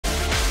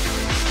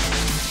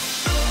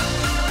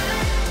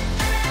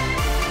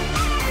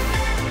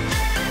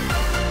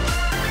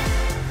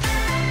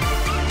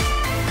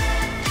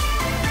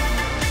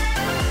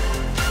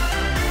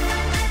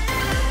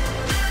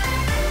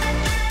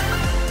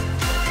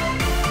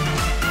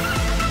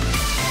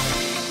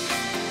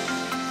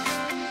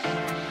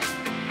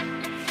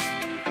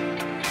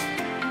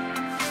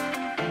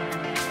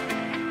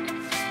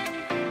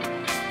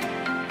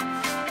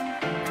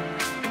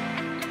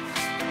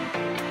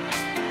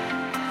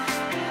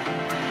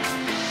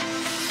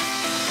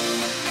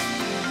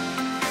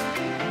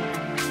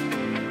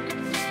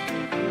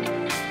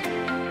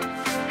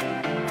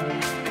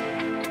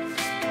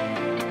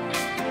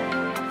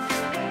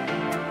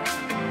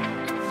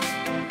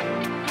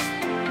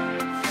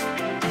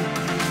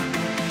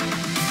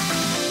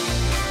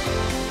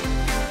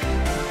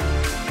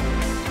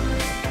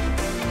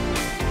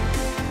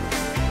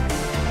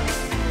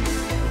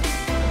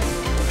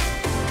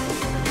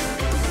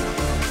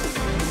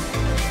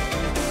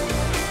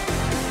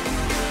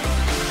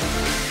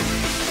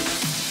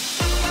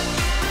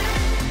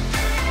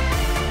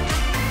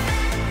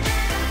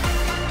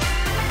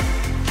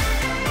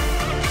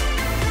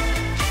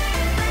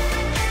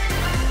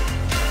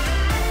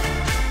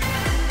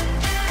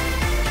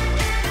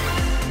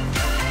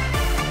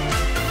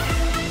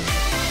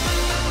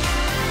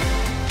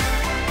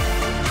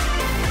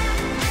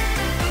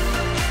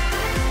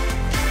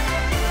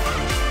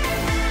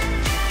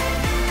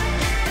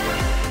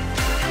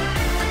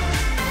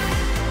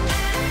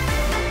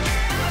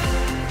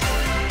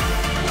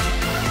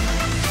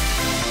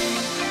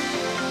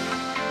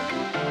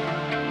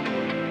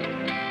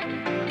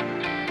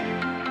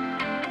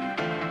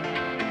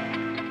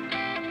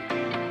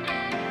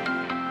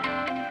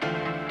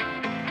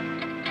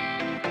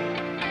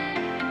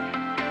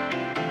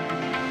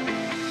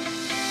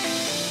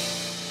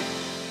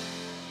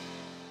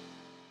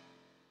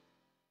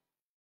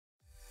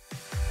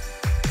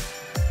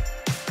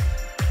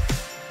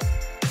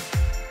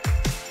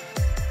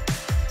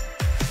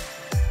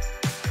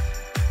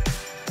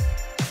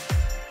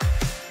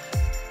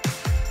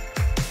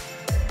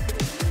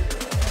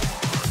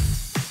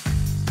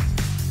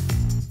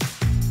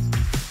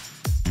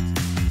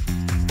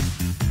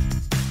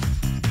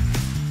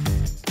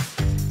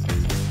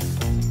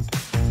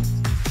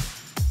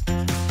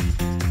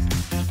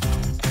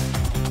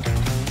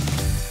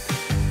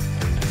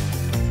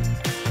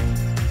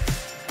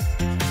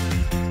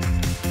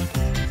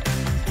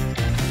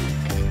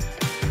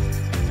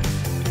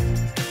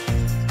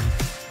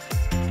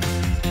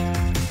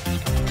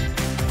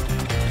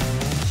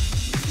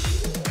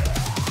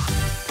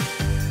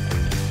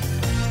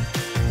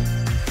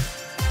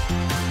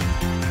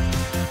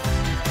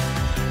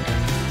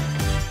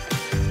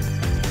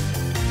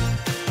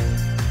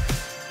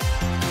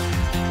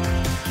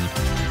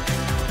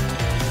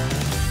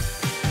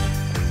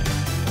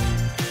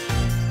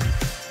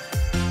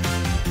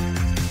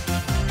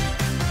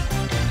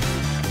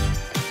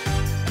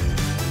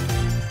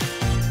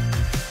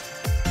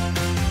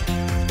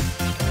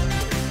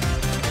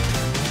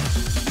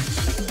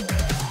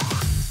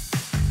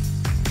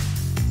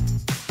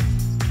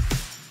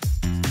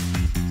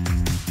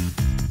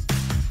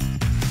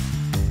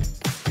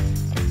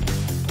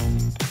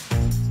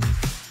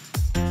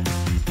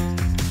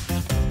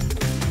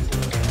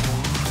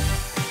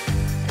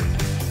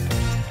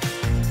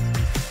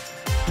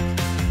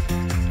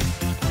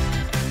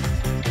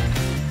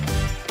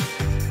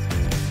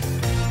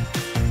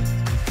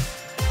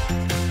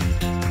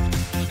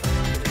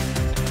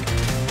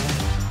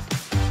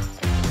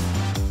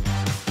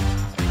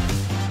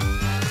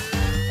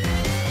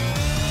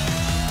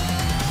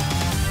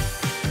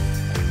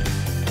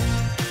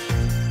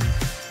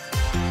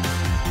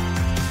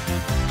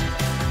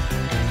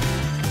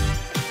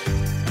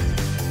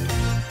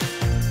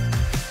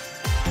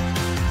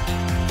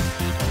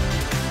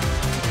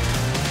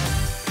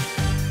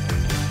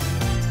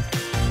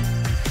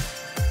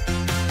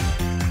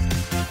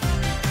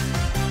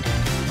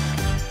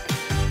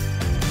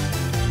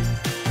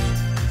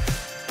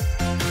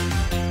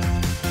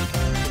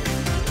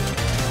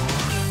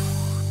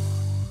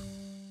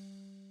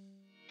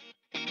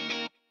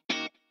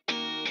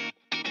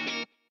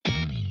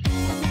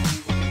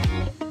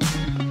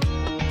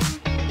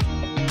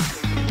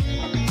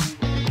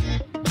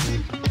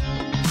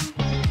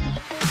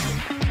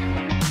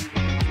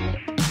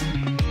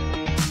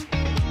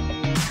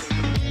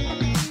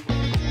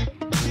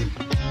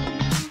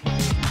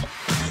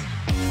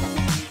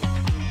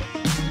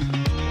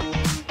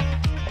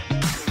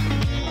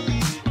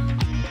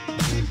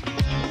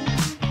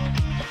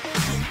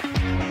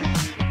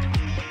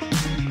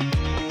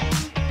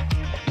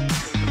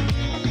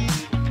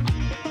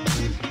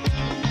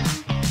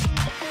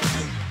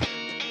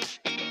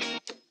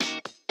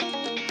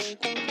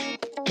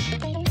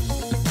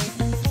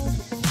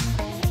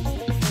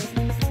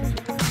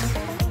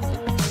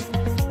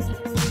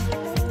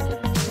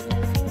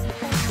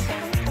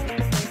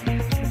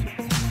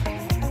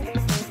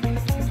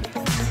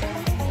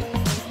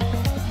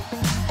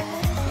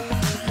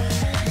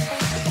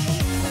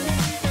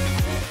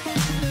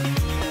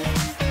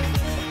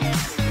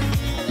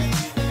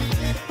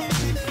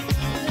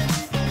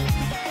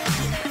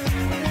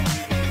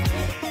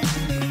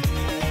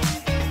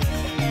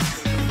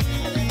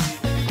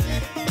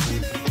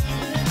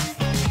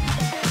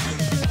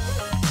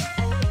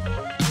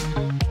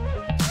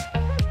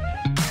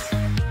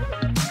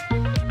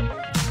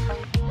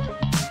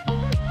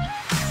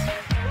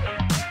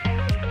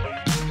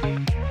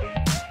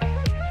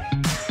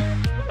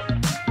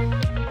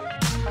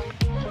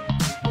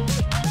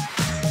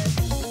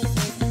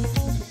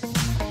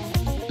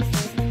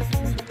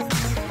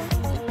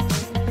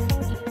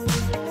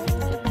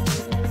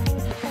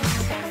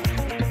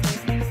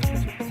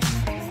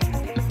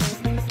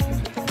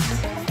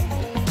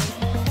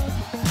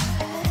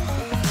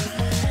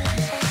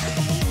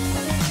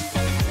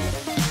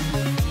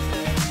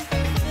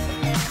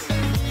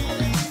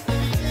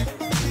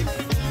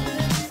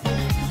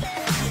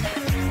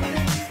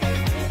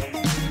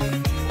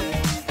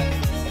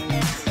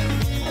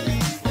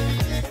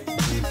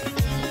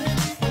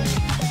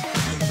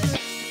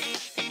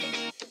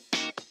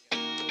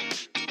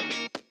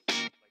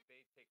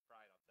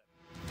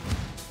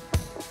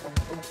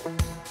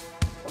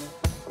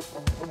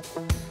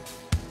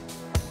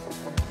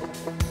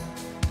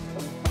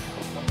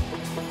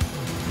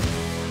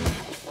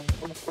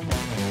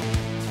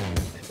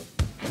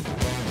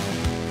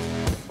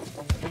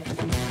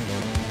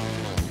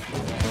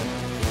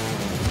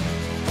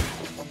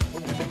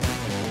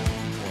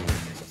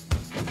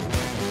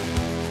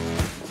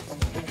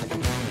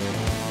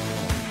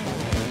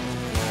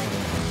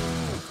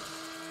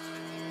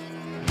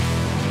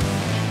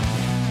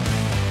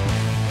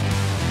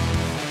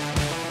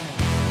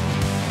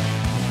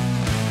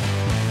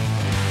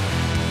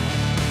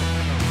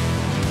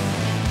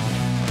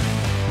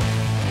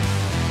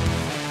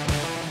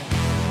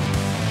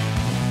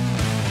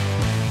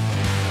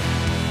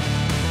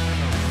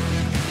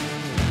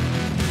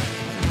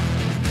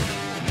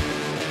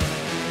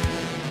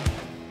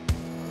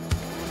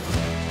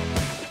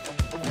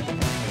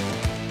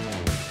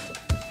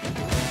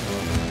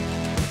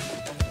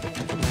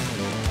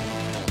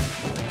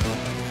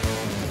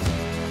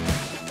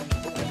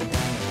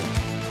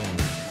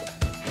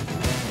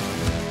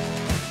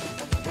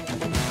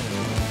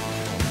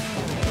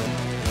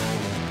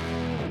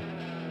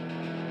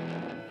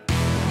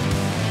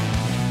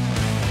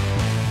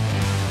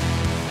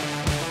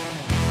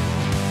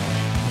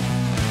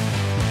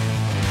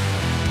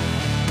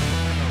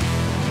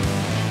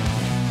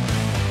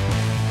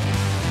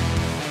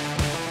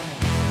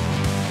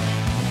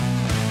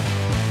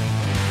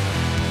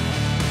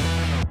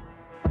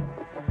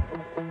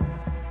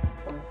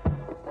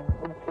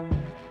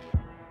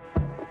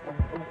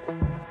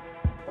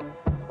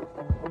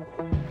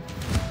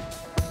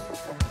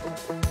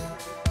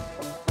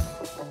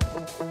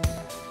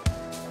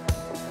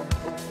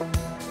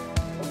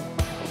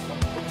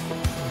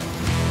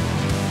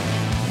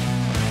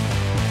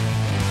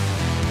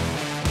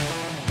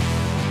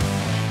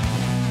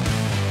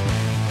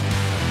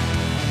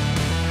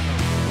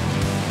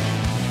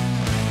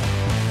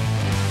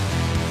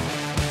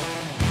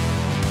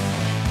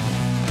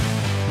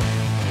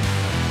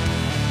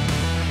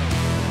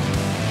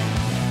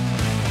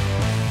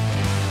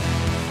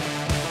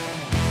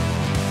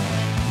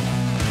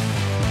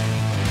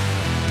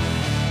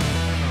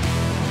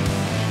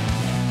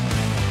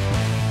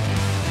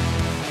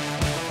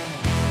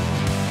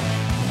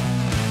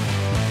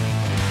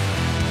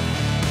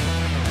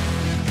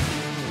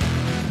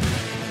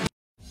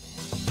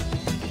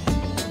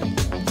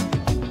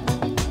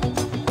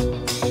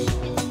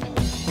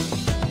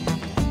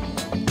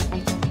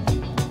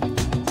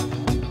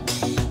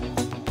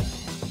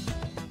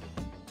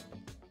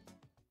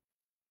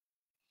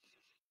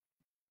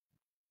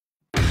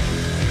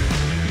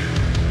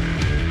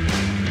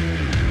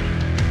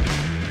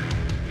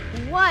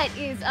What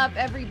is up,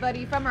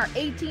 everybody, from our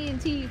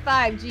AT&T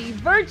 5G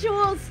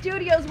virtual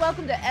studios?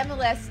 Welcome to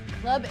MLS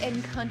Club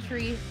and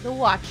Country, the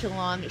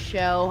watch-along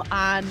show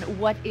on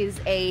what is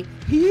a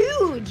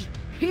huge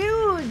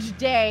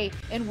day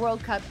in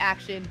World Cup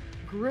action.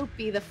 Group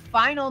B, the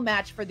final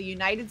match for the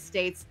United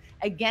States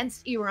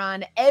against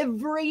Iran.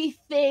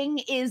 Everything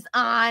is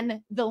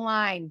on the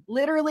line.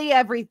 Literally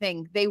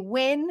everything. They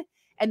win,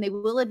 and they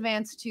will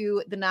advance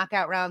to the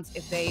knockout rounds.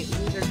 If they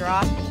lose or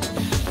draw,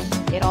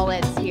 it all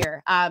ends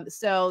here.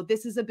 So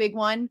this is a big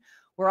one.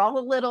 We're all a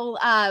little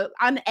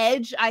on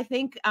edge, I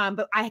think,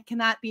 but I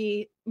cannot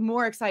be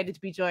more excited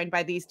to be joined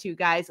by these two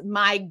guys.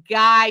 My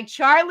guy,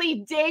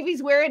 Charlie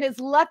Davies, wearing his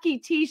lucky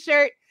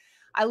t-shirt.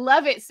 I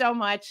love it so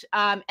much.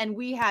 And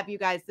we have, you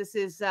guys, this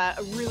is a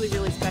really,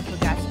 really special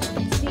guest,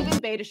 Steven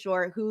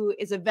Beitashour, who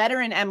is a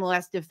veteran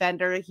MLS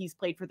defender. He's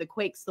played for the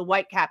Quakes, the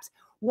Whitecaps,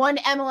 won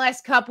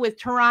MLS Cup with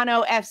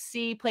Toronto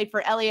FC, played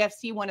for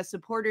LAFC, won a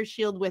Supporters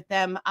Shield with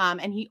them.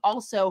 And he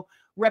also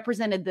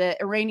represented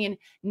the Iranian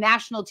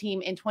national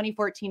team in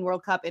 2014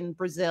 World Cup in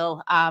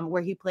Brazil,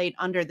 where he played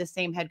under the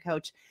same head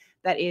coach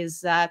that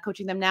is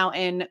coaching them now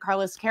in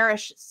Carlos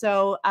Queiroz.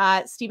 So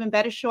Steven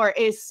Beitashour,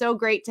 is so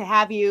great to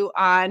have you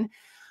on.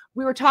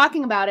 We were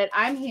talking about it.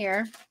 I'm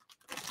here.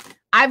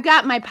 I've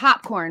got my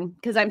popcorn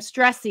because I'm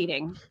stress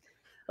eating.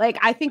 Like,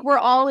 I think we're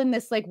all in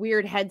this like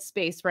weird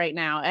headspace right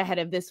now ahead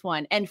of this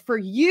one. And for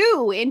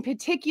you in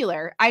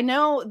particular, I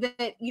know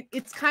that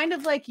it's kind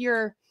of like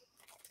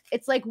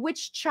it's like,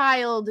 which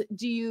child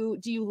do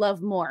you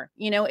love more?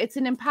 You know, it's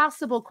an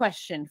impossible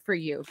question for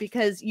you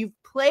because you've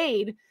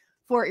played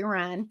for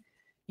Iran.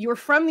 You're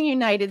from the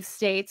United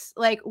States.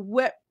 Like,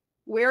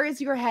 where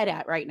is your head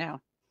at right now?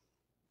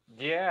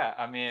 Yeah,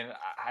 I mean,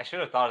 I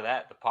should have thought of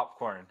that, the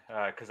popcorn,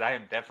 because I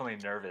am definitely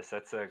nervous.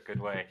 That's a good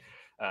way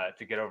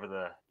to get over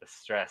the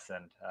stress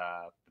and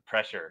the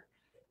pressure.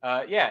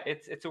 Yeah,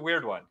 it's a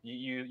weird one.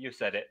 You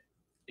said it.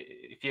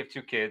 If you have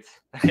two kids,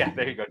 yeah,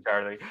 there you go,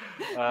 Charlie.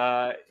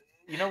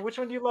 You know, which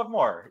one do you love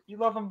more? You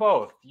love them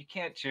both. You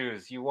can't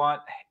choose.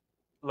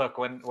 Look,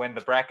 when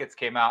the brackets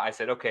came out, I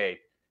said, okay,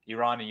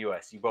 Iran and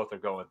US, you both are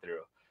going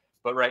through.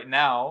 But right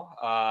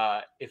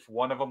now, if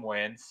one of them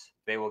wins,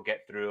 they will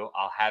get through.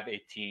 I'll have a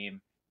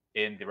team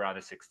in the round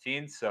of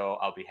 16, so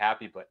I'll be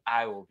happy, but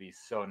I will be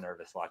so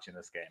nervous watching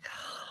this game.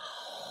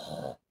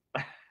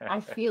 I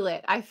feel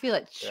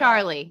it.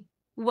 Charlie,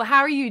 well, how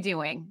are you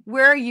doing?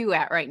 Where are you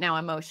at right now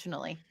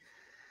emotionally?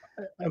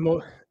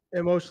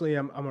 Emotionally,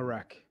 I'm a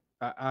wreck.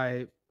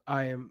 I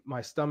am,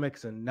 my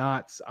stomach's in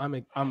knots.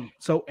 I'm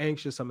so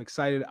anxious. I'm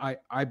excited.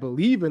 I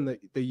believe in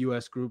the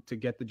US group to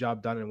get the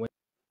job done and win.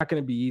 It's not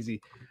going to be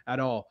easy at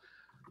all.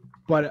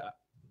 But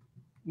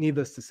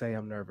needless to say,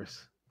 I'm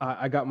nervous.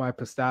 I got my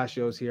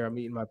pistachios here. I'm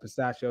eating my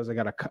pistachios. I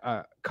got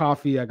a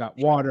coffee. I got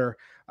water.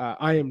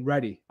 I am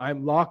ready.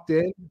 I'm locked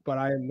in, but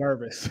I am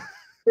nervous.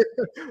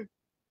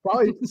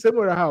 Probably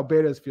similar to how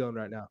Beta is feeling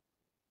right now.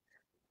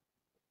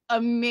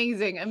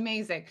 Amazing.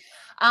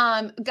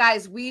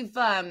 Guys, we've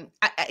the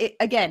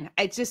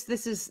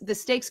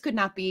stakes could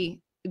not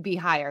be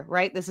higher,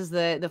 right? This is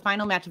the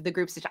final match of the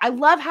group stage. I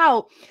love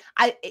how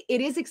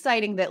it is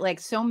exciting that like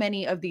so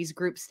many of these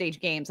group stage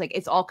games, like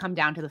it's all come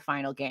down to the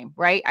final game,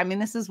 right? I mean,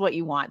 this is what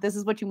you want. This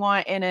is what you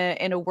want in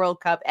a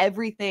World Cup.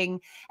 Everything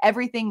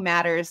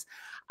matters.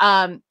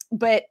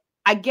 But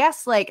I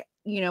guess, like,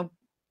 you know,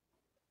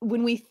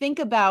 when we think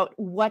about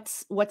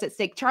what's at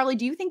stake, Charlie,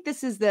 do you think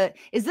is this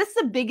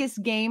the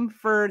biggest game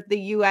for the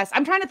US?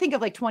 I'm trying to think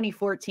of like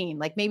 2014,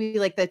 like maybe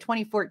like the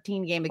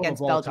 2014 game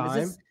against Belgium. Is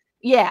this,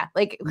 yeah,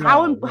 like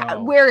no.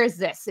 Where is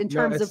this in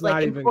terms of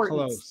like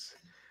importance?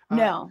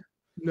 No.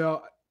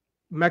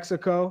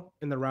 Mexico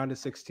in the round of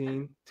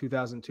 16,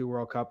 2002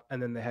 World Cup, and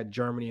then they had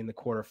Germany in the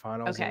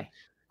quarterfinals. Okay.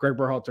 Greg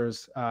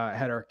Berhalter's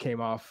header came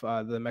off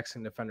the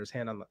Mexican defender's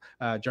hand on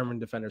the German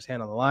defender's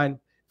hand on the line.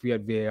 If we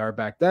had VAR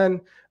back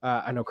then,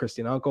 I know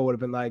Christian Uncle would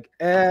have been like,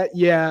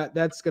 yeah,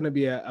 that's going to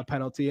be a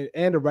penalty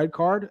and a red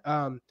card.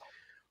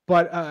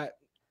 But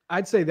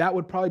I'd say that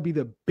would probably be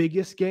the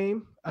biggest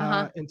game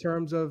in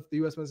terms of the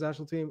U.S. men's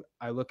national team.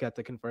 I look at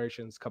the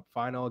Confederations Cup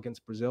final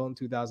against Brazil in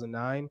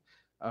 2009,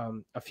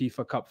 a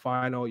FIFA Cup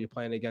final. You're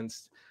playing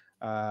against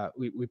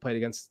we played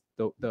against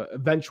the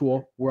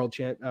eventual World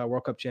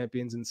Cup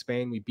champions in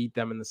Spain. We beat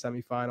them in the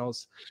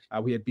semifinals.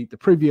 We had beat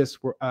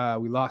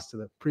we lost to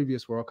the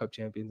previous World Cup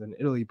champions in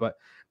Italy, but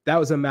that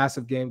was a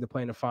massive game to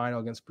play in a final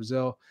against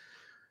Brazil.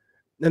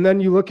 And then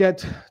you look at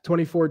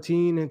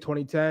 2014 and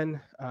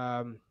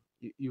 2010.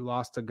 You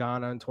lost to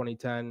Ghana in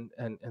 2010,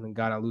 and then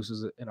Ghana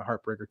loses in a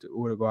heartbreaker to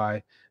Uruguay.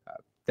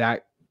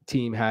 That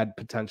team had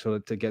potential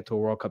to get to a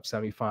World Cup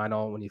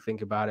semifinal. When you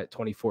think about it,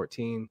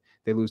 2014,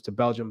 they lose to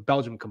Belgium.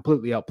 Belgium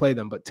completely outplayed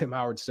them, but Tim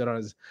Howard stood on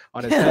his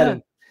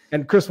head.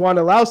 And Chris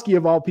Wondolowski,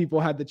 of all people,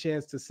 had the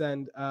chance to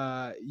send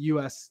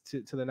U.S.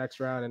 to the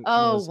next round. And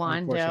was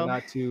unfortunate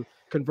not to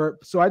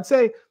convert. So I'd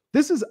say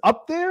this is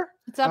up there.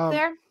 It's up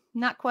there.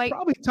 Not quite.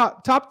 Probably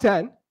top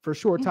 10 for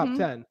sure. Top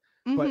 10,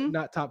 but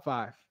not top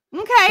 5.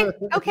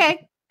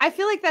 Okay. I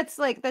feel like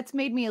that's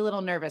made me a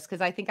little nervous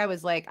because I think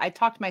I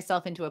talked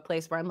myself into a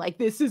place where I'm like,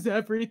 this is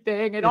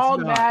everything. It all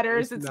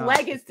matters. It's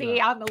legacy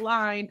on the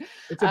line.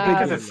 It's a big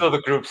because it's still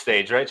the group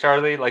stage, right,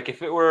 Charlie? Like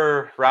if it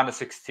were round of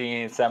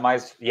 16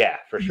 semis, yeah,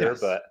 for sure.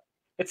 But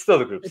it's still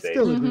the group stage. It's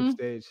still the group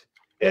stage.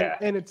 Yeah,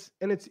 and it's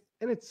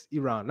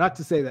Iran. Not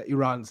to say that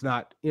Iran's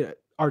not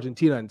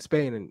Argentina and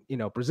Spain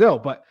and Brazil,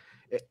 but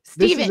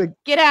Steven,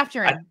 get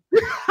after him.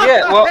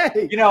 Yeah, well,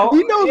 hey, he knows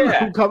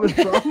where I'm coming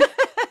from.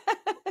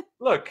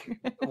 Look,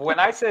 when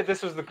I said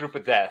this was the group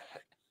of death,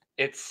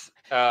 it's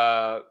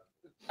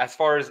as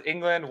far as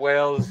England,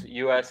 Wales,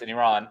 US, and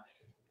Iran,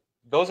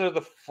 those are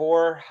the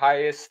 4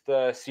 highest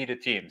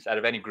seeded teams out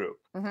of any group.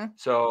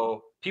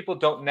 So people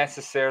don't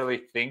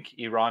necessarily think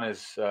Iran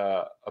is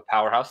a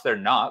powerhouse. They're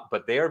not,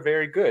 but they are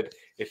very good.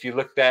 If you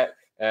looked at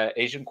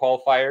Asian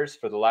qualifiers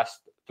for the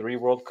last 3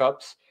 World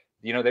Cups,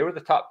 they were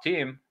the top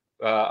team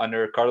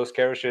under Carlos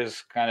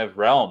Queiroz's kind of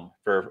realm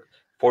for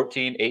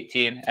 14,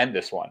 18, and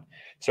this one.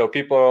 So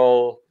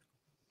people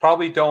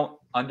probably don't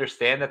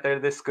understand that they're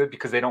this good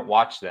because they don't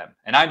watch them.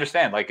 And I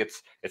understand, like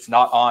it's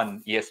not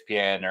on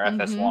ESPN or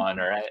FS1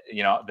 or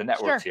the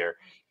networks here.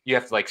 You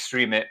have to like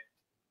stream it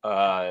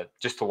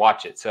just to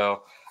watch it.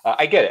 So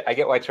I get it. I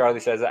get why Charlie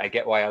says it. I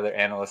get why other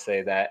analysts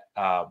say that.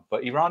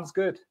 But Iran's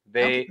good.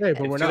 They but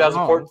we're not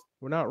wrong.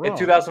 We're not wrong. In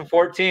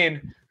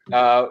 2014,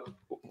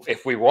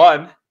 if we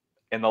won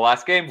in the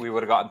last game, we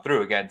would have gotten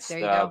through against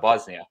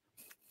Bosnia.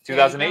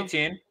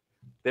 2018.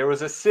 There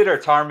was a sitter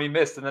Tarmi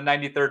missed in the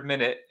 93rd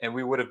minute, and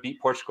we would have beat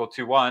Portugal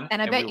 2-1.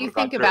 And I bet you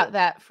think about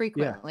that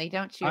frequently,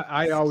 don't you?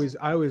 I always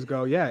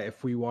go,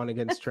 if we won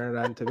against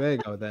Trinidad and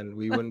Tobago, then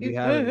we wouldn't be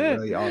having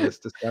really all this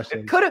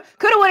discussion. Coulda,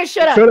 woulda,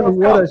 shoulda. Coulda,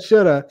 woulda,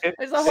 shoulda.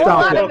 There's a whole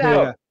lot of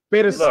that.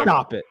 Beta,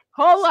 stop it.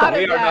 Whole lot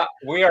of that.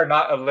 We are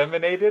not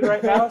eliminated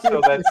right now,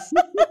 so that's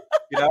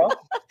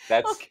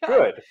that's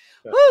good.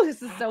 Woo,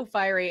 this is so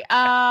fiery.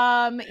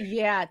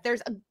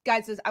 There's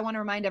guys, I want to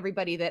remind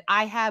everybody that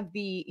I have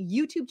the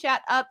YouTube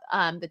chat up,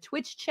 the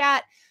Twitch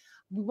chat.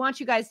 We want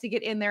you guys to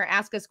get in there,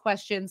 ask us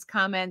questions,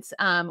 comments.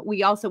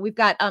 We've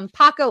got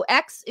Paco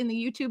X in the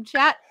YouTube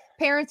chat.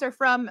 Parents are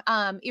from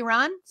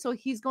Iran, so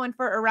he's going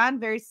for Iran,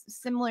 very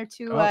similar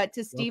to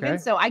Steven. Okay.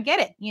 So I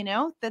get it.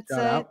 That's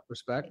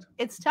respect.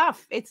 It's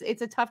tough. It's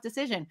a tough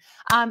decision.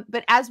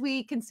 But as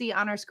we can see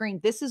on our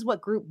screen, this is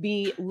what Group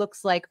B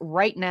looks like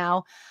right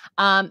now.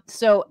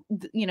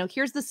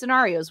 Here's the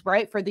scenarios,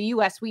 right? For the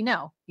US, we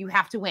know you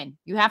have to win.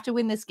 You have to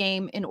win this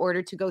game in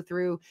order to go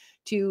through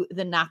to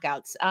the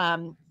knockouts.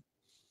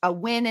 A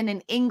win and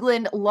an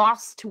England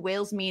loss to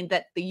Wales mean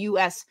that the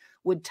US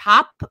would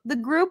top the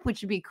group,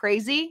 which would be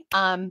crazy.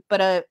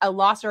 But a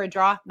loss or a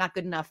draw, not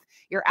good enough.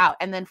 You're out.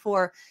 And then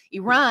for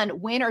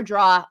Iran, win or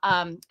draw,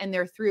 and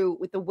they're through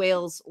with the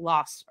Wales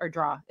loss or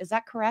draw. Is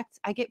that correct?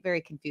 I get very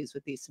confused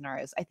with these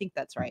scenarios. I think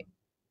that's right.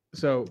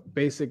 So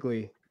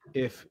basically,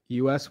 if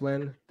US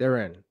win, they're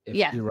in.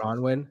 If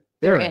Iran win,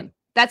 they're in.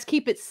 That's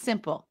keep it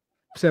simple.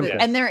 Simple.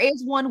 And there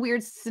is one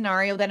weird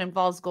scenario that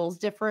involves goals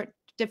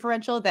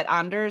differential that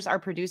Anders, our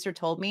producer,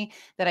 told me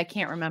that I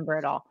can't remember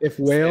at all. If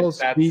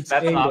Wales beats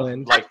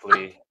England, not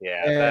likely.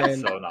 Yeah,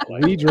 that's so not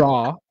likely. We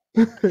draw,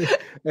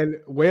 and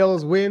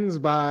Wales wins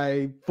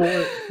by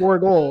four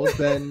goals,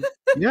 then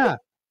they're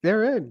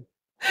in.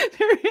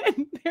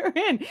 They're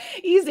in.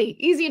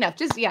 Easy enough.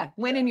 Just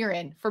win and you're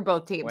in for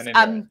both teams.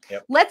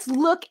 Yep. Let's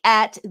look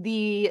at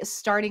the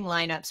starting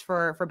lineups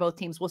for both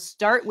teams. We'll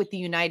start with the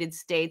United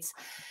States.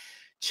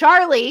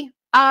 Charlie,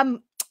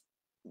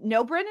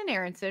 no Brendan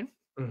Aronson.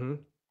 Mm-hmm.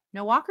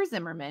 No Walker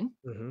Zimmerman.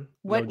 Mm-hmm.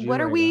 What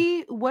do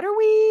we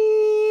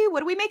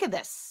make of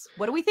this?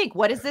 What do we think?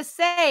 What does this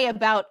say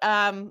about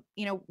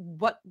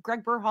what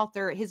Greg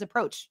Berhalter, his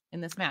approach in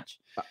this match?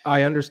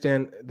 I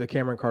understand the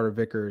Cameron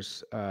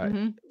Carter-Vickers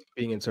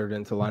being inserted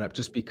into the lineup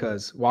just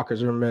because Walker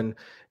Zimmerman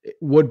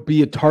would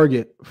be a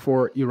target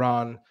for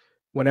Iran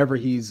when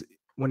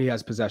he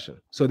has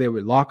possession. So they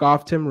would lock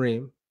off Tim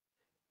Ream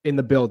in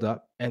the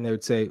buildup, and they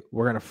would say,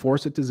 we're going to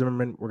force it to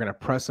Zimmerman. We're going to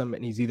press him,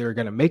 and he's either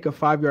going to make a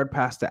 5-yard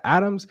pass to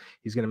Adams.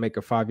 He's going to make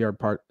a 5-yard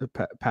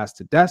pass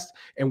to Dest,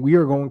 and we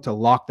are going to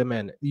lock them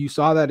in. You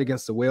saw that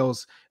against the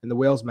Wales in the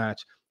Wales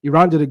match.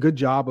 Iran did a good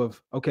job of,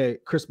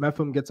 Chris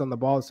Meffam gets on the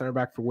ball, the center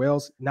back for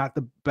Wales, not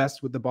the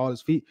best with the ball at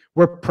his feet.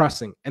 We're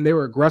pressing, and they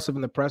were aggressive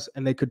in the press,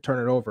 and they could turn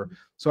it over.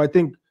 So I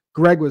think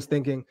Greg was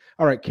thinking,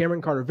 all right,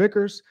 Cameron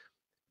Carter-Vickers,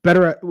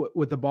 better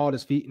with the ball at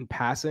his feet and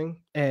passing,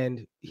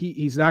 and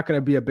he's not going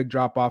to be a big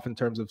drop off in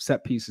terms of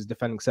set pieces,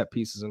 defending set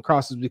pieces and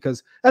crosses,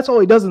 because that's all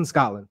he does in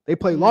Scotland. They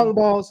play long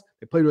balls,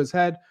 they play to his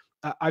head.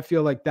 I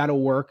feel like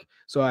that'll work.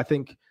 So I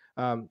think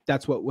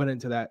that's what went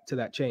into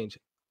that change.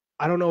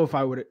 I don't know if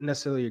I would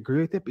necessarily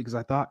agree with it because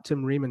I thought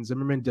Tim Ream and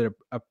Zimmerman did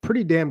a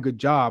pretty damn good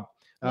job.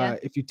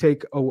 If you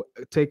take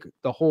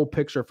the whole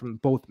picture from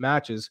both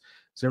matches,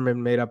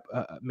 Zimmerman made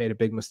a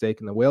big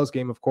mistake in the Wales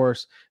game, of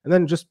course, and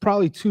then just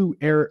probably 2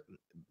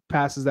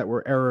 passes that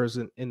were errors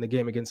in the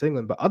game against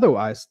England, but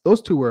otherwise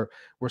those two were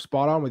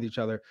spot on with each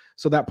other.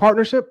 So that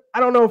partnership, I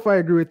don't know if I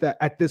agree with that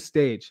at this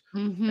stage.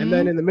 And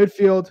then in the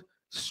midfield,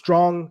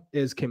 strong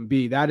as can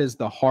be. That is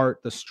the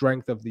heart, the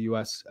strength of the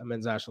U.S.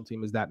 men's national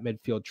team is that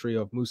midfield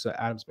trio of Musa,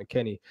 Adams,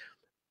 McKennie.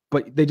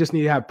 But they just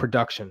need to have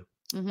production.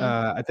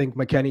 I think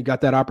McKennie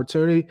got that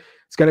opportunity.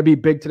 It's going to be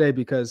big today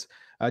because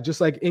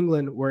just like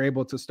England were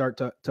able to start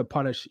to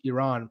punish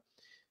Iran,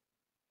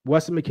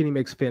 Weston McKennie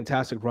makes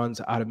fantastic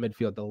runs out of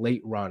midfield, the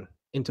late run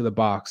into the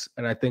box.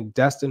 And I think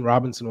Destin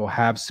Robinson will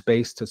have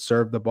space to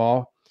serve the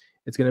ball.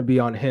 It's going to be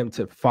on him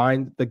to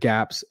find the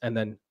gaps and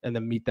then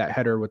meet that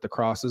header with the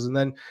crosses. And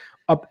then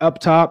up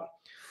top,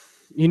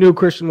 you knew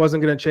Christian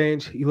wasn't going to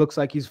change. He looks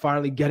like he's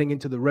finally getting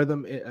into the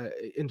rhythm,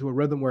 into a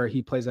rhythm where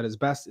he plays at his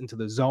best, into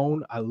the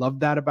zone. I love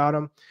that about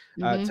him.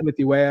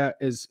 Timothy Weah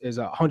is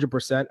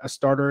 100% a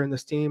starter in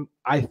this team.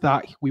 I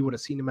thought we would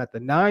have seen him at the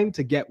 9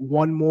 to get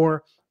one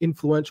more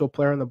influential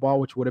player on the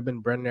ball, which would have been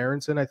Brendan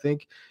Aronson, I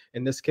think,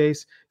 in this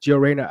case. Gio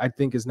Reyna, I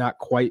think, is not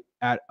quite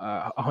at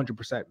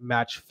 100%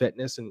 match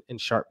fitness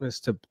and sharpness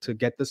to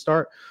get the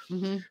start.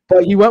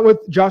 But he went with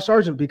Josh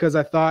Sargent because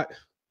I thought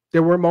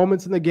there were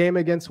moments in the game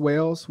against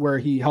Wales where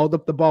he held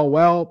up the ball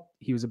well.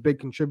 He was a big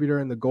contributor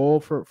in the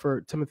goal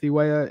for Timothy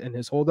Weah and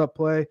his hold-up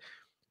play.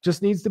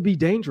 Just needs to be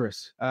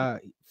dangerous.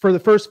 For the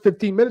first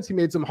 15 minutes, he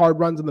made some hard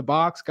runs in the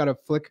box, got a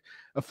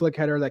flick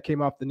header that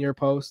came off the near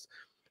post.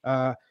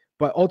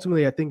 But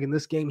ultimately, I think in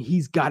this game,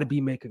 he's got to be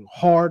making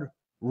hard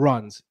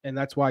runs. And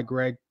that's why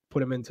Greg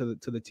put him into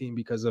the team,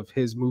 because of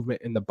his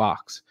movement in the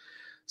box.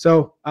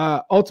 So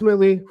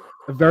ultimately,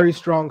 a very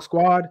strong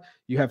squad.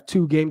 You have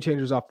 2 game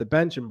changers off the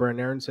bench in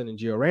Brendan Aronson and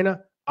Gio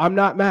Reyna. I'm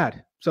not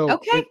mad. So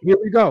here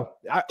we go.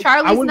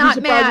 Charlie's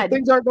not mad. If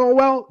things aren't going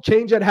well,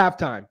 change at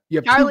halftime. You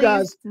have Charlie's 2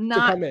 guys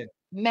not to come in.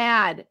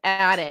 Mad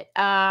at it.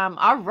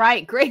 All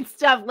right, great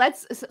stuff.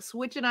 Let's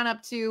switch it on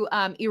up to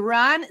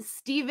Iran.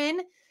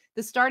 Steven,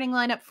 the starting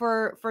lineup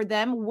for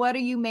them. What do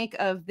you make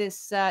of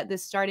this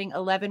starting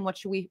 11? What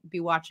should we be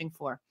watching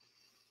for?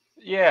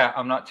 Yeah,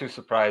 I'm not too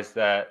surprised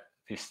that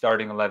the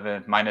starting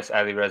 11 minus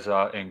Ali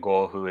Reza in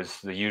goal, who is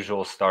the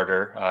usual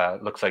starter.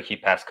 Looks like he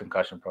passed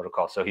concussion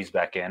protocol, so he's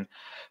back in.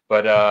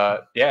 But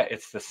yeah,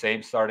 it's the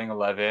same starting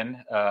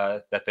 11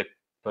 that they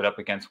put up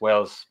against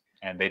Wales,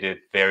 and they did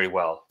very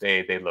well.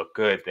 They looked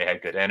good. They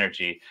had good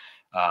energy,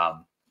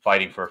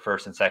 fighting for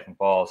first and second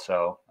ball.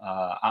 So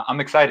I'm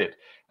excited.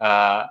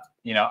 I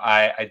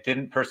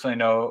didn't personally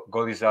know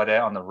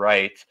Golizadeh on the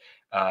right.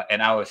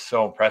 And I was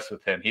so impressed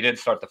with him. He didn't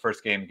start the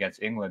first game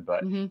against England,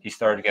 but he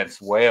started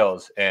against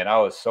Wales. And I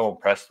was so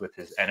impressed with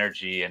his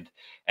energy. And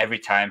every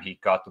time he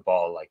got the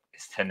ball, like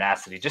his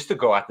tenacity, just to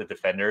go at the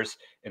defenders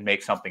and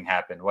make something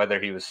happen, whether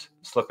he was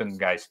slipping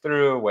guys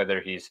through, whether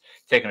he's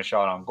taking a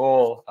shot on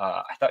goal.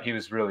 I thought he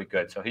was really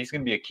good. So he's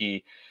going to be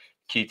a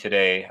key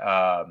today.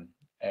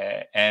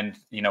 And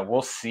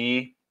we'll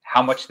see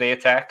how much they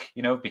attack,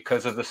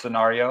 because of the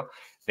scenario.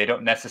 They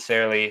don't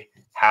necessarily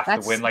have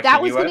to win like that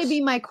the was US. going to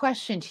be my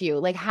question to you.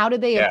 Like, how do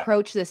they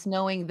approach this,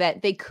 knowing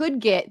that they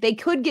could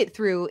get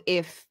through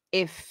if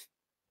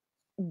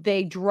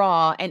they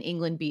draw and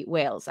England beat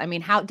Wales? I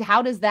mean, how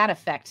does that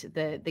affect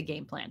the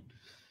game plan?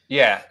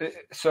 Yeah.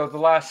 So the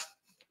last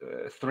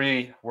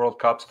 3 World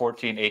Cups,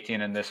 14,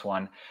 18, and this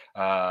one,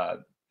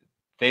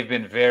 they've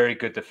been very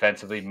good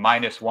defensively,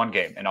 minus 1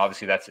 game, and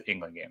obviously that's the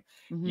England game.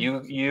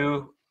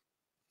 You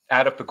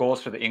add up the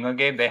goals for the England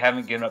game, they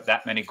haven't given up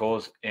that many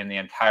goals in the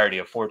entirety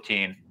of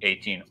 14,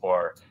 18,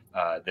 or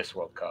this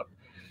World Cup.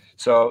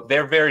 So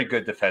they're very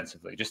good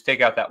defensively. Just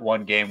take out that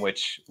 1 game,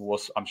 which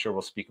I'm sure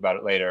we'll speak about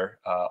it later,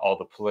 all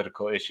the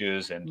political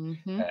issues and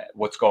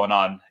what's going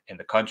on in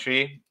the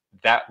country.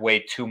 That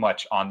weighed too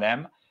much on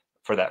them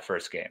for that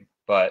first game.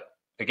 But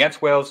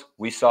against Wales,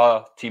 we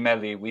saw Team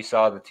Eli, we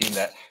saw the team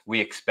that we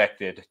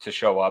expected to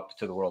show up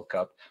to the World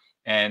Cup,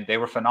 and they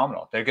were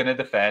phenomenal. They're going to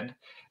defend.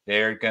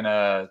 They're going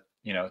to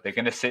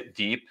sit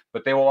deep,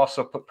 but they will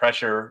also put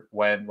pressure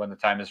when the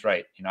time is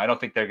right. I don't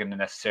think they're going to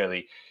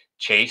necessarily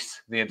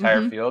chase the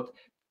entire field.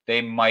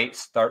 They might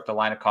start the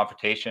line of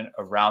confrontation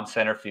around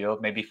center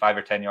field, maybe 5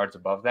 or 10 yards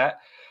above that.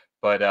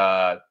 But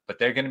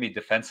they're going to be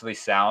defensively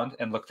sound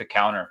and look to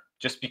counter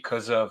just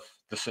because of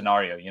the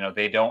scenario.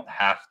 They don't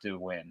have to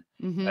win.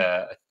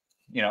 A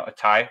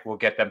tie will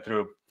get them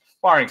through,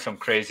 barring some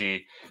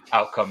crazy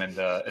outcome in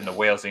the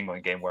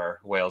Wales-England game where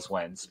Wales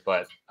wins.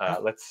 But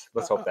let's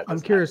hope that. I'm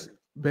curious,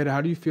 Beta,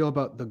 how do you feel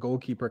about the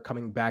goalkeeper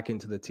coming back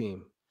into the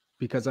team?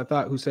 Because I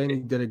thought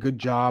Husseini did a good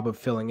job of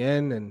filling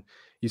in, and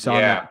you saw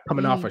him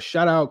coming off a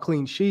shutout,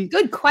 clean sheet.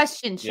 Good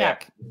question,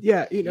 Chuck.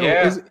 Yeah.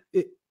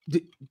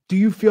 Do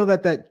you feel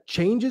that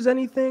changes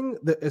anything,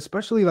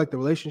 especially like the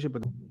relationship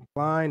with the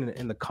line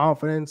and the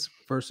confidence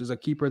versus a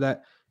keeper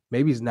that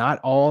maybe is not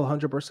all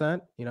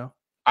 100%?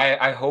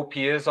 I hope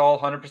he is all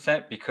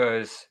 100%,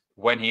 because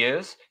when he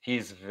is,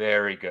 he's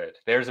very good.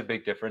 There's a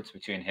big difference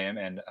between him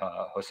and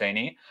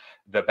Hosseini,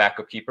 the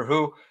backup keeper,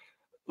 who,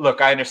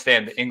 look, I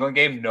understand the England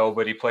game,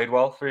 nobody played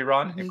well for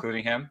Iran,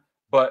 including him.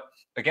 But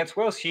against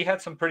Wales, he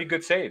had some pretty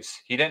good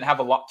saves. He didn't have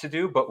a lot to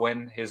do, but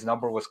when his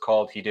number was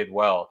called, he did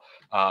well.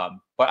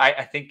 But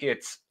I think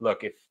if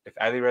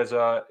Ali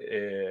Reza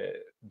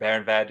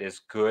Baranvad is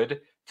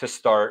good to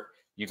start,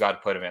 you got to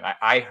put him in.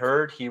 I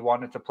heard he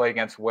wanted to play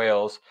against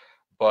Wales,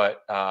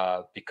 but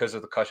because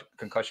of the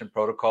concussion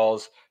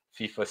protocols,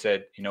 FIFA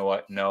said, you know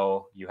what?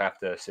 No, you have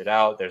to sit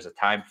out. There's a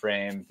time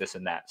frame, this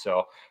and that.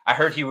 So I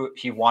heard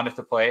he wanted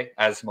to play,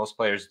 as most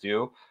players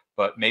do,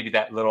 but maybe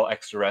that little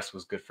extra rest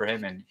was good for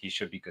him, and he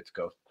should be good to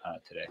go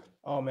today.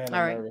 Oh man,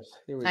 I'm nervous.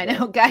 Here we I go.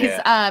 know, guys.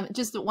 Yeah.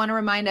 Just want to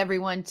remind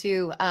everyone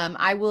too.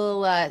 I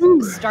will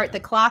start the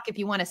clock if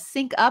you want to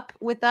sync up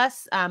with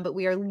us. But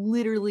we are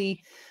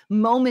literally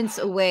moments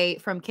away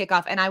from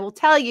kickoff, and I will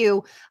tell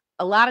you,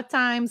 a lot of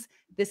times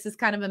this is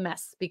kind of a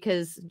mess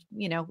because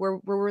we're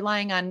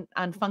relying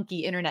on funky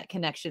internet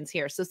connections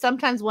here. So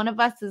sometimes one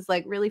of us is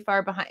like really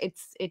far behind.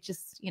 It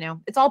just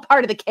it's all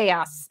part of the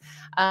chaos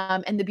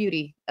and the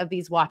beauty of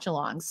these watch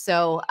alongs.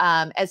 So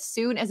as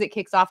soon as it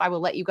kicks off, I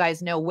will let you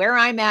guys know where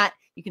I'm at.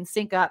 You can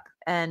sync up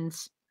and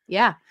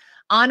yeah,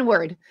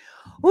 onward.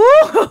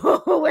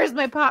 Ooh, where's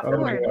my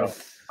popcorn?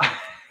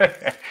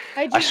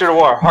 I should have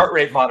wore a heart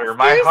rate monitor.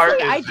 My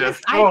heart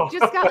is I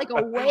just got like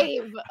a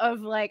wave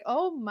of like,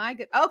 oh my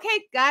god.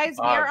 Okay, guys,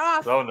 we are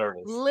off. So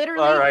nervous.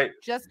 Literally, all right.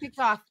 Just kicked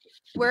off.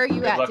 Where are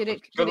you at?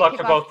 Good luck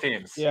to both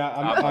teams. Yeah,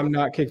 I'm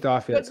not kicked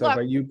off yet. So,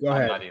 but you go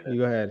ahead. You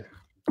go ahead.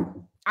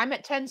 I'm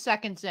at 10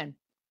 seconds in.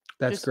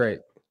 That's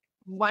great.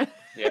 One.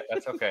 Yeah,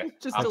 that's okay.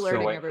 Just I'm alerting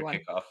still waiting everyone.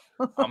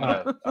 For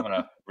kickoff. I'm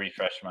gonna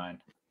refresh mine.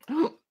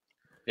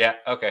 Yeah,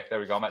 okay, there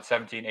we go. I'm at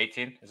 17,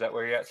 18. Is that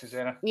where you're at,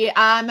 Susannah? Yeah,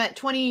 I'm at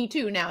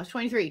 22 now. It's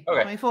 23,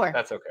 okay. 24.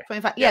 That's okay.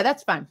 25. Yeah,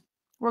 that's fine.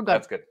 We're good.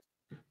 That's good.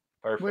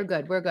 Perfect.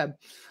 We're good.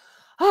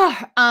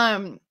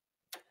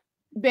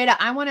 Beta,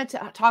 I wanted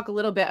to talk a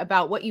little bit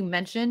about what you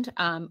mentioned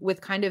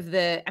with kind of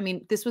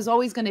this was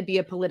always going to be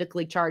a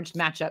politically charged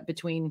matchup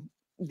between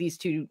these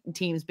two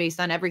teams based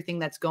on everything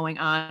that's going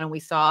on. And we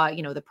saw,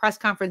 the press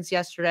conference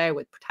yesterday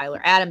with Tyler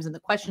Adams and the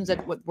questions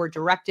that were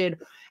directed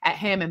at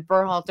him and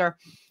Berhalter.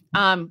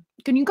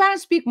 Can you kind of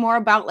speak more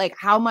about like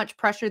how much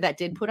pressure that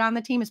did put on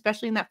the team,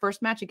 especially in that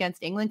first match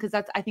against England? Because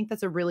I think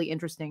that's a really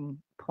interesting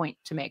point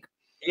to make.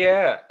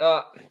 Yeah.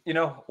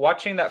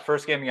 Watching that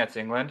first game against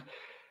England,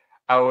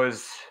 I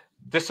was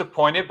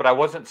disappointed, but I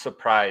wasn't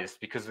surprised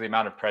because of the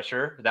amount of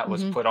pressure that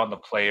was put on the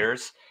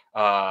players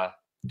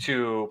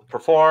to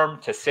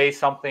perform, to say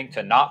something,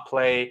 to not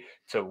play,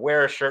 to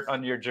wear a shirt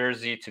on your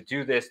jersey, to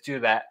do this, do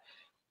that.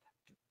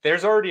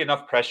 There's already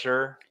enough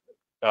pressure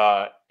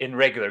in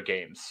regular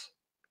games.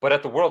 But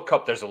at the World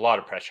Cup, there's a lot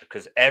of pressure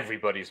because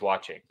everybody's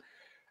watching.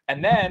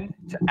 And then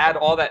to add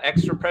all that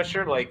extra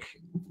pressure, like,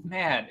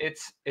 man,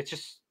 it's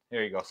just,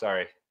 here you go.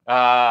 Sorry.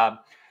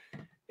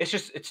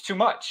 It's too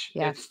much.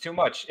 Yeah. It's too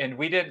much. And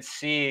we didn't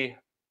see,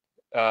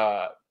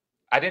 I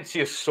didn't see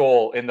a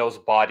soul in those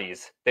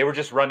bodies. They were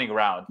just running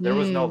around. There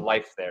was no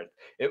life there.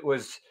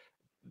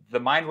 The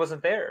mind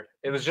wasn't there.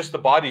 It was just the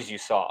bodies you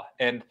saw.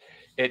 And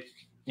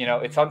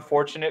it's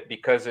unfortunate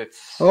because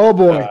it's, oh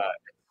boy.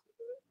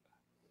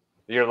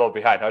 You're a little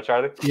behind, huh,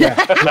 Charlie? Yeah,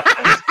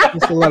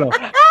 just a little.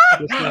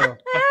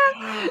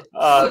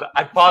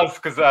 I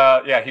paused because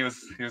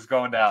he was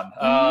going down.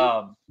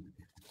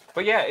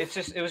 But yeah,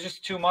 it was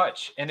just too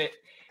much, and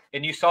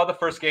you saw the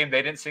first game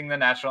they didn't sing the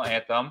national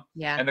anthem,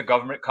 and the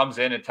government comes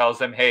in and tells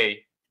them,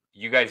 hey,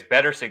 you guys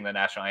better sing the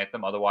national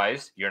anthem,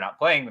 otherwise you're not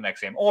playing the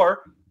next game,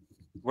 or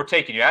we're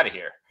taking you out of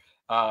here.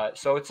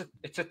 So it's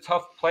a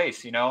tough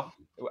place,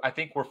 I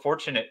think we're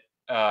fortunate.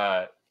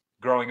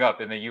 Growing up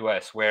in the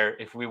U.S., where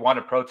if we want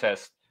to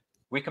protest,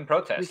 we can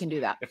protest. We can do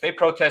that. If they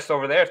protest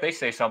over there, if they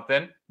say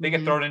something, they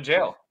get thrown in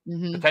jail,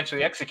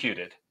 potentially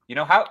executed.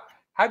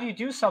 How do you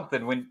do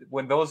something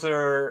when those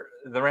are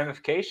the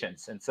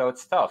ramifications? And so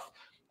it's tough.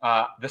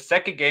 The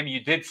second game,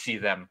 you did see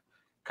them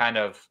kind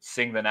of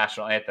sing the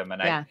national anthem,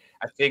 and I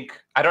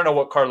think I don't know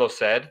what Carlos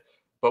said,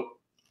 but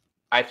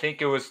I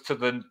think it was to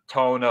the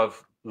tone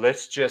of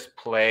let's just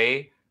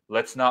play.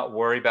 Let's not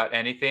worry about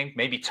anything.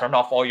 Maybe turn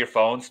off all your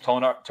phones,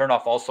 turn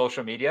off all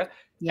social media,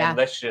 and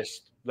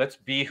let's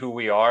be who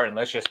we are, and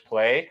let's just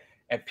play,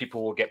 and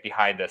people will get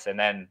behind us, and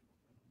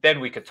then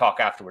we could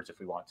talk afterwards if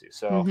we want to.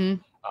 So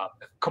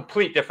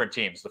complete different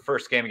teams. The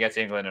first game against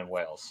England and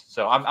Wales.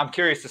 So I'm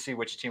curious to see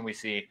which team we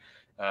see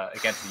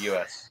against the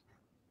U.S.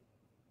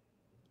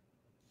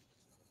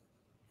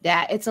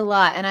 Yeah, it's a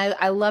lot, and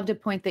I loved a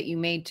point that you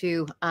made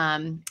too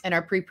in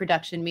our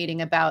pre-production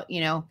meeting about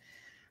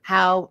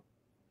how.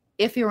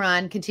 If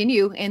Iran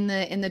continue in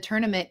the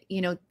tournament,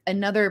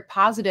 another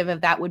positive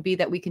of that would be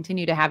that we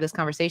continue to have this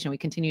conversation. We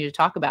continue to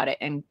talk about it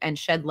and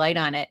shed light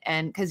on it.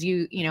 And because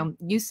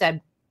you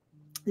said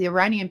the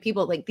Iranian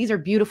people, like these are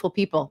beautiful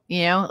people,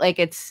 like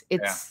it's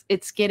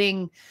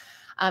getting,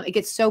 it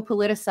gets so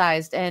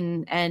politicized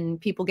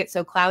and people get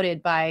so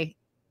clouded by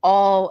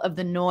all of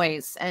the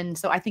noise. And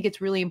so I think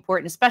it's really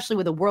important, especially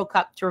with the World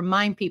Cup, to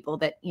remind people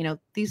that,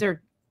 these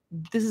are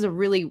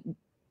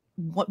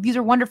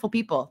wonderful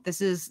people.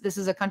 This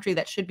is a country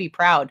that should be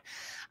proud.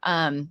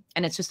 And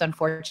it's just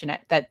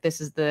unfortunate that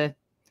this is the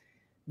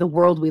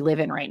world we live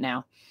in right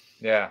now.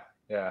 Yeah.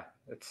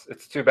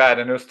 It's too bad.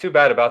 And it was too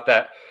bad about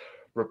that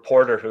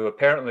reporter who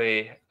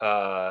apparently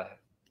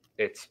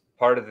it's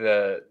part of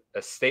a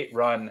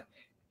state-run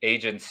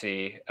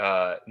agency,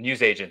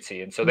 news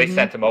agency, and so they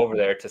sent him over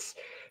there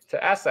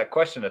to ask that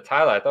question to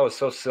Tyler. I thought it was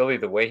so silly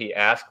the way he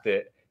asked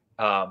it,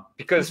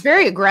 because it's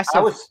very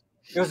aggressive.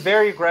 It was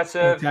very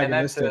aggressive, and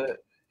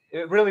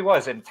it really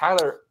was. And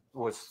Tyler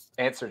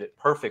answered it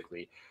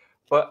perfectly.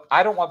 But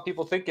I don't want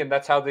people thinking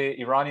that's how the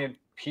Iranian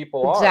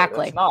people are.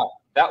 That's not.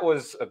 That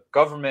was a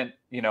government,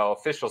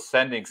 official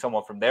sending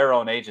someone from their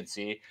own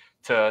agency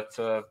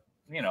to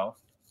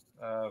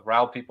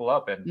rile people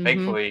up. And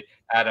thankfully,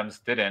 Adams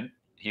didn't.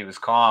 He was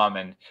calm,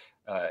 and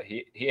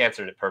he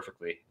answered it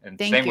perfectly. And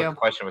same with the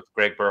question with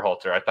Greg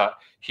Berhalter. I thought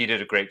he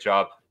did a great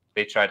job.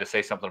 They tried to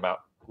say something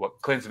about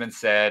what Klinsmann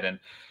said, and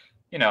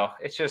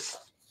it's just,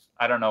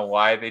 I don't know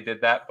why they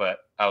did that, but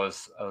I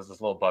was just a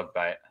little bugged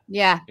by it.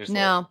 Yeah,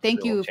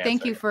 thank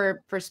you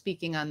for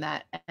speaking on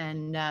that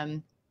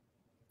and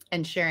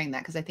sharing that,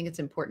 because I think it's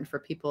important for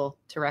people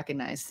to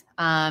recognize.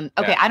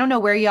 Okay, I don't know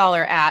where y'all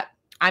are at.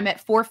 I'm at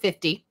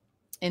 450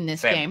 in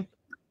this game.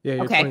 Yeah,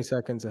 you're 20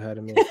 seconds ahead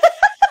of me.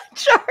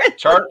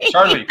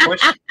 Charlie,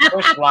 push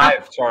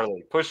live,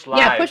 Charlie. Push live.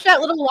 Yeah, push that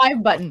little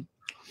live button.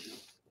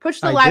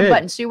 Push the live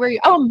button. See where you.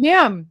 Oh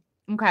man.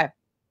 Okay.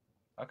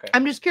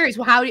 I'm just curious.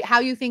 Well, how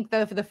you think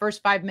the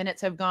first 5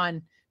 minutes have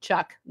gone,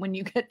 Chuck? When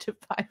you get to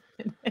 5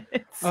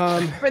 minutes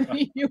for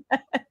the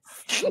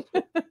U.S.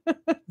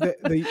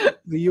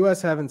 the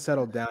U.S. haven't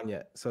settled down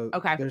yet, so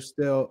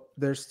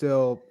they're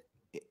still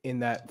in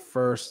that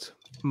first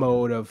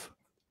mode of,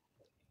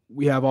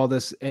 we have all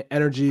this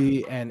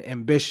energy and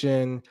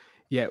ambition,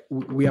 yet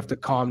we have to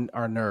calm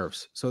our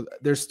nerves. So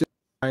they're still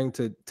trying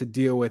to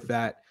deal with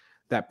that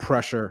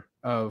pressure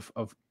of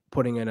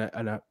putting in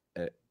a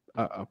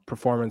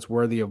performance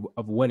worthy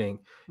of winning.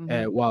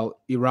 And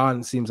while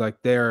Iran seems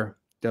like they're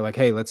like,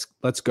 hey, let's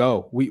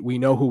go. We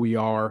know who we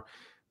are.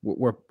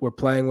 We're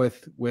playing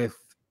with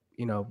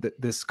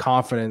this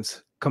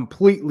confidence,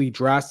 completely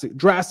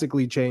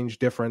drastically changed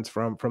difference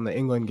from the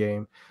England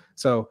game.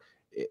 So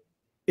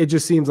it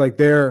just seems like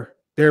they're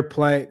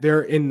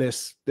in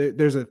this.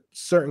 There's a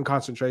certain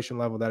concentration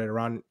level that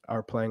Iran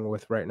are playing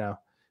with right now.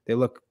 They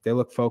look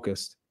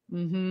focused.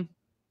 I'm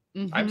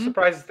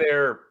surprised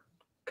they're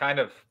kind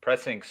of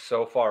pressing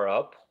so far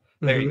up.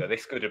 There you go. They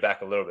scooted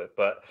back a little bit,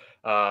 but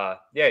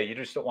you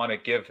just don't want to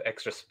give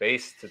extra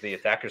space to the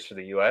attackers for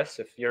the U.S.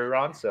 if you're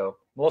Iran. So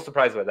I'm a little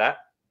surprised by that.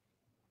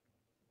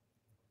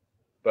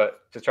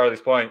 But to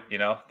Charlie's point,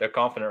 they're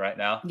confident right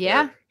now.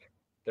 Yeah,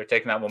 they're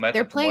taking that momentum.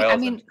 They're playing.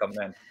 And coming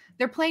in.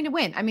 They're playing to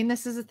win. I mean,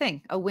 this is a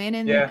thing, a win,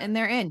 and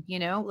they're in.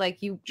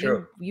 Like you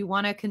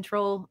want to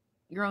control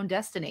your own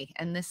destiny,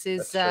 and this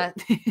is this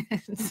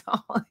is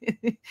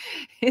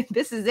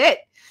it.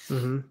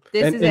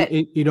 This is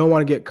it. You don't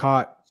want to get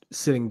caught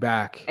sitting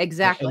back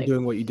and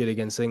doing what you did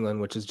against England,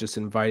 which is just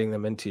inviting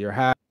them into your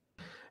hat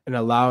and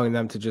allowing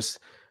them to just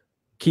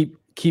keep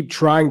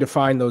trying to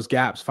find those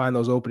gaps, find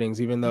those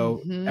openings, even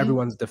though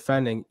everyone's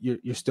defending.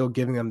 You're still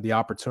giving them the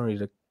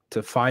opportunity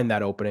to find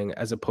that opening,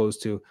 as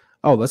opposed to,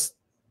 oh, let's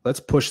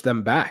push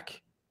them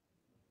back.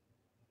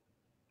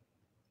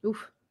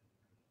 Oof.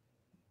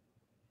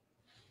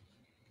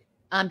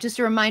 Just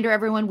a reminder,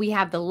 everyone, we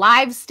have the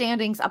live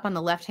standings up on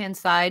the left-hand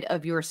side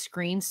of your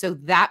screen. So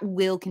that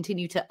will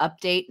continue to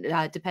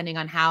update depending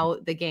on how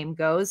the game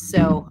goes.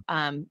 So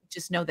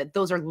just know that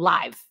those are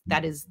live.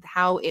 That is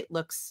how it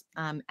looks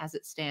as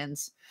it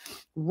stands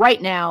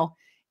right now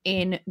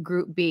in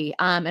Group B.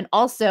 And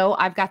also,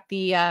 I've got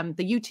the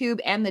YouTube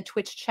and the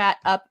Twitch chat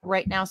up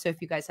right now. So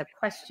if you guys have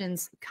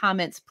questions,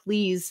 comments,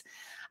 please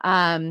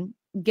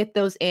get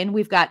those in.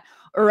 We've got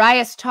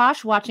Urias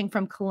Tosh watching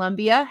from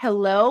Colombia.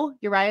 Hello,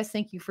 Urias.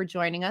 Thank you for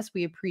joining us.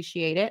 We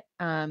appreciate it.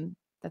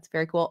 That's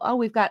very cool. Oh,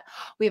 we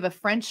have a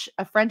French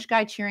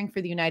guy cheering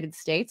for the United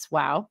States.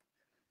 Wow.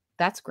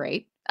 That's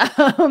great.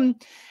 And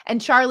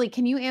Charlie,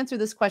 can you answer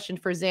this question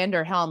for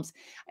Xander Helms?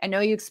 I know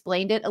you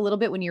explained it a little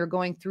bit when you were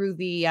going through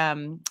the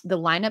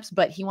lineups,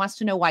 but he wants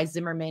to know why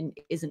Zimmerman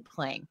isn't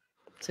playing.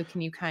 So can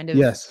you kind of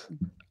give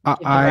the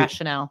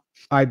rationale?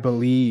 I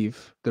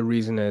believe the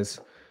reason is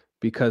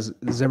because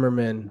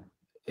Zimmerman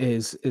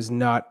is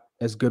not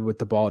as good with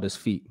the ball at his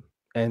feet.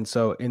 And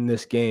so in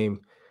this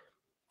game,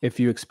 if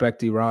you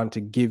expect Iran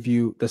to give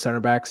you the center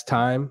backs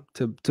time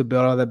to build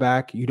out of the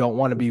back, you don't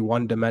want to be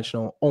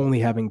one-dimensional, only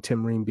having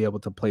Tim Ream be able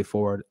to play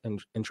forward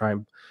and try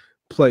and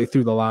play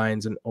through the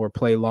lines or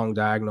play long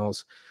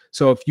diagonals.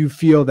 So if you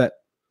feel that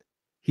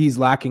he's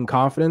lacking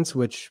confidence,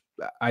 which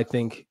I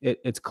think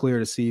it's clear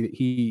to see that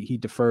he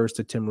defers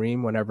to Tim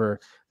Ream whenever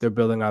they're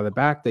building out of the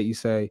back, that you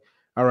say,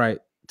 all right,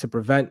 to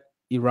prevent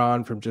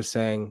Iran from just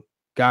saying,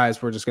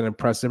 guys, we're just going to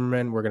press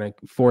Zimmerman, we're going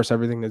to force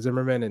everything to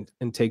Zimmerman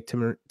and take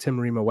Tim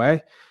Ream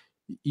away.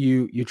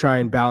 You try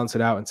and balance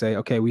it out and say,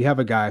 okay, we have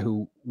a guy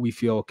who we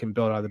feel can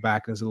build out of the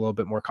back and is a little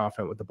bit more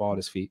confident with the ball at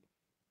his feet.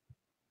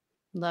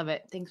 Love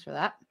it. Thanks for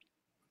that.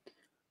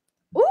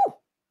 Ooh.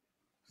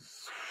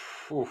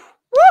 Oof.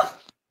 Woo.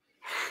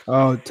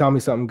 Oh, tell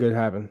me something good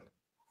happened.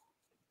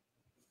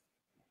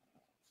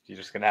 You're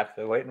just going to have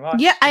to wait and watch.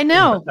 Yeah, I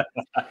know.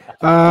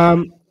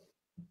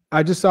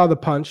 I just saw the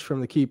punch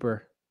from the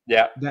keeper.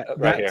 Yeah,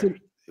 right here.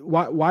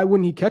 Why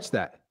wouldn't he catch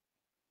that?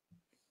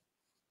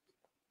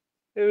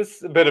 It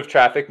was a bit of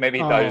traffic. Maybe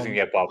he thought he was going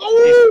to get bumped.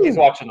 He's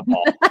watching the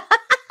ball.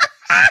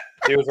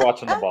 He was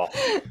watching the ball.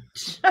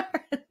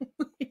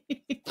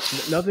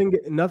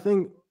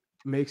 Nothing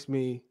makes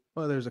me.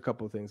 Well, there's a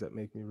couple of things that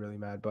make me really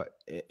mad, but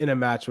in a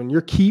match when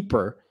your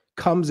keeper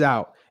comes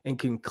out and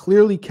can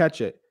clearly catch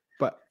it,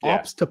 but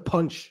opts to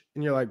punch,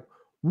 and you're like,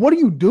 "What are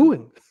you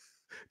doing?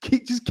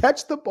 Just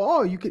catch the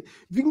ball. If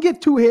you can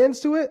get two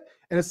hands to it,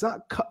 and it's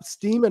not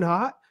steaming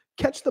hot,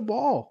 catch the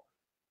ball."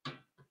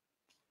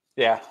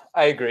 Yeah,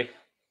 I agree.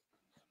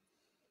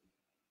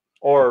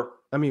 Or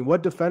I mean,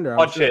 what defender?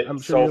 I'm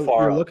sure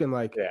you're looking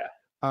like.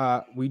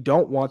 We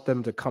don't want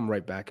them to come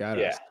right back at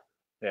us.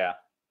 Yeah.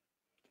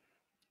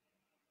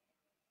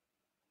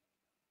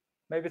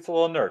 Maybe it's a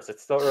little nerves.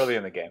 It's still early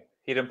in the game.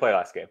 He didn't play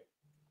last game.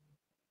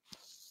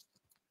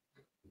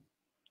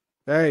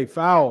 Hey,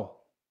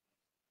 foul.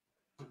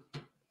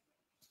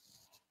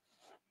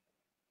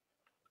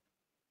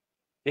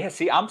 Yeah,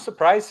 see, I'm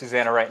surprised,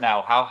 Susannah, right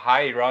now, how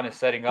high Iran is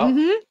setting up.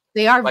 Mm-hmm.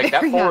 They are like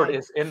very that forward high.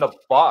 is in the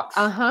box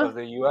of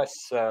the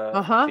U.S.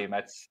 team.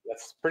 That's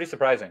pretty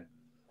surprising.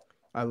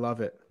 I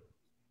love it.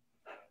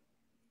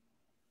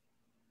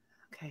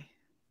 Okay.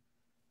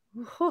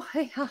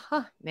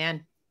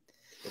 Man.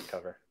 Good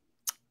cover.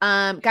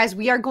 Guys,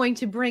 we are going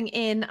to bring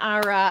in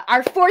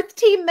our fourth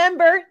team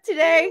member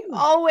today.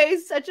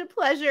 Always such a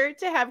pleasure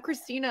to have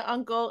Christina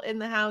Uncle in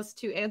the house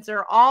to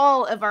answer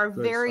all of our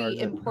very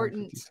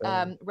important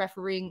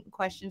refereeing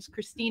questions.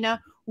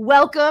 Christina,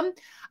 welcome.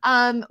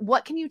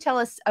 What can you tell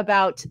us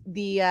about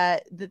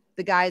the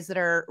guys that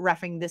are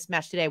reffing this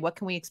match today? What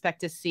can we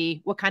expect to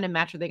see? What kind of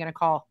match are they going to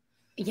call?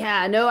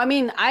 Yeah, no, I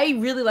mean, I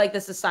really like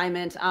this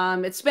assignment.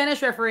 It's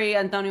Spanish referee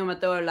Antonio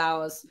Mateo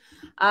Laos.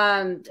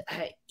 I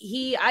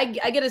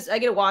get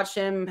to watch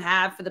him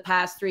for the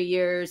past 3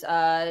 years,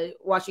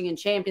 watching in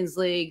Champions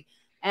League,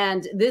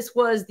 and this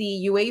was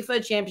the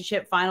UEFA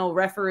Championship final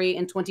referee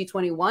in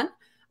 2021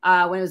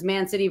 when it was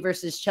Man City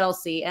versus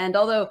Chelsea. And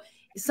although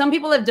some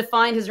people have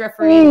defined his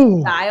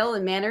refereeing style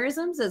and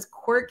mannerisms as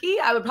quirky,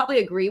 I would probably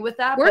agree with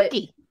that.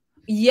 Quirky.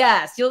 But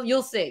yes,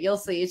 you'll see.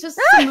 It's just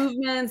some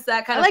movements,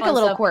 that kind of like fun a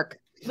little stuff. quirk.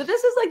 But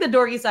this is like the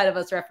dorky side of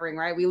us refereeing,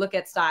 right? We look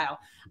at style.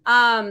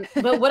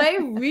 But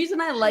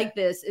reason I like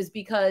this is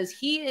because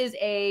he is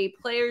a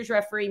player's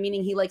referee,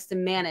 meaning he likes to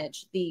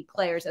manage the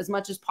players as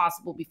much as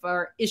possible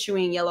before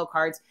issuing yellow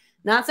cards.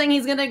 Not saying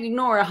he's going to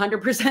ignore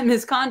 100%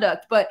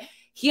 misconduct, but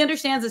he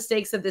understands the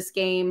stakes of this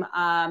game,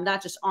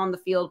 not just on the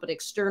field, but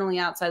externally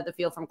outside of the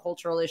field from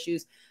cultural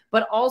issues.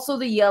 But also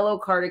the yellow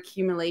card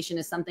accumulation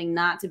is something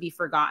not to be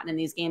forgotten in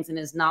these games and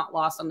is not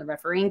lost on the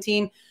refereeing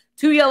team.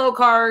 2 yellow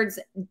cards,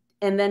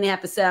 and then you have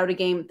to set out a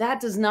game.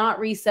 That does not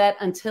reset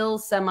until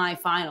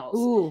semifinals.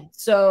 Ooh.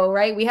 So,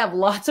 right, we have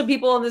lots of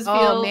people in this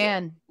field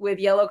with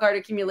yellow card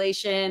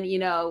accumulation,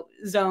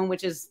 zone,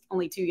 which is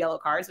only 2 yellow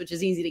cards, which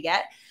is easy to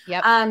get.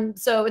 Yep.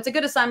 So it's a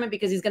good assignment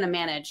because he's going to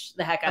manage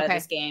the heck out of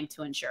this game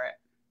to ensure it.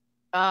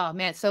 Oh,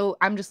 man. So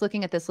I'm just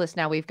looking at this list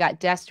now. We've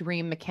got Dest,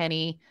 Ream,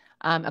 McKennie,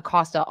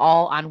 Acosta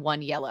all on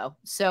 1 yellow.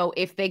 So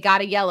if they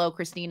got a yellow,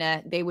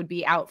 Christina, they would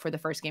be out for the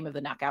first game of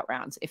the knockout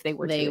rounds. If they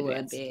were to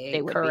advance.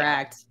 They would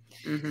correct.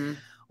 Be mm-hmm.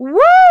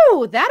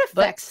 Woo! That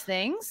affects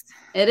things.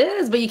 It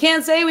is, but you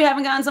can't say we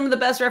haven't gotten some of the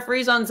best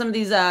referees on some of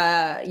these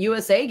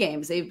USA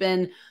games. They've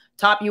been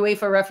top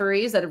UEFA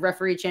referees that have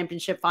refereed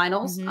championship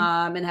finals,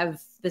 and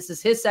this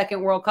is his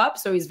second World Cup,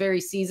 so he's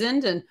very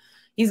seasoned, and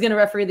he's going to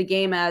referee the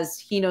game as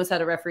he knows how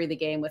to referee the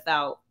game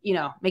without,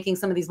 making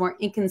some of these more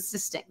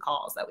inconsistent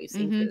calls that we've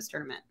seen through this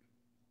tournament.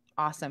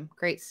 Awesome.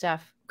 Great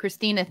stuff.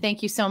 Christina,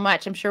 thank you so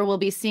much. I'm sure we'll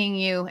be seeing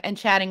you and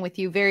chatting with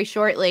you very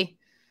shortly.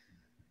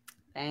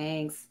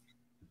 Thanks.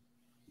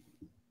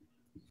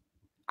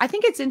 I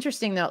think it's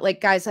interesting though,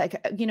 like guys,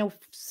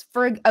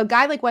 for a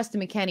guy like Weston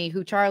McKennie,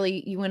 who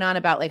Charlie, you went on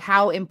about like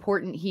how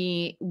important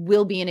he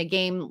will be in a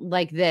game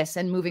like this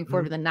and moving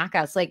forward with the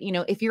knockouts. Like,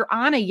 if you're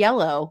on a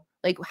yellow,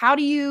 like how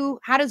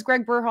does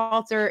Greg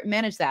Berhalter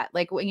manage that?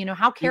 Like,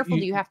 how careful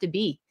do you have to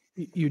be?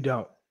 You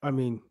don't. I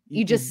mean,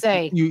 you just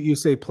say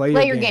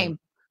play your game.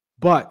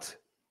 But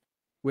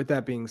with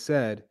that being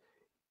said,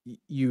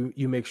 you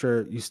make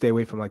sure you stay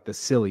away from like the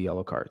silly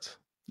yellow cards.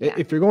 Yeah.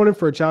 If you're going in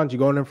for a challenge, you're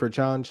going in for a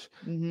challenge.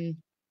 Mm-hmm.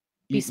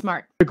 Be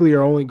smart. Typically,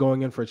 you're only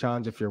going in for a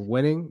challenge if you're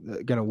winning,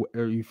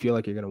 or you feel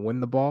like you're gonna win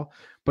the ball.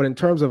 But in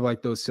terms of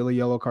like those silly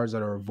yellow cards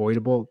that are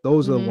avoidable,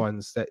 those are the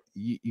ones that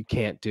you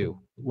can't do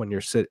when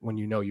you're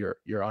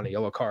on a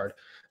yellow card.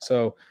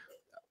 So,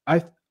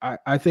 I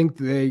think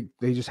they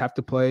just have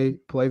to play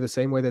the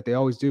same way that they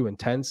always do: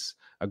 intense,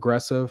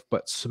 aggressive,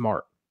 but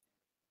smart.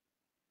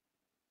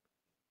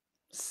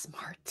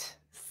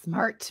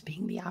 Smart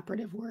being the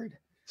operative word.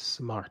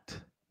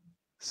 Smart.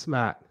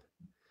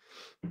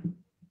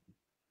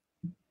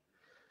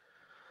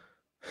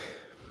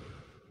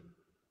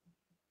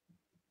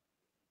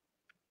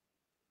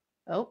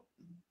 Oh,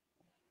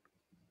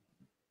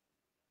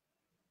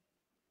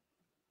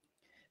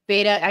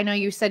 Beta, I know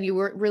you said you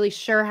weren't really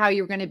sure how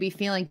you were going to be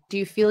feeling. Do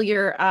you feel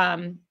your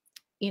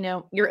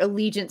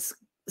allegiance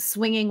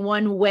swinging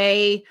one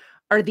way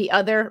or the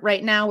other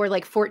right now? We're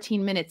like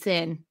 14 minutes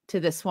in to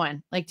this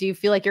one. Like, do you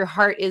feel like your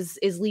heart is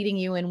leading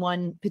you in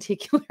one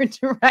particular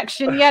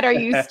direction yet? Are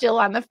you still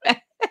on the fence?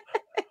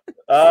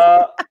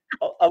 A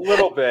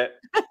little bit.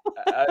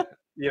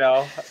 You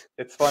know,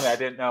 it's funny. I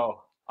didn't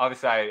know.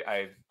 Obviously,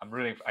 I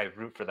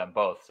root for them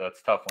both, so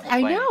it's tough when they're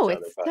playing know each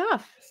other, it's but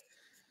tough.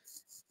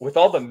 with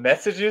all the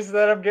messages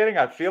that I'm getting,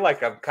 I feel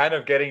like I'm kind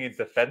of getting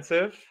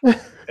defensive,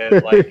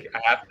 and like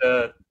I have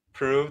to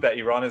prove that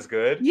Iran is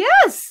good.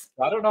 Yes.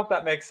 I don't know if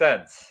that makes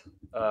sense.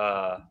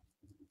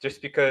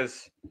 Just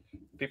because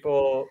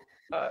people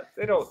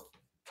they don't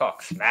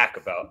talk smack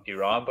about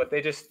Iran, but they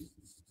just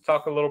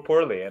talk a little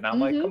poorly, and I'm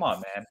like, come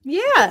on, man.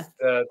 Yeah.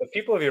 The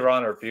people of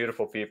Iran are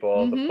beautiful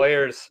people. The Mhm.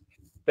 players,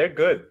 they're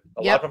good.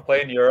 A lot Yep. of them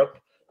play in Europe,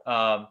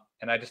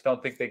 and I just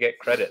don't think they get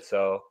credit.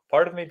 So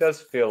part of me does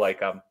feel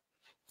like I'm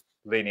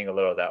leaning a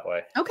little that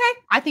way. Okay.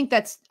 I think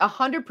that's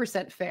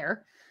 100%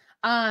 fair.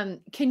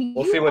 Can you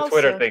We'll see what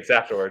Twitter also- thinks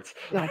afterwards.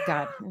 Oh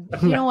God.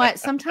 You know what?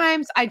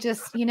 Sometimes I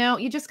just,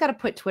 you just got to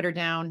put Twitter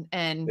down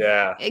and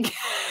Yeah. it's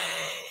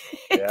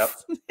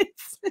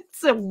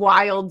a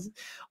wild,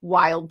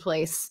 wild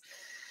place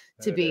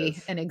to It be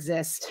is. and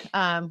exist.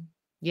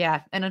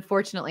 Yeah. And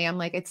unfortunately, I'm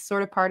like, it's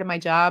sort of part of my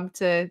job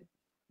to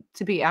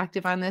be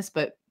active on this,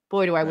 but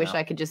boy, do I wish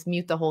Yeah. I could just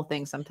mute the whole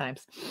thing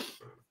sometimes.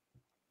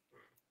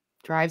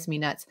 Drives me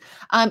nuts.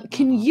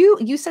 Can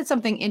you said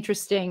something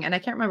interesting, and I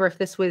can't remember if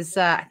this was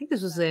I think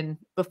this was in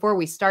before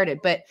we started,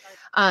 but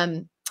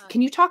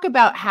can you talk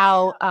about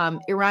how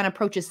Iran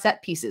approaches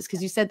set pieces?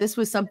 Because you said this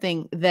was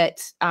something that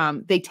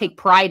they take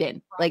pride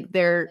in, like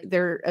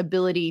their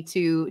ability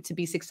to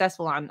be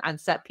successful on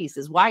set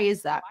pieces. Why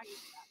is that?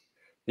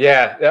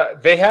 Yeah,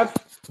 they have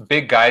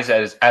big guys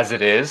as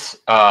it is,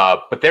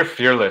 but they're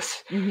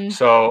fearless. Mhm.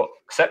 So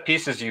set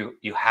pieces, you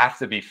have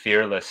to be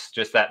fearless.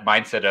 Just that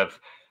mindset of,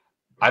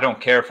 I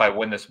don't care if I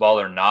win this ball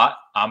or not.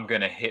 I'm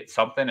gonna hit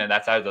something, and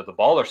that's either the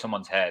ball or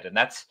someone's head. And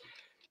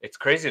it's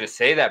crazy to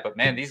say that, but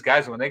man, these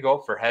guys, when they go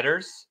up for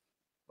headers,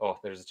 oh,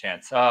 there's a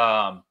chance.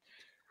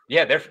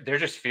 Yeah, they're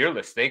just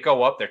fearless. They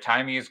go up. Their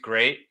timing is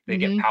great. They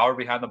get power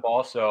behind the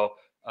ball. So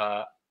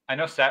I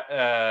know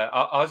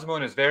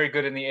Azmoun is very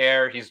good in the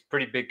air. He's a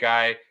pretty big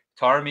guy.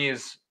 Tarmi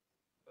is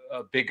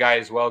a big guy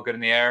as well, good in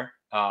the air.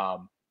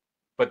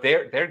 But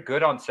they're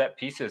good on set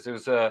pieces. It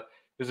was a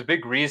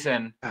big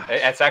reason.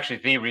 That's actually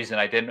the reason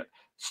I didn't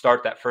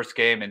start that first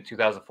game in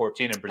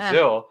 2014 in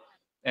Brazil.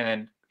 And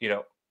then,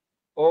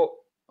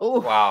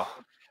 wow.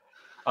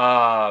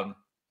 And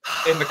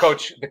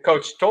the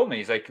coach told me,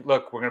 he's like,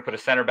 look, we're going to put a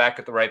center back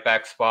at the right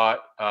back spot,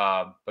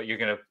 but you're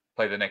going to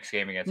play the next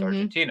game against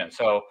Argentina.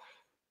 So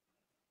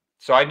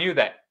I knew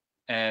that.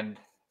 And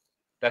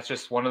that's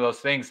just one of those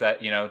things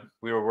that,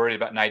 we were worried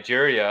about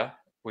Nigeria,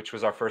 which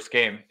was our first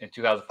game in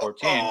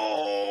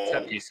 2014,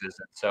 set pieces.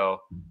 And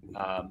so,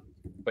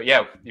 but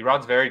yeah,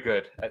 Iran's very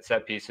good at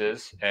set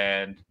pieces.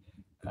 And,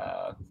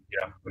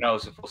 who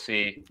knows if we'll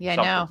see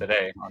something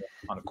today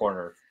on a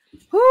corner.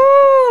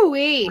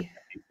 Whoo-wee.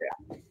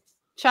 Yeah.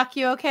 Chuck,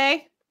 you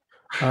okay?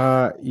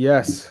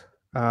 Yes.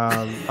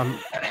 I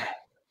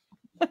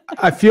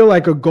feel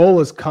like a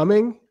goal is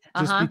coming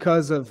just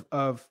because of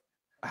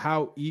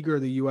how eager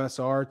the US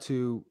are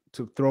to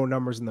throw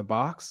numbers in the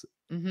box,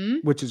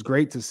 which is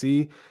great to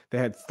see. They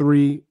had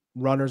 3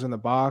 runners in the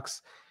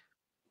box.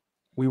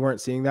 We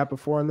weren't seeing that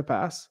before in the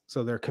past.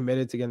 So they're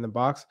committed to get in the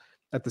box.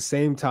 At the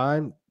same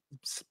time,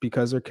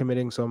 because they're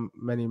committing so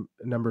many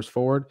numbers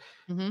forward,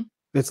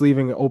 it's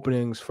leaving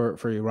openings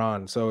for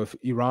Iran. So if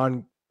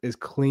Iran is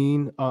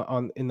clean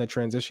in the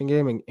transition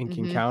game and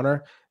can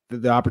counter,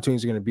 the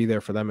opportunities are going to be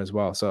there for them as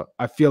well. So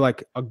I feel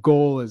like a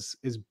goal is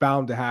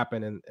bound to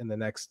happen in the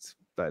next,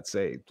 let's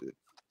say,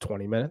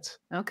 20 minutes.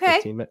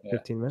 Okay.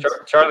 15 minutes.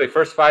 Charlie,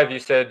 first 5, you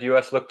said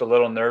US looked a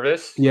little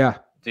nervous. Yeah.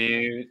 Do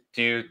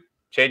you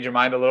change your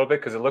mind a little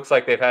bit? Because it looks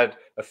like they've had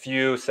a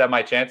few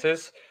semi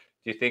chances.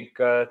 Do you think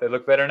they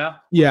look better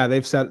now? Yeah,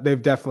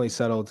 they've definitely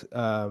settled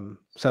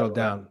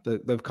down.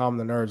 They've calmed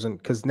the nerves, and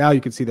because now you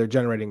can see they're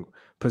generating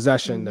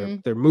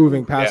possession. They're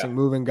moving, passing,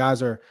 moving.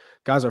 Guys are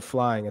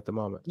flying at the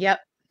moment. Yep.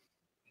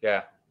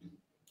 Yeah.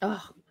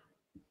 Oh,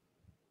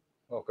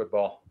 good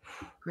ball.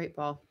 Great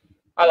ball.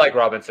 I like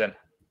Robinson.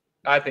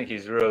 I think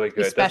he's really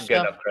good. Doesn't get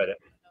enough credit.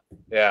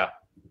 Yeah.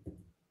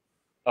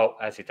 Oh,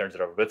 as he turns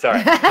it over, but it's all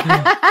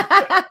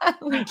right.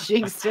 We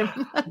jinxed him.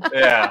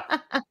 Yeah.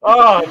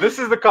 Oh, this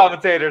is the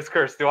commentator's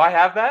curse. Do I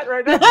have that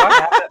right now? Do I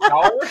have that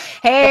power?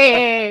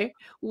 Hey,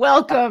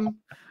 welcome.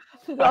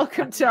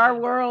 Welcome to our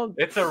world.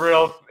 It's a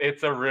real thing.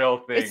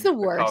 It's the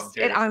worst.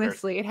 It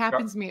honestly, it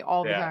happens to me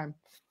all the time.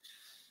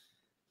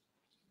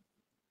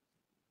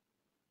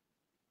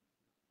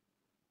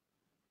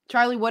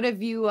 Charlie, what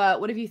have you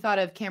thought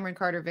of Cameron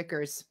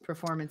Carter-Vickers'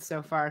 performance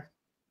so far?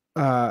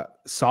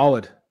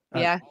 Solid.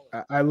 Yeah.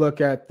 I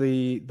look at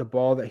the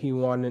ball that he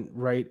won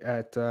right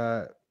at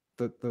the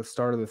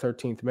start of the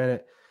 13th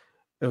minute.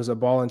 It was a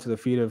ball into the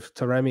feet of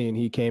Taremi, and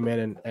he came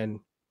in and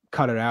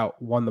cut it out,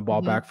 won the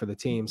ball back for the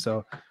team.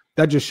 So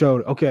that just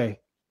showed, okay,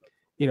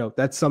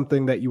 that's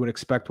something that you would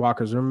expect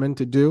Walker Zimmerman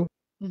to do.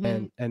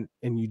 and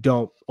you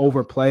don't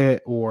overplay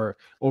it or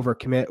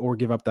overcommit or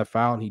give up that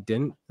foul, and he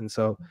didn't. And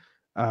so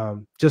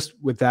just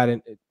with that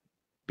it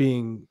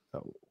being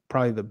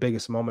probably the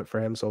biggest moment for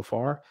him so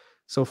far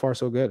so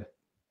good.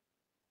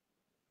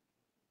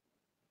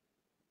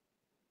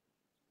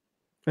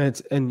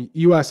 And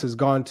US has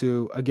gone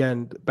to,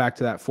 again, back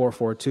to that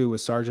 4-4-2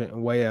 with Sargent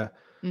and Weah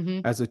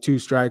as the two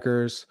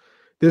strikers.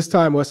 This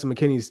time, Weston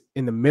McKennie's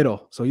in the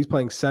middle. So he's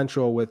playing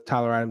central with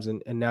Tyler Adams,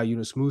 and now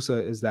Yunus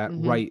Musa is that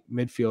right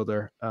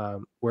midfielder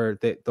where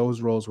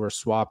those roles were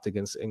swapped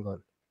against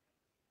England.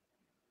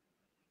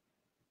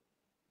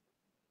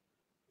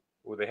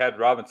 Well, they had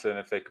Robinson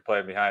if they could play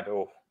him behind.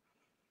 Oh,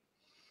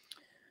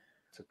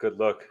 it's a good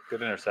look.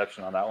 Good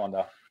interception on that one,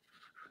 though.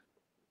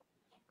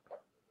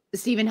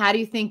 Steven, how do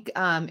you think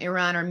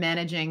Iran are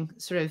managing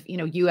sort of,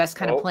 U.S.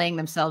 kind of playing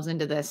themselves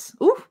into this?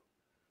 Ooh.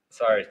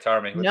 Sorry,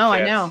 Tarmi. No,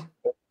 I know.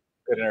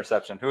 Good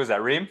interception. Who is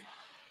that? Reem?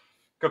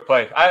 Good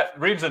play.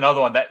 Reem's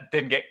another one that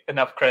didn't get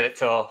enough credit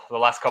till the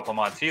last couple of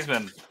months. He's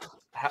been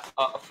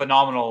a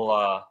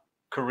phenomenal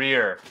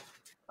career.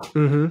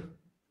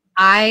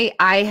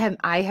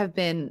 I have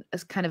been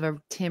as kind of a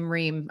Tim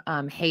Ream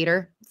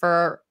hater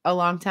for a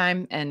long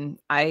time, and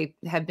I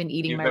have been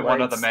eating my words.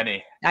 One of the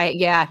many.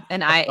 I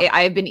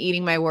have been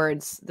eating my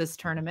words this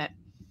tournament.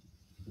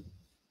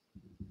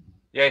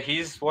 Yeah,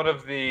 he's one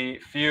of the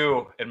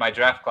few in my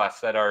draft class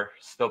that are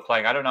still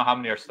playing. I don't know how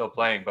many are still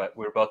playing, but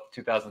we were both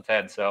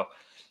 2010, so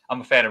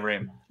I'm a fan of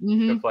Reem.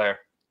 Good player.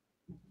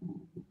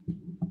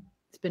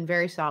 It's been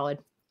very solid.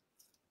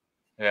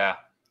 Yeah,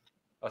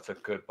 that's a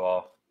good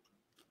ball.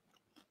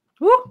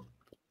 Woo!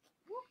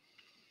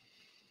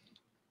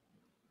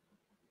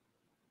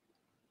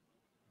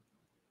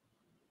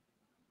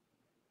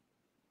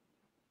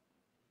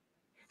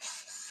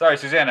 Sorry,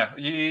 Susannah.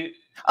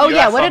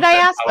 What did I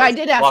ask? I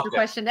did ask a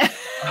question.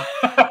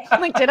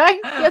 I'm like, did I?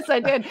 Yes, I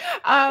did.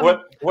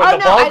 When the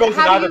ball goes in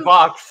either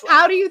box.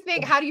 How do you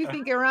think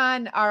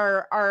Iran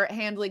are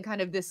handling kind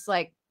of this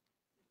like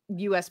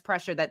U.S.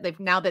 pressure that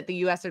now that the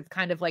U.S. have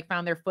kind of like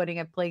found their footing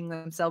of playing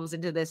themselves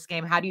into this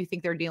game? How do you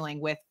think they're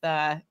dealing with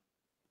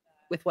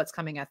what's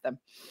coming at them?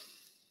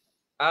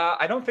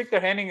 I don't think they're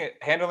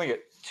handling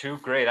it too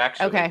great,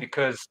 actually,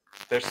 because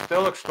they're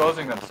still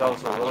exposing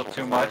themselves a little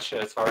too much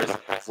as far as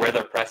where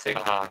they're pressing.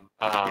 Now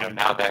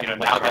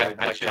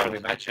that we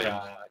mentioned,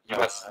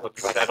 U.S.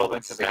 looks settled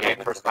into the game.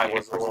 First time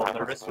was a little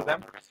nervous for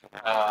them.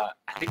 I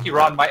think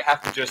Iran might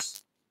have to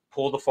just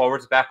pull the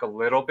forwards back a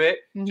little bit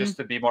just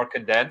to be more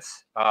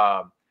condensed,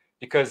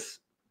 because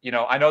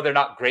I know they're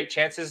not great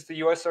chances the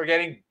U.S. are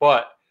getting,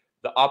 but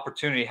the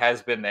opportunity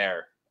has been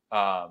there.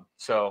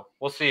 So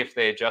we'll see if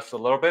they adjust a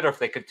little bit or if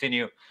they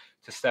continue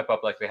to step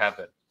up like they have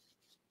been.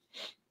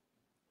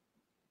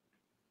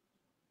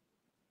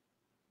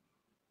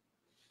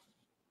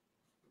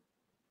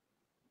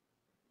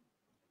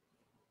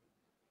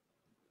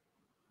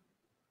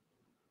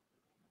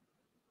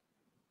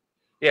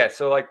 Yeah,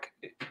 so like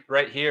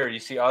right here, you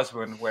see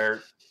Osman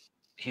where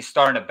he's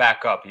starting to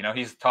back up.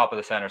 He's top of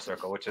the center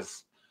circle, which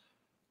is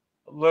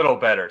a little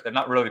better. They're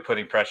not really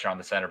putting pressure on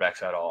the center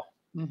backs at all.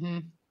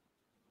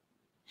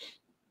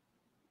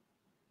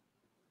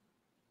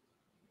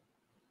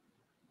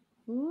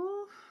 It's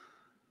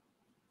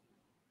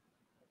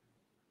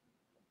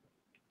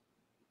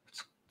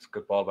a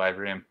good ball by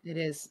Reem. It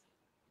is.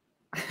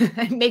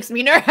 It makes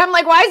me nervous. I'm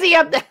like, why is he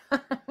up there?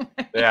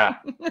 Yeah.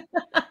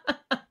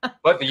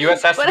 But the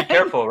U.S. has to be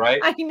careful,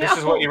 right? I know. This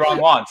is what Iran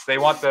wants. They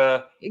want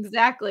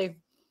exactly.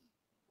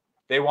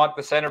 They want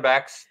the center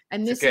backs.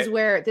 And this is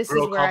where I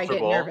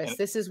get nervous.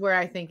 This is where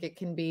I think it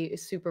can be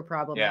super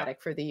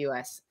problematic for the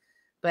U.S.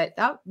 But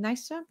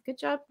nice job. Good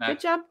job. Nice.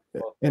 Good job.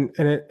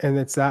 And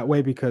it's that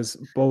way because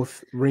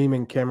both Reem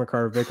and Cameron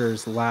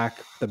Carter-Vickers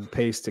lack the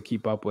pace to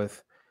keep up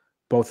with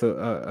both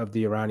of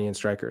the Iranian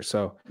strikers.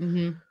 So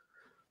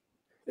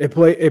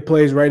it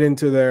plays right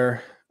into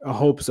their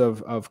hopes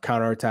of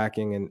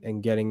counterattacking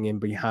and getting in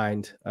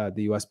behind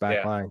the U.S.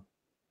 back line.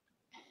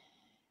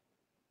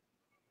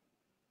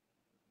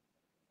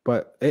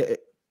 But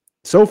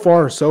so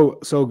far,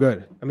 so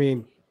good. I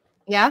mean,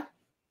 yeah.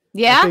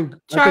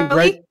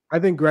 I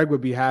think Greg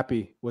would be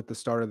happy with the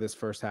start of this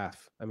first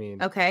half. I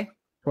mean,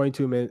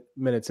 22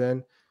 minutes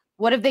in.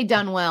 What have they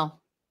done well?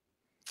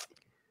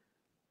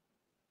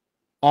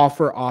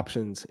 Offer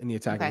options in the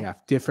attacking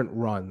half, different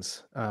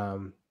runs.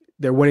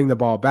 They're winning the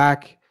ball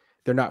back.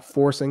 They're not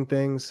forcing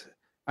things.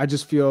 I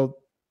just feel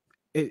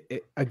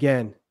it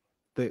again,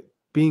 the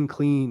being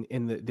clean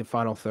in the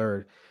final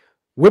third.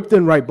 Whipped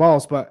in right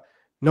balls, but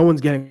no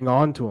one's getting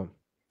on to them.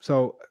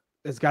 So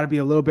it's got to be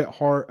a little bit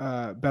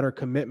better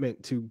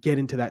commitment to get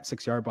into that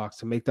 6-yard box,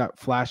 to make that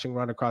flashing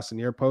run across the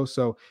near post.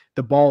 So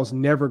the ball is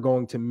never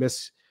going to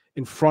miss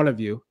in front of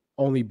you,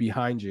 only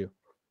behind you.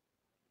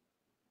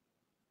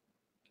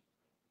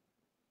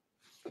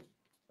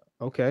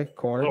 Okay,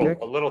 corner kick.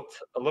 A little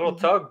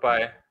tug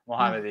by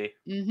Mohammadi.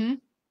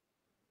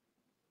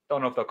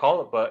 Don't know if they'll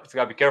call it, but it's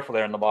got to be careful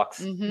there in the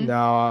box.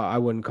 No, I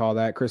wouldn't call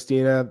that.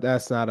 Christina,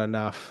 that's not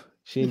enough.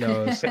 She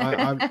knows.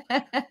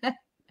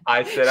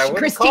 I said I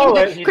wouldn't call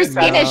it. He just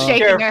has to Christina's be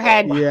shaking careful. her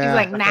head. Yeah, She's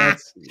like, nah.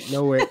 that's-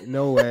 no way,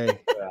 no way.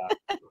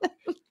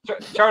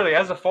 Charlie,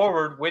 as a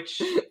forward,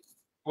 which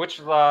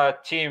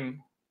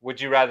team would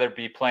you rather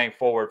be playing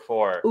forward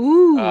for?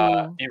 Ooh.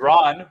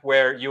 Iran,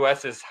 where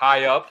US is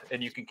high up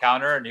and you can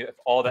counter and you have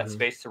all that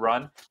space to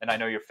run, and I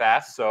know you're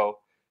fast. So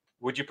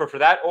would you prefer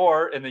that?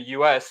 Or in the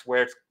US,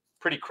 where it's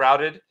pretty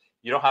crowded,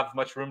 you don't have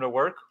much room to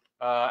work?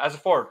 As a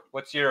forward,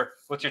 what's your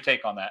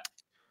take on that?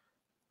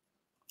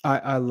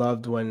 I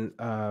loved when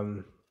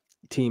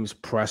teams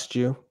pressed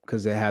you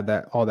because they had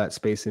all that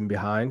space in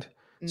behind.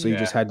 So you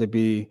just had to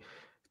be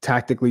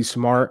tactically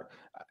smart.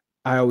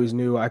 I always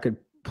knew I could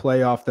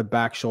play off the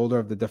back shoulder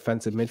of the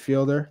defensive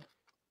midfielder,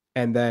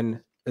 and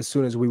then as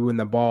soon as we win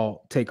the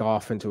ball, take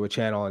off into a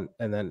channel,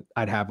 and then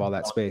I'd have all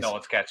that space. No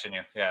one's catching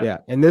you. Yeah. Yeah.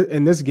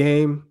 In this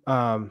game,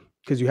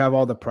 because you have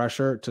all the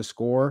pressure to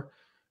score,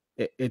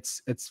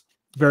 it's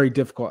very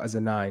difficult as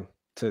a 9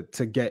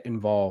 to get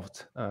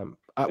involved.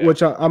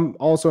 Which I'm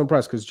also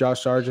impressed because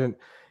Josh Sargent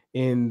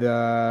in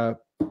the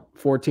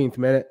 14th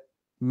minute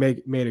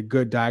made a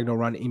good diagonal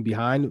run in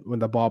behind. When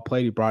the ball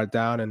played, he brought it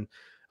down, and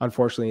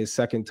unfortunately his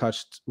second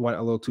touch went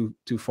a little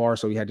too far,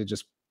 so he had to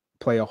just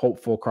play a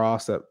hopeful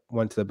cross that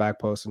went to the back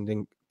post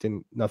and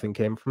nothing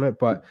came from it.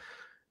 But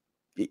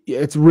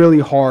it's really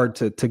hard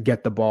to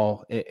get the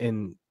ball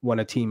in when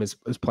a team is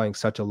playing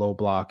such a low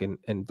block and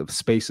the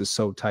space is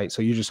so tight.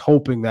 So you're just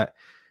hoping that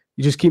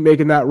you just keep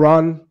making that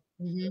run.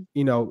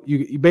 You know,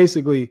 you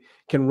basically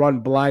can run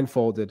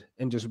blindfolded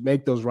and just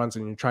make those runs,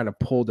 and you're trying to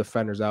pull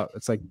defenders out.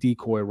 It's like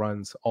decoy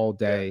runs all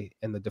day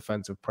in the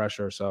defensive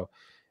pressure. So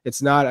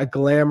it's not a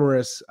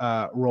glamorous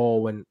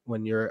role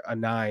when you're a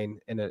 9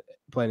 and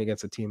playing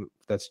against a team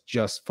that's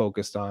just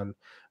focused on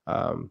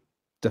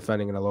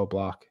defending in a low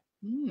block.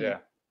 Yeah.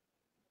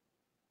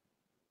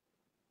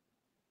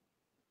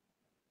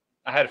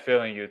 I had a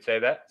feeling you'd say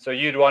that. So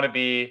you'd want to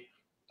be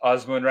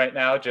Osman right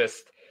now,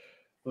 just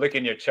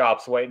licking your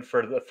chops, waiting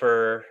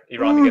for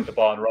Iran to get the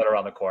ball and run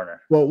around the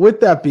corner. Well,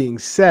 with that being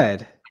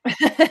said,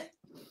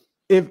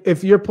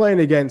 if you're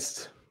playing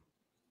against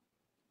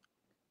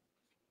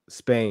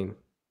Spain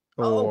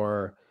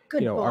or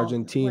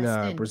Argentina,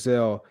 Weston.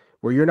 Brazil,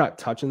 where you're not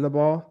touching the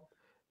ball,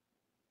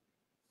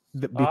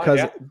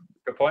 because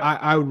good point.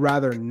 I would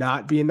rather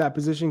not be in that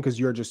position because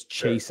you're just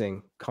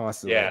chasing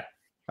constantly.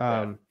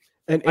 And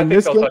in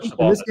this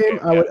game,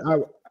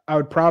 I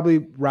would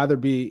probably rather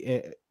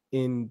be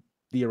in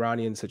the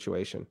Iranian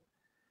situation.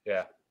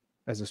 Yeah.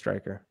 As a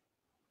striker.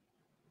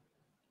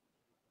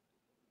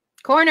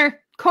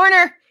 Corner.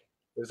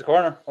 There's a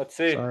corner. Let's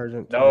see.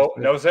 Sargent,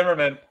 no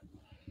Zimmerman.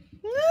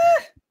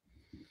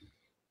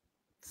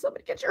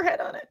 Somebody get your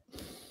head on it.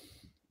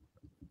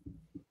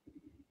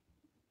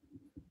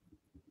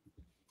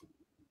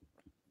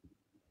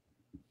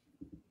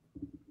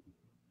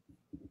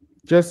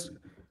 Just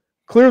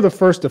clear the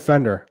first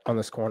defender on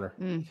this corner.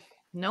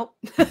 Nope.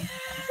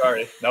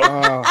 Sorry.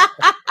 Nope.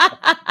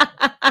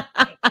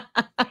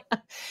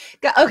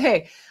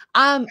 Okay.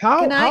 How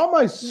am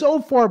I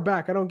so far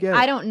back? I don't get it.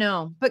 I don't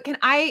know. But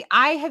I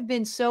have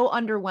been so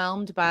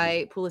underwhelmed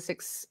by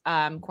Pulisic's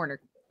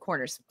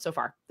corners so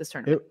far this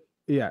tournament.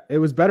 It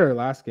was better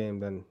last game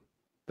than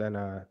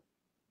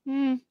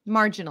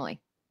marginally.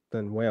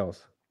 Than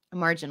Wales.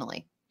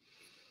 Marginally.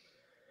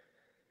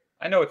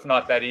 I know it's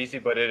not that easy,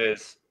 but it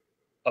is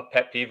a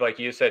pet peeve, like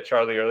you said,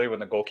 Charlie, earlier, when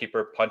the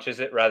goalkeeper punches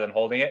it rather than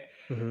holding it.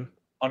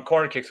 On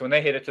corner kicks, when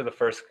they hit it to the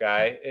first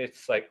guy,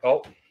 it's like,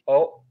 oh.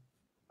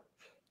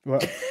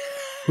 What?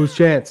 Whose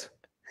chance?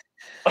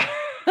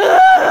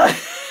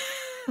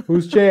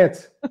 Whose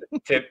chance?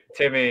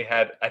 Timmy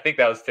had, I think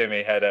that was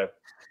Timmy, had a.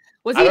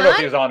 Was he I don't on? know if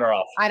he was on or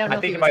off. I don't know. I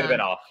think he might have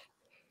been off.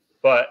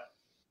 But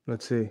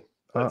let's see.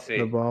 Let's see.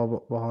 The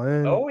ball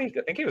in. Oh, I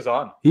think he was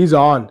on. He's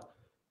on.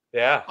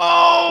 Yeah.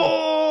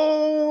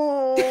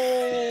 Oh.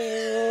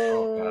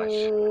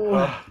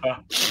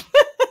 Gosh.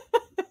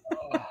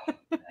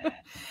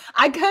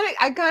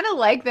 I kind of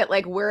like that.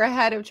 Like, we're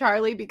ahead of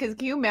Charlie, because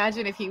can you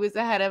imagine if he was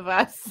ahead of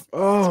us?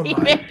 Oh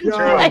Steven? my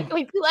God.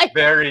 Like,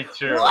 very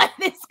true. What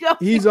is going?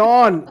 He's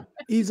on.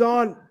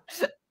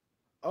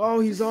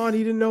 Oh, he's on. He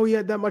didn't know he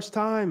had that much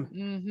time.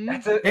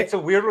 It's a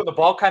weird one. The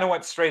ball kind of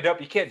went straight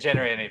up. You can't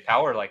generate any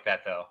power like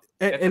that, though.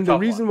 And the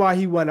reason why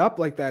he went up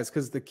like that is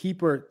because the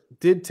keeper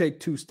did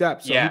take 2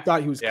 steps, so he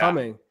thought he was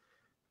coming.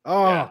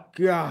 Oh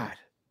God!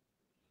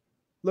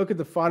 Look at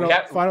the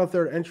final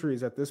third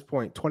entries at this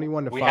point,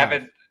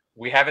 21-5.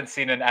 We haven't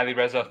seen an Ali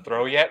Reza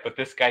throw yet, but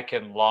this guy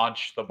can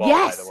launch the ball.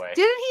 Yes. By the way,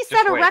 Didn't he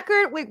set a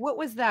record? Wait, what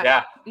was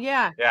that?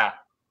 Yeah.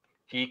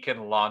 He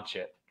can launch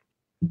it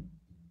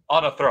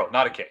on a throw,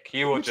 not a kick.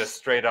 He will just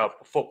straight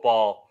up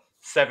football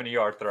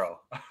 70-yard throw.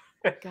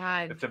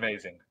 God, it's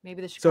amazing.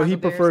 Maybe the Chicago so he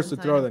Bears prefers to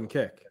sometime. throw than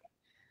kick.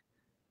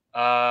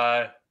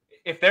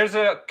 If there's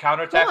a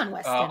counterattack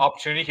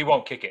opportunity, he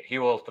won't kick it. He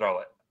will throw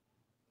it.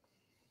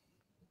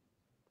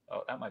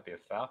 Oh, that might be a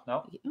foul.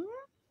 No.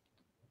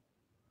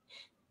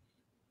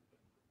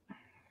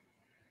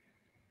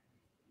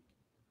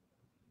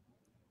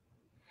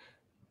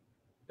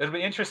 It'll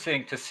be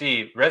interesting to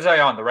see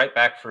Rezayan, the right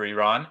back for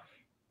Iran.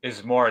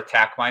 is more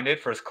attack minded.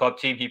 For his club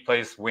team, he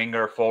plays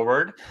winger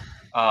forward.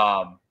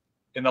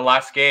 In the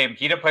last game,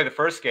 he didn't play the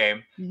first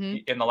game.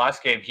 In the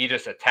last game, he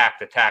just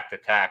attacked.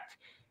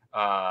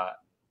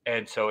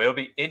 And so it'll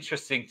be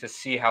interesting to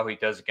see how he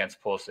does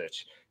against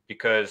Pulisic,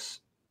 because,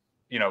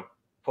 you know,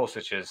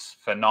 Pulisic is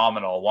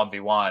phenomenal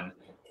 1v1,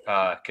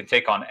 can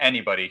take on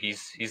anybody.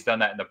 He's done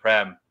that in the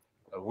Prem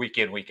week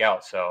in, week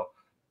out. So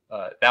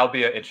that'll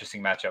be an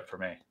interesting matchup for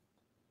me.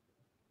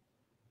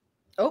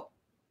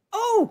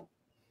 Oh!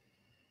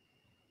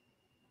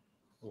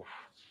 Oof.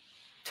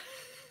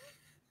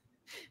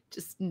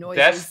 Just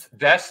noises.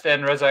 Dest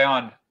and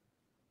Rezaïon,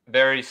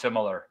 very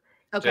similar.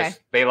 Okay.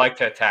 Just, they like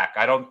to attack.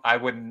 I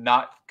would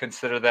not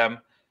consider them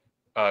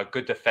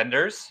good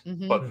defenders,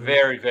 but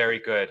very, very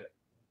good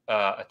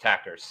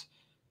attackers.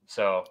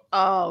 So.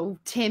 Oh,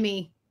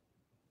 Timmy.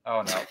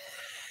 Oh no.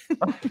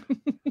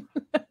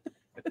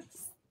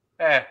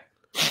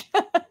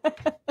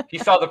 He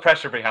saw the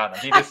pressure behind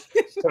him. He just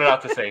put it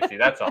out to safety.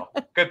 That's all.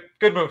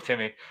 Good move,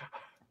 Timmy.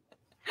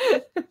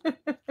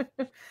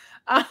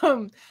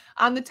 On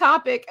the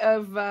topic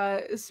of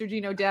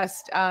Sergiño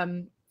Dest,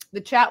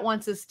 the chat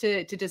wants us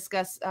to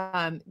discuss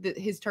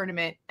his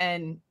tournament,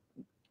 and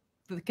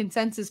the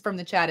consensus from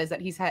the chat is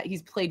that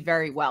he's played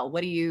very well.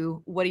 What do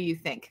you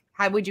think?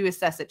 How would you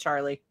assess it,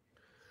 Charlie?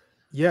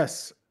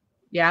 Yes.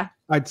 Yeah.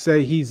 I'd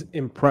say he's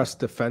impressed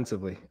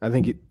defensively. I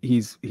think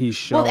he's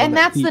shown. Well, and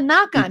that's the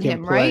knock on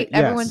him, right?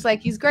 Yes. Everyone's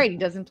like, he's great. He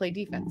doesn't play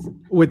defense.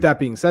 With that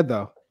being said,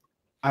 though,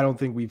 I don't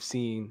think we've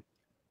seen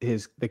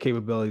the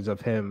capabilities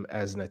of him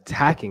as an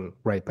attacking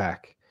right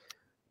back,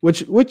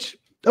 which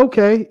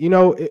okay, you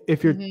know,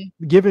 if you're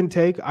give and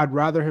take, I'd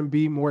rather him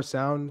be more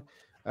sound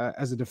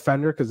as a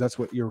defender, because that's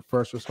what your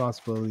first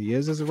responsibility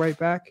is as a right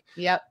back.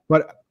 Yep.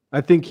 But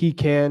I think he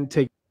can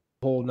take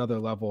a whole nother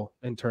level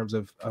in terms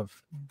of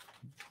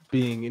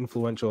being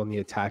influential in the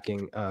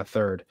attacking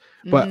third.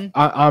 But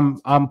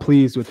I'm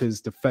pleased with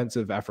his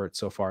defensive effort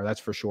so far. That's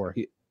for sure.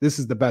 This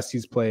is the best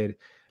he's played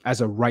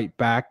as a right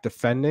back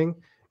defending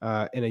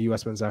in a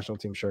U.S. men's national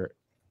team shirt.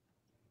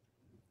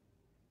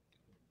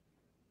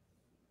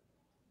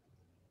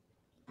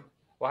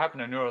 What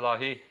happened to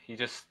Nurullah? He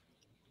just,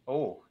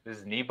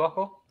 his knee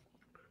buckle?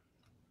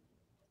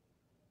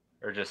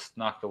 Or just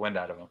knocked the wind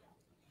out of him?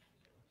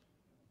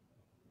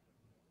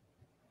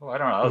 Oh, I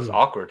don't know. That was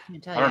awkward.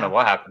 I don't know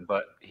what happened,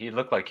 but he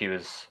looked like he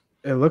was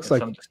in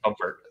some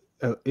discomfort.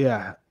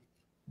 Yeah.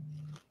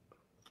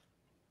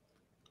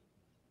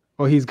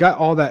 Well, he's got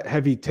all that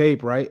heavy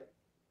tape, right?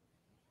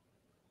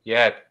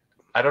 Yeah.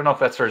 I don't know if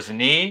that's for his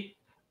knee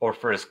or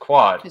for his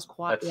quad. His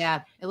quad,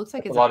 yeah. It looks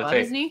like it's above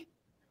his knee.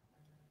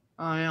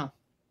 Oh, yeah.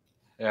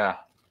 Yeah.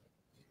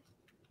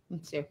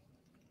 Let's see.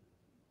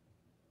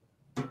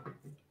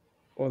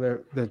 Well,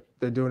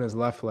 they're doing his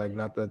left leg,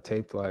 not the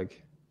taped leg.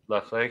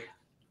 Left leg?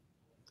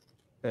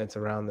 And it's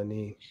around the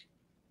knee.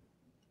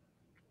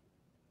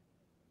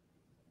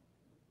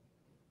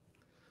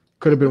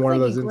 Could have been one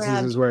of those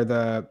instances where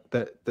the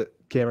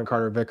Cameron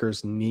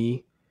Carter-Vickers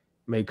knee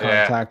made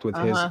contact with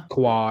his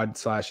quad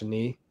 /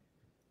 knee.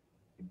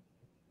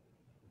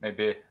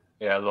 Maybe,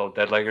 a little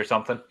dead leg or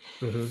something.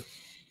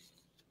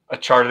 A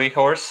Charlie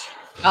horse.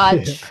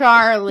 A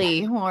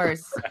Charlie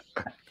horse.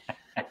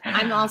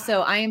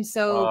 I am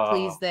so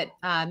pleased that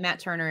Matt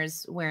Turner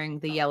is wearing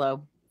the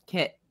yellow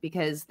kit,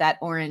 because that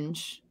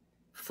orange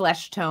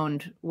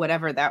flesh-toned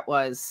whatever that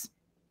was,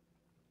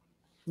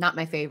 not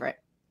my favorite.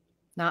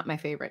 Not my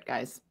favorite,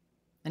 guys.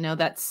 I know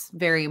that's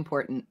very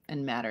important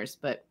and matters,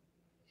 but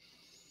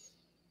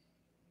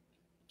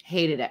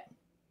hated it.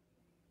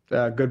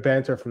 Good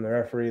banter from the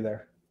referee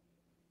there.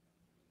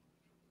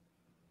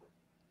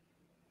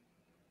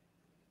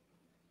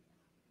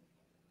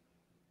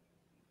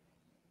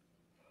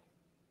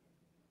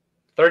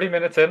 "30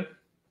 minutes in."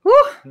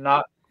 Whew.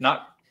 Not.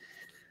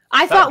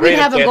 I thought we'd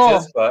have a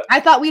goal. I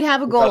thought we'd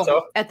have a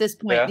goal at this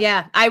point.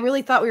 Yeah, I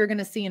really thought we were going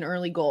to see an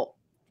early goal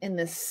in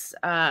this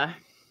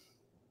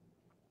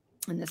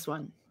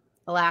one.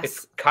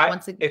 Alas,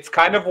 it's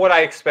kind of what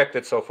I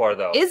expected so far,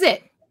 though. Is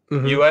it?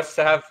 U.S.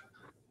 to have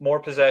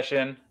more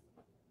possession.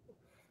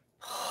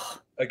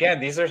 Again,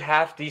 these are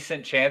half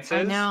decent chances.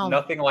 I know.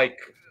 Nothing like,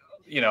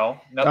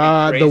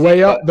 nothing crazy.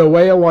 The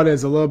way I one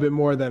is a little bit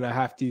more than a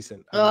half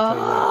decent.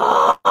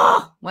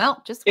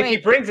 Well, just wait. If he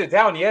brings it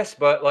down, yes,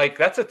 but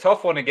that's a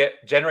tough one to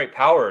generate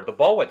power. The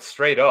ball went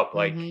straight up.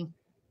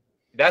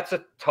 That's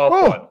a tough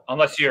one,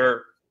 unless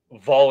you're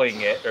volleying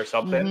it or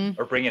something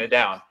or bringing it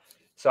down.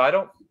 So I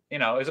don't, it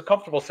was a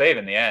comfortable save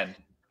in the end.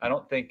 I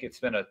don't think it's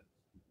been a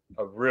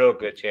real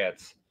good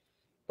chance,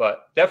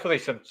 but definitely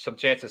some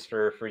chances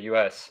for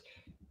U.S.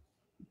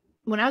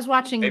 When I was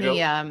watching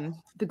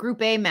the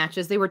Group A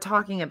matches, they were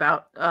talking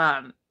about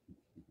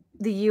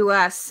the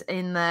U.S.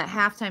 in the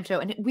halftime show,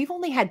 and we've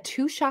only had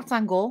 2 shots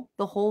on goal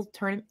the whole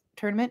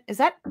tournament.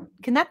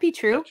 Can that be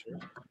true?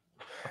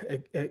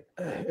 It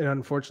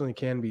unfortunately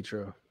can be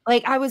true.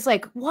 I was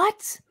like,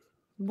 what?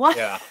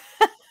 Yeah.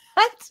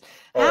 What?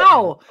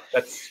 How?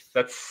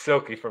 That's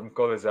silky from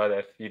Golizadeh.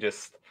 If you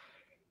just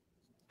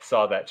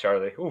saw that,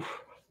 Charlie.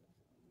 Oof.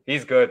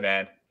 He's good,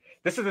 man.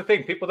 this is the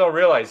thing. People don't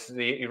realize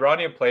the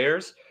Iranian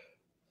players,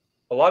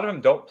 a lot of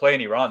them don't play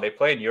in Iran. They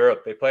play in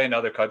Europe. They play in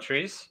other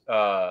countries.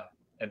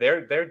 And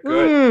they're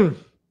good.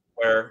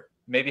 Where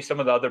maybe some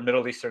of the other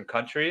Middle Eastern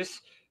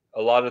countries,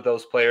 a lot of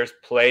those players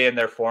play in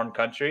their foreign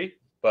country.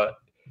 But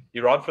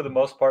Iran, for the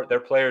most part, their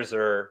players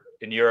are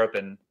in Europe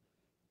and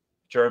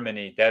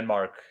Germany,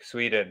 Denmark,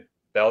 Sweden,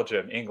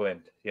 Belgium,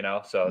 England,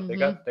 so they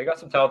got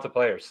some talented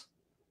players.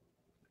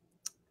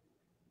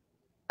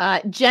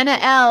 Jenna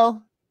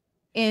L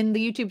in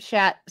the YouTube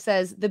chat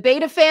says the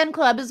Beta fan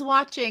club is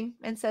watching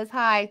and says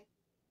hi.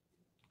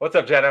 What's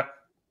up, Jenna?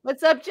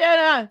 What's up,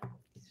 Jenna?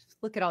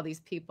 Look at all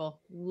these people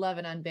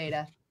loving on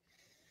Beta.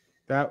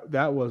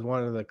 That was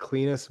one of the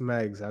cleanest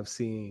Megs I've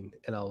seen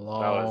in a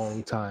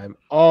long time.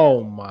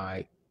 Oh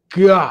my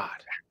God.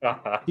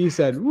 He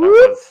said,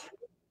 whoop.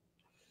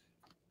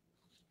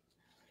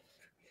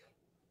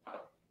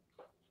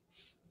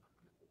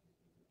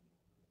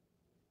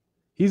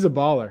 He's a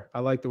baller. I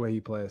like the way he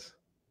plays.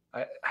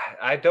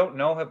 I don't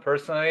know him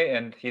personally,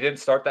 and he didn't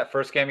start that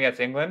first game against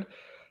England,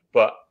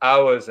 but I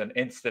was an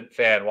instant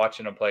fan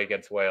watching him play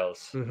against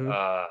Wales.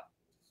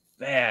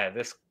 Man,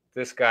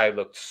 this guy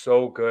looked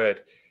so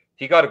good.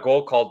 He got a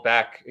goal called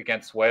back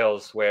against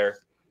Wales where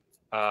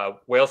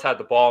Wales had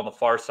the ball on the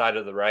far side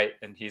of the right,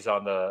 and he's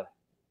on the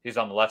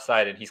left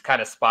side, and he's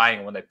kind of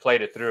spying. When they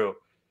played it through,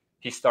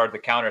 he started the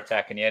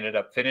counterattack, and he ended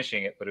up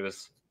finishing it, but it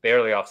was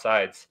barely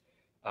offsides.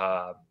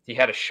 He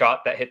had a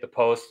shot that hit the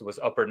post. It was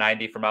upper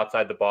 90 from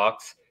outside the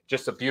box.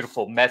 Just a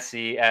beautiful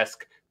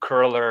Messi-esque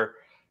curler.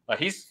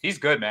 He's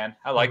good, man.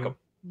 I like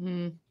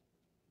him.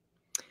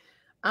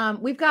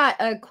 We've got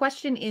a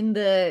question in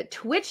the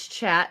Twitch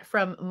chat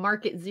from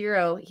Market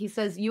Zero. He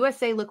says,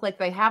 USA look like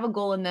they have a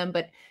goal in them,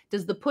 but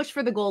does the push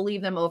for the goal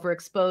leave them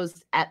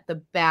overexposed at the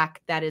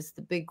back? That is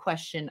the big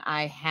question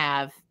I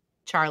have.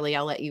 Charlie,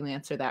 I'll let you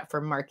answer that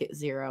for Market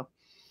Zero.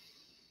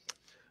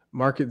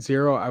 Market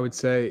Zero, I would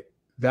say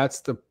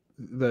that's the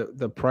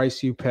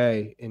price you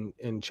pay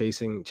in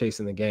chasing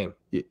the game.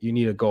 You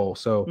need a goal.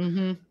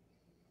 So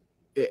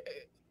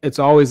it's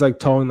always like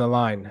towing the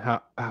line.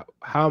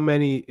 How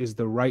many is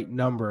the right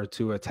number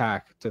to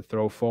attack, to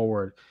throw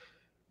forward?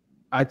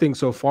 I think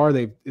so far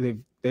they've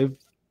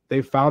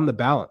found the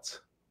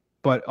balance.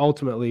 But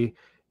ultimately,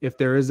 if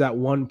there is that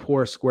one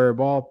poor square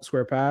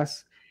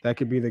pass, that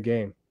could be the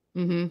game.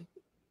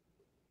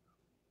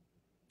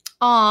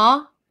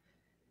 Aw.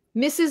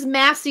 Mrs.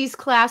 Massey's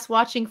class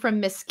watching from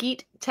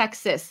Mesquite,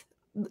 Texas.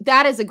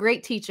 That is a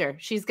great teacher.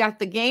 She's got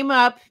the game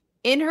up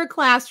in her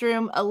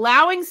classroom,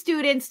 allowing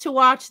students to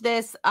watch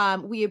this.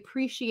 We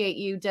appreciate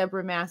you,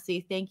 Deborah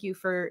Massey. Thank you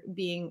for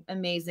being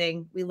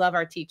amazing. We love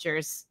our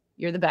teachers.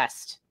 You're the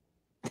best.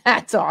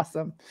 That's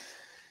awesome.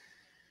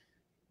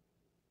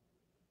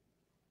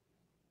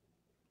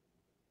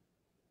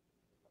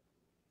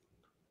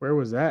 Where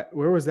was that?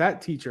 Where was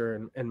that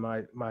teacher in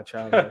my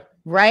childhood?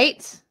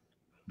 Right?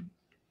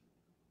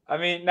 I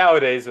mean,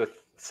 nowadays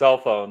with cell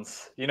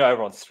phones,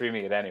 everyone's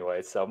streaming it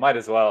anyway, so might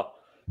as well.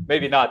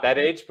 Maybe not that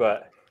age,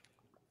 but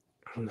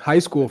high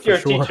school for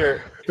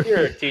sure. If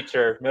you're a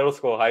teacher, middle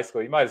school, high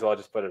school, you might as well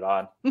just put it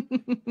on. It's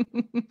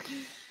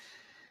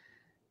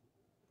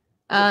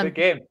a big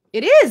game.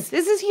 It is.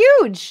 This is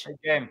huge.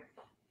 Big game.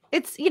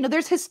 It's,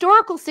 there's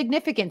historical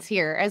significance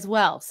here as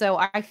well. So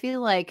I feel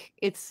like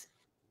it's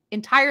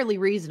entirely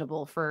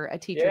reasonable for a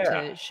teacher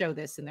to show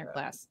this in their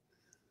class.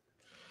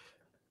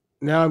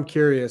 Now I'm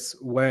curious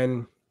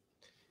when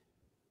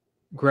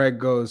Greg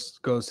goes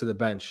to the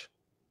bench.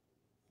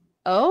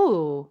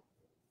 Oh.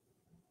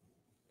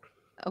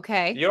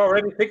 Okay. You're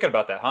already thinking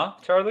about that, huh,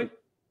 Charlie?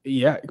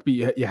 Yeah,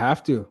 you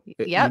have to.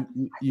 Yep.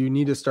 You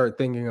need to start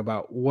thinking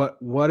about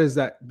what is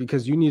that,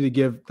 because you need to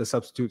give the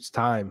substitutes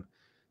time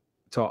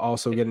to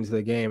also get into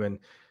the game. And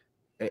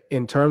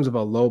in terms of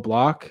a low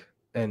block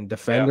and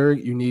defender,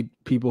 you need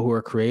people who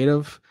are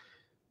creative.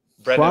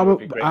 Brendan would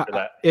be great for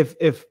that.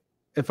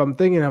 If I'm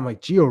thinking, I'm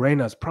like, Gio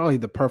Reyna is probably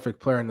the perfect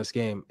player in this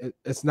game.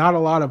 It's not a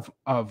lot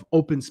of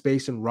open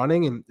space and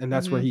running, and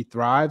that's where he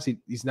thrives.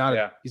 He's not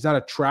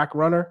a track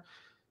runner.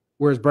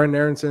 Whereas Brendan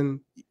Aronson,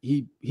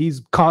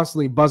 he's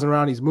constantly buzzing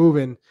around, he's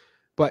moving,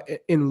 but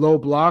in low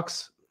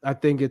blocks, I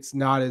think it's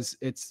not as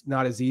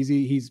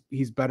easy.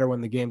 He's better when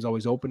the game's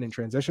always open in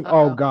transition.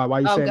 Oh God, why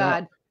are you saying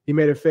that? He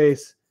made a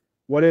face.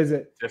 What is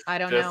it? I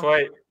don't know.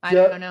 Wait. I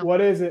don't know.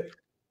 What is it?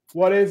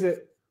 What is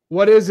it?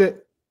 What is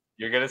it?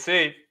 You're gonna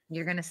see.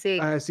 You're gonna see.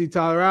 I see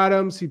Tyler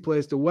Adams. He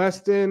plays to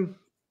Weston.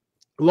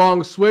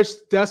 Long switch,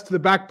 desk to the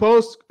back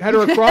post,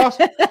 header across.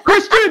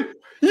 Christian,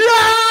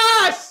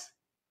 yes!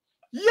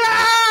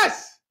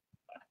 Yes!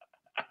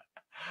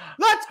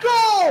 Let's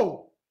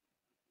go!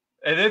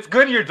 And it's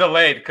good you're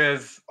delayed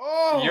because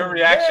your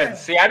reaction. Man.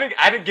 See, I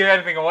didn't give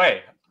anything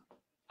away.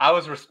 I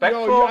was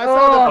respectful.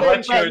 I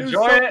let you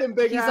enjoy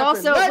it. He's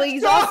also. Is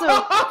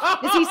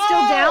he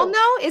still down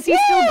though? Is he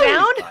still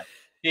down?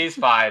 He's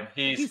fine.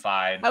 He's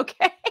fine.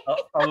 Okay.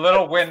 A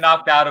little wind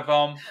knocked out of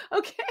him.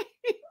 Okay.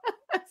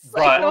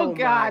 But, oh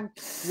God.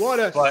 What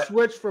a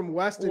switch from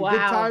Weston. Wow. Good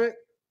timing.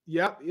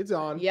 Yep, it's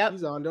on. Yep.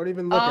 He's on. Don't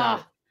even look at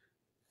it.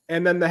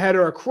 And then the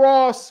header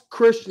across.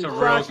 Christian It's a real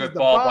crashes good the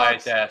ball by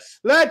box. Des.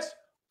 Let's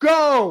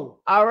go.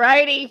 All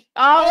righty.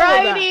 All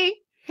righty.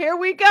 Here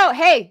we go.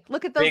 Hey,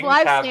 look at those Things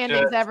live have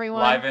standings, just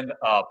everyone. livened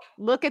up.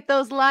 Look at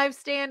those live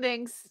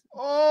standings.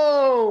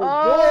 Oh,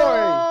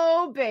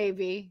 Oh,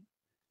 baby.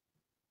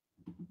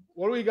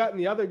 What do we got in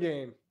the other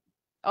game?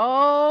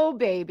 Oh,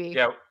 baby.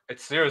 Yeah,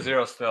 it's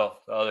 0-0 still,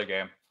 the other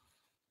game.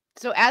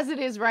 So as it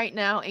is right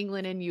now,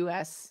 England and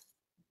US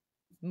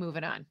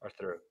moving on. Or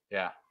through.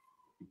 Yeah.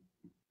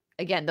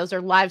 Again, those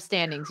are live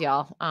standings,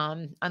 y'all,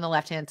 on the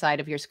left-hand side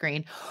of your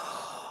screen.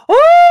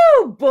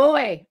 Oh,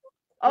 boy.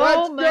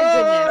 Oh, my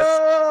goodness.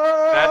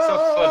 That's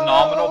a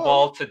phenomenal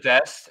ball to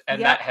Dest, and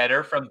Yep. that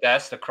header from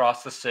Dest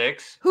across the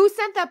 6. Who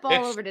sent that ball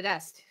over to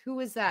Dest? Who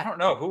was I that? don't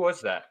know. Who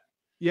was that?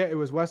 Yeah, it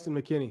was Weston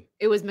McKennie.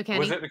 It was McKennie.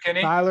 Was it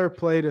McKinney? Tyler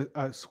played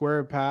a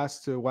square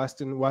pass to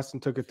Weston. Weston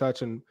took a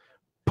touch and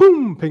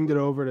boom, pinged it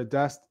over to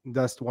Dest.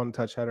 Dest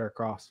one-touch header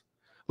across.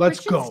 Let's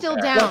Christian's go. still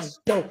Yeah. down. Let's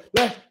go.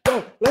 Let's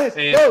go. Let's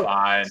He's go.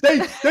 fine.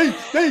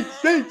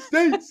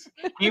 States.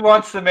 He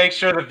wants to make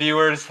sure the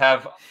viewers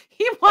have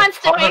He a wants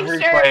to ton of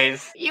make sure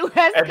replays,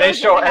 US and they goes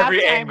show into every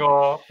halftime.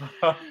 angle.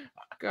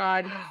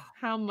 God,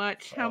 how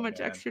much Oh, man.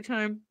 extra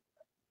time?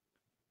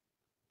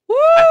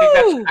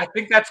 I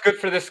think that's good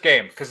for this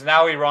game because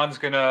now Iran's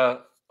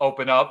gonna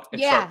open up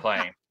and Yeah. start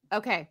playing.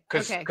 Okay.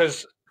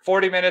 Because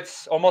 40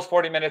 minutes, almost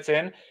 40 minutes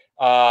in,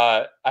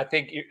 I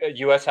think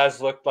US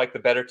has looked like the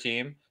better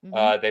team.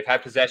 Mhm. They've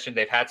had possession.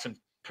 They've had some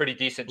pretty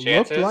decent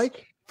chances. Looked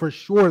like for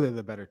sure they're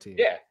the better team.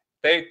 Yeah,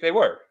 they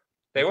were.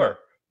 They Okay. were.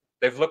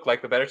 They've looked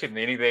like the better team,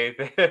 meaning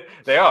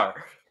they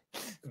are.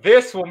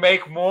 This will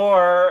make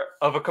more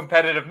of a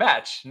competitive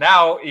match.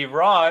 Now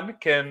Iran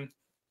can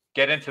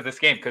get into this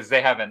game because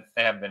they haven't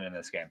been in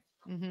this game.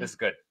 Mhm. This is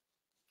good.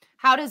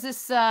 How does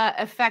this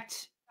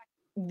affect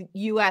the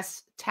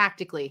US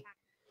tactically,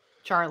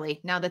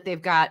 Charlie? Now that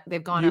they've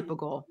gone up a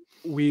goal.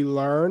 We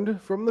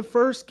learned from the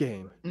first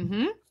game.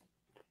 Mm-hmm.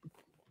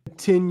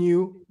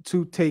 Continue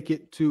to take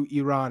it to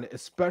Iran,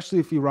 especially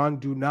if Iran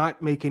do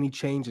not make any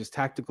changes,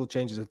 tactical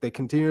changes. If they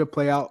continue to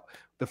play out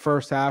the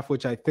first half,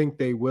 which I think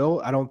they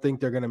will, I don't think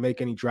they're going to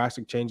make any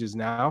drastic changes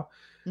now.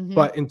 Mm-hmm.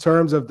 But in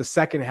terms of the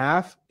second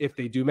half, if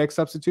they do make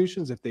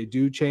substitutions, if they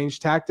do change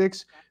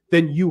tactics,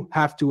 then you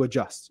have to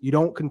adjust. You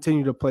don't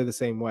continue to play the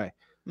same way.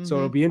 So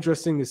it'll be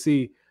interesting to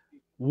see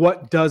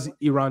what does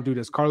Iran do.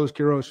 Does Carlos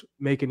Queiroz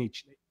make any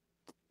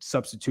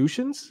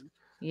substitutions?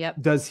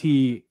 Yep. Does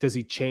he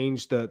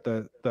change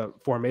the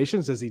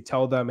formations? Does he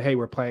tell them, hey,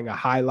 we're playing a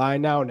high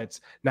line now and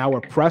now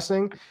we're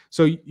pressing?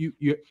 So you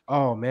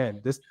oh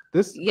man, this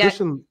Yeah.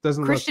 Christian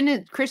doesn't Christian.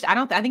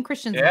 I think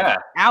Christian's Yeah.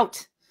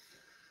 out.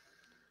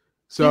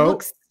 so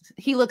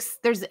He looks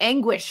there's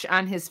anguish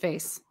on his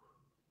face.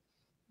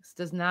 This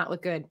does not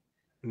look good.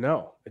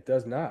 no, it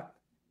does not.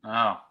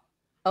 Oh,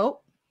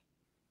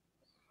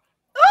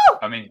 Oh,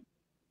 I mean,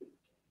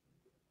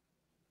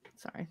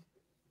 sorry.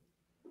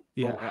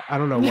 Yeah, I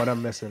don't know what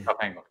I'm missing.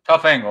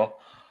 tough angle.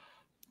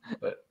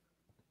 But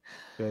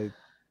Okay. There's a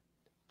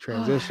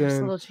Transition,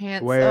 little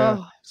chance. where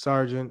Oh,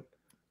 Sergeant.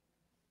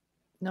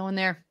 no one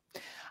there.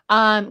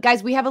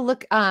 Guys, we have a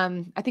look.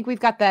 I think we've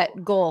got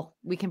that goal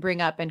we can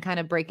bring up and kind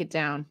of break it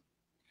down.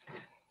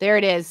 There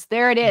it is.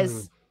 There it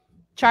is.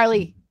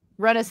 Charlie,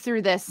 run us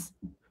through this.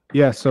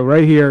 Yeah, so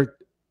right here,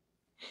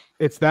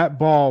 it's that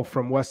ball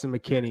from Weston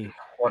McKennie.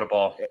 what a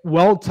ball.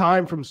 Well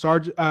timed from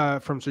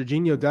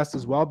Serginho Dest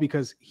as well,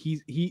 because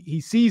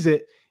he sees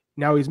it.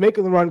 Now he's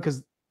making the run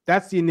because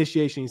that's the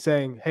initiation. He's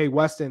saying, hey,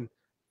 Weston,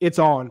 it's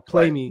on,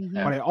 play Right. me. Mhm.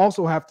 But I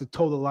also have to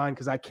toe the line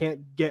because I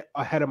can't get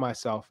ahead of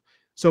myself.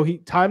 So he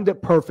timed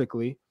it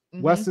perfectly.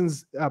 Mhm.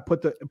 Weston's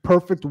put the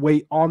perfect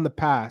weight on the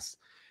pass.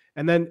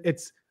 And then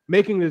it's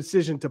making the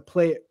decision to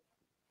play it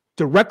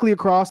directly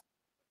across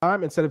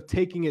time instead of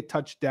taking it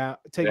touchdown,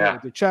 taking it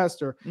with the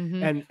chest or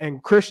Mhm.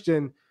 and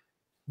Christian.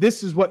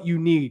 This is what you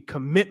need: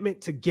 commitment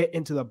to get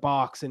into the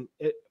box, and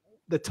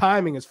the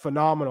timing is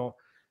phenomenal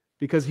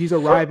because he's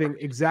arriving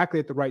exactly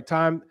at the right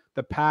time.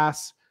 The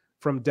pass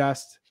from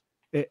Dest,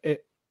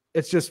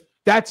 it's just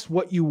that's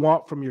what you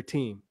want from your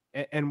team.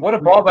 And What a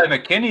ball by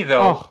McKinney,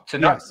 though. Oh, to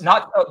yes.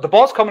 not the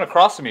ball's coming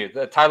across to me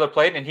that Tyler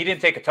played, and he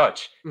didn't take a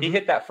touch. He Mhm.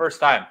 hit that first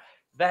time.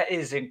 That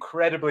is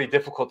incredibly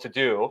difficult to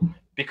do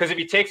because if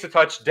he takes a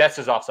touch, Des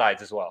is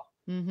offsides as well.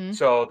 Mhm.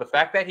 So the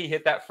fact that he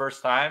hit that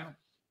first time,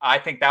 I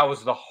think that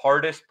was the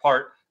hardest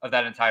part of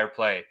that entire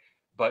play.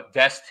 But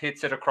Dest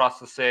hits it across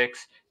the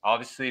 6.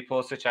 Obviously,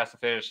 Pulisic has to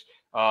finish.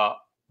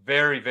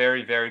 Very,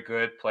 very, very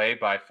good play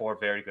by 4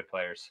 very good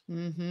players.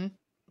 Mhm.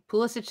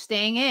 Pulisic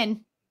staying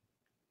in.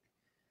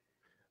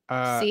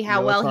 See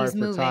how yellow well card he's for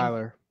moving.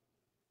 Tyler.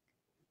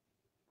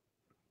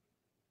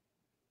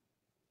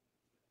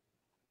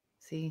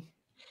 See.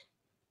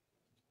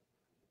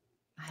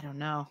 I don't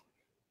know.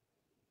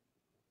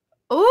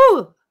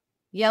 Ooh,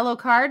 yellow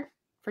card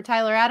for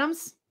Tyler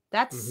Adams.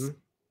 That's Mhm.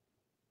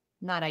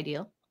 not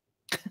ideal.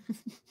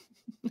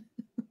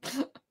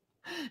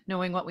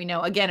 Knowing what we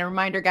know. Again, a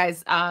reminder,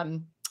 guys,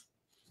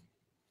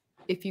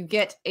 if you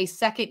get a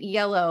second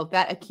yellow,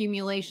 that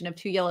accumulation of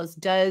 2 yellows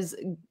does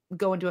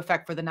go into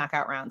effect for the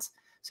knockout rounds.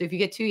 So if you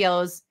get 2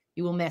 yellows,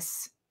 you will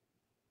miss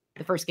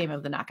the first game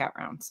of the knockout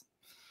rounds.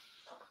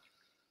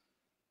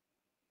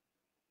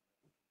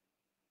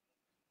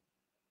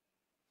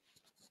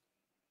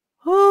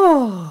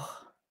 Oh.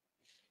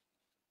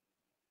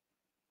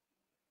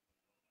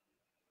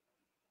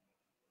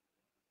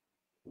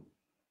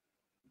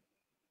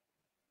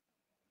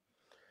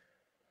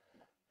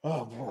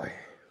 Oh boy.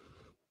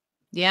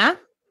 Yeah.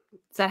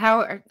 Is that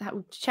how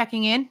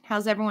checking in?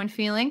 How's everyone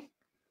feeling?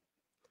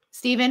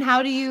 Steven,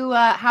 how do you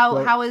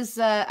how is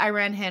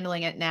Iran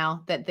handling it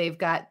now that they're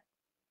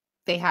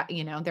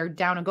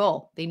down a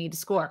goal. They need to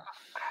score.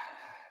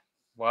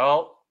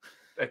 Well,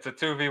 it's a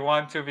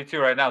 2v1, 2v2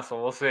 right now, so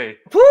we'll see.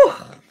 Whew.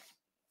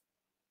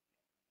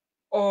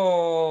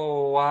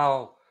 Oh,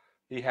 wow.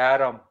 He had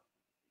him.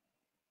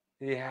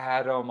 He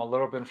had him a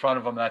little bit in front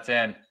of him. That's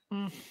in.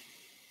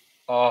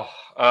 Oh,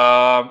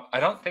 I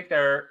don't think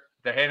they're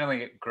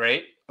handling it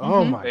great.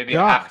 Oh my Maybe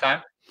God.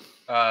 at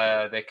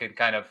halftime, they can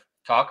kind of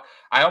talk.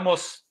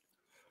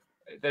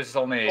 There's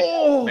only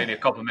maybe a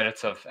couple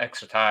minutes of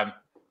extra time.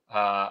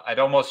 I'd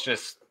almost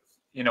just,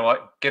 you know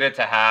what, get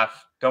into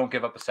half. Don't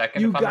give up a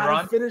second. You if I'm Iran.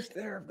 gotta finish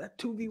there. That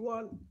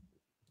 2v1.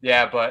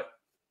 Yeah, but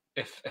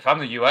if I'm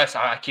the US,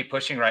 I keep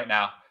pushing right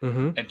now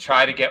and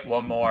try to get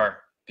one more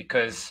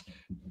because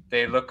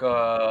they look,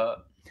 a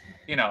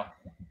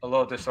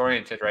little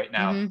disoriented right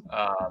now.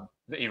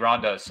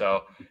 Iran does.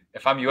 So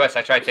if I'm US,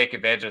 I try to take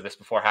advantage of this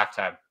before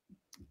halftime.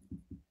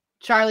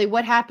 Charlie,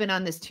 what happened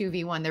on this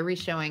 2v1? They're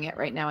re-showing it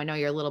right now. I know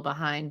you're a little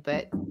behind,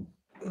 but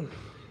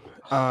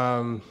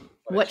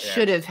what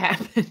should have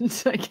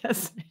happened, I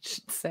guess I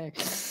should say.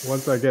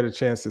 Once I get a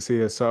chance to see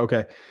it. So,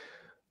 okay.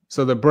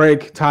 So the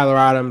break, Tyler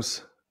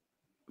Adams,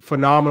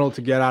 phenomenal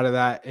to get out of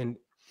that and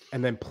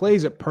then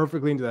plays it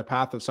perfectly into the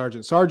path of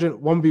Sargent.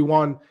 Sargent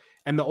 1v1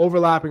 and the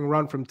overlapping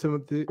run from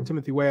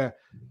Timothy Weah.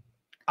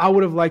 I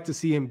would have liked to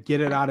see him get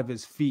it out of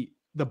his feet.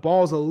 The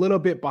ball's a little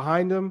bit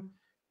behind him.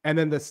 And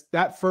then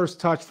that first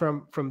touch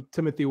from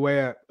Timothy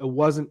Weah, it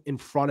wasn't in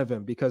front of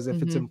him because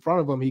if it's in front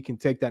of him, he can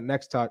take that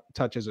next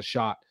touch as a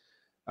shot.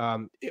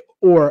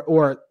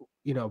 Or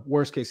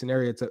worst case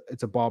scenario,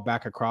 it's a ball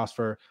back across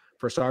for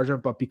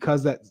Sargent. But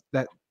because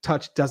that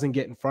touch doesn't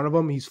get in front of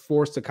him, he's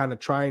forced to kind of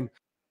try and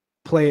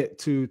play it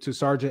to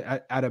Sargent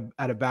at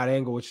a bad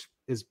angle, which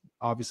is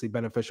obviously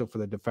beneficial for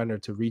the defender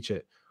to reach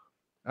it.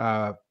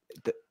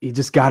 You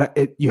just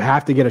you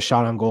have to get a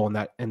shot on goal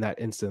in that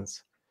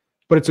instance.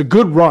 But it's a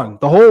good run.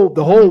 The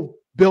whole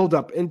build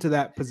up into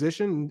that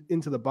position,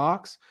 into the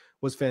box,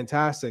 was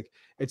fantastic.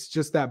 It's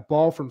just that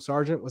ball from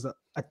Sargent was a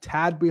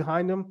tad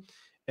behind him,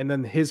 and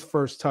then his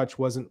first touch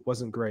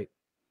wasn't great.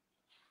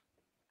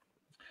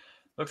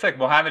 Looks like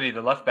Mohammadi,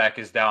 the left back,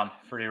 is down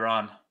for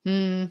Iran.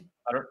 I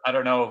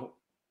don't know.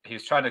 He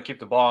was trying to keep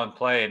the ball in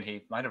play, and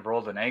he might have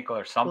rolled an ankle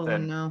or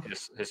something. Oh, no.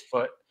 His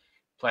foot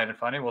planted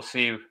funny. We'll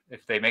see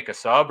if they make a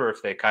sub or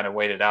if they kind of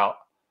wait it out.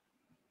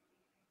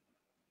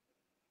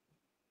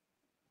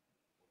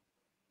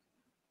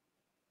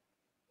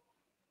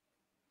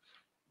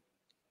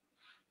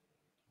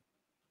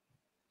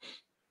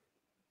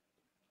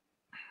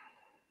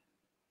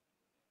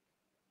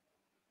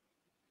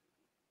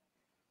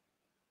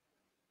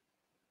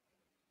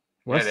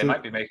 Yeah, they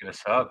might be making a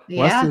sub.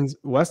 Yeah.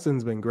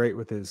 Weston's been great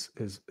with his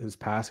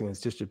passing, his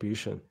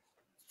distribution.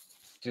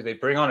 Do they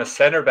bring on a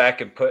center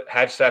back and put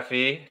Haj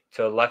Safi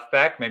to left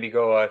back? Maybe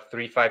go a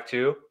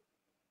 3-5-2?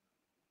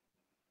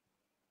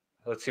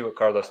 Let's see what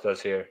Carlos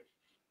does here.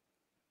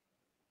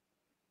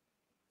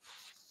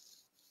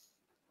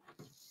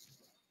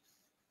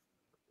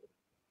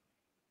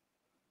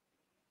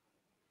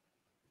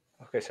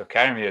 Okay, so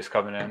Karimi is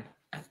coming in.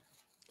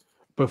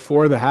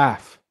 Before the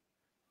half.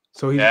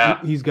 So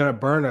he's going to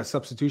burn a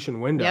substitution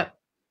window. Yep.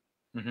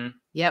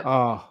 Yep.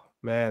 Oh,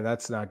 man,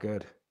 that's not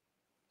good.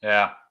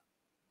 Yeah.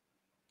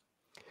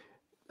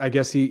 I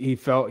guess he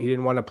felt he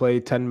didn't want to play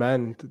 10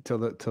 men till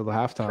the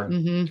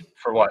halftime.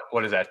 For what?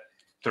 What is that?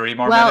 3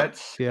 more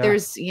minutes? Yeah.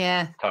 There's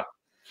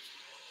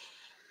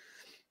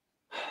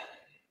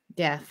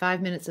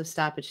 5 minutes of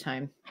stoppage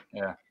time.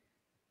 Yeah.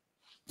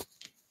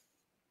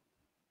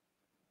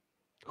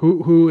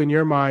 Who in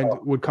your mind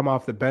would come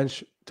off the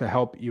bench to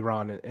help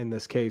Iran in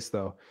this case,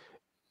 though,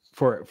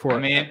 for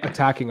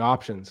attacking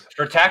options?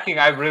 For attacking,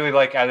 I really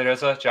like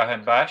Alireza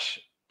Jahanbash,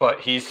 but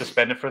he's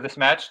suspended for this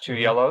match, 2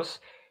 yellows.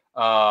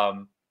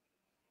 Saman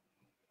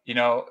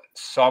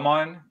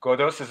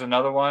Godos is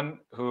another one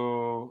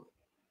who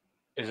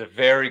is a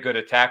very good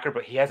attacker,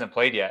 but he hasn't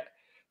played yet.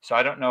 So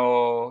I don't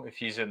know if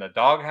he's in the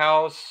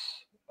doghouse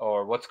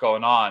or what's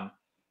going on.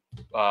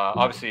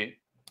 Obviously,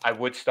 I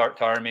would start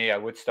Tarmi. I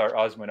would start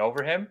Osman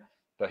over him,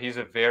 but he's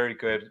a very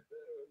good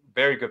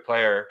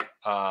player.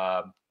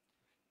 I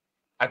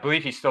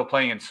believe he's still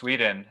playing in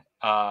Sweden,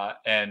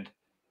 and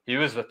he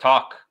was the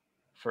talk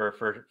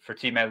for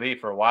Team Ali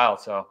for a while.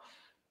 So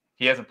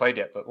he hasn't played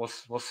yet, but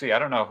we'll see. I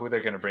don't know who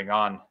they're going to bring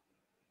on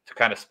to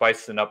kind of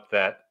spicing up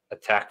that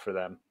attack for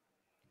them.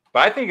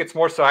 But I think it's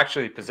more so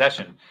actually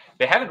possession.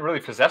 They haven't really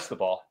possessed the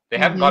ball. They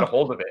haven't got a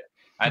hold of it.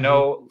 I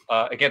know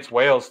against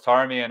Wales,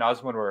 Taremi and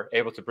Osman were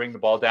able to bring the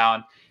ball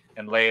down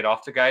and lay it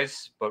off to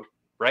guys, but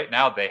right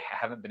now they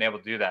haven't been able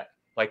to do that.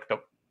 Like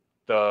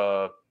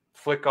the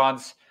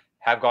flick-ons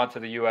have gone to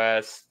the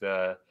US,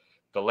 the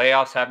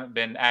layoffs haven't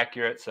been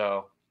accurate.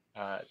 So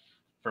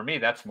for me,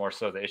 that's more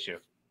so the issue.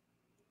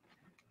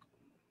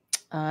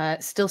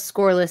 Still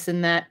scoreless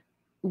in that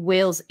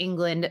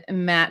Wales-England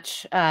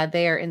match.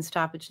 They are in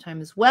stoppage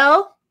time as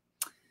well.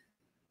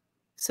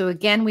 So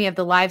again, we have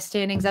the live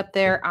standings up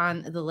there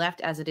on the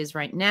left as it is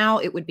right now.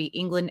 It would be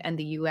England and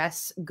the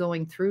US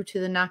going through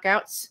to the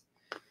knockouts.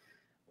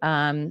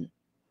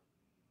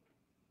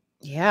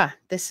 Yeah,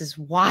 this is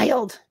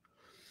wild.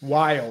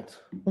 Wild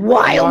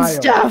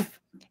Stuff.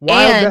 Wild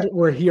And that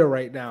we're here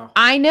right now.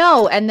 I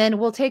know. And then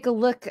we'll take a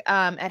look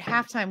at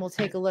halftime. We'll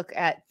take a look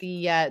at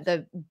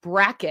the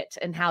bracket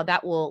and how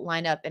that will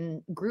line up.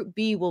 And Group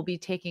B will be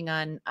taking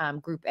on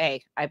Group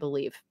A, I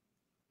believe,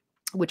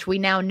 which we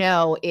now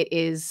know it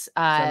is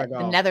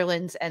the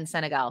Netherlands and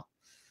Senegal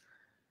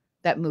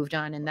that moved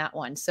on in that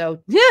one.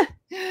 So yeah,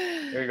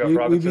 there you go,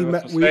 Robinson,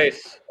 with some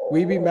space.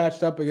 We be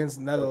matched up against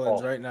the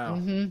Netherlands right now.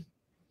 Mm-hmm.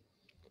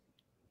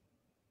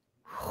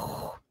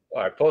 All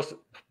right,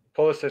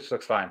 Pulisic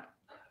looks fine.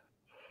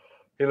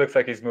 He looks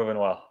like he's moving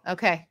well.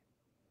 Okay,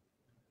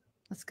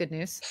 that's good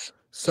news.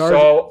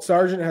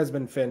 Sargent has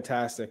been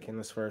fantastic in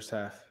this first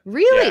half.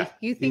 Really? Yeah.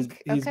 You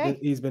think?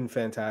 He's been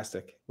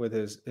fantastic with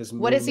his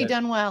movement. What has he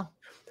done well?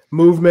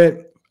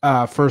 Movement,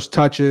 first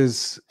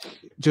touches,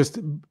 just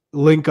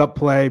link up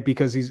play,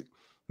 because he's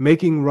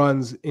making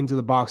runs into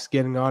the box,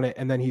 getting on it,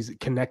 and then he's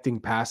connecting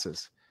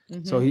passes.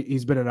 Mm-hmm. So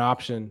he's been an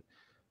option,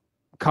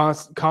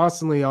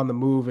 constantly on the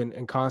move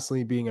and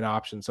constantly being an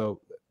option. So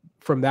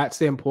from that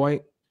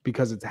standpoint,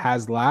 because it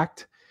has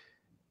lacked,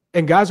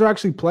 and guys are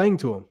actually playing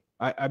to him.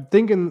 I'm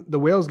thinking the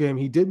Wales game,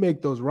 he did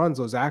make those runs,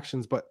 those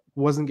actions, but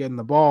wasn't getting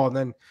the ball. And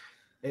then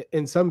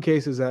in some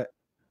cases that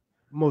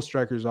most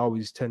strikers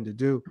always tend to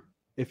do,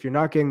 if you're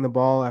not getting the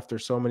ball after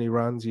so many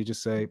runs, you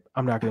just say,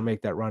 I'm not going to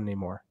make that run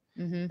anymore.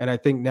 Mm-hmm. And I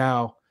think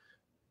now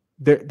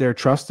they're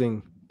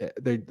trusting,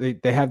 they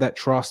have that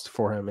trust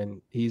for him,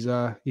 and he's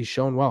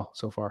shown well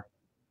so far.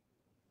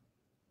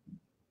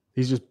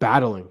 He's just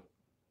battling.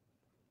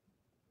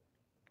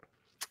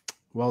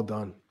 Well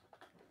done.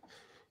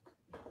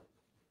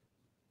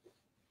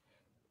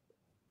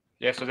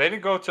 Yeah, so they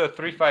didn't go to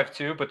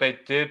 3-5-2, but they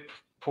did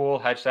pull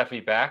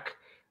Hajsafi back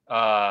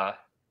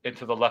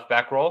into the left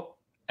back role,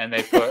 and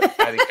they put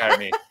Adi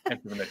Karimi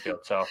into the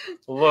midfield. So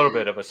a little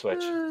bit of a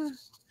switch.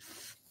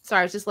 Sorry,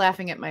 I was just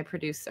laughing at my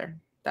producer.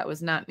 That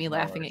was not me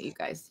laughing at you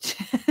guys.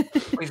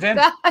 He's in.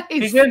 Guys,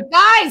 He's in.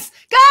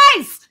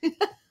 guys.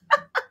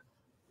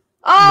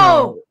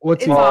 Oh, No.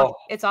 What's it's he off.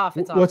 It's off.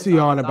 It's off. What's it's he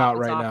off, on it's about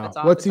off, right it's now? off, it's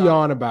off, What's it's he off.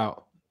 on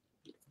about?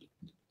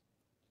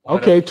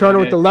 What Okay, a Turner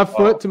with the finish. left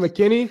foot to Oh,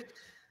 McKinney.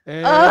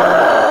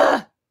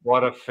 And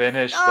what a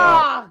finish, though.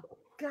 Oh,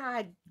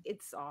 God,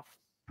 it's off.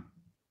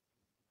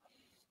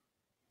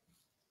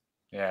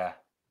 Yeah,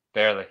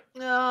 barely.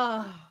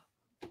 Oh,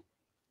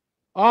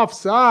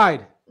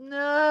 offside.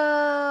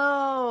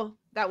 no.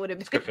 That would have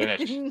been Good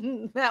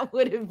finish. That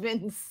would have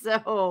been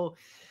so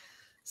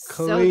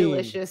Clean.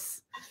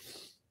 delicious.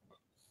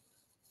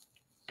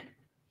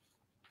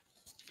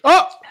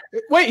 Oh,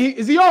 wait,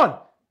 is he on?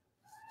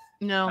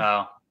 No.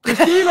 No.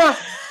 Christina,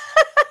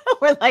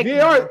 We're like,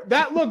 VAR,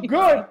 that looked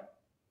good.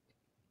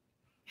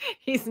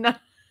 he's not.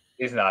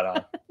 He's not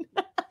on.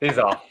 He's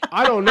off.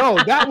 I don't know.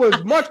 That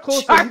was much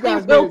closer than you Charlie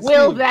guys will made it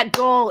will seem. that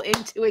goal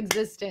into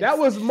existence. That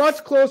was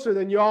much closer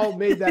than y'all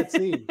made that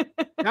seem.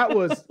 That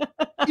was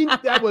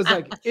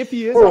like, if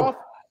he is off,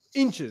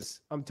 inches.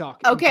 I'm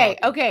talking.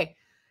 Okay.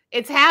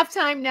 It's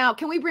halftime now.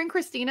 Can we bring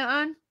Christina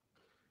on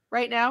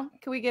right now?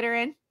 Can we get her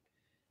in?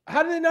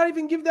 How did they not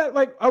even give that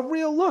like a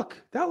real look?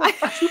 That was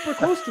super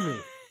close to me.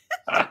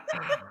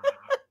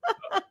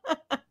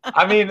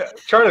 I mean,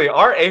 Charlie,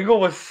 our angle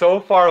was so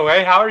far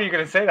away. How are you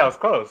going to say that was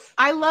close?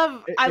 I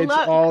love. It's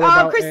all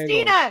about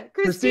Christina. angles.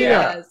 Christina.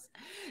 Yes.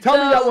 Tell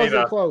me that So- wasn't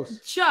Christina. close.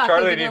 Chuck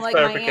Charlie is gonna needs like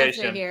my answer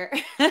clarification. here.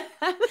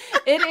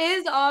 It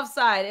is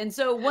offside. And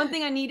so one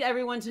thing I need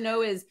everyone to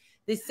know is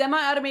the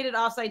semi-automated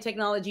offside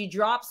technology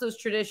drops those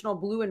traditional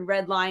blue and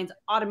red lines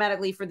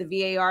automatically for the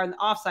VAR and the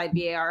offside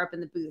VAR up in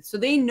the booth. So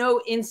they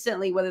know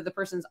instantly whether the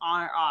person's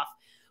on or off.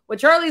 What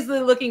Charlie's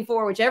really looking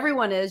for, which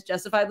everyone is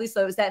justifiably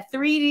so, is that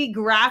 3D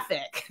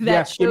graphic that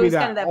Yes, give me shows that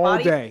kind of that all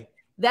body. day.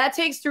 That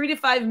takes 3 to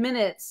 5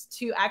 minutes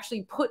to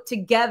actually put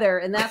together,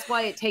 and that's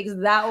why it takes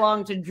that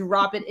long to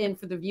drop it in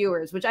for the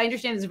viewers, which I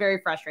understand is very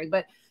frustrating.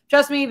 But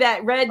trust me,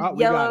 that red, We got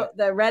yellow, it.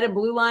 the red and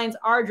blue lines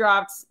are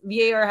dropped.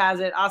 VAR has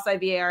it.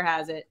 Offside VAR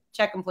has it.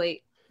 Check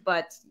complete.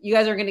 But you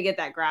guys are going to get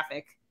that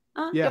graphic.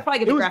 You'll probably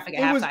get the graphic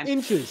at It was halftime.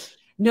 inches.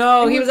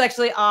 No, it he was- was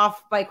actually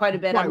off by quite a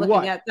bit. By I'm looking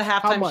what? at the How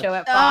halftime much? show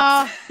at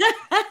Fox.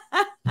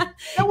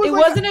 That was It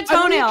like wasn't a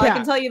toenail. I can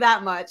kneecap. tell you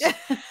that much.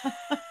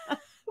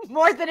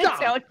 More than a Stop.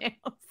 toenail.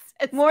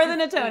 More than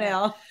a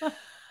toenail.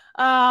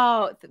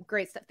 Oh,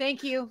 great stuff.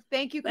 Thank you,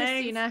 Thanks.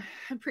 Christina.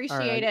 Appreciate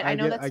All right, it. I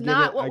know get- that's get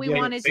not it, what I we get it.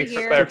 wanted to Thanks for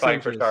hear.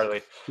 clarifying for inches.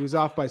 Charlie. He was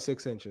off by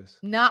 6 inches.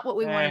 Not what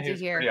we Eh, wanted he to was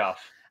hear. pretty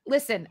off.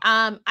 Listen,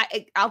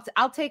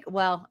 I'll take.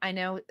 Well, I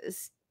know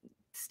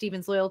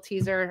Steven's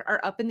loyalties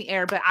are up in the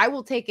air, but I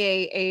will take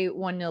a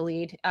 1-0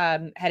 lead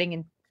heading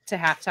into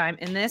halftime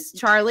in this.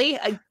 Charlie,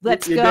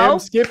 let's You're go. Damn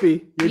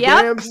Skippy. You're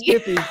damn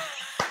Skippy.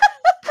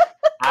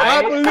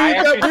 I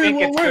actually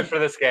think it's good for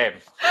this game.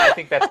 I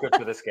think that's good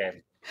for this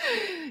game.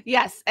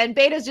 Yes, and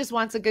Beitas just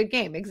wants a good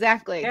game.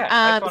 Exactly.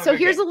 Yeah, so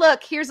here's a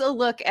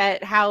look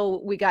at how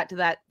we got to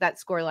that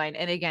score line.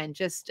 And again,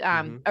 just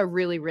a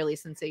really, really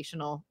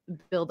sensational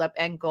build-up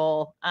and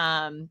goal.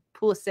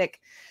 Pulisic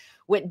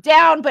went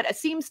down, but it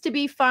seems to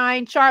be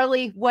fine.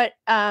 Charlie, what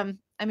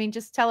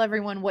just tell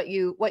everyone what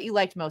you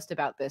liked most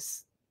about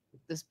this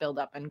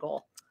build-up and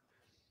goal.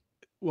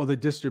 Well, the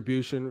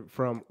distribution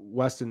from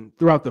Weston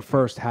throughout the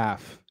first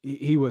half,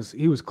 he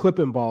was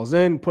clipping balls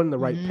in, putting the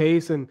right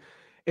pace, and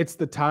it's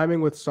the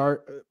timing with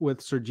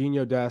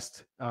Serginho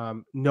Dest,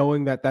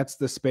 knowing that that's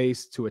the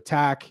space to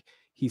attack.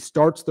 He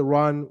starts the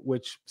run,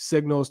 which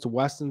signals to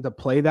Weston to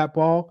play that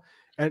ball,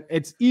 and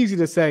it's easy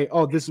to say,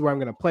 "Oh, this is where I'm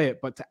going to play it,"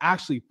 but to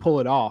actually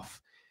pull it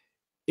off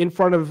in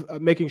front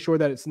of making sure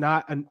that it's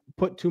not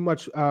put too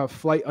much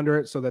flight under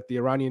it, so that the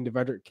Iranian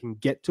defender can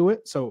get to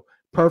it. So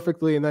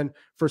perfectly. And then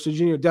for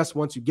Serginho Dest,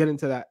 once you get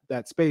into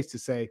that space, to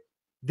say,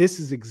 this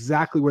is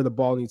exactly where the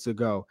ball needs to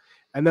go.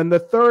 And then the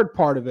third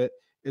part of it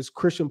is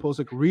Christian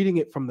Pulisic reading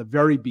it from the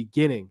very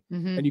beginning.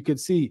 And you can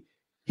see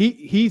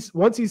he's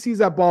once he sees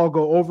that ball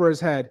go over his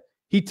head,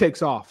 he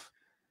takes off.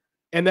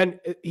 And then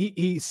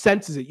he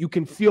senses it. You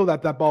can feel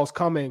that ball's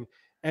coming.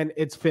 And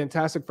it's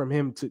fantastic from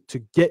him to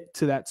get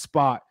to that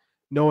spot,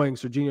 knowing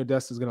Serginho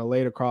Dest is going to lay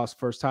it across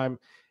first time.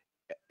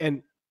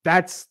 And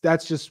that's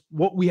just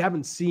what we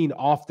haven't seen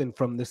often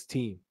from this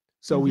team.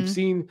 So we've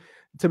seen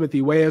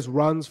Timothy Weah's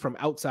runs from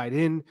outside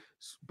in,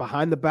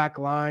 behind the back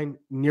line,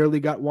 nearly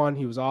got one.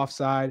 He was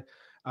offside.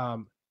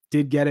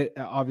 Did get it,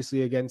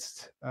 obviously,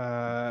 against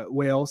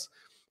Wales.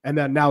 And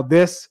then now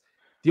this,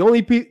 the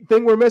only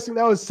thing we're missing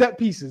now is set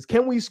pieces.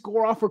 Can we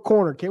score off a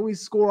corner? Can we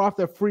score off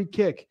the free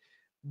kick?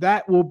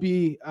 That will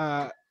be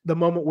the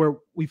moment where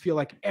we feel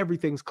like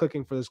everything's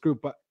clicking for this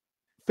group. But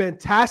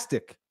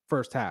fantastic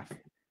first half.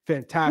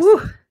 Fantastic.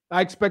 Woo. I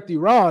expect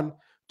Iran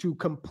to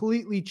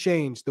completely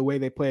change the way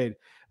they played.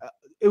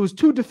 It was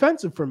too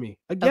defensive for me.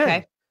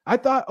 Again, I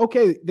thought,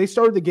 okay, they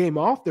started the game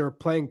off. They were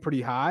playing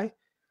pretty high.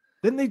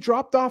 Then they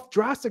dropped off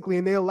drastically,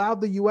 and they allowed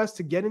the U.S.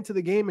 to get into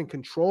the game and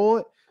control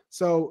it.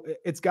 So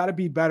it's got to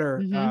be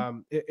better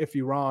if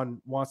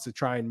Iran wants to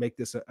try and make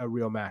this a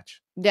real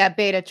match. Yeah,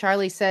 Beta,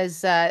 Charlie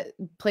says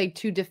played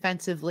too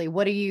defensively.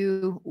 What are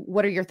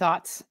your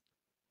thoughts?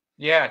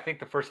 Yeah, I think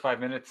the first 5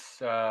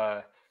 minutes,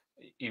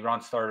 Iran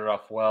started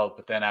off well,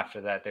 but then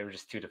after that, they were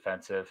just too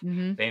defensive.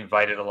 They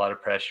invited a lot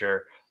of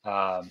pressure.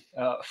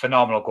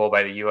 Phenomenal goal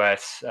by the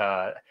U.S.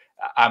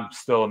 I'm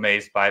still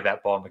amazed by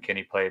that ball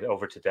McKinney played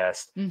over to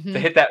Dest. To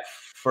hit that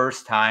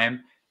first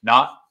time,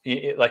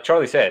 like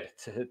Charlie said,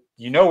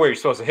 you know where you're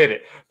supposed to hit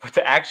it, but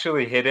to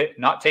actually hit it,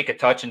 not take a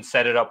touch and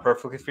set it up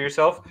perfectly for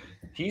yourself,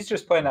 he's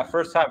just playing that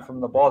first time from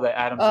the ball that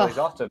Adams lays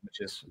off to him,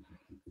 which is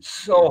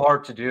so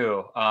hard to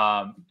do.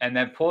 And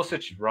then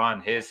Pulisic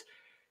run, his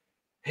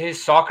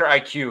soccer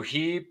IQ,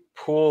 he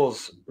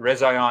pulls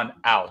Rezayan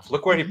out.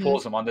 Look where he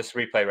pulls him on this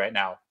replay right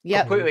now.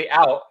 Completely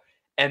out,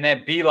 and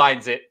then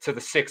beelines it to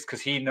the 6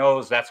 because he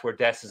knows that's where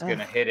Dest is going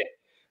to hit it.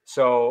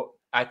 So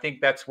I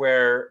think that's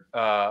where,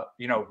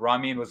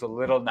 Ramin was a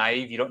little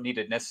naive. You don't need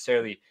to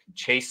necessarily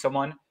chase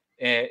someone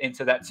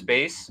into that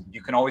space.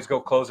 You can always go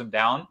close him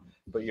down,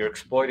 but you're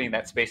exploiting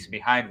that space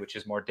behind, which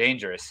is more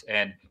dangerous.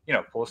 And,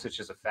 Pulisic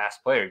is a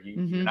fast player.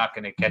 You're not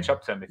going to catch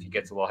up to him if he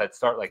gets a little head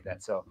start like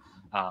that. So,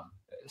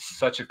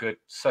 such a good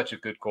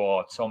goal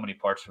on so many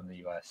parts from the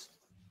U.S.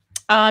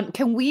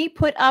 Can we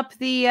put up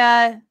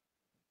the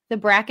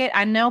bracket?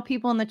 I know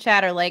people in the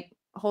chat are like,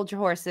 hold your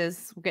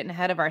horses. We're getting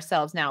ahead of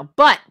ourselves now.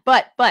 But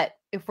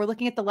if we're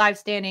looking at the live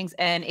standings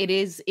and it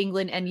is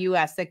England and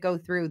U.S. that go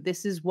through,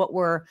 this is what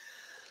we're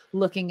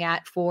looking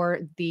at for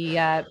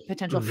the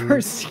potential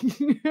first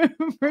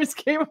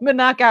game of the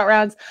knockout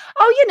rounds.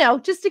 Oh,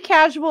 just a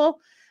casual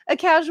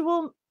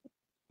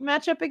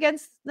matchup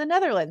against the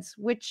Netherlands,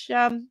 which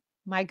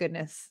my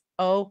goodness.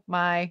 Oh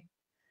my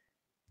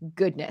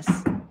goodness.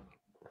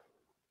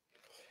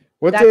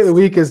 What day of the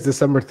week is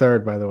December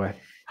 3rd, by the way?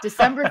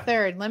 December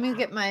 3rd. Let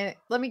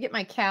me get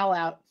my cal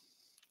out.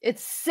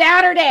 It's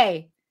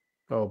Saturday.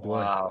 Oh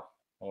boy.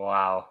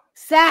 Wow.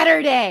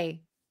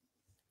 Saturday.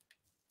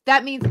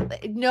 That means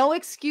no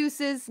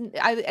excuses.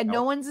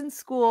 No one's in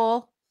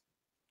school.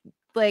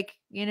 Like,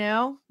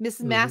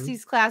 Mrs.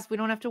 Massey's class, we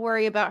don't have to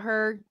worry about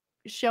her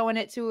showing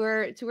it to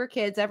her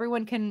kids.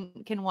 Everyone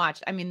can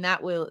watch. I mean,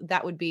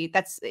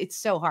 it's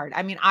so hard.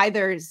 I mean,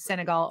 either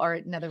Senegal or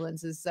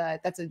Netherlands is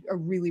that's a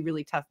really,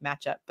 really tough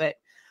matchup, but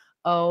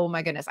oh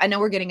my goodness. I know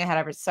we're getting ahead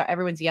of it. So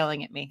everyone's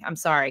yelling at me. I'm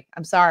sorry.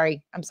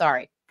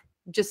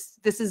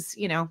 Just, this is,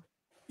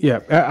 Yeah.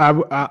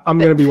 I'm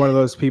going to be one of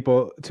those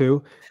people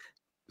too.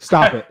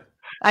 Stop it.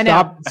 I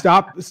know.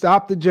 Stop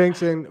the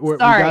jinxing. We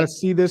got to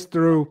see this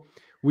through.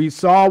 We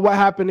saw what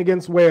happened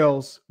against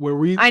Wales, where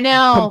we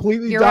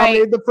completely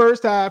dominated the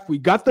first half. We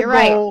got the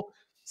goal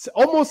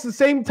almost the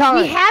same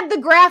time. We had the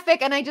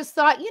graphic, and I just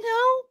thought,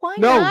 why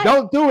not? No,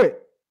 don't do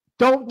it.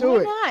 Don't do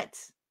it. Why not?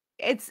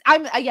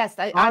 Yes,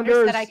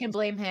 Anders said I can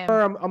blame him.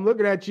 I'm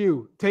looking at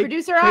you.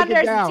 Producer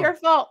Anders, it's your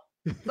fault.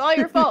 It's all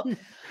your fault.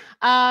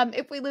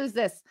 If we lose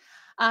this.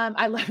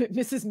 I love it.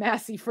 Mrs.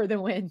 Massey for the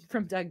win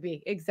from Doug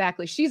B.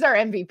 Exactly. She's our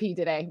MVP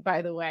today,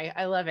 by the way.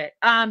 I love it.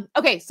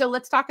 Okay, so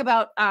let's talk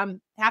about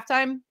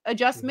halftime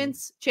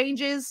adjustments,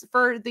 changes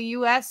for the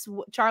US.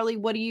 Charlie,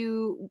 what do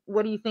you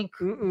think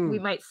we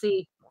might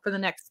see for the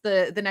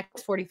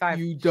next 45?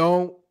 You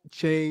don't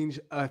change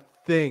a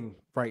thing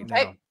right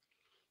now.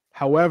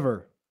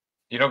 However,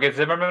 you don't get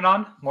Zimmerman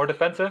on more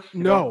defensive?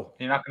 No.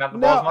 You're not gonna have the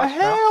ball as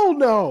much? Hell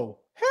no.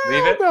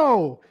 Leave it?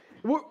 No.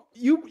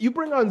 You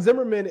bring on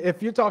Zimmerman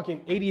if you're talking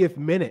 80th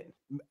minute,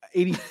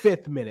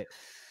 85th minute,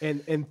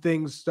 and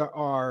things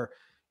are,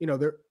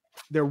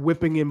 they're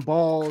whipping in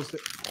balls.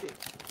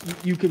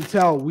 You can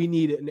tell we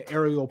need an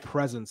aerial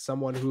presence,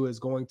 someone who is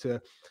going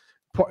to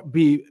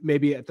be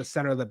maybe at the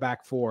center of the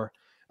back four,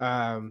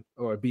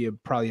 or be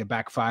probably a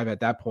back five at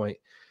that point.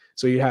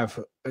 So you have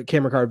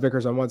Cameron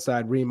Carter-Vickers on one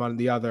side, Ream on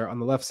the other, on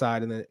the left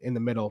side, and then in the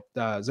middle,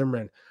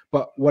 Zimmerman.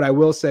 But what I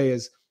will say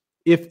is,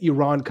 if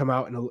Iran come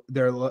out and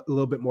they're a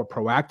little bit more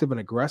proactive and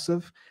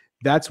aggressive,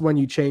 that's when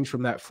you change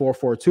from that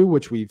 4-4-2,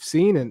 which we've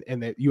seen,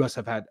 and the U.S.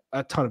 have had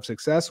a ton of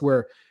success,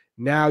 where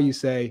now you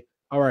say,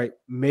 all right,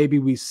 maybe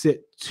we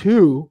sit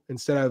two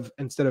instead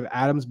of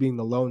Adams being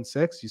the lone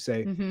six. You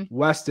say,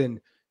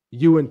 Weston,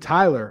 you and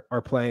Tyler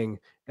are playing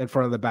in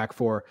front of the back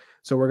four.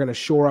 So we're going to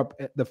shore up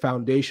the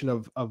foundation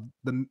of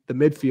the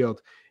midfield.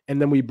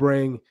 And then we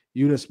bring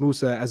Yunus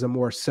Musa as a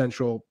more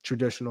central,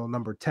 traditional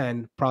number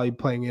 10, probably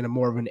playing in a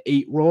more of an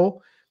 8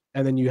 role.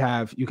 And then you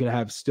can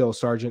have still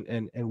Sargent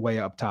and Way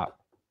up top.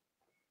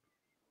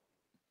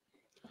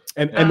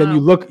 And then you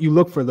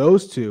look for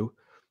those two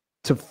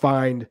to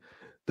find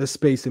the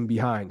space in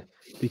behind,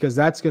 because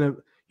you're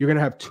going to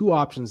have two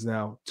options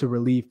now to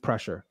relieve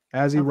pressure.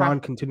 As Iran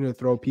continue to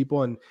throw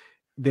people and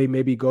they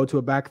maybe go to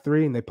a back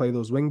three and they play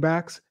those wing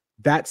backs,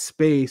 that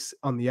space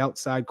on the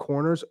outside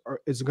corners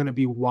is going to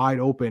be wide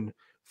open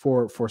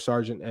for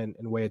Sargent and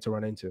Way to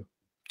run into.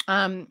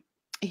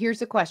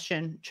 Here's a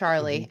question,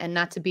 Charlie, and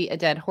not to beat a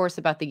dead horse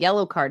about the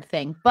yellow card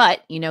thing,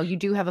 but you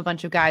do have a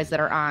bunch of guys that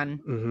are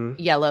on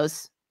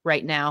yellows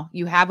right now.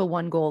 You have a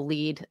 1-goal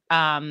lead.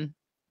 How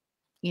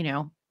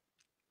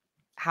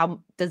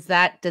does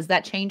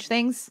that change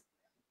things?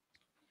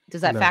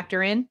 Does that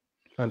factor in?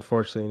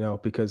 Unfortunately, no,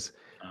 because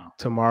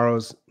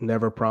tomorrow's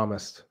never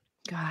promised.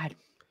 God.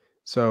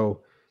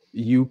 So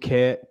you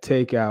can't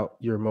take out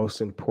your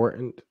most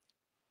important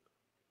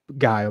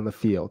guy on the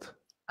field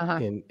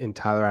in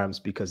Tyler Adams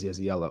because he has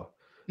yellow.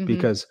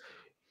 Because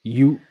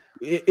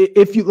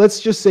if you let's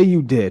just say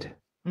you did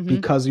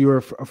because you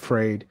were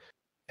afraid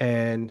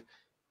and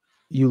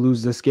you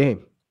lose this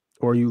game,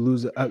 or you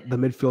lose the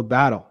midfield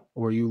battle,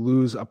 or you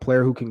lose a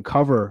player who can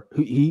cover,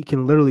 he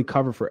can literally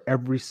cover for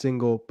every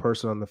single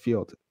person on the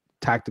field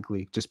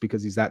tactically, just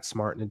because he's that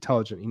smart and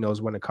intelligent. He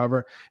knows when to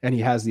cover and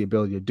he has the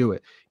ability to do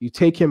it. You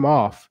take him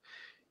off,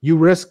 you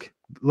risk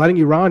letting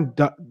Iran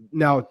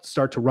now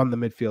start to run the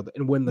midfield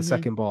and win the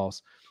second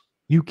balls.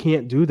 You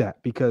can't do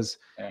that because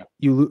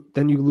you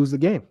lose the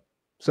game.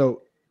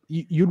 So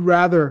you'd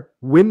rather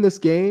win this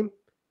game,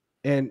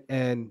 and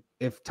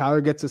if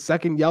Tyler gets a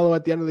second yellow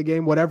at the end of the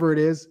game, whatever it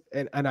is,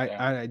 and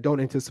I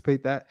don't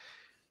anticipate that,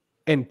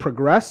 and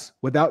progress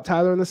without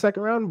Tyler in the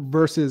second round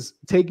versus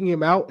taking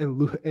him out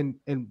and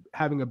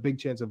having a big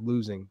chance of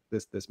losing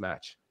this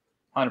match.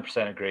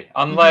 100% agree.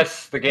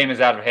 Unless the game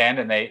is out of hand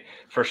and they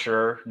for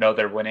sure know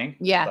they're winning.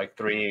 Yeah. Like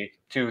 3-2,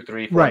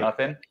 3-4,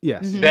 nothing.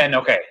 Yes. Then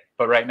okay.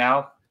 But right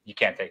now, you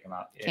can't take him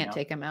out. Can't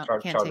take him out.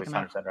 Charlie's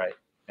 100% right.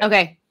 Yeah.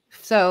 Okay.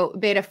 So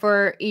Beta,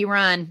 for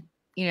Iran,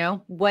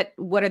 what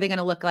are they going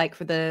to look like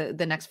for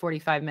the next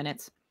 45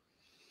 minutes?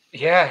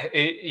 Yeah,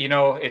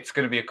 it's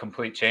going to be a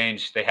complete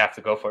change. They have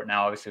to go for it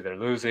now. Obviously, they're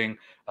losing.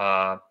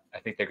 I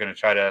think they're going to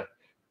try to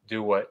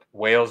do what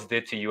Wales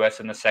did to U.S.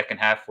 in the second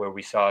half, where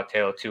we saw a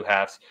tale of two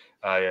halves.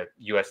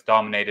 U.S.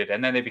 dominated,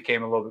 and then they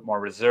became a little bit more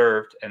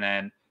reserved, and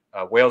then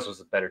Wales was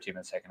a better team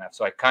in the second half.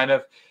 So I kind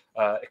of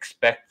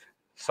expect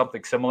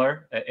something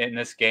similar in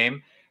this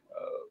game.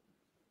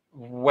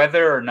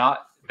 Whether or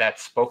not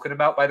that's spoken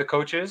about by the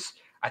coaches,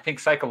 I think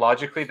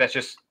psychologically that's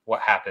just what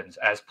happens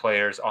as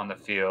players on the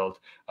field.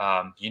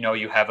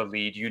 You have a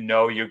lead,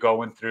 you're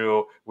going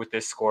through with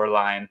this score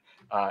line.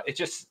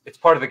 It's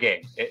part of the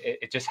game.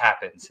 It just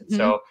happens. And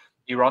so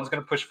Iran's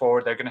going to push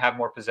forward. They're going to have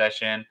more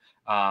possession.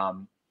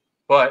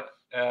 But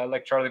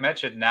like Charlie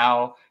mentioned,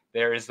 now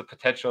there is the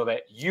potential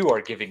that you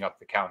are giving up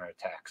the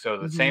counterattack. So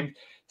the same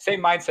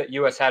mindset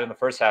U.S. had in the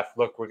first half.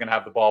 Look, we're going to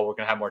have the ball. We're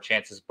going to have more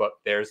chances, but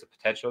there's the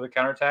potential of the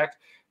counterattack.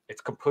 It's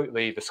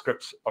completely, the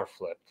scripts are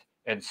flipped.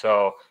 And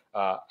so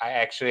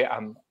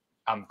I'm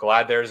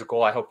glad there's a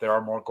goal. I hope there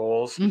are more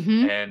goals,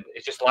 and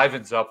it just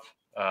livens up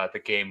the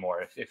game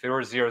more. If it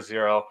were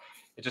 0-0,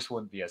 it just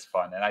wouldn't be as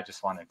fun. And I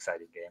just want an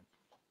exciting game.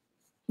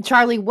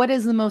 Charlie, what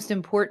is the most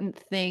important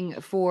thing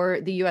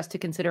for the U.S. to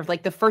consider?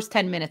 Like the first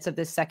 10 minutes of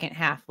this second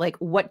half, like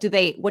what do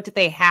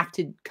they have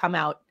to come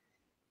out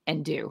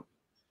and do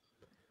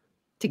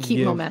to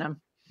keep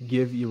momentum?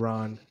 Give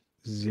Iran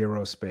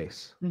zero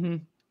space,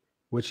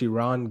 which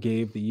Iran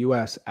gave the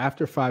U.S.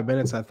 After 5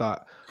 minutes. I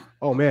thought,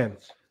 oh man,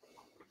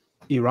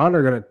 Iran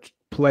are going to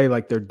play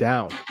like they're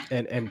down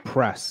and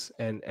press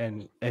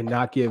and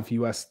not give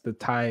U.S. the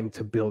time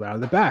to build out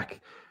of the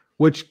back,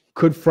 which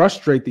could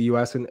frustrate the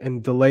U.S.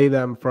 and delay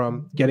them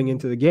from getting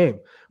into the game.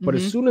 But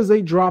as soon as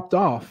they dropped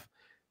off,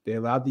 they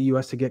allowed the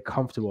U.S. to get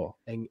comfortable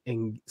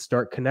and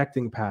start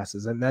connecting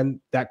passes. And then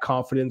that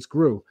confidence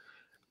grew.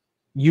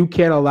 You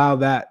can't allow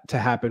that to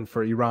happen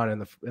for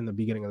Iran in the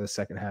beginning of the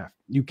second half.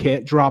 You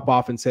can't drop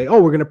off and say, oh,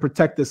 we're going to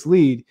protect this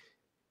lead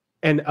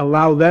and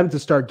allow them to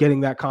start getting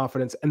that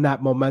confidence and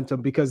that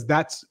momentum, because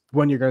that's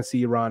when you're going to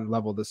see Iran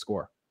level the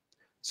score.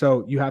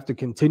 So you have to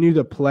continue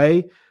to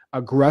play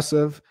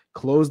aggressive,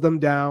 close them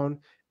down,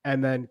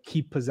 and then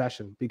keep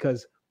possession.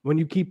 Because when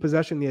you keep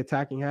possession in the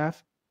attacking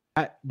half,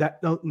 that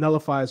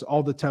nullifies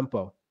all the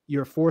tempo.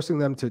 You're forcing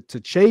them to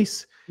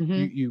chase.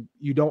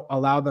 You don't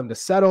allow them to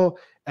settle.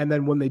 And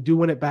then when they do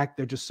win it back,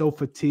 they're just so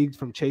fatigued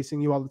from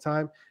chasing you all the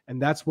time.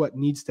 And that's what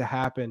needs to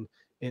happen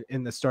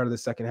in the start of the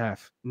second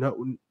half.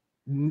 No,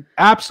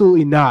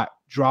 absolutely not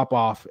drop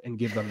off and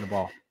give them the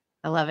ball.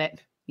 I love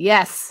it.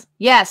 Yes,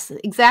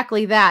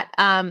 exactly that.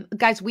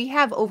 Guys, we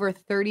have over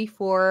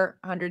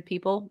 3,400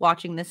 people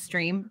watching this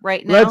stream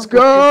right now. Let's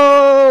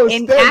go!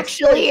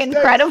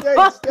 Incredible.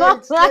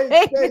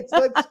 States,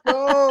 let's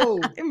go!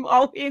 I'm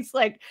always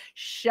like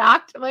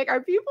shocked. I'm like,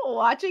 are people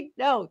watching?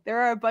 No, there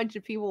are a bunch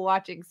of people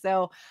watching.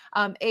 So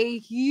a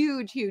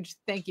huge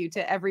thank you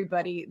to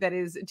everybody that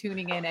is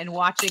tuning in and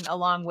watching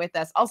along with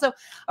us. Also,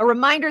 a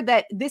reminder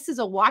that this is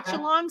a watch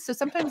along. So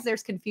sometimes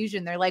there's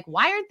confusion. They're like,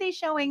 why aren't they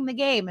showing the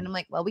game? And I'm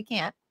like, well, we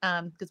can't.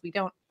 Because we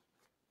don't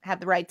have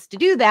the rights to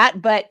do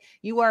that, but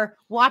you are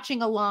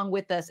watching along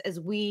with us as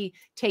we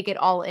take it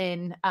all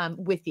in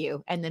with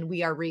you, and then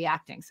we are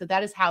reacting. So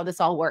that is how this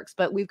all works.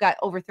 But we've got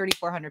over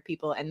 3,400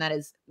 people, and that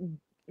is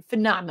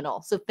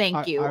phenomenal. So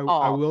thank you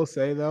all. I will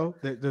say, though,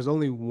 that there's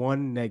only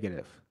one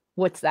negative.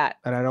 What's that?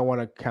 And I don't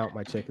want to count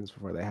my chickens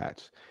before they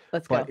hatch.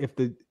 Let's go. But if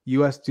the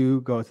U.S.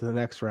 do go to the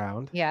next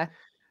round,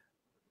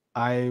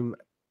 I'm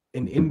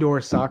an indoor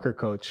soccer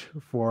coach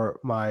for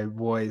my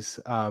boys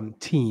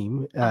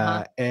team,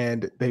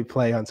 and they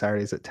play on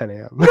Saturdays at 10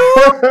 a.m.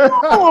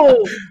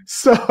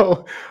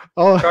 So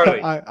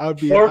Charlie, I'll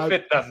be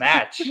forfeit the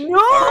match.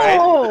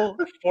 No,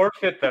 right?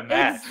 Forfeit the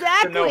match.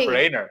 Exactly. It's a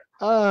no-brainer.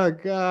 Oh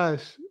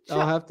gosh,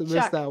 I'll have to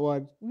miss that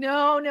one.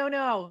 No,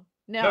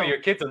 your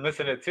kids will miss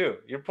it too.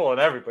 You're pulling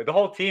everybody. The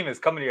whole team is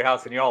coming to your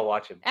house and you're all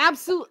watching.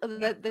 Absolutely.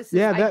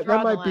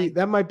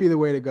 That might be the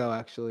way to go.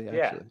 Actually.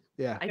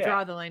 Yeah. I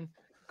draw the line.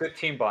 Good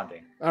team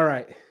bonding. All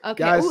right,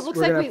 okay, guys, we're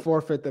gonna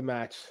forfeit the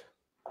match.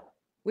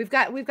 We've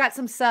got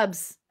some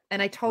subs,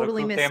 and I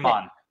totally missed it.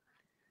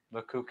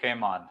 Look who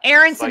came on.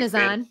 Aronson is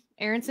on.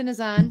 Aronson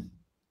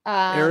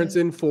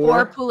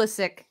for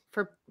Pulisic.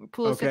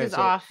 Pulisic is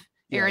off.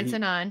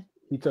 Aronson on.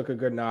 He took a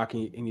good knock,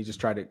 and he just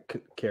tried to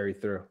carry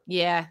through.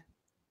 Yeah.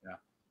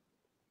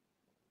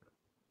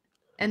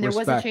 And there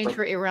was a change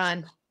for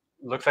Iran.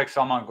 Looks like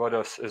Salman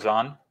Ghoddos is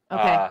on,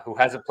 who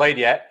hasn't played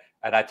yet.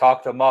 And I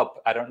talked him up.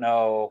 I don't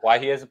know why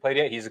he hasn't played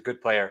yet. He's a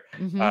good player.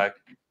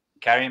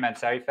 Karim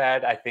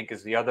Ansarifad, I think,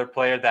 is the other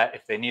player that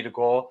if they need a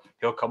goal,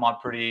 he'll come on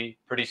pretty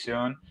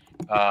soon.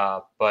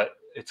 But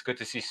it's good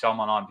to see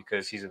Salman on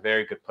because he's a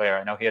very good player.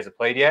 I know he hasn't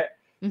played yet,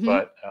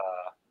 but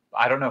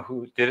I don't know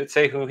who. Did it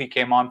say who he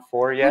came on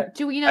for yet?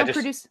 Do we know?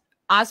 Produce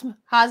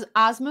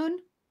Osmoon?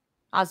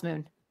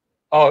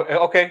 Oh,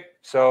 okay.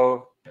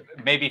 So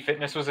maybe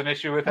fitness was an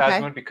issue with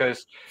Osmoon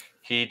because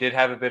he did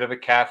have a bit of a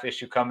calf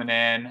issue coming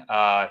in.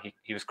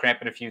 He was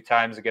cramping a few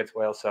times against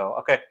Wales. So,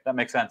 okay, that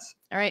makes sense.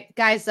 All right,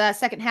 guys,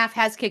 second half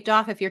has kicked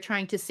off. If you're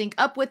trying to sync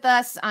up with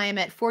us, I am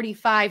at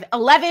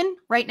 45-11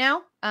 right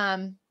now.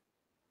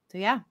 So,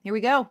 yeah, here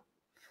we go.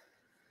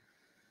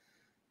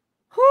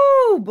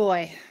 Whoo,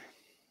 boy.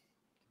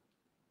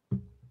 I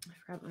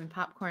forgot my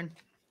popcorn.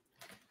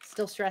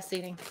 Still stress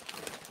eating.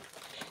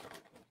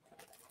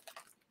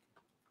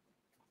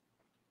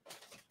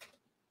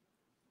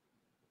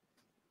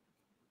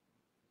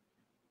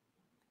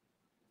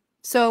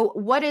 So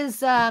what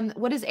does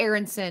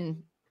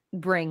Aronson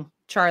bring,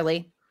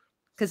 Charlie?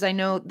 Because I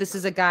know this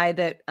is a guy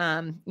that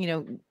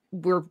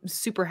we're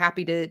super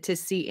happy to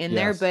see in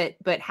there,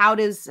 but how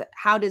does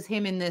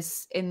him in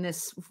this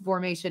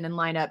formation and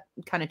lineup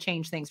kind of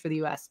change things for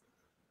the US?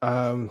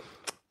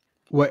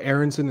 What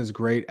Aronson is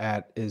great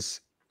at is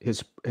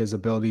his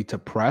ability to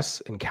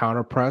press and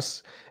counter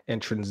press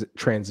and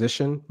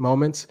transition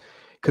moments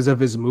because of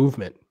his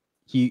movement.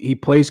 He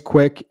plays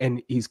quick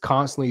and he's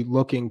constantly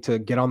looking to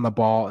get on the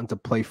ball and to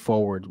play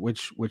forward,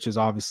 which is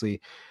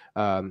obviously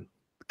kind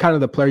of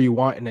the player you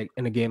want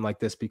in a game like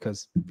this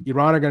because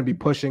Iran are going to be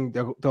pushing.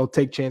 They'll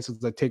take chances,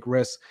 they'll take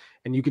risks,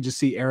 and you could just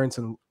see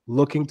Aronson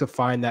looking to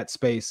find that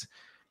space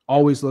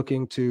always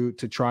looking to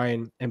try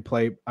and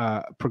play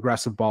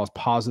progressive balls,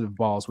 positive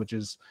balls, which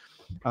is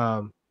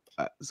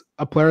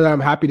a player that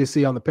I'm happy to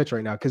see on the pitch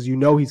right now, because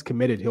he's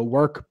committed. He'll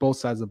work both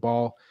sides of the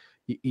ball.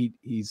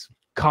 He's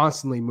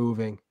constantly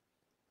moving.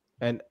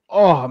 And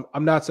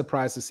I'm not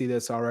surprised to see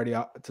this already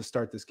to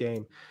start this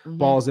game. Mm-hmm.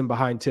 Balls in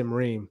behind Tim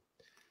Ream.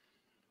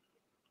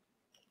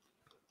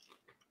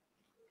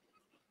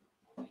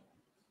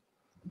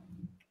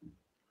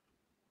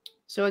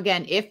 So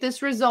again, if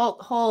this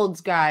result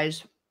holds,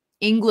 guys,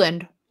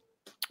 England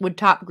would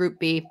top Group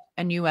B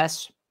and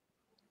US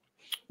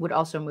would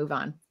also move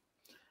on,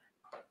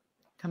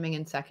 coming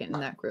in second in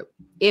that group.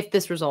 If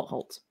this result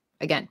holds.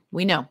 Again,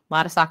 we know a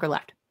lot of soccer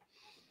left.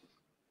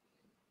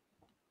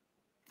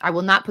 I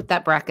will not put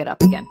that bracket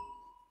up again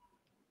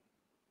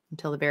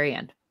until the very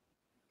end.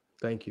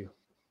 Thank you.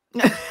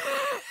 A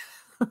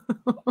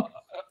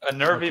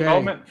nervy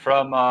moment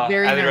from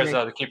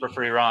Alireza, the keeper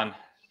for Iran.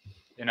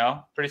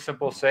 Pretty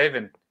simple save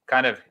and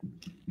kind of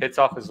hits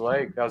off his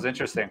leg. That was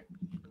interesting.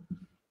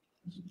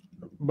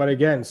 But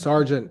again,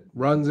 Sargent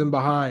runs in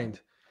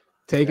behind,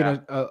 taking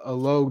a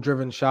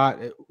low-driven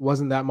shot. It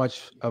wasn't that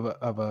much of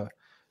a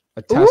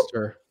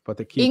tester, but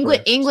the keeper.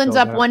 England's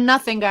up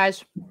 1-0,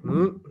 guys.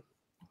 Mm-hmm.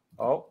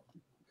 Oh,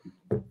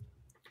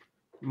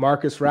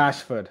 Marcus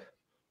Rashford,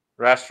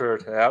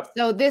 yep.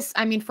 So this,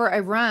 for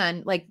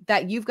Iran, like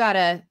that, you've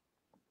got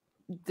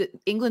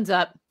England's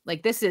up.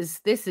 Like this is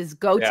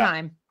go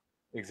time.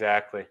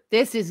 Exactly.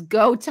 This is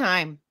go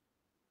time.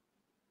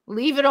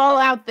 Leave it all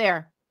out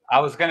there. I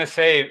was gonna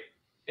say,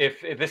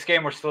 if this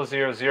game were still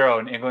 0-0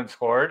 and England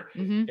scored,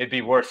 Mm-hmm. it'd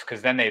be worse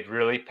because then they'd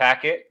really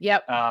pack it.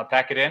 Yep.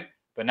 Pack it in.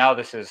 But now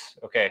this is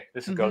okay.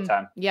 This is go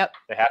time. Yep.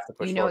 They have to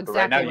push forward. But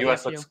right now,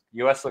 US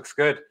looks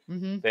good.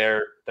 Mm-hmm.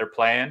 They're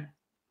playing.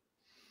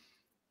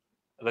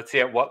 Let's see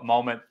at what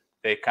moment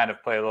they kind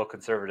of play a little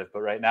conservative.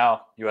 But right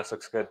now, US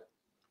looks good.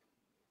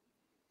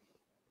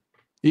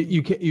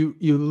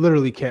 You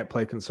literally can't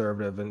play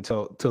conservative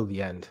till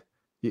the end.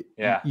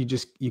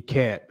 You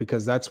can't,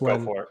 because that's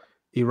when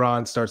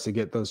Iran starts to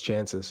get those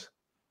chances.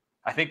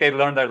 I think they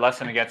learned their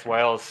lesson against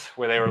Wales,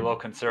 where they were a little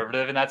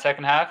conservative in that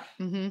second half.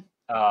 Mm-hmm.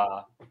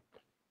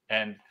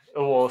 And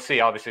we'll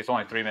see. Obviously, it's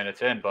only 3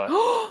 minutes in, but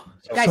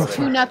guys,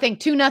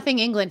 2-0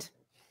 England.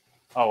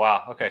 Oh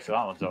wow. Okay, so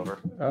that one's over.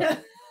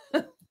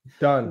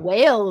 Done.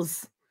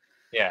 Wales.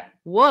 Yeah.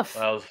 Woof.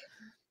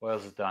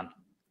 Wales is done.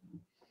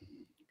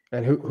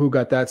 And who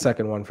got that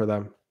second one for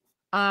them?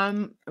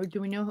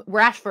 Do we know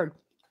Rashford?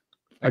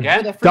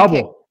 Again? Double.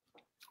 Kick.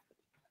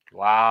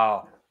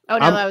 Wow. Oh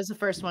no, that was the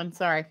first one.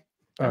 Sorry.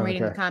 I'm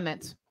reading the okay.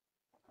 comments.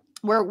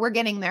 We're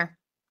getting there.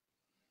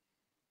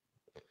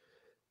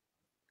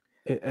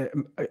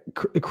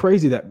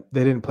 Crazy that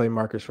they didn't play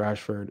Marcus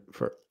Rashford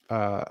for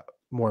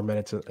more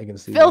minutes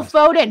against the Phil US.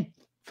 Foden.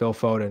 Phil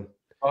Foden.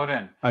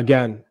 Foden.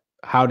 Again,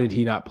 how did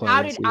he not play? How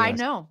against did the I US?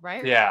 know,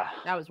 right? Yeah.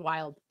 That was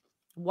wild.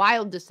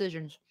 Wild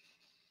decisions.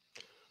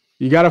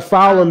 You got to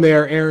foul him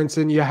there,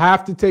 Aronson. You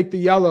have to take the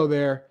yellow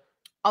there.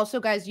 Also,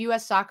 guys,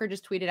 U.S. Soccer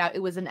just tweeted out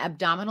it was an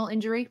abdominal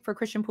injury for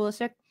Christian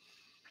Pulisic.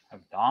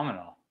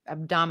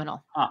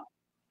 Abdominal. Huh.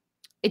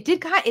 It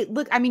did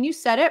look. You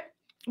said it,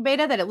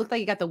 Beta, that it looked like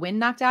he got the wind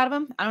knocked out of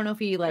him. I don't know if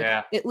he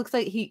It looks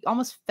like he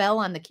almost fell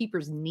on the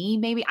keeper's knee.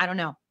 Maybe I don't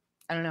know.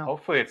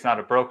 Hopefully, it's not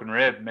a broken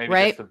rib. Maybe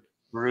just a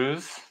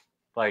bruise.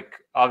 Like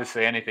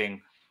obviously,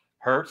 anything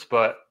hurts,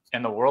 but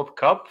in the World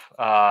Cup,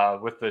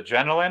 with the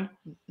adrenaline,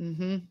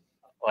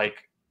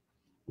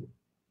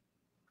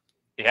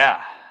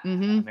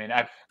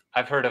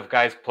 I've heard of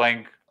guys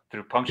playing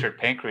through punctured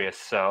pancreas.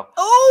 So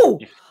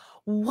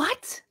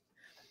what?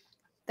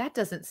 That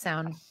doesn't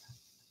sound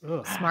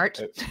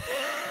smart.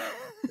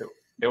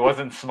 It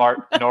wasn't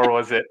smart, nor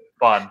was it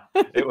fun.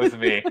 It was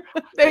me.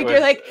 You're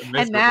like, miserable.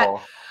 and that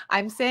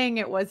I'm saying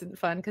it wasn't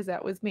fun because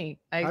that was me.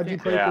 How'd you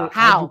play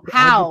How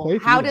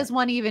does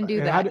one even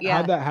do that?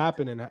 How'd that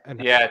happen?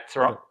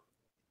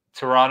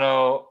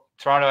 Toronto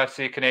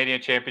FC Canadian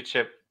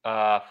Championship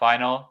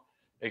final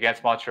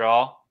against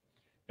Montreal.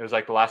 It was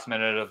like the last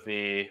minute of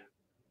the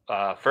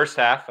first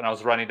half, and I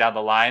was running down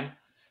the line,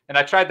 and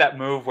I tried that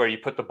move where you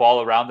put the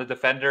ball around the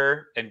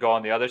defender and go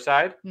on the other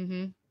side.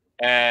 Mm-hmm.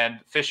 And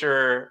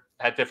Fisher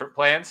had different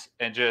plans,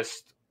 and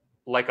just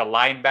like a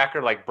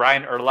linebacker, like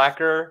Brian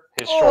Urlacher,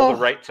 his shoulder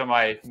right to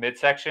my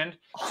midsection.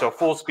 So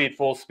full speed.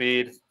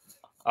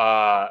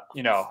 My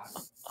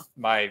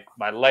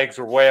legs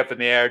were way up in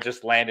the air,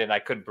 just landed. I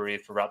couldn't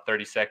breathe for about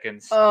 30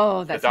 seconds.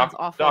 Oh, that sounds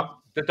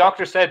awful. The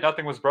doctor said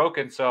nothing was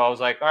broken, so I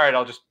was like, all right,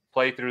 I'll just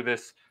play through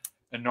this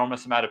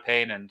enormous amount of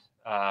pain, and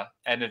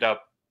ended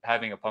up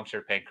having a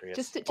punctured pancreas.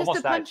 Just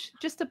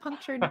a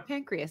punctured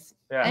pancreas.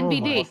 Yeah.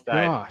 NBD. Oh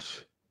my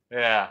gosh.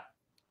 Yeah.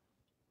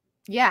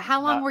 Yeah.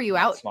 How long were you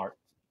out smart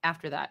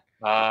after that?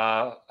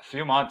 A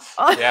few months.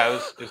 Oh. Yeah,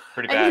 it was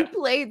pretty bad. And you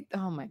played.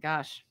 Oh my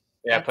gosh.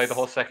 Yeah, I played the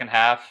whole second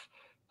half.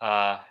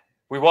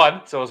 We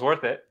won, so it was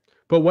worth it.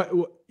 But what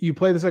you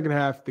play the second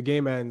half, the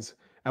game ends.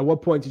 At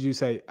what point did you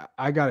say,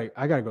 I gotta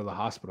go to the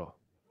hospital?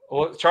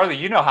 Well, Charlie,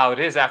 you know how it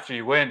is after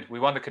you win. We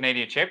won the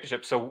Canadian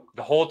Championship, so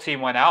the whole team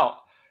went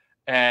out,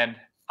 and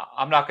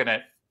I'm not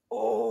gonna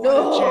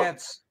what a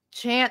chance.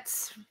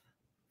 Chance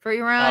for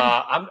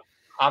Iran.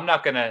 I'm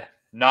not gonna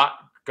not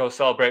go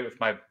celebrate with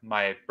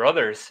my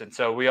brothers, and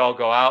so we all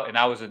go out, and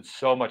I was in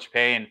so much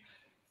pain.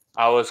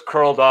 I was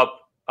curled up.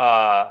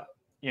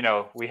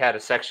 We had a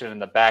section in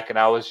the back, and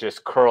I was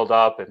just curled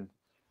up, and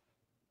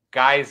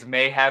guys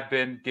may have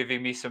been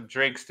giving me some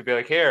drinks to be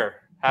like, here,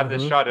 have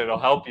this shot, it'll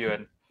help you.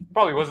 And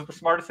probably wasn't the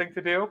smartest thing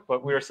to do,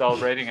 but we were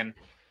celebrating, and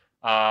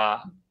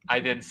I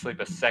didn't sleep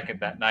a second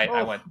that night.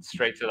 I went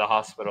straight to the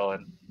hospital,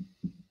 and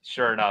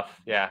sure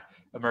enough,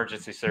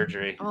 emergency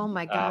surgery. Oh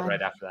my God.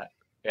 Right after that.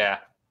 Yeah.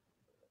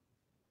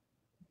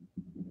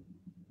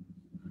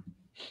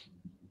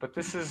 But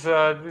these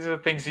are the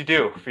things you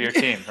do for your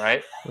team,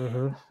 right?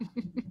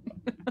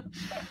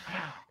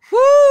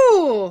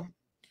 Woo!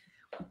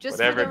 Just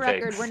Whatever for the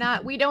record,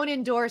 takes. we don't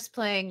endorse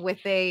playing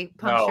with a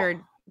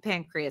punctured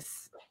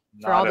pancreas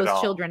for Not all at those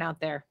all. children out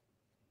there.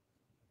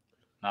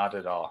 Not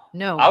at all.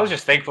 No. I was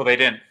just thankful they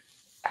didn't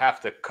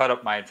have to cut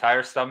up my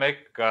entire stomach.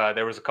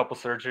 There was a couple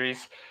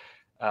surgeries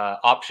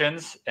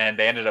options, and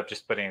they ended up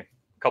just putting a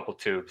couple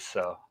tubes.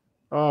 So.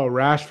 Oh,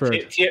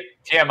 Rashford.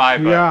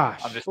 TMI, but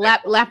Gosh. I'm just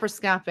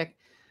Laparoscopic.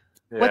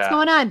 yeah. What's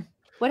going on?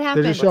 What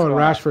happened? They're just showing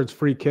Rashford's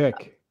free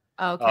kick.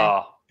 Oh,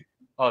 okay.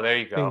 Oh, there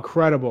you go.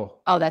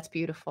 Incredible. Oh, that's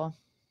beautiful.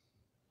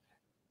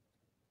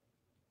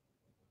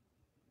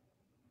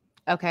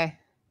 Okay.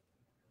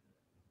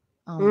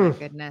 Oh my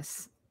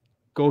goodness.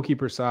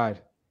 Goalkeeper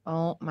side.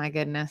 Oh my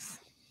goodness.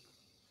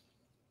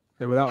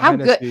 And without How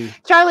Hennessy, good,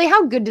 Charlie,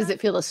 how good does it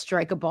feel to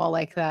strike a ball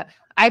like that?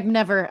 I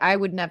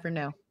would never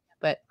know,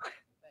 but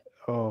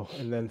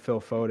and then Phil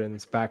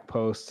Foden's back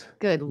post.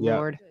 good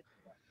Lord.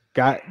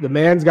 The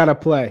man's got to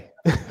play.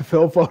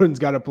 Phil Foden's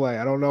got to play.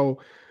 I don't know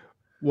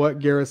what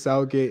Gareth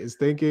Southgate is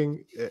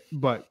thinking,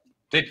 but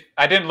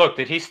I didn't look.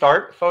 Did he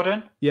start,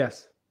 Foden?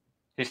 Yes.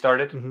 He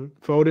started?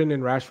 Foden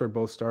and Rashford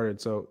both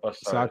started. So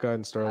Saka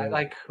and Sterling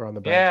are on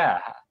the bench. Yeah.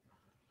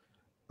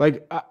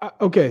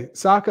 Okay,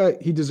 Saka,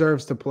 he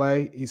deserves to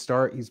play. He's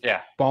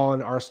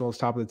balling. Arsenal's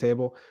top of the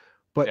table.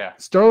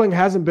 But Sterling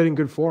hasn't been in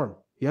good form.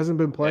 He hasn't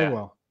been playing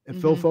well. And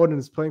Phil Foden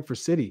is playing for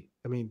City.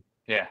 I mean,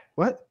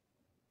 what?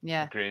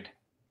 Yeah. Agreed.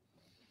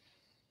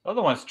 The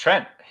other one's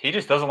Trent. He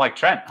just doesn't like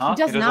Trent, huh? He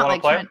doesn't want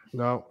like to play? Trent.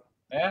 No.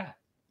 Yeah.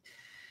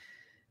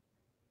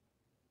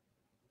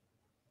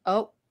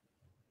 Oh.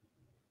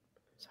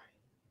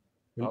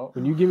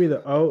 When you give me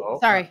the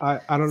sorry.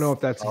 I don't know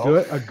if that's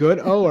a good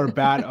O or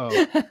bad O.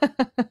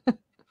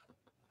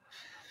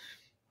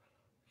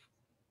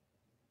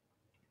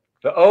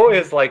 The O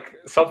is like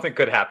something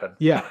could happen.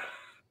 Yeah.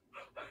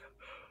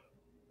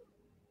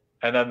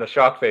 And then the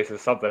shock face is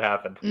something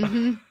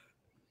happened.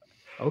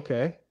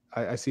 Okay.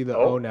 I see the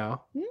O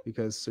now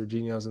because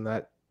Serginho's in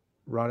that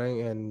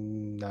running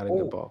and not a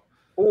good ball.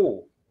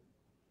 Oh.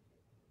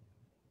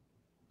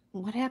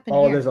 What happened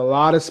here? There's a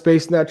lot of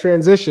space in that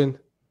transition.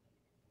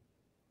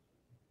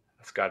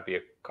 That's got to be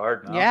a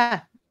card now.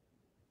 Yeah.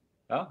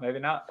 No, maybe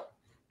not.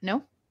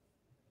 No.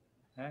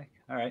 Hey,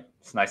 all right.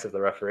 It's nice of the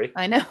referee.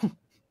 I know.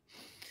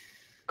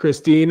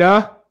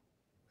 Christina.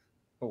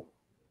 Oh.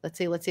 Let's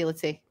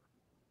see.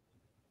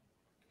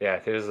 Yeah,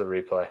 here's the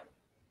replay.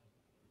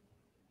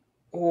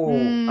 Oh.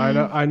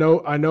 I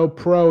know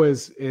Pro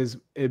is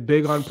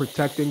big on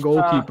protecting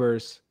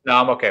goalkeepers. No,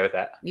 I'm okay with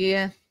that.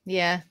 Yeah.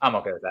 I'm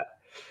okay with that.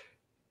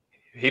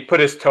 He put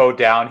his toe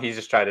down. He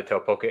just tried to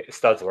toe poke it. His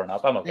studs weren't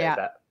up. I'm okay with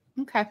that.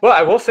 Okay. Well,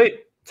 I will say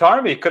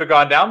Tarmy could have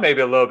gone down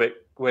maybe a little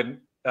bit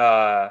when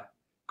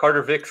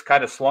Carter Vicks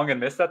kind of swung and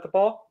missed at the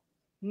ball.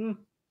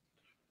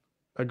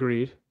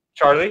 Agreed.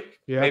 Charlie,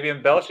 maybe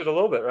embellish it a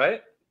little bit,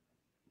 right?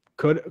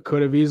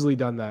 Could have easily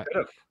done that.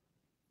 Could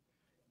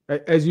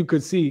have. As you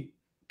could see,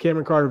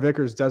 Cameron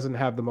Carter-Vickers doesn't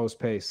have the most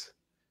pace.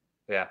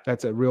 Yeah.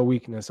 That's a real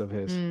weakness of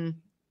his.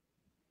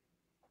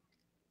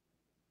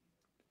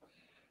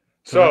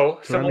 So,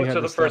 similar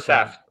to the first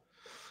half,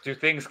 do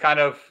things kind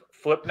of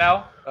flip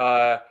now?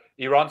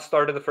 Iran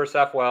started the first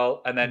half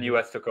well, and then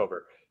U.S. took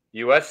over.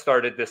 U.S.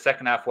 started the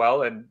second half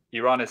well, and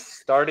Iran is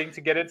starting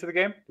to get into the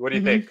game. What do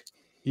you think?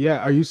 Yeah.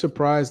 Are you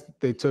surprised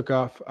they took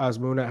off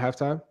Azmoun at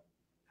halftime?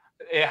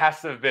 It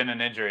has to have been an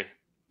injury.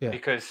 Yeah.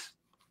 Because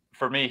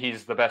for me,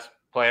 he's the best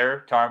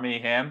player. Tarmi,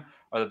 him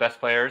are the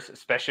best players,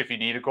 especially if you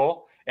need a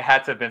goal. It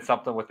had to have been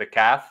something with the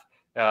calf.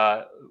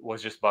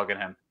 Was just bugging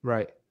him.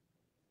 Right.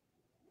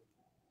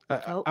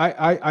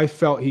 I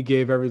felt he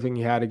gave everything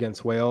he had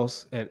against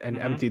Wales and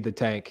emptied the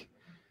tank.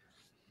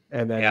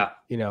 And then,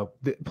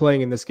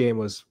 playing in this game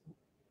was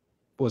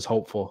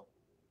hopeful.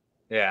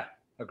 Yeah,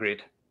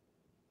 agreed.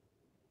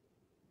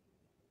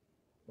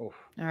 Oof.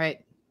 All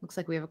right. Looks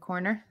like we have a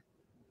corner.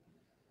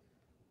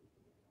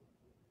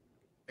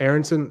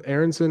 Aronson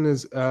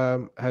is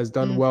has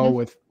done well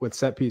with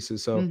set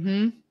pieces. So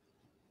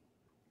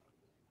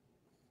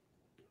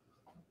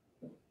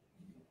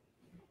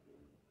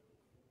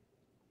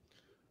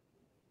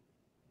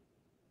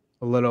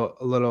a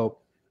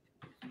little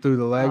through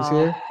the legs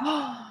here.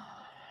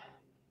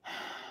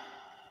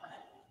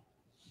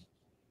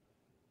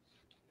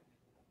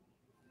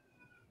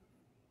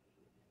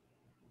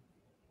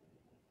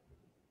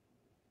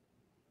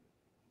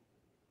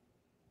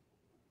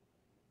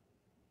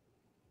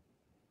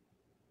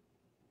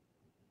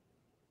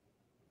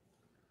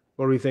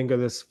 What do we think of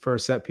this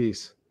first set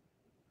piece?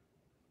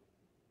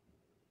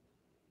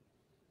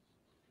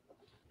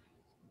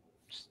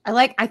 I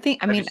mean,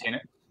 Have you seen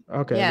it?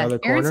 Okay, yeah, another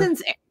corner.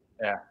 Aaronson's.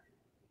 Yeah.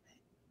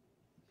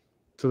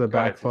 To the Go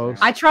ahead, back post.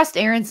 Susanna. I trust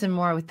Aronson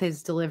more with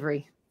his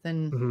delivery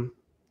than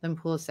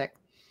Pulisic.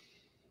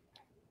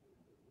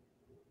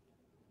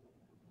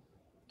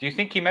 Do you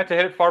think he meant to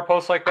hit it far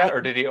post like that, or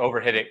did he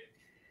overhit it?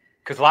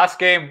 Because last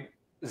game,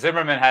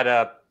 Zimmerman had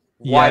a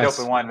wide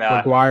open one.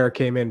 Maguire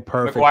came in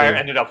perfectly. Maguire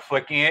ended up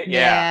flicking it.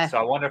 Yeah. So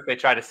I wonder if they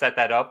tried to set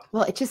that up.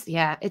 Well, it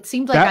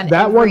seemed like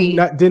that one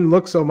didn't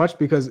look so much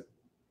because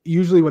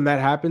usually when that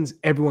happens,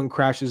 everyone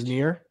crashes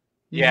near.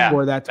 Yeah.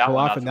 For that to pull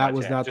one off, not and so that much,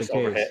 was not the just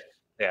case. overhit.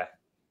 Yeah.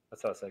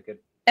 That's what I said. Good.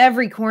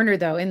 Every corner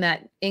though in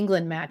that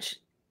England match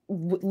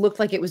looked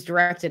like it was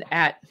directed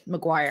at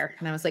Maguire,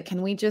 and I was like,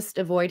 can we just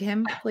avoid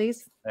him,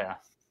 please? Yeah.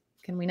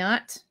 Can we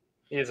not?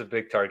 He is a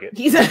big target.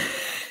 He's a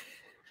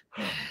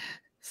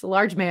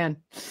large man.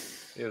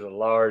 He is a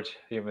large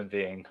human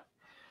being.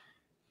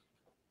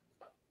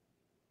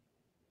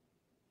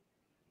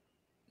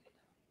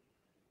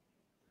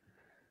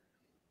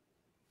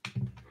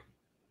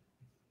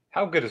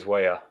 How good is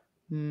Weah?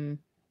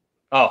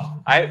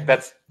 Oh,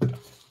 that's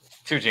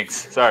 2 jinx.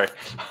 Sorry.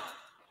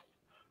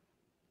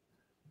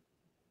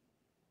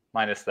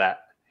 Minus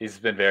that. He's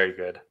been very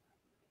good.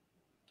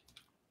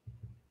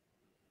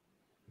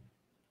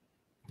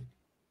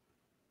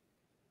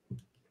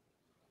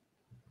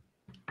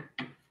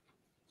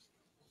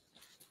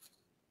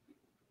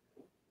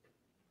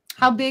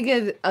 How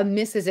big a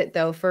miss is it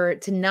though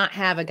to not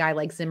have a guy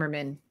like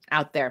Zimmerman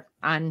out there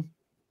on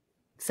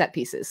set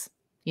pieces?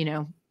 You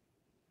know,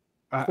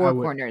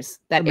 corners,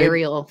 that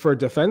aerial for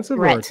defensive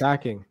threat. Or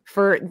attacking.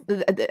 For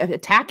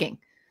attacking.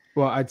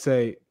 Well, I'd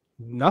say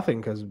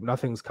nothing because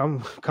nothing's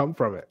come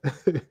from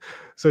it.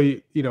 So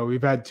you know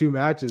we've had 2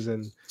 matches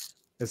and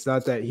it's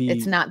not that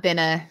it's not been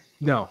a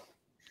no.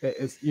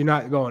 You're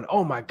not going,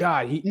 oh my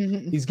God,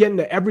 he's getting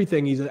to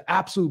everything. He's an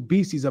absolute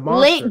beast. He's a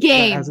monster. Late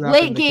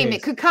game.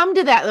 It could come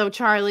to that though,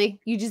 Charlie.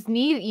 You just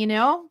need, you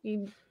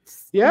need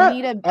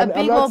a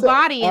big old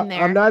body in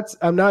there.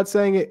 I'm not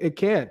saying it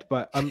can't,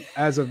 but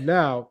as of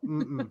now,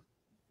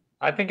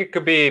 I think it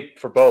could be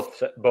for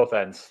both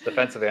ends,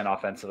 defensively and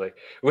offensively.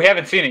 We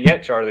haven't seen it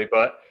yet, Charlie,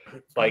 but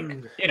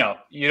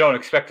you don't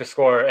expect to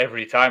score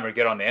every time or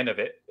get on the end of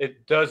it.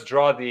 It does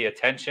draw the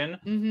attention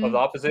of the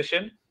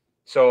opposition.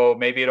 So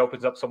maybe it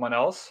opens up someone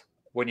else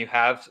when you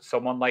have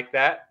someone like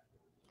that.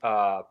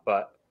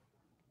 But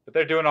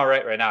they're doing all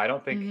right now. I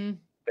don't think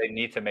they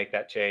need to make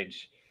that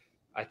change.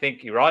 I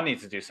think Iran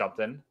needs to do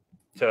something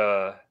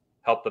to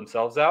help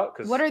themselves out.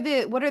 What are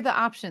the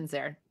options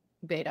there,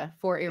 Beta,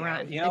 for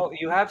Iran?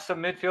 You have some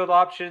midfield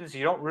options.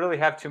 You don't really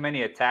have too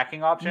many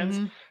attacking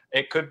options.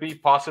 It could be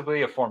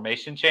possibly a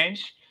formation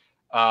change.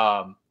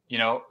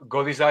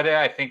 Golizadeh,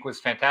 I think,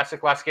 was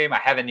fantastic last game. I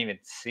haven't even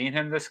seen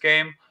him this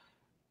game.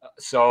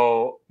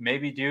 So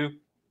maybe do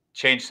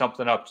change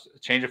something up,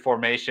 change a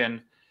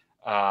formation,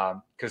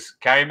 because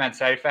Karim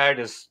Ansarifard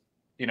is,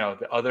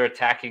 the other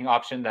attacking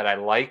option that I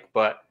like.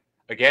 But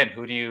again,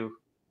 who do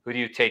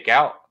you take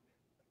out?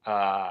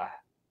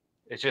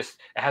 It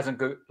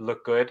hasn't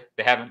looked good.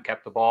 They haven't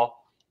kept the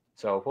ball,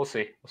 so we'll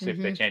see. We'll see if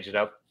they change it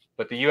up.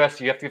 But the U.S.,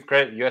 you have to give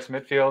credit. U.S.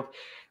 midfield,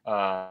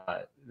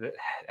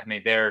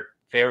 they're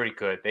very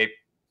good. They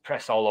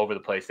press all over the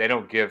place. They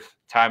don't give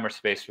time or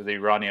space for the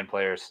Iranian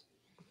players.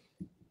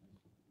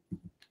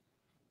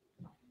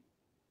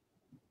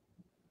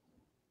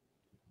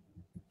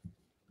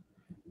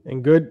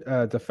 And good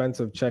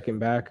defensive checking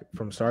back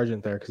from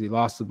Sargent there because he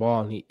lost the ball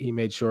and he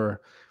made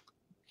sure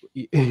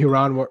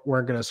Iran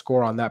weren't going to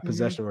score on that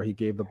possession where he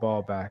gave the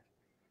ball back.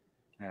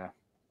 Yeah.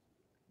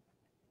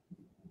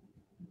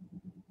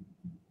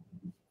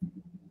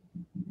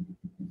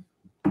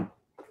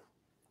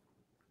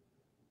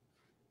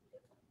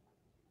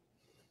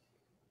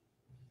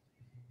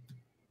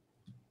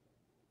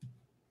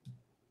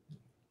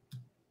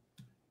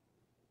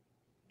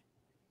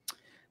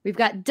 We've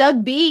got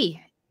Doug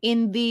B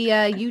in the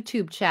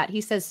YouTube chat. He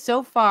says,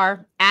 so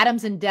far,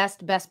 Adams and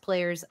Dest best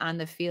players on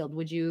the field.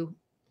 Would you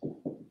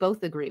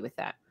both agree with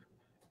that?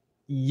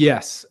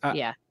 Yes.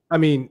 Yeah. I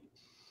mean,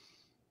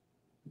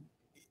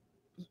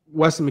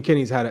 Weston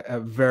McKennie's had a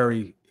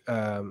very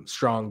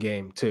strong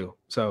game too.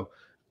 So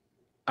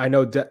I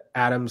know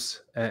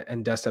Adams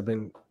and Dest have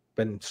been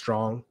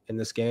strong in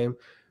this game,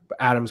 but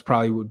Adams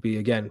probably would be,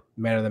 again,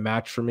 man of the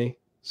match for me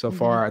so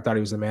far. I thought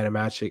he was the man of the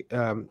match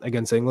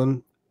against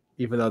England,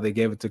 even though they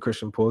gave it to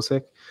Christian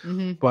Pulisic.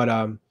 But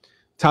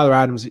Tyler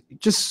Adams,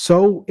 just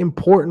so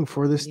important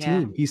for this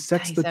team. He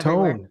sets the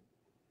tone.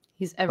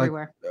 He's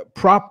everywhere. Like,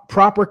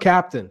 proper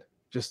captain.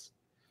 Just,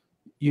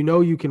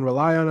 you can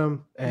rely on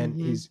him, and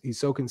he's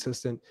so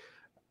consistent.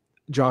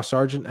 Josh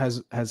Sargent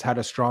has had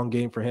a strong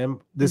game for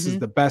him. This is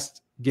the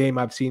best game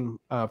I've seen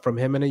from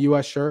him in a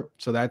U.S. shirt,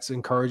 so that's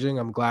encouraging.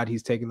 I'm glad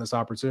he's taking this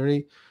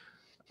opportunity.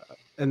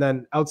 And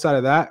then outside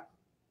of that,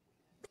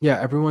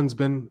 everyone's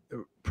been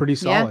pretty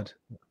solid.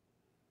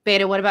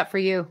 Beta, what about for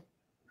you?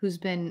 Who's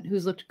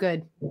looked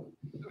good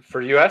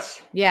for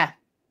U.S.? Yeah,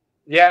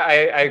 Yeah,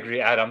 I agree.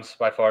 Adams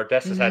by far.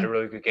 Des has had a Mhm.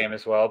 really good game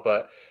as well,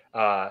 but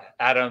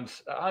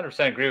Adams,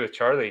 100% agree with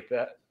Charlie.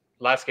 That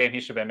last game he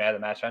should have been man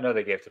of the match. I know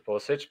they gave to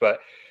Pulisic,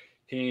 but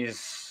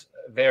he's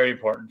very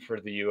important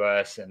for the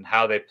U.S. and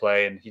how they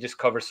play, and he just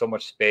covers so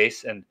much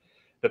space. And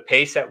the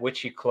pace at which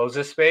he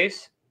closes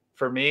space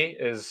for me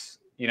is,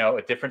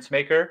 a difference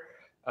maker.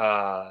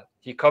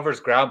 He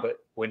covers ground, but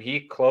when he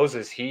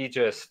closes, he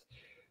just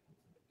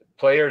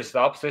players, the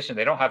opposition,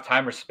 they don't have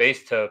time or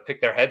space to pick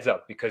their heads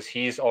up because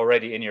he's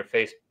already in your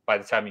face by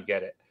the time you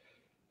get it.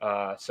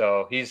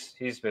 So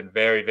he's been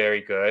very, very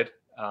good.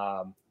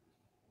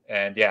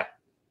 And yeah,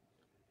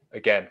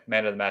 again,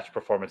 man of the match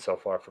performance so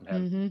far from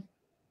him. Mm-hmm.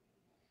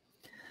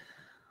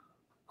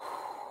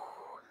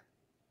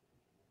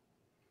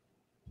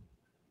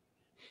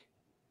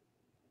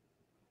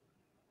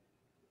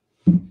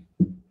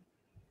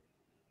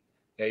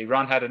 Yeah,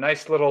 Iran had a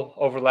nice little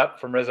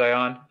overlap from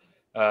Rezayan.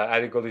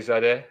 Ali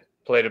Golizadeh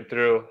played him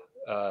through.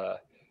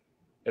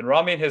 And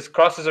Ramin, his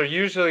crosses are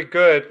usually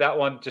good. That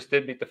one just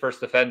didn't beat the first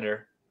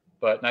defender,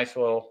 but nice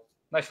little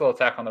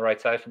attack on the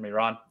right side from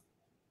Iran.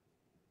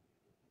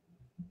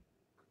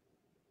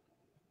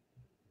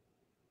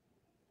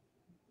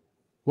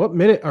 What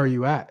minute are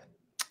you at?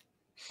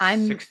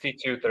 I'm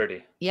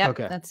 62-30. Yep,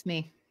 Okay. that's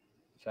me.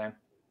 Same.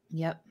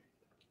 Yep.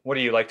 What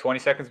are you, like 20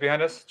 seconds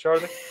behind us,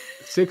 Charlie?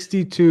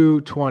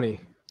 62-20.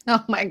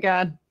 Oh my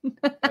God.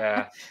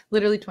 Yeah.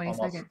 Literally 20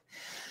 Almost. seconds.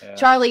 Yeah.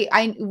 Charlie,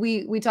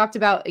 we talked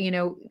about,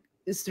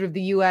 sort of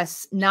the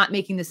US not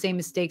making the same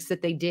mistakes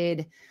that they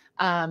did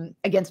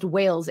against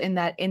Wales in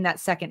that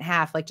second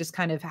half, like just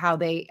kind of how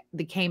they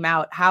came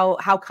out.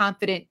 How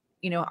confident,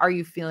 are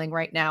you feeling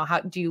right now? How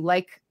do you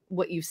like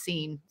what you've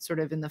seen sort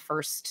of in the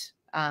first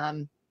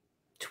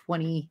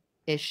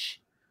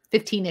 20-ish,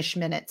 15-ish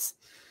minutes?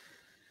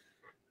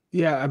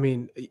 Yeah, I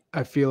mean,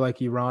 I feel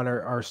like Iran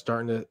are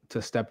starting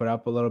to step it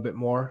up a little bit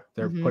more.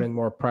 They're Mhm. putting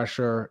more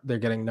pressure. They're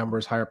getting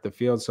numbers higher up the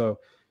field, so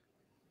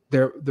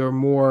they're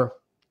more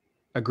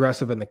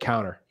aggressive in the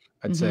counter,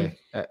 I'd say,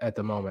 at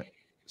the moment.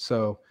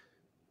 So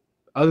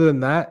other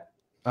than that,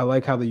 I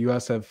like how the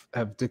US have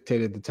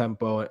dictated the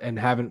tempo and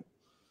haven't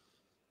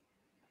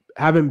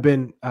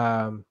been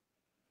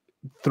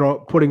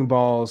putting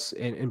balls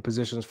in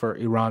positions for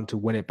Iran to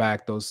win it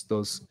back. Those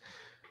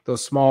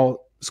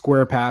small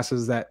square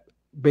passes that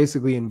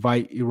basically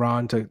invite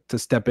Iran to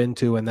step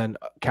into and then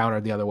counter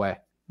the other way.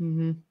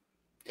 Mm-hmm.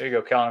 There you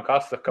go. Kellen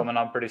Costa coming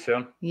on pretty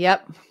soon.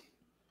 Yep.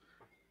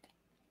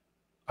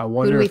 I Who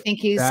wonder do we if think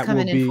he's that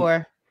coming will in be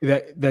for?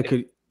 that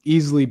could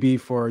easily be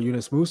for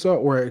Yunus Musa,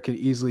 or it could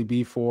easily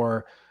be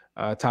for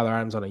Tyler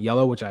Adams on a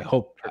yellow, which I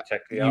hope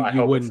Protect you I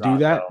hope wouldn't it's do not,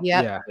 that. though.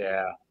 Yep. Yeah.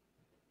 Yeah.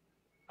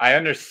 I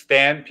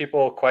understand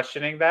people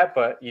questioning that,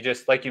 but you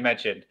just, like you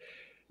mentioned,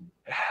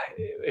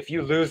 if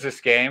you lose this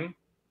game,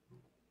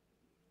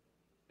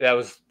 that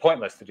was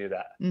pointless to do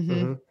that.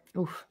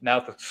 Mm-hmm. Now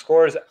the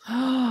score is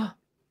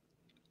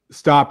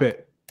Stop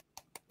it.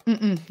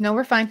 No,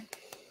 we're fine.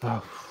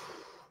 Oh.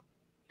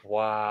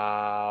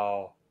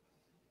 wow.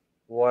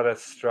 What a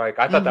strike.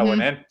 I thought that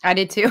went in. I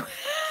did too.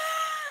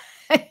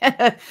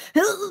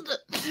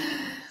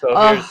 So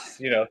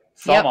here's,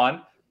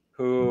 someone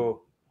who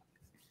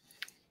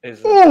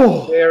is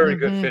a very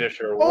good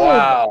finisher. Oh,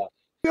 wow.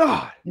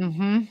 God.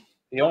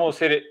 He almost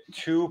hit it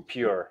too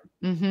pure.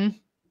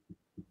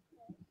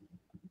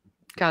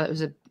 God, it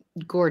was a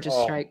gorgeous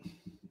strike.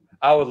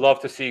 I would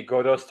love to see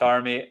Godos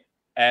Tarmi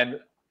and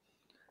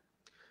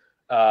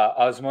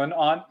Osman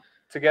on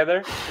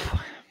together.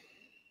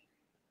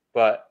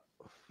 But,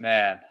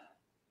 man.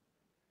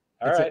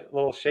 All right. A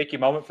little shaky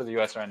moment for the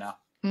U.S. right now.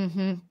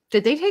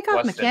 Did they take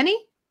off Weston. McKennie?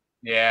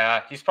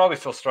 Yeah, he's probably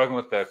still struggling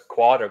with the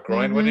quad or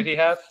groin. What did he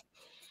have?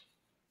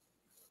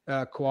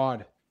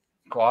 Quad.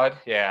 Quad,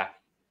 yeah.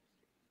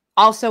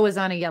 Also is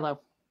on a yellow.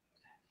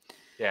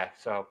 Yeah,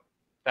 so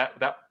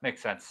that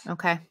makes sense.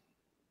 Okay.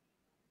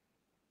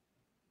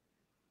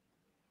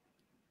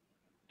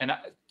 And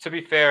to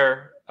be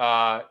fair,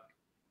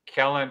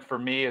 Kellen, for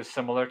me, is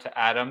similar to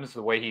Adams.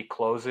 The way he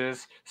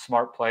closes,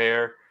 smart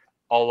player,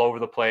 all over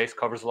the place,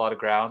 covers a lot of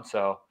ground.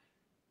 So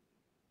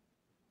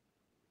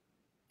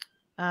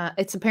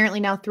it's apparently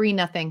now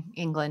 3-0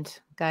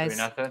 England, guys.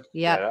 3-0? Yep.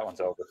 Yeah, that one's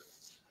over.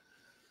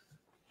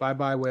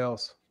 Bye-bye,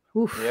 Wales.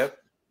 Oof. Yep.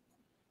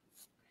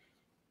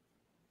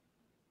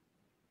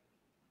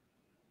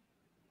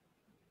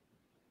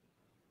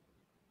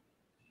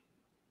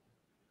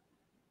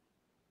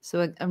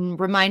 So a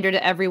reminder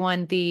to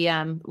everyone, the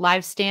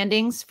live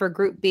standings for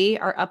Group B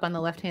are up on the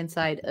left-hand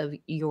side of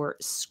your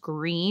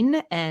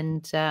screen.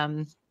 And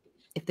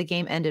if the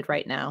game ended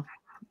right now,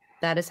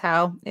 that is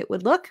how it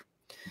would look.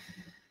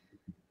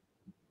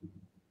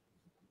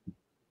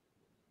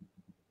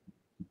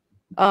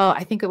 Oh,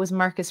 I think it was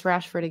Marcus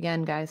Rashford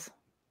again, guys.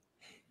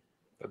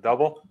 The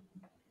double?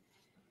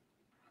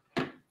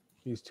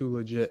 He's too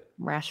legit.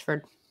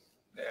 Rashford.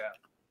 Yeah.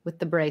 With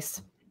the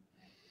brace.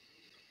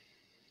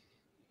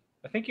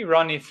 I think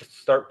Iran needs to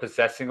start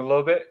possessing a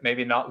little bit,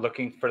 maybe not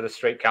looking for the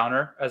straight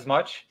counter as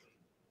much.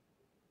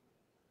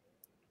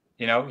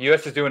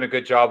 US is doing a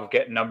good job of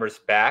getting numbers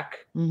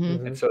back.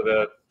 Mm-hmm. And so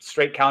the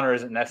straight counter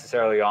isn't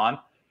necessarily on.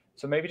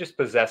 So maybe just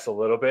possess a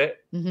little bit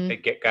Mm-hmm.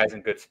 and get guys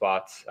in good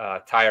spots,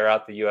 tire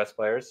out the US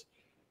players.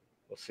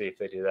 We'll see if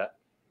they do that.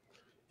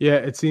 Yeah,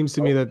 it seems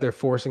to me that they're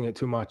forcing it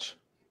too much.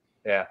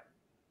 Yeah.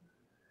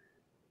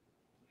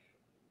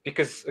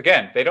 Because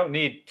again, they don't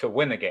need to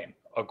win the game.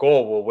 A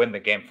goal will win the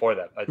game for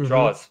them. A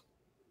draw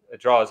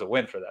is a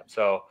win for them.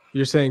 So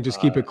You're saying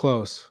just keep it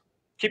close.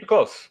 keep it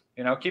close.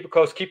 Keep it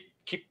close.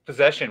 Keep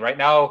possession. Right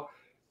now,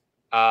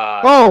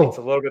 it's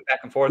a little bit back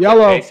and forth.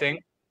 Yellow. Pacing.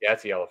 Yeah,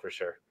 it's yellow for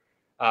sure.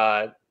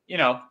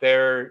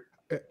 They're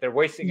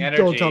wasting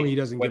energy. Don't tell me he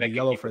doesn't give a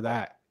yellow for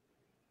that.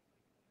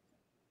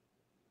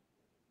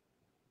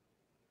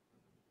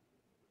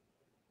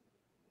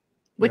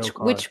 Which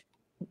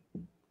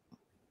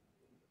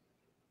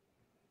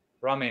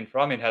Ramin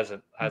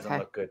hasn't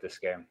looked good this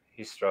game.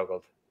 He's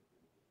struggled.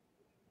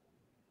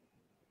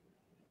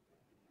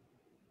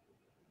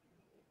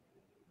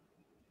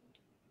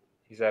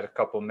 He's had a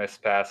couple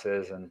missed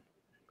passes and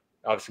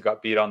obviously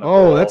got beat on the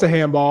ball. That's a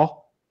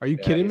handball. Are you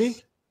kidding me?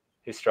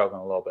 He's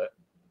struggling a little bit.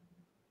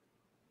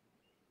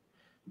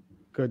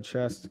 Good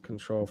chest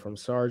control from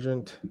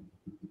Sargent.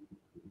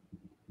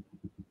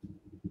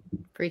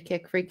 free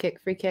kick, free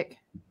kick, free kick.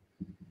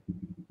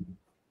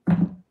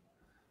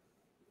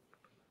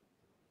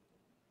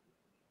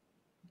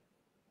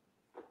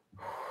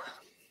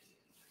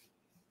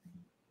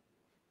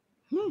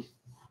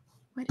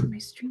 Why did my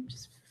stream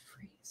just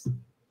freeze?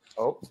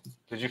 Oh,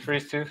 did you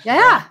freeze too?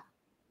 Yeah.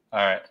 All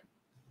right.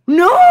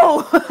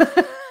 No.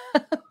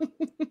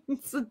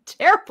 It's a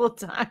terrible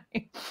time.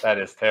 That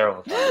is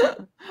terrible.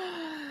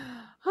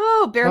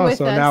 Oh, bear with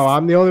so us. now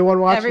I'm the only one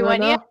watching Everyone, right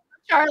now?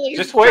 Charlie.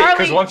 Just wait,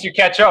 because once you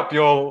catch up,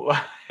 you'll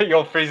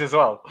freeze as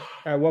well.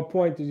 At what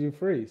point did you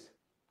freeze?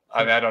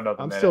 I mean, I don't know.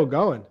 I'm still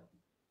going.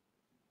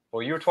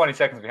 Well, you were 20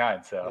 seconds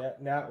behind, so.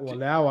 Yeah,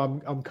 now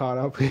I'm caught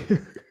up.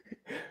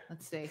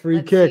 Let's see.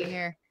 Free kick. See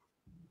here.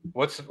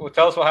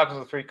 Tell us what happens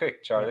with free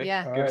kick, Charlie.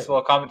 Yeah. Give us a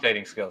little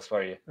commentating skills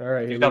for you. All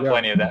right. You've done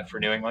plenty of that for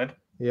New England.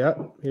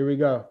 Yep. Here we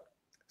go.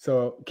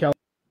 So Kelly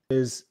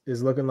is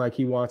looking like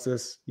he wants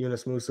this.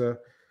 Yunus Musa.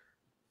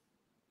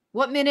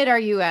 What minute are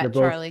you at,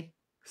 Charlie?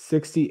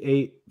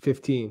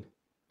 68:15.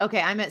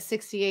 Okay, I'm at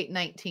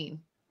 68:19.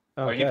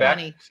 Are you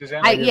back,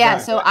 Susannah?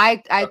 Back. So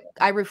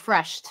I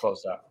refreshed.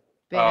 Close up.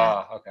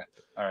 Oh, okay.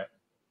 All right.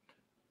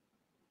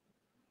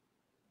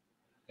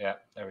 Yeah,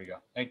 there we go.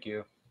 Thank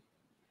you.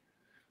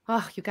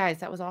 Oh, you guys,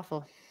 that was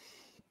awful.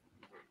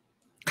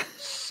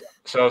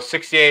 So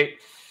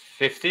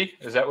 68:50,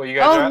 is that what you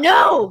guys are at? Oh,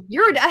 no.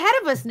 You're ahead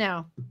of us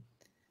now.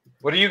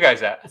 What are you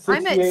guys at?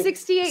 I'm at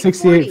 68.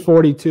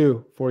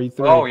 68:42,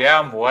 43. Oh, yeah,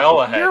 I'm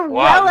well ahead. You're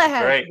wow, well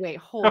ahead. Great. Wait,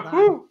 hold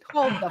on.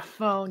 Hold the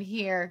phone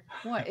here.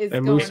 What is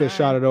and going Musa on?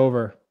 shot it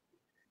over.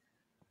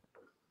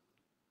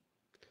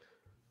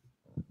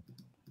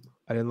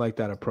 I didn't like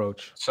that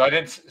approach. So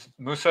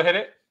Musa hit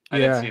it? I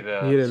didn't see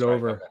the he hit it strike.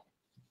 over. Okay.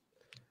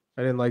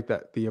 I didn't like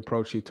the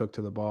approach he took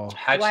to the ball.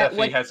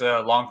 Hajsafi has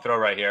a long throw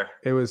right here.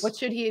 What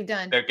should he have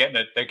done? They're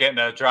getting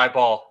a dry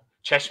ball.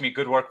 Cheshmi,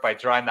 good work by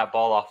drying that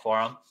ball off for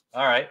him.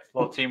 All right, a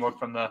little teamwork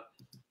from the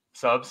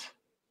subs.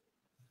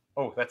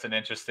 Oh, that's an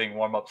interesting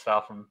warm-up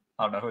style from,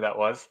 I don't know who that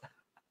was.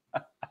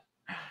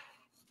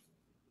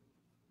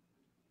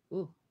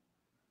 Ooh.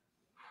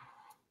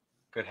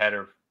 Good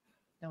header.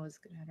 That was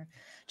a good header.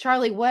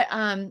 Charlie, what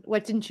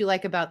didn't you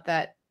like about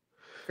that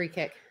free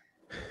kick?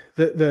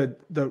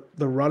 The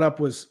run up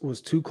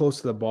was too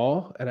close to the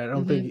ball, and I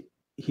don't think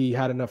he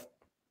had enough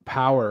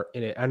power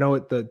in it. I know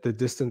the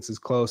distance is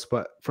close,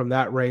 but from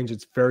that range,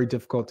 it's very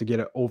difficult to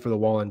get it over the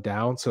wall and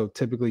down. So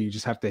typically, you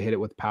just have to hit it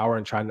with power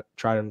and try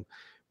to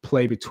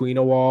play between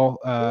a wall,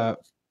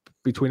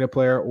 between a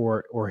player,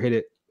 or hit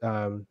it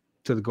to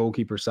the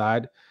goalkeeper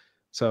side.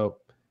 So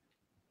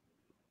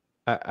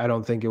I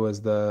don't think it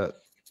was the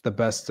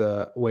best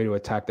way to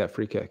attack that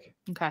free kick.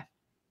 Okay.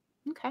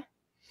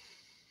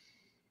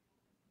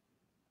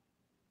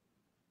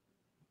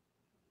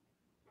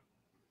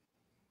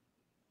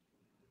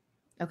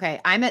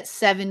 Okay, I'm at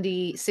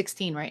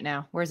 70-16 right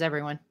now. Where's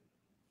everyone?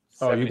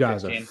 Oh, you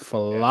guys are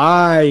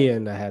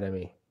flying ahead of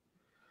me.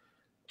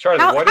 Charlie,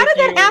 how did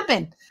that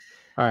happen?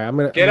 All right, I'm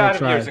gonna get out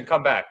of yours and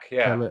come back.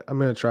 Yeah, I'm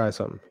gonna try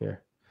something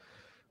here.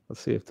 Let's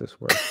see if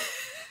this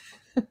works.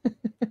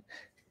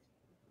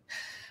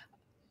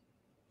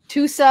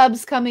 2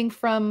 subs coming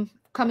for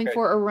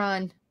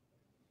Iran.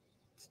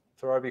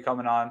 Thorabi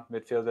coming on,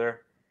 midfielder.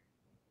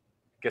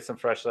 Get some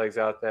fresh legs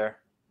out there.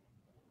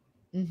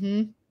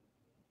 Mm-hmm.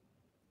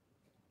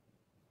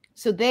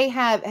 So they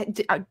have.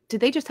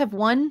 Did they just have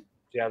one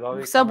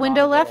sub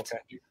window left?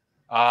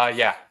 Okay.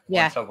 Yeah.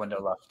 One sub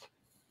window left,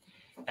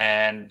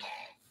 and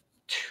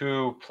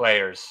 2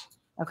 players.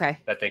 Okay.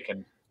 That they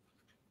can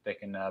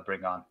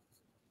bring on.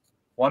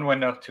 1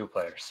 window, 2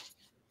 players.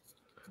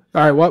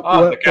 All right. What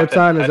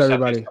time is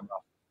everybody?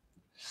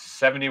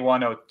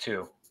 71:02.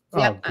 Yep.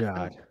 Oh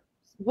God.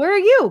 Where are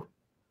you?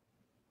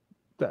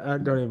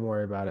 Don't even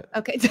worry about it.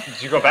 Okay. Did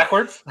you go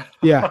backwards?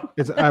 Yeah.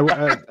 I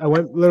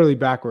went literally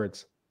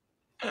backwards.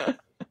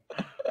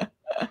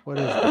 What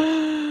is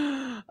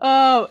this?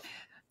 Oh,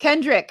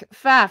 Kendrick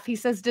Pfaff, he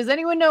says, does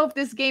anyone know if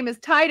this game is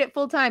tied at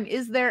full time?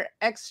 Is there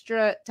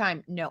extra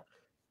time? No.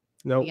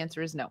 No. The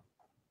answer is no.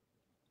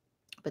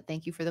 But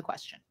thank you for the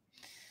question.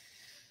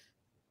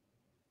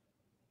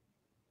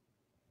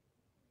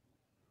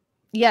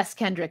 Yes,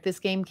 Kendrick, this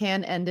game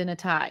can end in a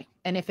tie.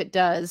 And if it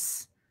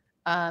does,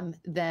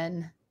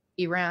 then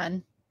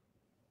Iran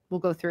will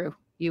go through.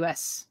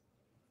 US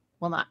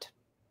will not.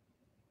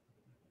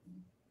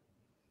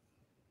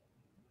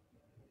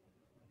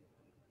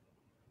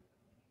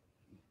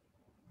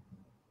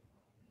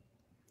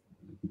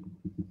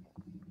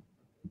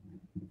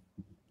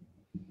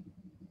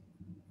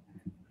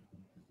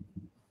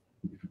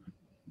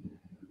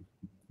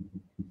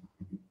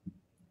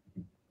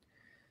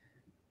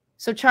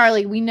 So,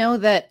 Charlie, we know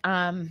that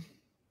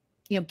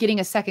getting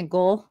a second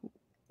goal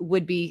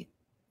would be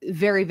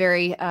very,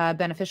 very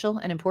beneficial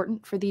and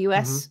important for the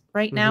U.S.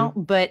 right now.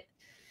 But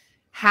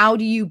how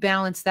do you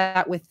balance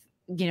that with,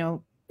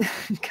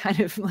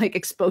 kind of like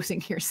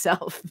exposing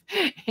yourself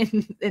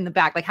in the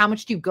back? Like, how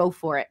much do you go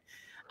for it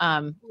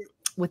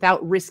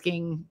without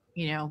risking,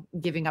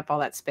 giving up all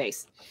that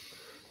space?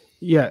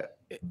 Yeah,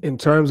 in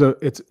terms of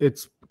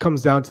it's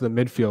comes down to the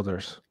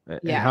midfielders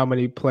and how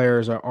many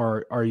players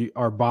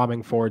are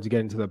bombing forward to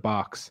get into the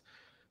box.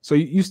 So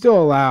you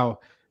still allow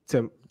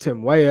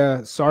Tim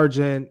Weah,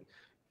 Sargent,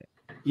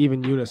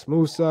 even Yunus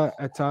Musa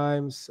at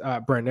times,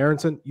 Brent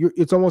Aronson.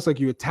 It's almost like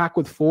you attack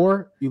with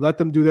 4, you let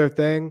them do their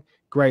thing.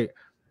 Great.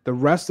 The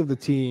rest of the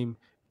team,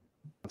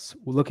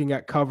 looking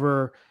at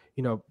cover,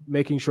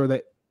 making sure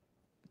that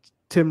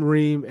Tim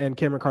Ream and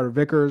Cameron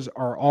Carter-Vickers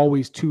are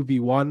always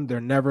 2v1.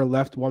 They're never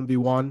left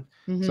 1v1.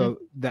 So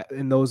that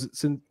in those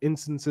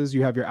instances,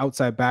 you have your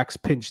outside backs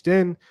pinched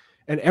in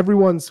and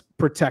everyone's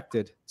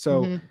protected.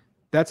 So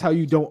that's how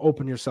you don't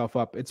open yourself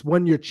up. It's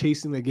when you're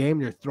chasing the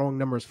game, you're throwing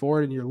numbers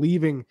forward and you're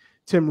leaving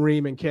Tim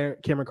Ream and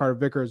Cameron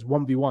Carter-Vickers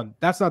 1v1.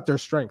 That's not their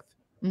strength.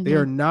 They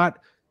are not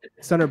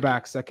center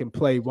backs that can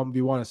play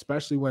 1v1,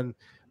 especially when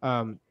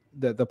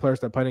the players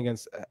they're playing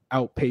against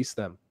outpace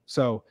them.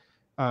 So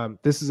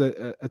this is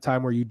a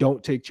time where you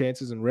don't take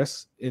chances and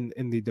risks in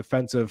the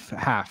defensive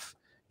half.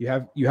 You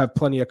have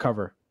plenty of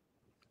cover.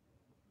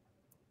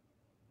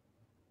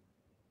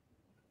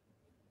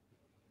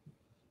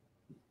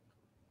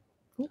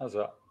 That was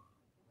an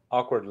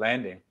awkward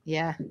landing.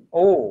 Yeah.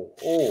 Oh.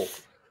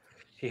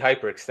 He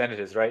hyperextended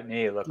his right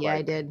knee, it looked like. Yeah,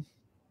 I did.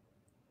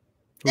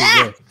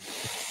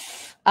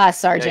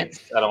 Sargent.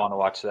 Yikes, I don't want to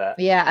watch that.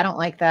 Yeah, I don't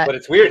like that. But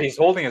it's weird. He's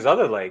holding his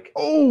other leg.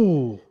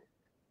 Oh.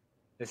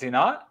 Is he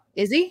not?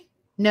 Is he?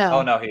 No.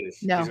 Oh, no, he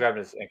is. No. He's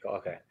grabbing his ankle.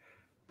 Okay.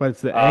 But it's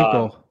the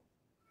ankle.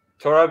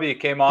 Torabi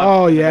came on.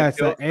 Oh, yeah, it's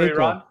the ankle.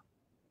 Run,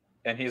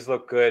 and he's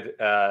looked good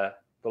the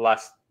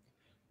last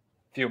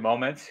few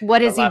moments.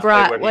 What has he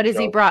brought? What has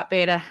he brought,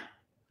 Beta?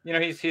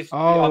 He's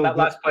on that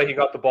last play, he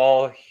got the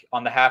ball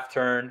on the half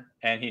turn,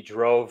 and he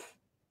drove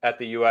at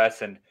the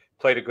U.S. and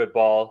played a good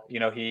ball. He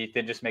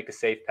didn't just make a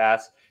safe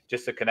pass,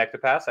 just to connect the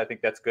pass. I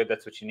think that's good.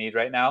 That's what you need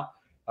right now.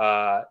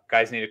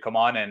 Guys need to come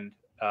on and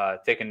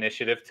take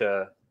initiative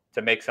to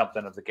make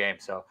something of the game.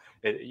 So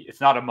it's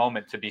not a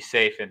moment to be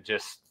safe and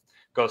just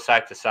go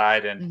side to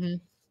side and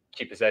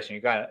keep possession.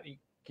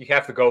 You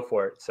have to go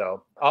for it.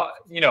 So,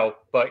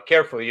 but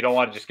carefully, you don't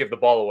want to just give the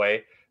ball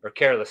away, or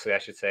carelessly, I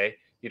should say.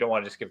 You don't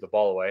want to just give the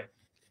ball away.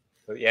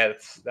 But yeah,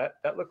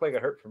 that looked like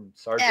it hurt from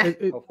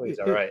Sargent. Hopefully he's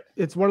all right.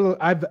 It's one of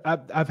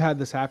the I've had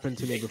this happen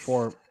to me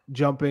before,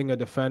 jumping a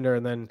defender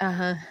and then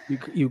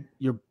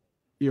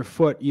your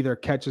foot either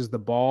catches the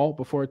ball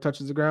before it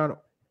touches the ground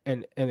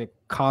and it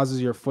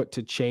causes your foot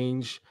to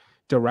change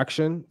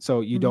direction, so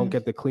you don't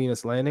get the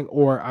cleanest landing.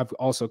 Or I've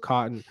also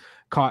caught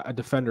a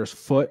defender's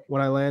foot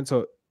when I land,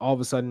 so all of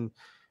a sudden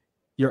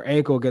your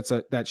ankle gets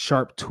that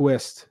sharp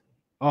twist.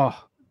 Oh,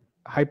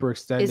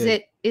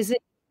 hyperextended.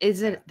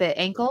 Is it the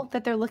ankle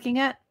that they're looking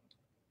at?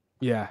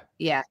 Yeah.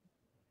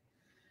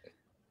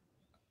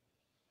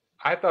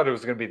 I thought it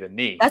was going to be the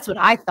knee. That's what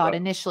I thought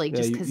initially,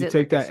 just because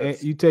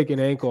you take an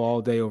ankle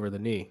all day over the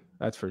knee.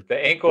 That's for the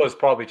ankle is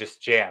probably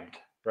just jammed,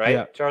 right,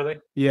 yeah.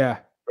 Charlie? Yeah.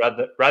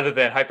 Rather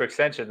than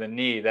hyperextension, the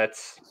knee,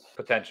 that's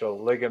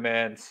potential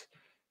ligaments.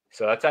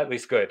 So that's at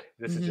least good.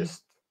 This is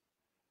just,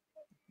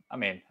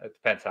 it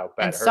depends how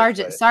bad.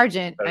 And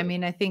Sargent. I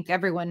mean, I think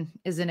everyone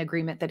is in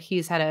agreement that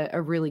he's had a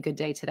really good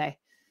day today.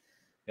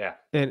 Yeah.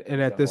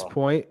 And at this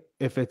point,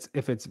 if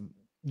it's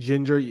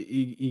Ginger,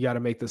 you got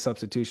to make the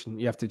substitution.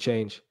 You have to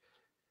change.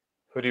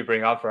 Who do you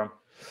bring on for him?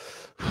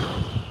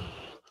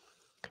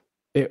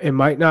 It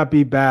might not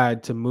be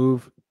bad to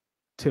move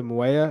Tim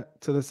Weah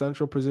to the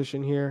central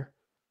position here.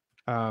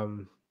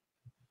 And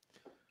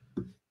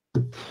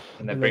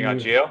then bring on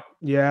Gio?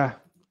 Yeah.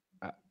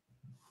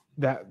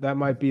 That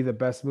might be the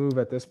best move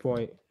at this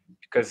point.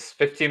 Because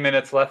 15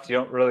 minutes left, you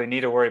don't really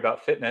need to worry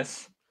about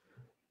fitness.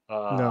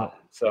 No.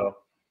 So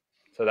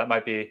that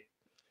might be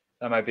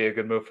a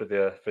good move for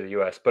the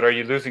US. But are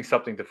you losing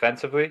something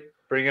defensively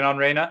bringing on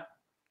Reyna?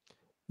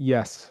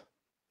 Yes,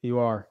 you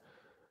are.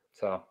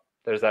 So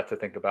there's that to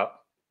think about.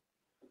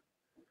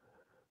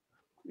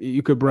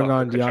 You could bring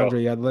on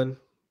DeAndre Yedlin.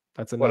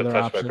 That's What a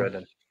another touch by option.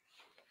 Brendan.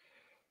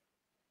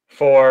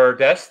 For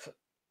Dest?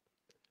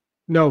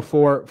 No,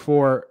 for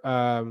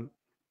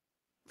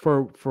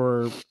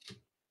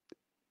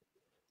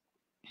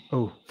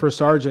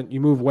Sargent, you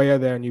move Weah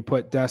there and you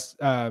put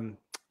Yedlin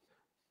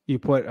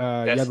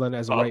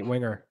as a right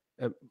winger.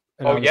 And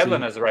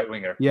Yedlin as a right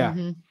winger. Yeah.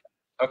 Mm-hmm.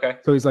 Okay.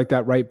 So he's like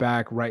that right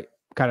back, right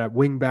kind of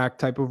wing back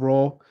type of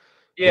role.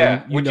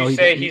 Yeah. Would you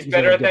say he's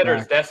better at that, or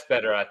is Dest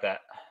better at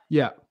that?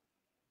 Yeah.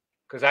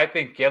 Because I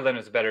think Yedlin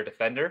is a better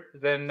defender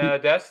than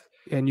Dest.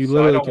 And you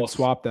literally can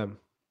swap them.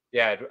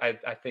 Yeah,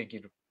 I think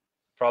you'd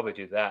probably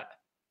do that.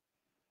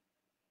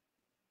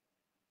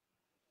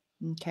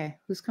 Okay.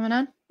 Who's coming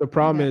on? The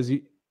problem is,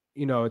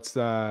 it's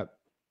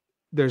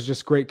there's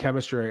just great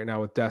chemistry right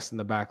now with Dest in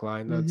the back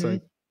line. That's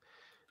like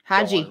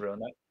Haji.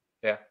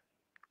 Yeah.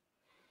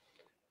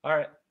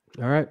 All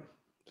right.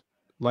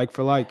 Like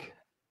for like.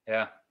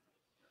 Yeah.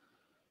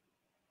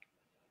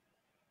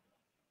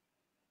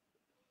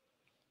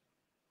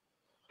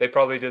 They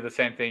probably did the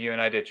same thing you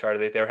and I did,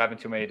 Charlie. They were having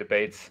too many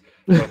debates.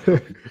 So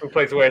who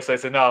plays where? So I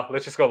said, no,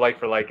 let's just go like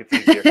for like. It's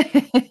easier.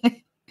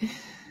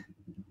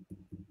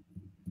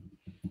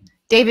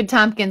 David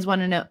Tompkins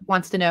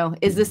wants to know,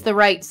 is this the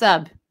right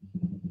sub?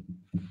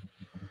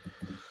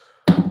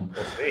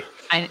 We'll see.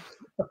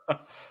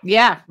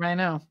 Yeah, I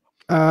know.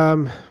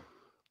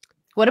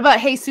 What about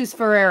Jesus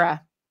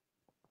Ferreira?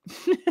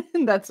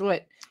 That's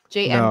what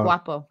JM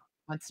Guapo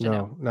wants to know.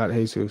 No, not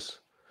Jesus.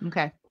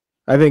 Okay.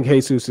 I think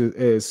Jesus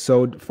is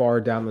so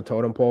far down the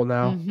totem pole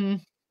now. Mm-hmm.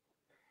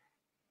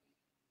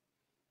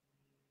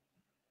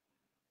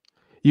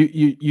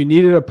 You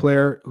needed a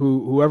player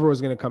whoever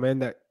was going to come in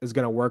that is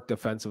going to work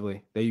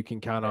defensively, that you can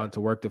count on to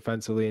work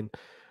defensively. And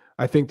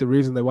I think the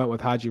reason they went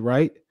with Haji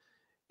Wright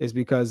is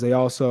because they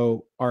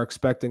also are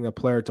expecting a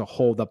player to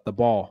hold up the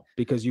ball,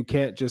 because you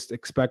can't just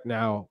expect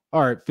now,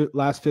 all right,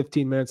 last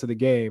 15 minutes of the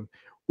game,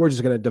 we're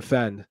just going to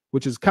defend,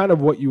 which is kind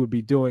of what you would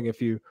be doing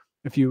if you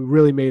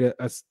really made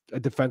a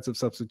defensive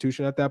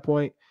substitution at that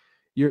point.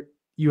 There's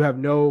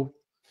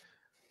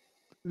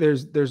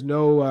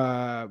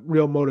no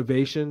real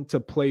motivation to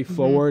play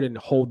forward and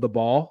hold the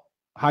ball.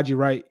 Haji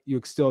Wright,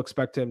 you still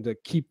expect him to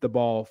keep the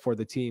ball for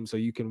the team so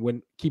you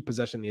can keep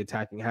possession in the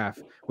attacking half,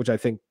 which I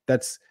think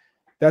that's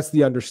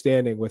the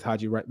understanding with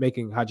Haji Wright,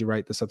 making Haji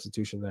Wright the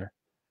substitution there.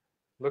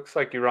 Looks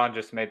like Iran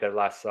just made their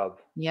last sub.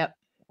 Yep.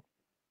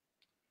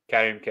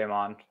 Karim came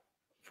on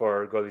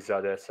for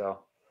Golizadeh, so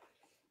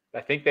I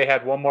think they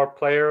had one more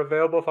player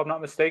available, if I'm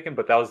not mistaken,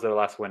 but that was their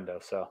last window,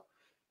 so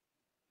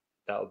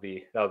that'll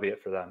be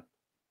it for them.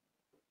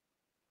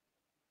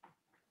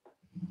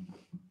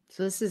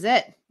 So this is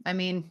it. I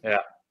mean, yeah.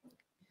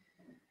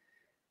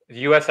 The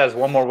U.S. has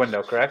one more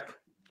window, correct?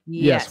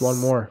 Yes, one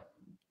more.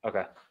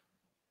 Okay.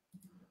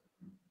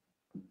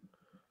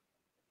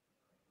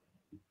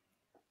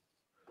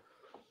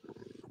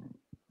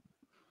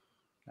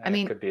 I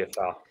mean, it could be a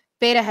foul.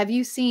 Beta, have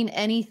you seen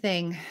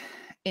anything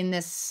in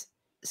this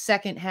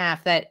second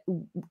half that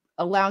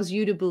allows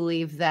you to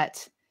believe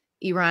that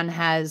Iran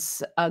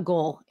has a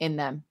goal in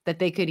them, that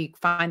they could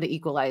find the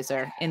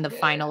equalizer in the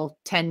final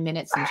 10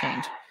 minutes and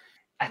change?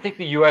 I think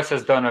the U.S.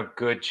 has done a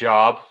good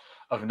job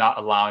of not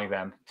allowing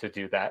them to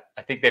do that.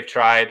 I think they've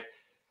tried.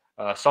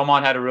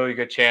 Salman had a really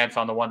good chance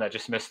on the one that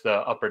just missed the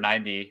upper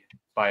 90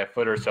 by a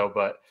foot or so.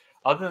 But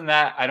other than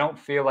that, I don't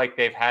feel like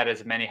they've had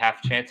as many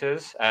half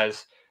chances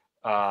as,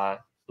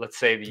 let's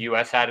say, the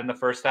U.S. had in the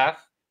first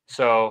half.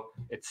 So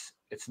it's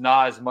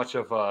not as much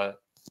of a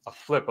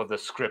flip of the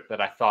script that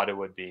I thought it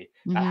would be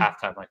at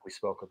halftime, like we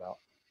spoke about.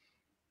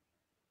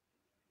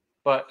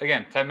 But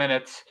again, 10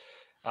 minutes,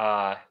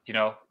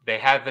 they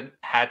haven't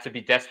had to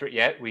be desperate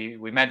yet. We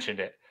mentioned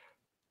it.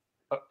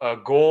 A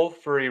goal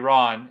for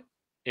Iran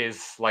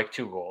is like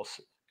 2 goals.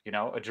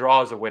 A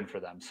draw is a win for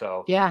them.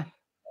 So yeah,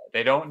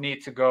 they don't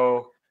need to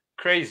go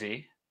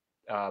crazy,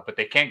 but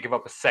they can't give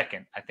up a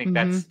second. I think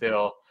that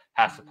still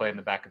has to play in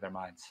the back of their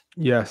minds.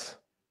 Yes.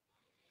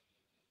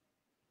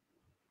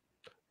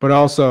 But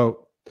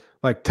also,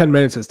 like 10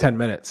 minutes is 10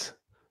 minutes.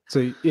 So,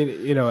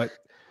 you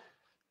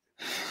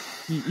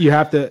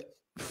have to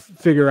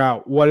figure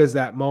out what is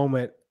that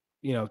moment.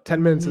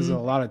 10 minutes isn't a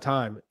lot of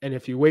time. And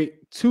if you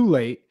wait too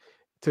late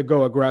to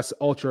go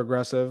ultra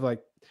aggressive,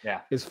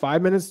 is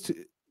 5 minutes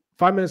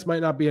 5 minutes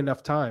might not be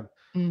enough time.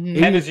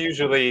 10 is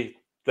usually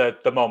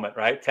the moment,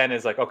 right? 10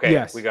 is like, okay,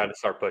 yes, we got to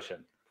start pushing.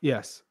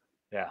 Yes.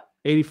 Yeah.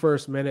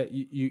 81st minute,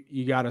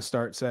 you got to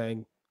start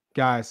saying,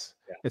 guys,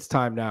 it's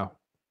time now.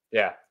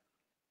 Yeah.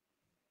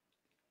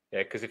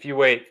 Yeah, because if you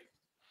wait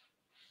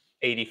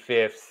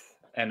 85th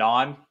and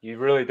on, you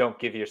really don't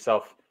give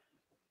yourself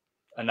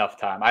enough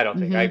time. I don't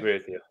think. I agree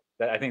with you.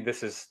 I think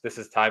this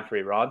is time for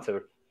Iran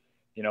to,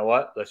 you know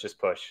what? Let's just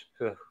push.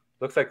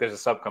 Looks like there's a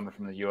sub coming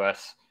from the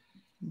U.S.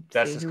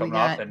 That's just coming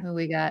off, and who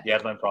we got?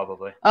 Yedlin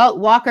probably. Oh,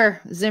 Walker,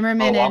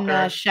 Zimmerman, and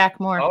Shaq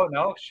Moore. Oh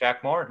no,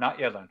 Shaq Moore, not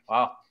Yedlin.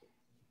 Wow.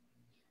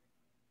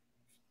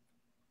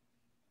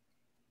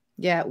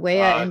 Yeah,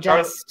 Weah and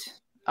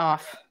Dest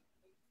off.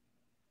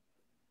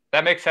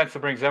 That makes sense to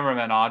bring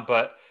Zimmerman on,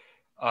 but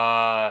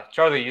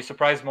Charlie, you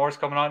surprised Moore's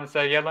coming on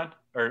instead of Yedlin?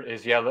 or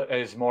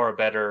is Moore a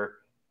better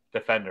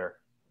defender?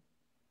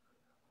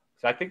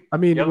 So I think. I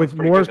mean, Yellow's with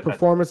pretty Moore's good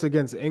performance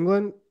against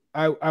England,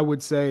 I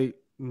would say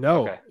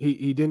no. Okay.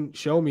 He didn't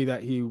show me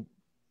that he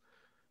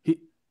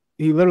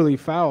literally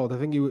fouled. I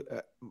think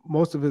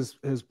most of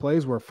his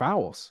plays were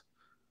fouls.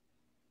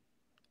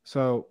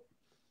 So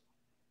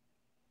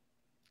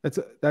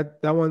that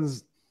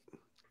one's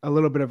a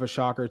little bit of a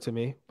shocker to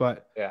me,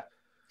 but yeah.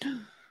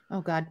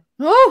 Oh God.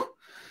 Oh.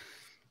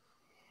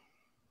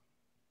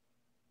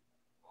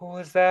 Who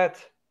was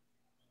that?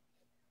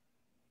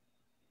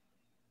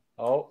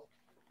 Oh,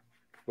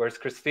 where's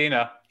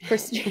Christina?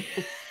 Christina.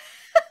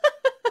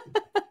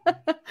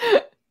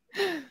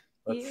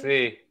 Let's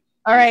see.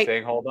 All right.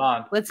 Saying, hold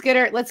on. Let's get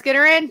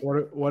her in.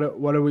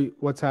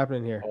 What's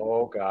happening here?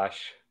 Oh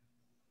gosh.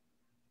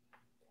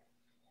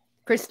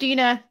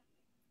 Christina.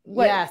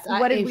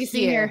 What did we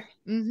see here?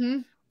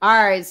 Mm-hmm.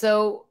 All right.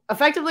 So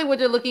effectively what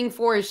they're looking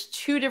for is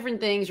two different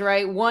things,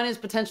 right? One is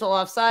potential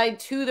offside.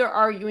 Two, they're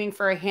arguing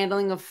for a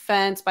handling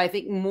offense, but I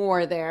think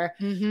more there,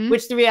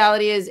 which the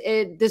reality is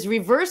this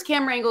reverse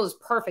camera angle is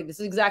perfect. This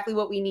is exactly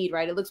what we need,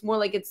 right? It looks more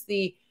like it's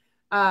the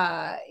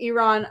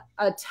Iran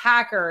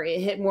attacker. It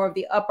hit more of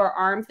the upper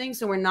arm thing.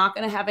 So we're not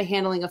going to have a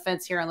handling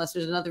offense here unless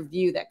there's another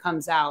view that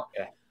comes out.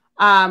 Yeah.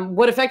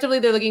 What effectively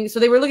they're looking, so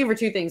they were looking for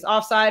two things: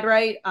 offside,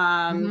 right?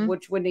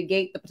 Which would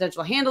negate the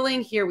potential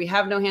handling. Here we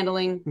have no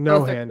handling. No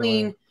both handling. are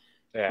clean.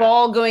 Yeah.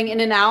 Ball going in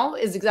and out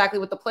is exactly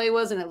what the play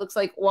was, and it looks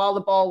like while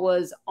the ball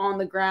was on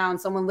the ground,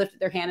 someone lifted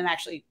their hand and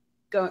actually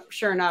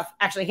sure enough,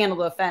 actually handled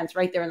the offense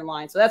right there in the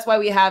line. So that's why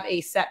we have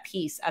a set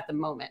piece at the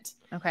moment.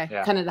 Okay.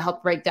 Yeah. Kind of to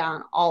help break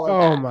down all of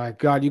that. Oh my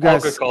God, you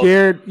guys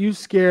scared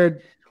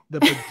the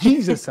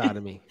bejesus out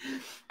of me.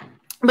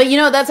 But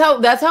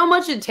that's how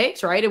much it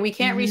takes, right? And we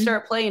can't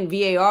restart play in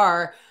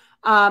VAR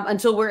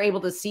until we're able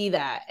to see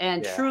that.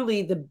 And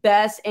truly, the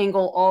best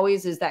angle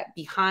always is that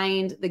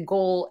behind the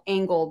goal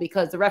angle,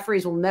 because the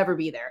referees will never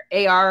be there.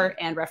 AR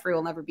and referee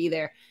will never be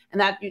there,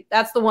 and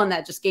that's the one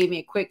that just gave me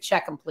a quick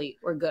check complete.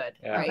 We're good,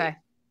 right? Okay,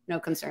 no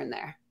concern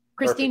there.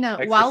 Christina,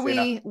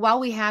 while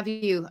we have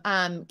you,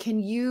 can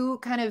you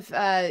kind of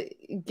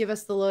give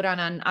us the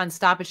lowdown on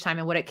stoppage time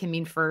and what it can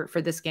mean for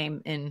this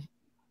game in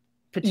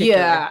particular?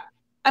 Yeah.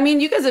 I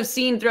mean, you guys have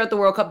seen throughout the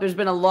World Cup, there's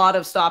been a lot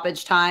of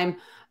stoppage time.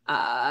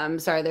 I'm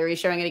sorry, they're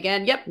showing it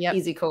again. Yep.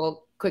 Easy,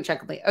 cool, quick check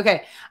complete.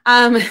 Okay.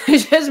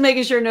 Just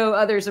making sure no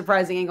other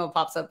surprising angle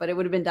pops up, but it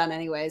would have been done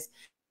anyways.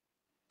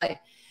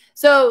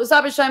 So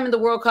stoppage time in the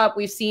World Cup,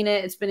 we've seen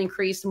it. It's been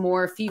increased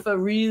more.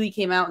 FIFA really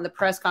came out in the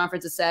press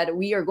conference and said,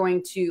 we are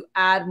going to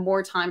add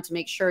more time to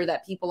make sure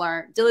that people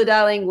aren't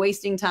dilly-dallying,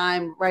 wasting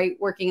time, right,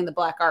 working in the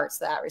black arts,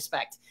 that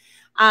respect.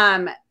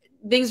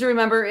 Things to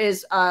remember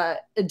is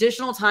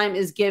additional time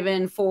is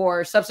given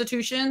for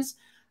substitutions,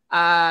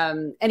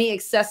 any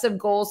excessive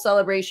goal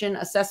celebration,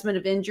 assessment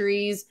of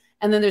injuries,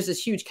 and then there's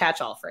this huge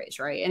catch-all phrase,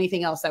 right?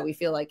 Anything else that we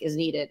feel like is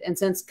needed. And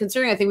since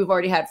considering I think we've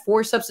already had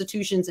 4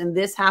 substitutions in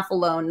this half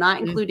alone, not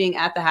including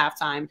at the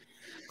halftime,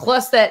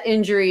 plus that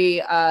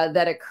injury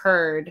that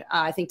occurred,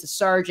 I think, to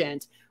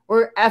Sargent,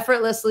 we're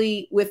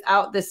effortlessly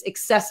without this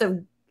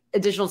excessive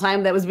additional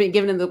time that was being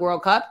given in the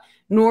World Cup.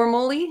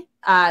 Normally,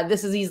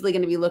 this is easily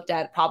going to be looked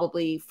at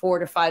probably 4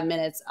 to 5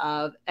 minutes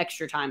of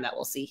extra time that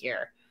we'll see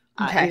here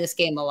in this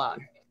game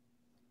alone.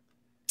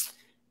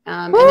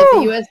 And if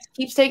the U.S.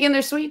 keeps taking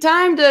their sweet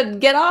time to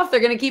get off, they're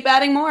going to keep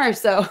adding more.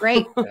 So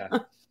great.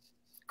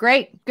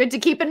 Great. Good to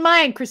keep in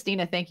mind,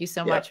 Christina. Thank you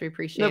so much. We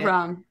appreciate it. No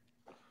problem.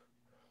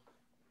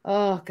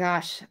 Oh,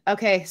 gosh.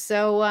 Okay.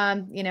 So,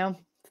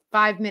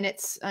 5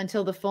 minutes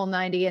until the full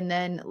 90. And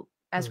then,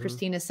 as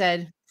Christina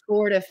said,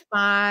 4 to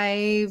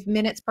 5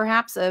 minutes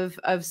perhaps of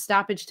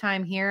stoppage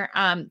time here.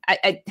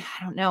 I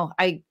don't know.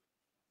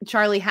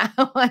 Charlie,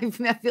 how I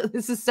feel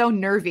this is so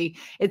nervy.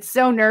 It's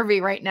so nervy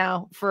right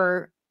now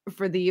for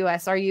the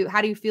US. How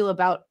do you feel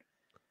about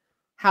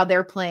how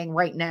they're playing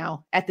right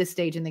now at this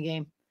stage in the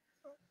game?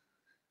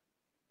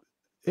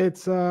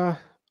 It's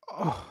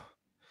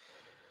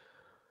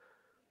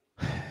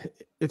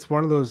it's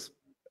one of those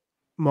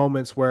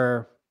moments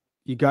where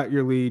you got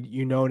your lead,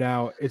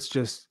 now it's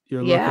just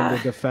you're looking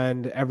to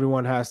defend.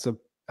 Everyone has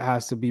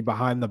to be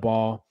behind the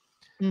ball.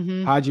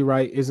 Haji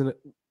Wright isn't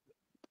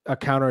a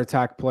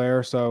counterattack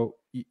player, so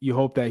you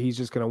hope that he's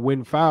just going to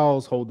win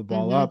fouls, hold the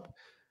ball up.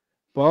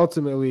 But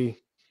ultimately,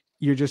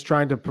 you're just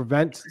trying to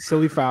prevent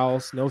silly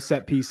fouls, no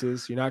set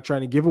pieces. You're not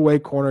trying to give away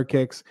corner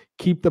kicks.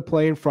 Keep the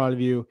play in front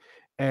of you,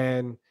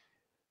 and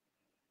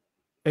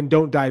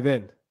don't dive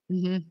in.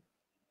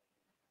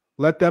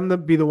 Let them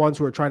be the ones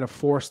who are trying to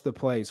force the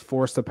plays,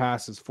 force the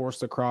passes, force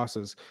the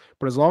crosses.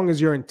 But as long as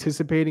you're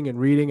anticipating and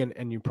reading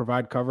and you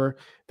provide cover,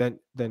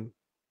 then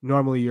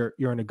normally you're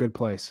in a good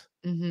place.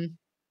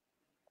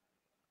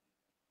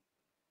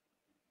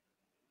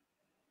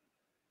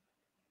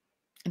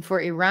 And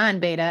for Iran,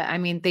 Beta, I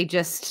mean,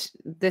 this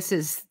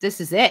is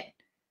it.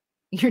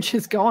 You're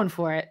just going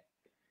for it.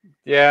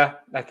 Yeah,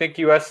 I think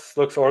US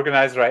looks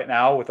organized right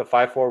now with a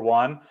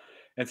 5-4-1,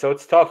 and so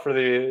it's tough for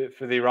the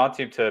Iran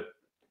team to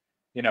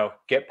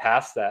get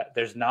past that.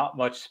 There's not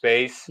much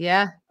space.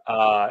 Yeah.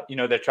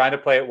 They're trying to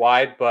play it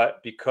wide,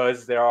 but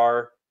because there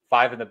are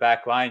 5 in the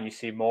back line, you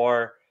see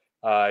more.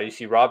 You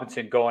see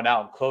Robinson going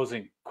out and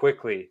closing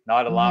quickly,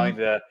 not allowing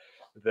the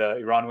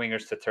Iran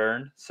wingers to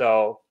turn.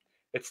 So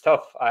it's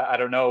tough. I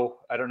don't know.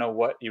 I don't know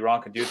what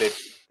Iran can do.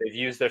 They've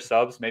used their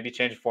subs, maybe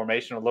change the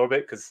formation a little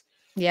bit, because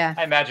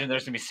I imagine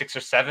there's going to be 6 or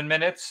 7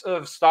 minutes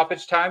of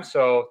stoppage time.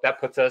 So that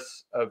puts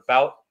us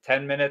about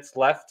 10 minutes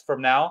left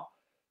from now.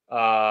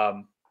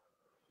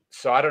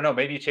 So I don't know.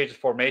 Maybe you change the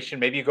formation.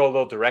 Maybe you go a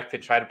little direct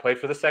and try to play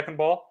for the second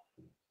ball,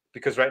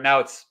 because right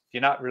now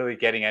you're not really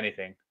getting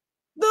anything.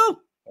 No.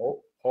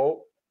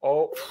 Oh.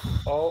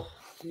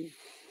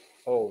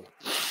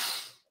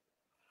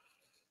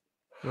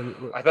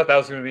 I thought that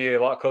was going to be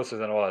a lot closer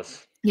than it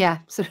was. Yeah.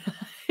 So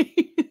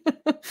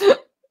the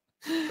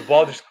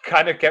ball just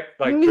kind of kept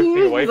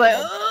drifting away from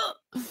him.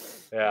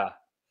 Yeah.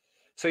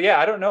 So yeah,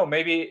 I don't know.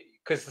 Maybe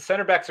because the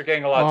center backs are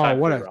getting a lot of time.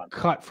 What a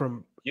cut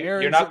from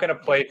You're not going to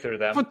play through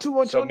them.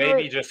 So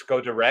maybe just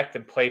go direct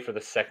and play for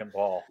the second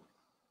ball.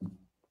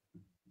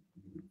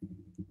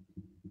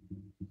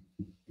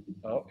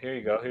 Oh, here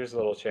you go. Here's a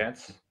little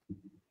chance.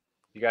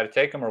 You got to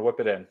take them or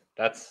whip it in.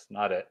 That's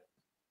not it.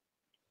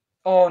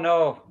 Oh,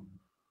 no.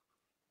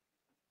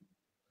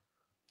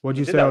 What'd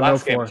you say that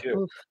last game,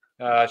 too?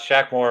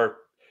 Shaq Moore,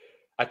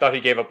 I thought he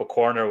gave up a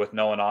corner with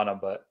no one on him,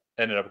 but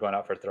ended up going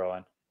out for a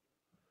throw-in.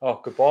 Oh,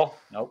 good ball.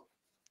 Nope.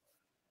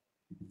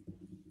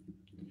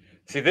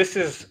 See, this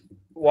is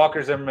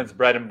Walker Zimmerman's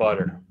bread and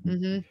butter.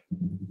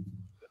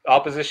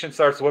 Opposition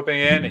starts whipping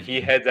in, and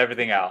he heads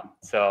everything out.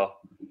 So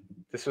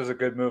this was a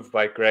good move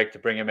by Greg to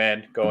bring him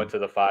in, go into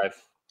the 5.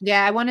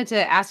 Yeah, I wanted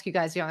to ask you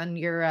guys on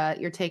your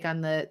take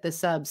on the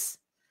subs.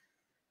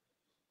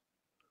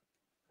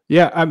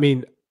 Yeah, I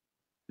mean,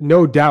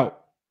 no doubt,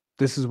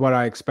 this is what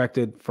I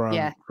expected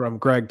from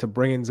Greg, to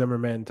bring in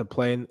Zimmerman to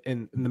play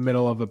in the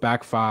middle of a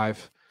back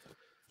 5.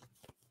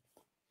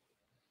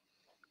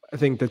 I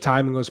think the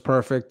timing was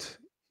perfect.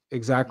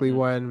 Exactly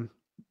when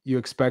you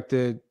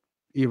expected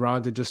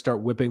Iran to just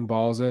start whipping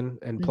balls in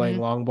and playing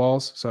long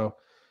balls. So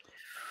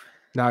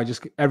now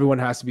everyone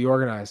has to be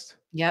organized.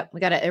 Yep, we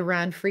got an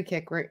Iran free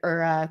kick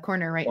or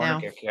corner right now.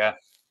 Kick, yeah.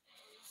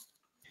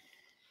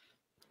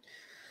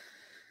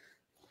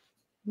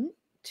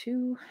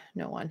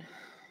 2-1.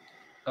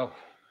 Oh.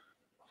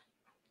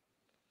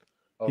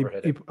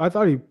 I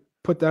thought he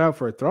put that out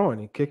for a throw, and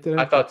he kicked it in.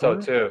 I thought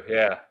so too.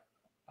 Yeah,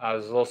 I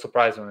was a little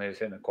surprised when he was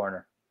hitting the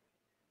corner.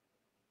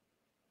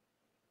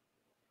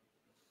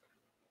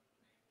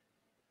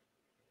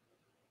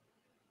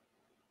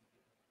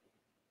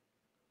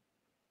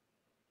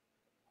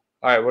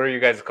 All right, what are you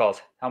guys' calls?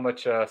 How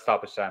much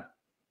stoppage time?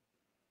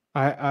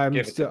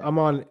 I'm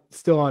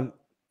still on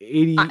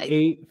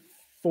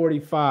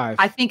 88:45.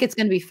 I think it's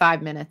going to be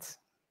 5 minutes.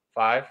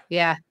 5?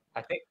 Yeah.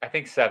 I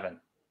think 7.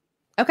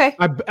 Okay.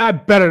 I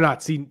better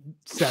not see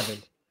 7.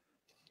 6.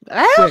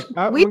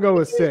 I'm gonna go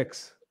with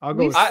 6. I'll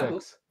go with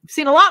 6. We've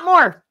seen a lot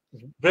more.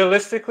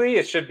 Realistically,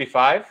 it should be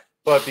 5,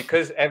 but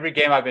because every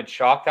game I've been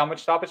shocked how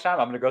much stoppage time,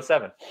 I'm gonna go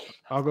 7.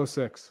 I'll go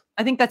 6.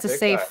 I think that's 6, a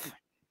safe.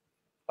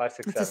 right. 5,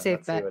 6, 7. That's a safe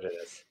Let's bet. see what it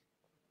is.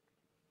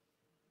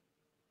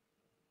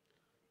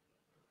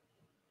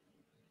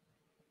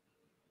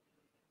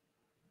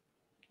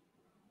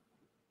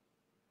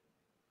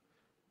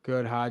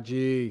 Good,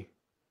 Haji.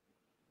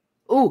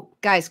 Ooh,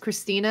 guys,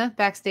 Christina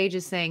backstage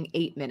is saying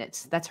 8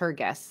 minutes. That's her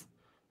guess.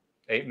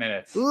 8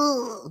 minutes.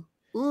 Ooh.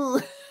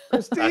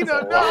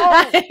 Christina,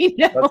 no.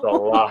 That's a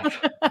lot.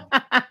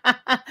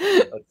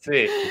 Let's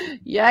see.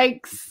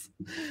 Yikes.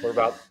 We're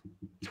about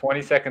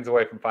 20 seconds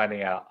away from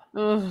finding out.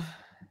 Ugh.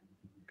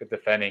 Good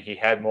defending. He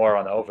had more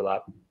on the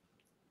overlap,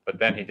 but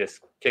then he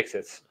just kicks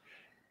it.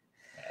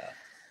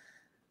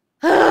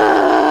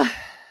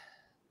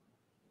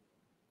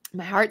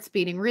 My heart's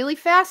beating really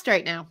fast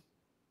right now.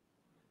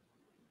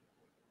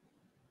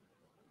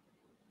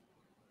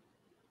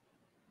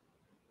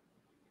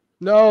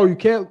 No, you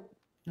can't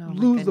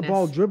lose the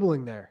ball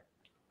dribbling there.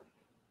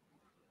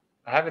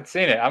 I haven't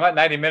seen it. I'm at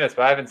 90 minutes,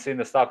 but I haven't seen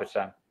the stoppage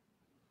time.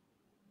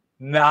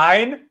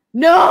 9?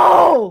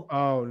 No.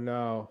 Oh,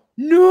 no.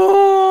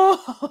 No.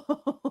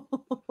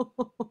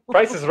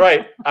 Price is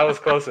right. I was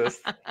closest.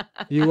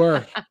 You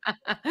were.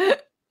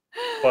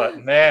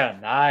 But,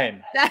 man,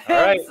 9. That's all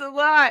right. a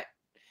lot.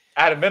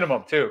 At a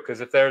minimum, too,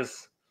 because if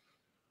there's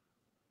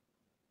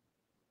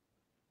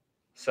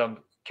some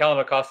Kellen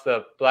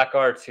Acosta black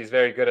arts, he's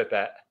very good at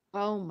that.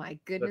 Oh, my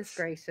goodness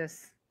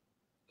gracious.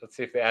 Let's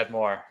see if they add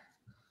more.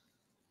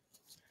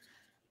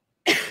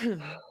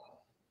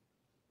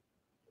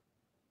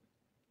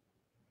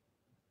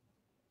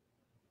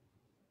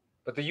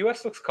 But the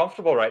U.S. looks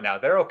comfortable right now.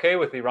 They're okay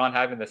with Iran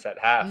having this at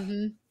half.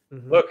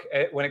 Look,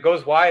 when it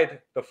goes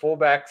wide, the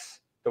fullbacks,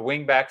 the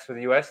wing backs for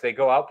the U.S., they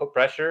go out, put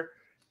pressure.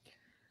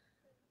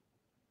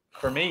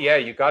 For me, yeah,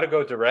 you got to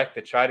go direct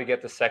to try to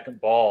get the second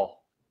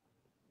ball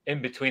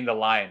in between the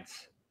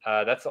lines.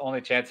 That's the only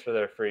chance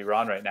for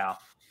Iran right now,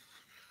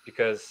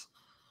 because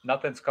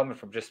nothing's coming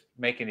from just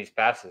making these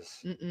passes.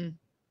 The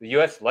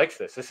U.S. likes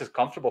this. This is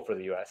comfortable for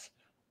the U.S.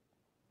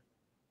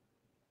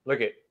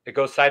 Look it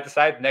goes side to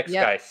side. Next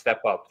Yep. guy,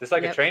 step up. This is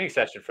like Yep. a training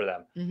session for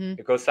them. Mm-hmm.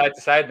 It goes side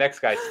to side. Next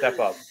guy, step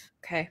up.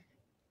 Okay.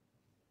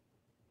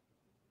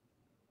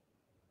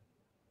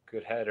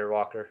 Good header,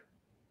 Walker.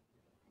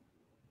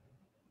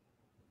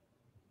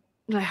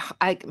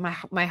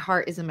 My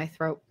heart is in my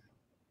throat.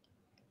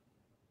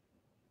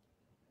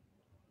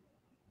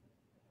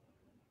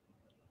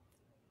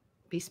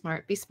 Be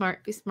smart. Be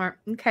smart. Be smart.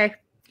 Okay.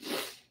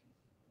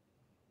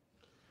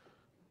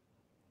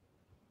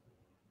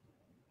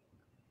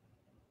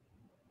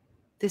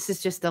 This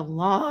is just a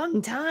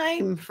long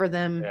time for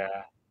them. Yeah.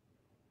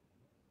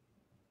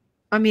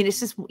 I mean, it's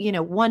just,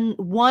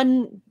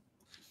 one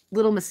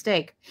little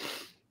mistake.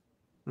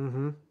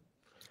 Mm-hmm.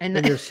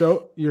 And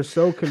you're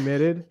so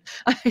committed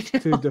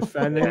to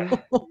defending,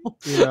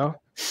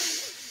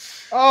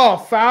 Oh,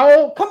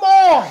 foul! Come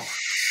on,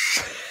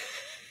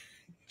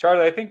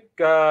 Charlie. I think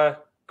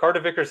Carter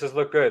Vickers has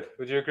looked good.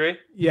 Would you agree?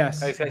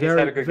 Yes, he's had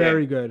a good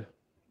very game. Good.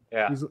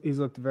 Yeah, he's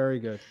looked very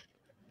good.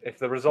 If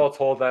the results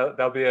hold,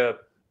 that'll be a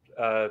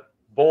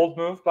bold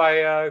move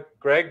by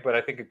Greg, but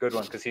I think a good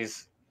one because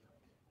he's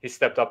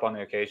stepped up on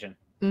the occasion.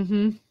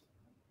 Mm-hmm.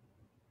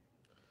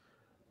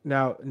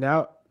 Now,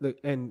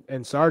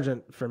 and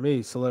Sargent for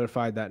me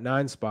solidified that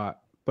 9 spot.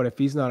 But if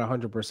he's not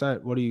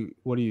 100%, what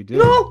do you do?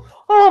 No!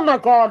 Oh my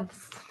God!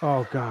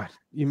 Oh God,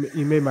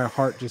 you made my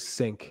heart just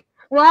sink.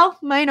 Well,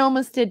 mine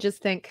almost did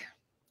just think.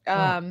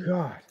 Oh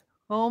God!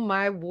 Oh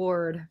my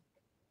word!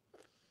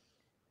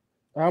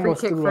 I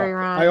almost threw up.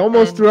 Iran, I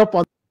almost threw up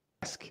on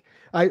the desk.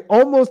 I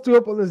almost threw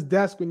up on this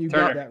desk when you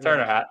got that.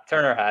 Turner had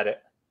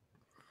it.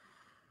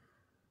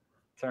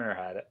 Turner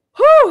had it.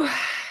 Whew.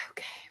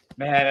 Okay.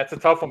 Man, that's a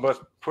tough one, but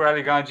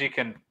Purali Ganji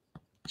can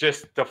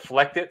just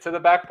deflect it to the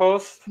back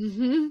post.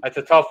 Mm-hmm. That's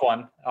a tough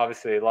one.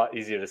 Obviously, a lot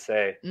easier to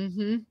say.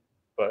 Mm-hmm.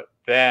 But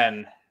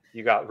then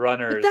you got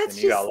runners and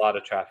you got a lot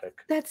of traffic.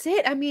 That's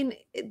it. I mean,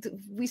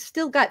 we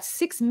still got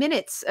 6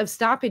 minutes of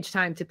stoppage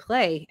time to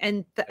play.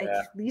 And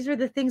these are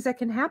the things that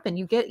can happen.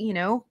 You get,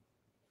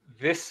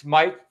 This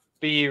might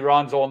be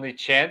Iran's only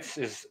chance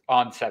is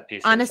on set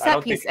pieces. On a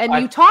set piece. And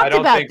you talked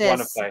about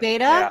this,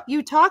 Beta. Yeah.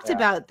 You talked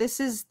about this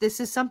is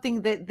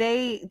something that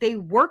they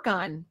work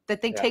on,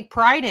 that they take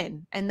pride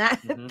in. And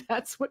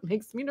that's what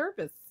makes me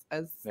nervous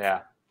as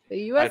the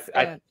U.S.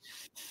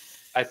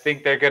 I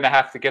think they're going to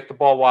have to get the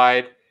ball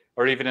wide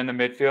or even in the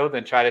midfield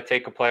and try to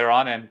take a player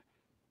on and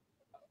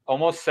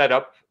almost set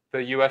up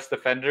the U.S.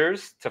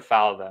 defenders to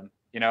foul them.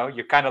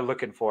 You're kind of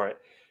looking for it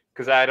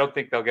because I don't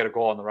think they'll get a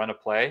goal on the run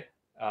of play.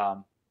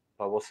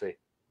 But we'll see.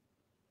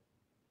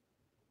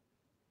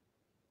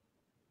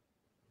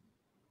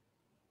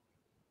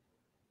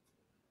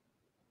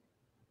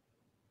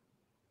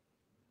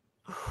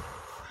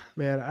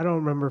 Man, I don't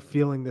remember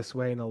feeling this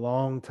way in a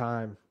long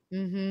time.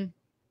 Mm-hmm.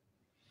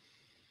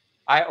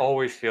 I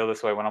always feel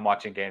this way when I'm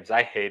watching games.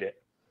 I hate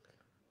it.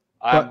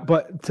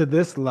 But to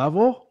this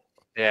level?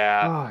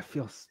 Yeah. Oh, I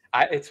feel...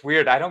 It's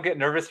weird. I don't get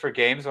nervous for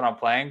games when I'm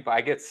playing, but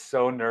I get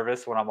so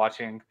nervous when I'm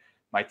watching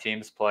my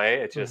teams play.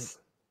 It's just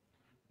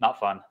not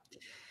fun.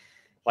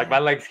 Like my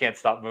legs can't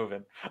stop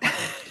moving.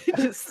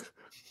 Just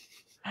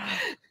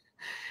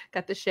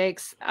got the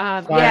shakes.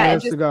 5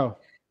 minutes to go.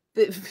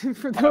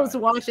 For those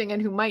watching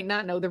and who might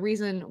not know, the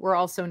reason we're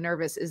all so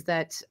nervous is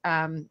that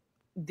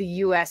the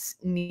U.S.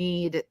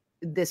 need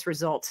this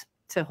result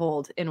to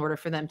hold in order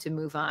for them to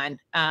move on.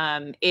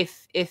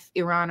 If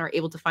Iran are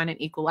able to find an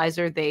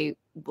equalizer, they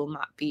will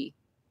not be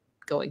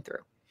going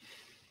through.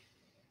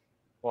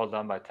 Well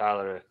done by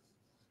Tyler to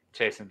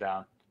chase him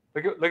down.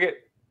 Look at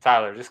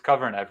Tyler just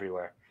covering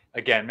everywhere.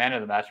 Again, man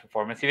of the match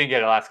performance. He didn't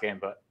get it last game,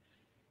 but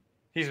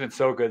he's been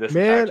so good this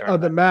entire tournament. Man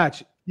of the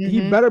match. Mm-hmm.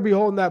 He better be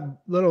holding that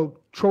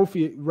little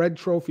trophy, red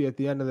trophy at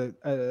the end of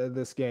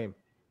this game.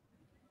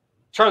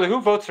 Charlie,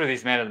 who votes for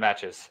these man of the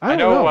matches? I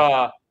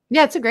know.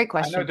 Yeah, it's a great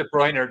question. I know De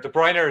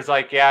Bruyne is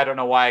like, I don't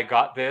know why I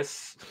got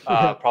this.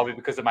 Probably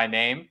because of my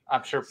name.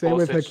 I'm sure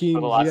Pulisic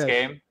for the last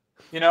game.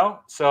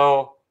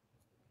 So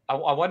I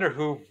wonder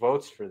who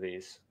votes for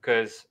these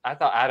because I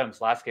thought Adams'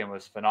 last game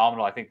was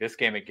phenomenal. I think this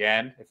game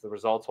again, if the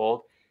results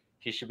hold,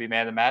 he should be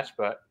man of the match,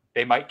 but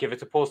they might give it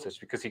to Pulisic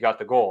because he got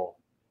the goal.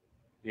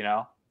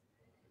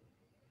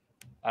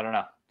 I don't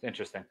know. It's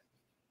interesting.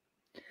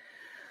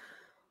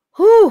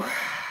 Whew.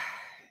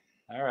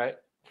 All right.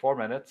 4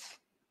 minutes.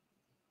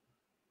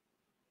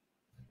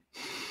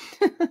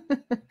 Oh,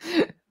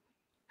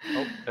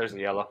 there's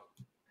the yellow.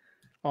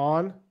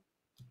 On.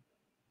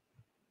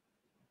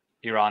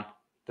 Iran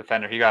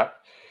defender. He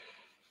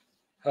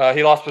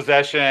lost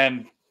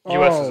possession.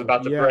 U.S. was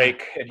about to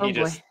break, and he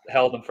just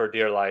held him for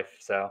dear life.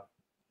 So.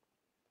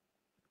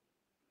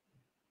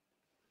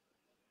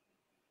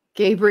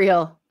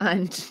 Gabriel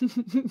on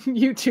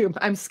YouTube.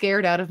 I'm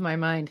scared out of my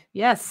mind.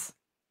 Yes.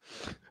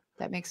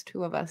 That makes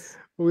 2 of us.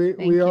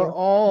 We are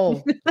all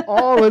in this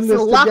together.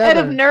 A lot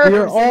of nerves. We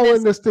are all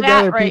in this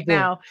together right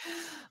now.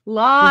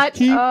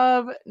 Lot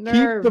of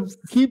nerves.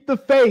 Keep the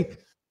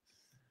faith.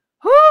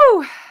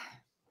 Whoo!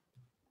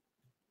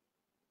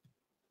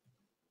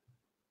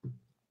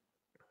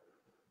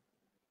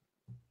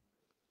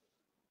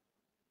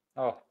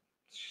 Oh,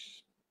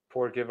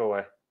 Poor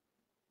giveaway.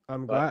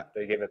 I'm But glad.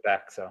 they gave it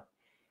back. So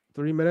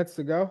 3 minutes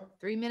to go.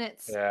 3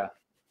 minutes. yeah.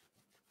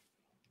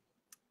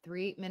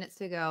 3 minutes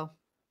to go.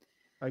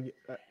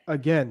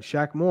 Again,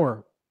 Shaq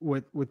Moore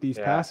with these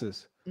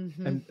passes.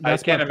 Mhm. And I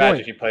that's can't my imagine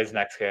point. he plays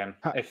next game.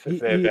 If they he-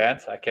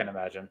 advance, I can't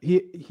imagine.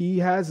 He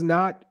has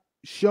not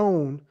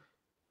shown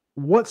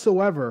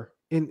whatsoever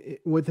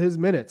with his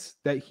minutes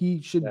that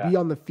he should be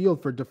on the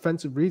field for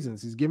defensive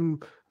reasons. He's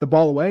giving the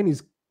ball away and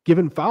he's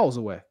giving fouls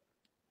away.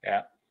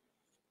 Yeah.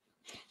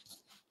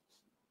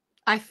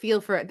 I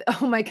feel for it.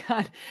 Oh my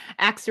God.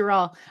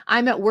 Axeral,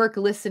 I'm at work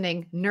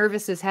listening,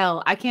 nervous as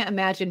hell. I can't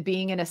imagine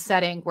being in a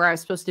setting where I was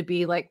supposed to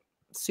be like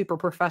super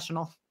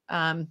professional.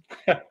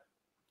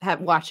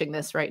 Watching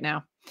this right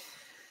now.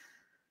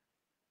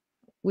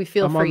 We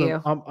feel for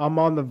you. I'm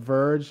on the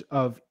verge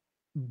of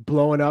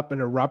blowing up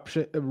and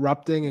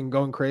erupting and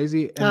going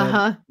crazy and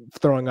then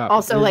throwing up.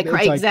 Also,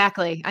 It's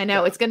exactly. I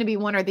know it's going to be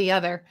one or the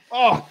other.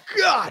 Oh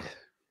God.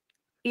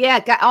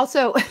 Yeah.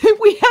 Also,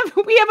 we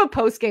have a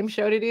post-game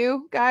show to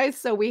do, guys.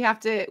 So we have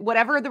to,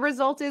 whatever the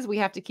result is, we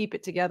have to keep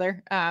it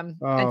together and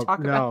talk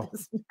about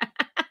this.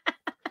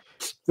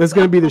 That's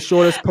going to be the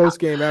shortest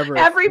post-game ever.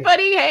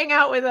 Everybody hang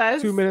out with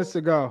us. 2 minutes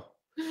to go.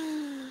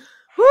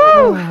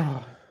 Woo!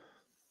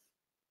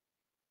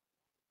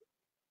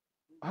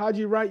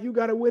 Haji Wright, you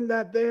got to win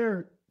that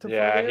there.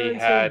 Yeah, he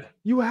had.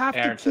 You have to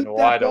Aronson keep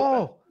wide that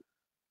ball. open.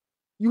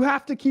 You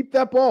have to keep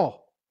that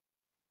ball.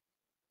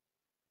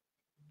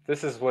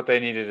 This is what they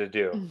needed to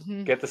do.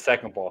 Mhm. Get the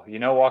second ball. You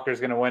know Walker's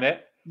going to win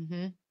it,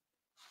 Mhm.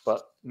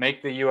 but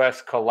make the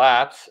U.S.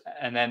 collapse,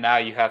 and then now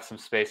you have some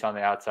space on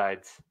the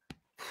outsides.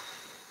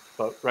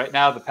 But right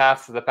now, the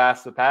pass to the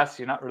pass to the pass,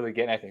 you're not really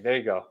getting anything. There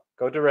you go.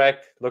 Go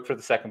direct. Look for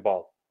the second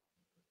ball.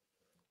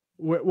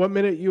 What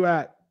minute you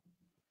at?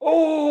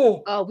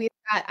 Oh!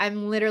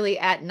 I'm literally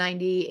at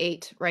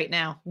 98 right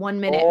now. 1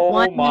 minute. Oh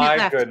 1 minute my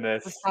left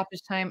goodness. for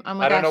stoppage time. Oh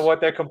my I gosh. don't know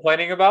what they're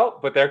complaining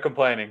about, but they're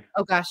complaining.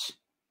 Oh gosh.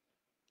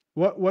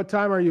 What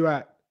time are you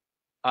at?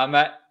 I'm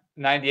at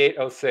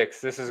 98.06.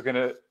 This is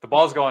the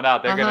ball's going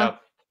out. They're gonna.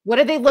 What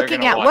are they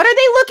looking at? watch. What are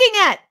they looking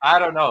at? I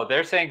don't know.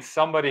 They're saying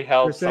somebody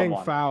held They're saying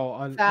someone. foul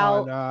on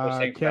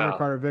saying Cameron foul.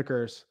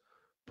 Carter-Vickers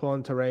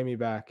pulling Taremi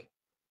back.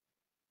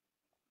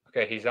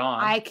 Okay, he's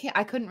on. I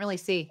couldn't really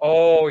see.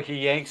 Oh, he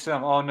yanks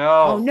him. Oh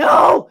no. Oh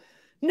no.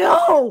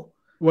 No.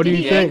 What do Did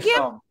you he think? yank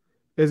him?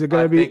 Is it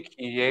going to I be? think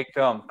he yanked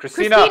him.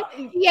 Christina.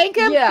 Did he yank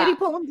him? Yeah. Did he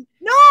pull him?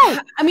 No.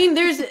 I mean,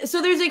 there's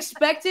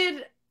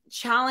expected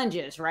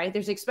challenges, right?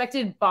 There's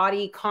expected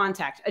body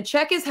contact. A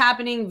check is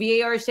happening.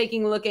 VAR is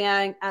taking a look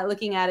at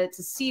it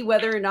to see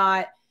whether or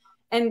not.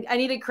 And I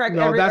need to correct.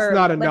 No, that's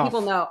not enough. Let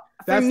people know.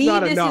 For That's me,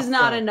 not this enough, is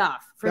not though.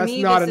 enough. For That's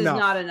me, not this enough. is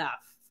not enough.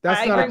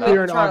 That's I not agree a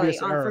clear with and Charlie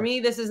obvious on. error. For me,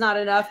 this is not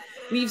enough.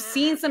 We've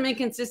seen some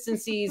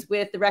inconsistencies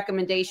with the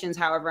recommendations,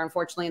 however,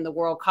 unfortunately, in the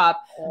World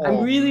Cup.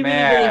 I'm really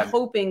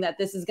hoping that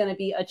this is going to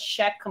be a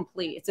check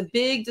complete. It's a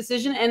big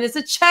decision, and it's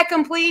a check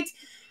complete.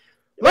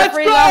 Let's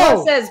Referee go!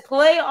 Ramos says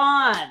play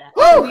on.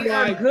 Oh We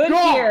are my good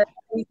God. here.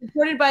 He's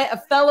supported by a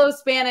fellow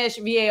Spanish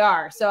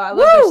VAR, so I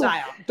love their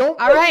style.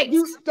 All right.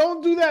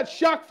 Don't do that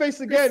shock face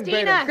again, Christina,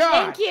 Beta. God.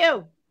 thank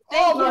you.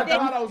 Oh my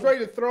God, I was ready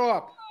to throw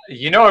up.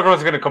 You know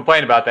everyone's going to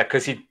complain about that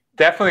because he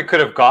definitely could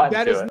have gotten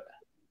That to is it.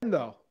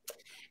 though.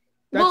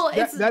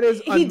 That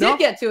is he did enough.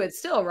 get to it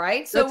still,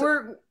 right? So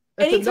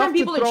that's anytime enough to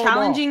people are throw him off.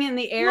 challenging in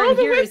the air, and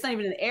here it's not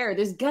even in the air.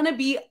 There's gonna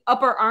be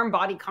upper arm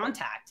body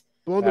contact.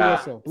 Blow the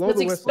whistle. Blow That's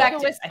the whistle.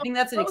 expected. I think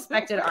that's an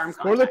expected arm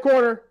Or the contact.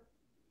 corner.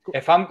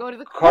 If I'm Go to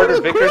the Carter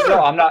corner. Vickers,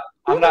 though, I'm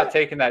not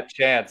taking that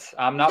chance.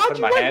 I'm not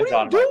putting my Haji Wright, hands what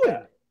are on you him like doing?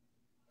 that.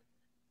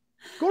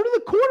 Go to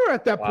the corner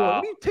at that point. Wow.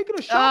 What are you taking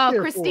a shot Oh,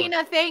 there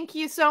Christina, thank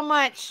you so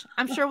much.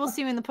 I'm sure we'll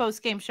see you in the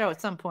post-game show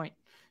at some point.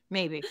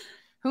 Maybe.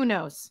 Who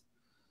knows?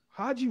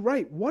 for? Haji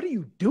Wright, what are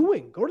you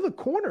doing? Go to the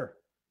corner.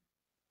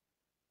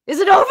 Is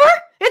it over?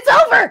 It's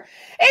over.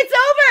 It's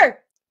over.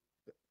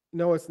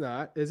 No, it's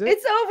not. Is it?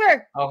 It's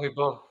over. Oh, we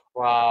both.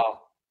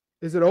 Wow.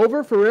 Is it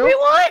over for real? We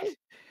won.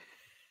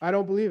 I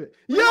don't believe it.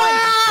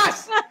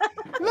 Yes!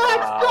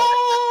 Let's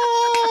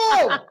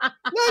go!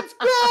 Let's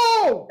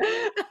go!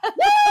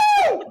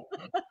 Woo!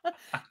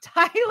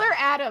 Tyler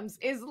Adams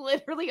is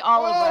literally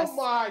all of us. Oh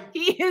my!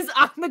 He is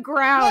on the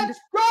ground, Let's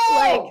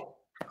go!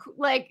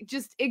 like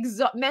just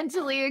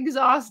mentally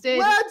exhausted.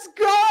 Let's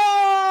go!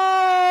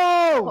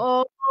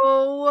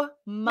 Oh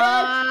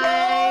my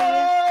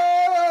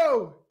Let's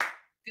go!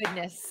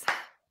 goodness.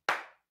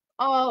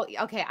 Oh,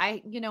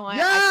 okay. You know what? I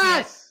can't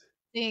Yes!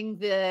 sing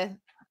the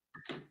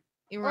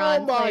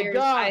Iran Oh my players.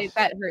 gosh.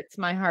 That hurts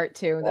my heart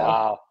too, though.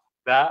 Wow.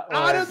 That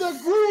Out of was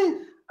the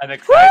group, an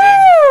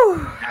exciting.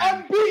 Woo!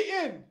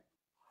 unbeaten.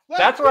 Let's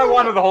That's what I do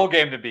wanted it. the whole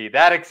game to be.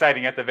 That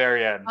exciting at the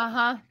very end.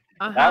 Uh-huh.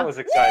 That was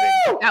exciting.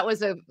 Woo! That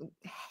was a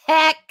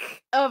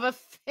heck of a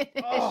finish.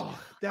 Oh,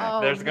 that,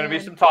 Oh, There's going to be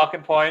man. some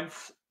talking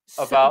points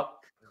So- about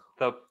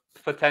the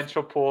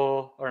potential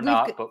pool or We've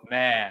not, got- but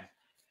man,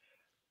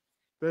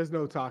 there's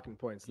no talking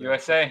points there.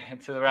 USA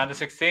into the round of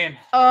 16. Here we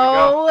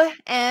go.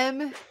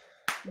 OMG.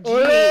 Ole,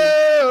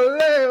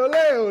 ole,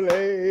 ole,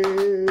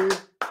 ole.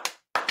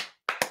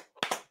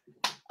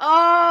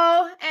 Oh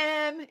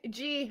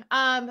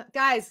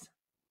Guys,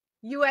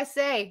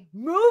 USA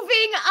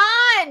moving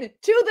on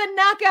to the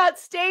knockout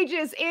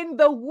stages in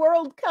the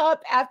World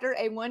Cup after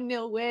a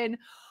 1-0 win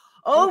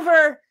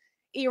over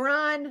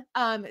Iran.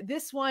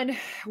 This one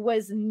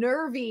was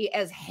nervy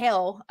as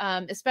hell,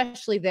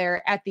 especially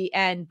there at the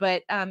end.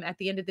 But at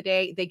the end of the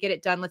day, they get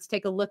it done. Let's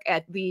take a look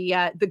at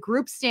the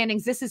group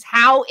standings. This is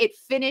how it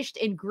finished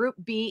in Group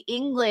B.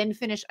 England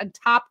finished on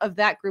top of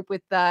that group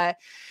with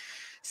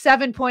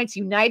 7 points.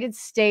 United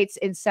States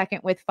in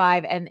second with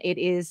 5, and it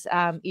is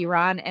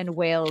Iran and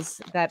Wales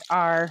that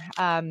are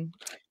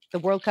the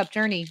World Cup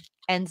journey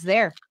ends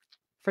there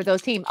for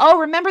those teams. Oh,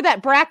 remember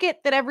that bracket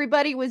that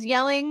everybody was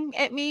yelling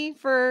at me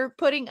for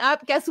putting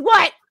up? Guess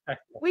what?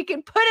 We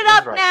can put it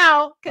up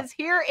now, because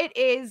here it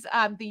is.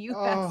 The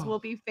U.S. will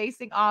be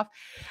facing off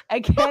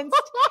against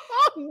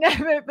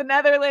the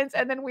Netherlands,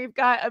 and then we've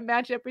got a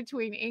matchup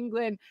between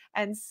England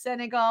and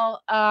Senegal.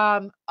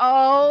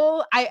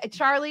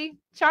 Charlie,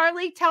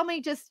 tell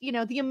me just,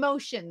 the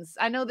emotions.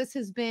 I know this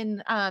has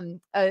been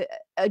a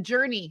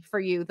journey for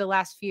you the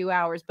last few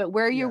hours, but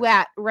where are you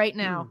at right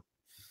now?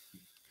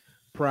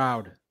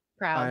 Proud.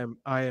 I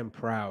am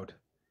proud.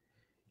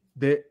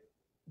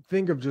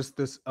 Think of just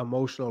this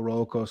emotional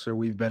roller coaster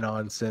we've been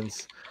on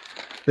since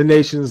the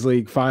Nations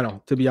League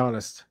final. To be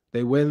honest,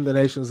 they win the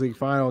Nations League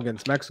final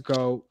against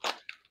Mexico.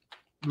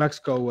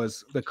 Mexico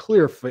was the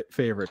clear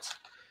favorites.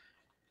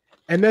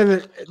 And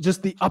then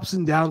just the ups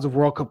and downs of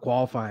World Cup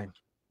qualifying.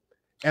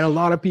 And a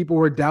lot of people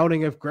were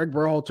doubting if Greg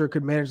Berhalter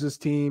could manage this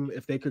team,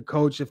 if they could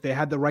coach, if they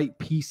had the right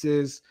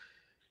pieces.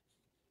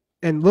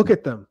 And look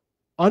at them,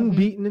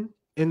 unbeaten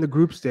in the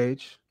group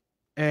stage,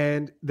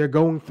 and they're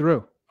going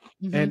through.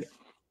 And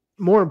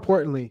more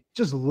importantly,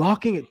 just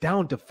locking it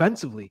down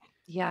defensively.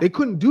 Yeah, they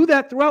couldn't do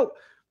that throughout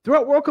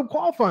World Cup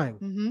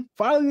qualifying.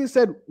 Finally, they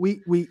said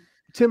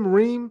Tim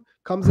Ream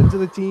comes into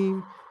the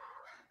team,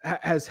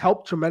 has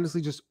helped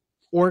tremendously, just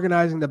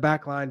organizing the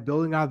back line,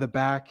 building out of the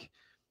back.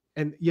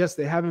 And yes,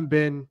 they haven't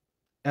been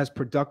as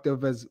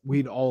productive as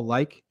we'd all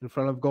like in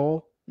front of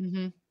goal,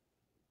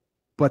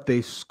 but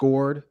they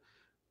scored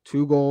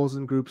 2 goals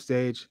in group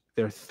stage.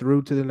 They're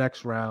through to the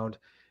next round.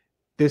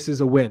 This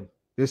is a win.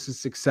 This is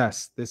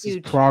success. This is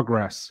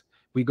progress.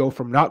 We go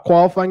from not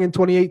qualifying in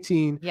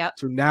 2018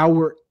 to now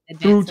we're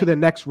through to the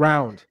next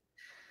round.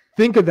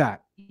 Think of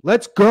that.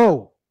 Let's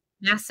go.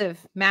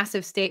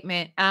 Massive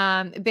statement.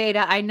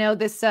 Beta, I know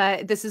this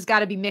has got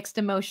to be mixed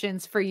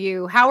emotions for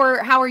you. How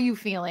are you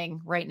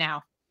feeling right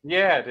now?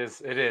 Yeah, it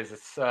is.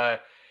 It's I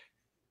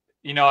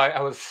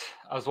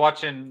was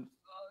watching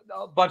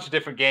a bunch of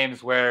different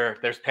games where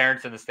there's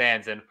parents in the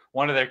stands, and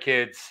one of their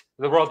kids,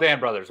 the Roldan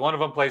brothers, one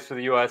of them plays for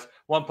the U.S.,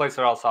 one plays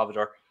for El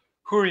Salvador.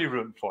 Who are you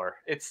rooting for?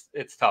 It's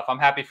tough. I'm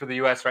happy for the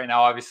U.S. right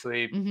now,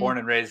 obviously, born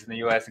and raised in the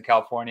U.S. and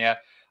California.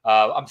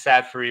 I'm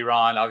sad for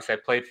Iran. Obviously, I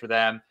played for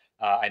them.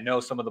 I know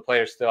some of the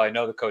players still. I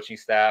know the coaching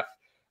staff.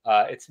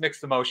 It's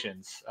mixed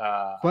emotions.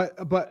 But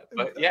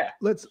yeah.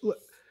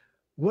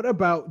 What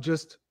about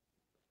just,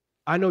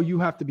 I know you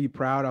have to be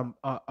proud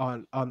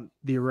on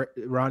the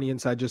Iranian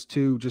side just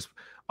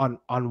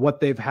on what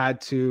they've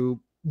had to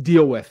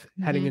deal with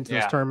heading into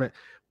this tournament.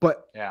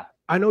 But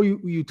I know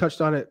you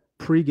touched on it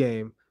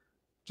pregame.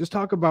 Just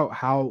talk about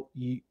how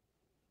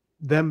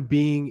them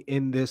being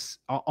in this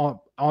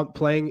on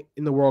playing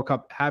in the World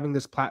Cup, having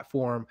this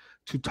platform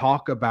to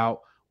talk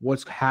about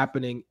what's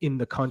happening in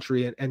the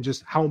country and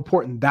just how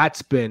important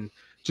that's been,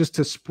 just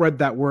to spread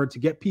that word, to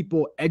get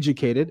people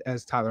educated,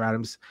 as Tyler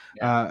Adams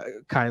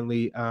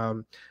kindly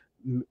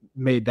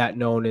made that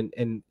known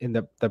in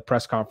the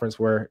press conference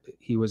where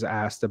he was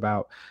asked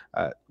about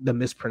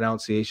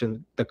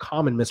the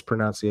common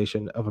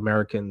mispronunciation of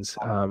Americans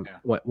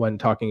when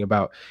talking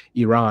about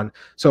Iran.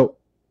 So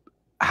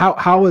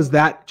how has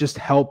that just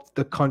helped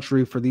the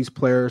country for these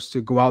players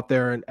to go out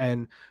there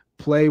and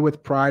play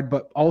with pride,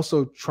 but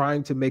also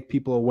trying to make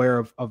people aware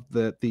of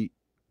the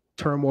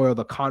turmoil,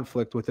 the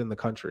conflict within the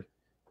country?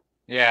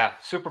 Yeah,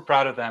 super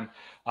proud of them.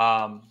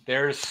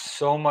 There's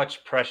so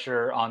much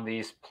pressure on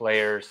these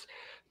players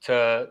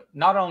to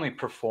not only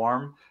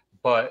perform,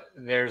 but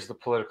there's the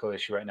political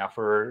issue right now.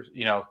 For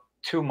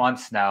 2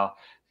 months now,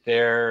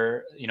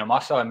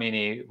 Mahsa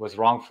Amini was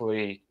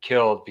wrongfully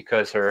killed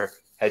because her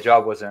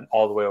hijab wasn't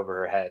all the way over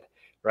her head,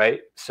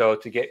 right? So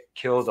to get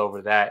killed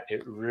over that,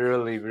 it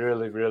really,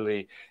 really,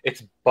 really,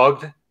 it's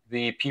bugged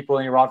the people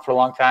in Iran for a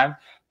long time,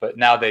 but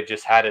now they've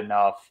just had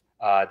enough.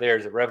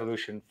 There's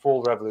a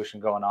full revolution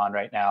going on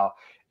right now.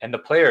 And the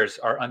players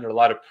are under a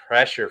lot of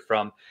pressure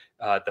from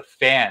the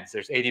fans.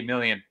 There's 80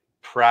 million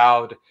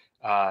proud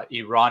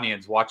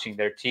Iranians watching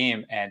their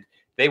team, and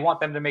they want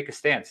them to make a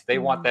stance. They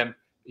want them,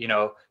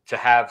 to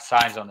have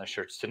signs on their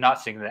shirts, to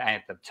not sing the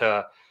anthem,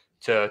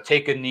 to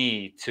take a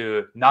knee,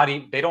 to not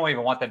even, they don't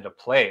even want them to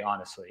play,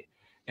 honestly.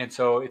 And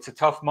so it's a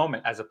tough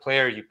moment as a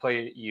player.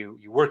 You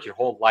work your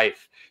whole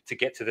life to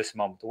get to this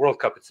moment. The World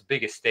Cup, it's the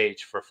biggest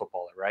stage for a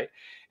footballer, right?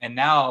 And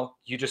now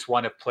you just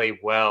want to play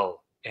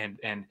well and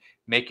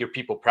make your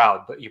people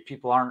proud, but your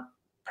people aren't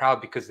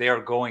proud because they are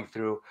going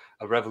through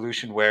a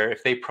revolution where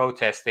if they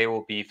protest, they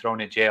will be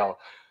thrown in jail.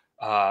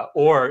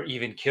 or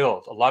even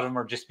killed. A lot of them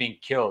are just being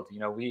killed. You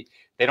know,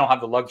 they don't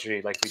have the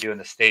luxury like we do in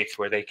the States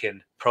where they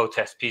can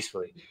protest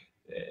peacefully.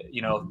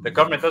 You know, the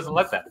government doesn't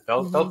let them.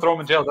 They'll throw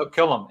them in jail. They'll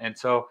kill them. And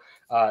so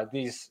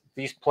these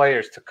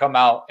players to come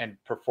out and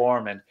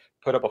perform and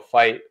put up a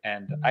fight.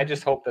 And I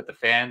just hope that the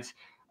fans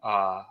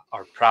are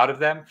proud of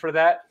them for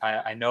that.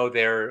 I know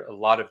there are a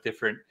lot of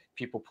different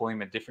people pulling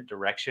them in different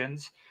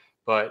directions,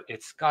 but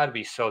it's got to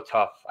be so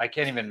tough. I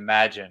can't even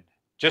imagine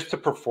just to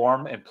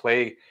perform and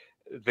play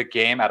the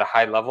game at a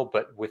high level,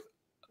 but with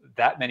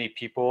that many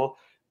people,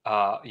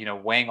 you know,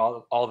 weighing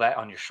all that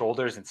on your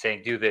shoulders and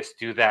saying, do this,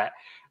 do that.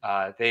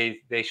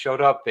 They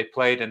showed up, they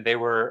played, and they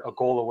were a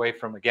goal away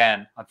from,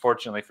 again,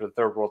 unfortunately for the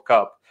third World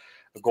Cup,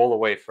 a goal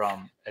away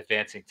from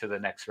advancing to the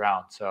next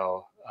round.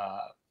 So,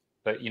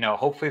 but, you know,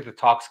 hopefully the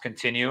talks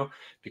continue,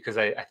 because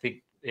I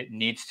think it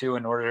needs to,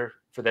 in order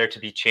for there to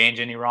be change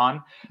in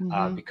Iran,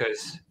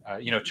 because,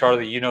 you know,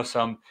 Charlie, you know,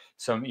 some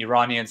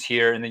Iranians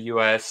here in the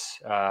U.S.,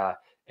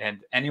 and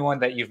anyone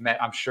that you've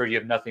met, I'm sure you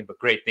have nothing but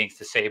great things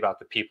to say about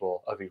the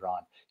people of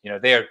Iran. You know,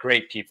 they are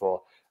great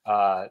people.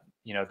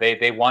 You know,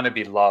 they want to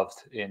be loved,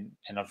 and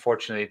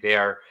unfortunately they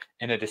are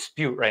in a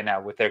dispute right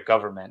now with their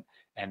government,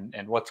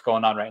 and what's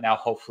going on right now.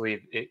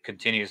 Hopefully it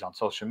continues on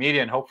social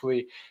media, and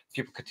hopefully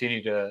people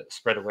continue to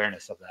spread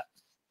awareness of that.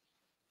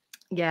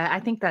 Yeah, I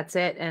think that's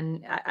it.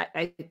 And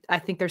I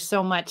think there's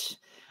so much,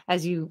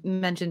 as you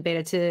mentioned,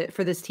 Beta,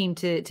 for this team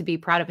to be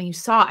proud of. And you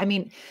saw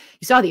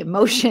the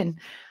emotion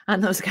on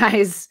those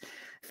guys'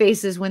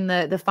 faces when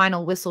the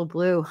final whistle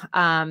blew.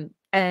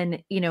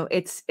 And you know,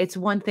 it's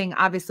one thing,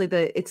 obviously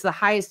it's the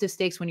highest of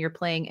stakes when you're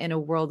playing in a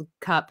World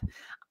Cup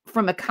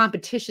from a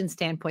competition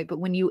standpoint, but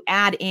when you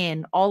add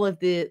in all of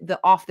the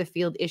off the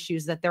field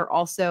issues that they're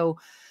also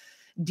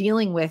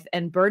dealing with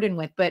and burdened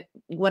with. But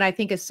what I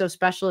think is so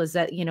special is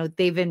that, you know,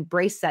 they've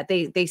embraced that.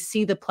 They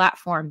see the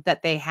platform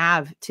that they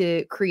have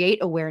to create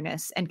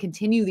awareness and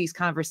continue these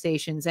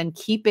conversations and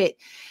keep it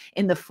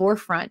in the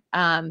forefront.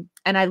 And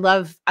I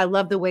love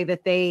the way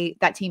that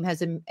that team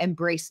has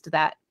embraced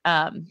that.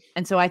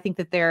 And so I think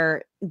that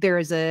there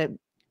is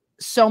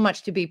so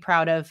much to be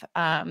proud of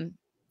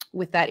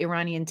with that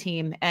Iranian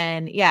team.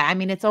 And yeah, I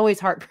mean, it's always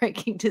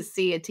heartbreaking to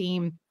see a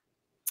team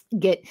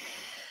get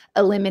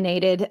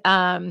eliminated.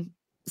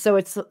 So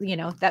it's, you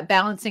know, that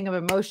balancing of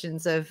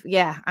emotions of,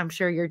 yeah, I'm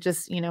sure you're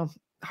just, you know,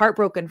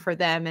 heartbroken for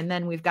them. And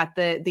then we've got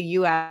the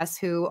US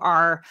who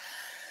are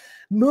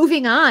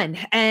moving on.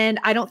 And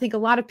I don't think a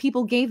lot of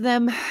people gave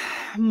them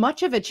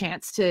much of a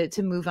chance to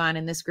move on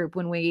in this group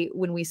when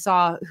we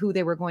saw who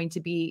they were going to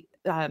be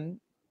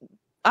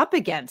up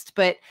against.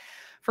 But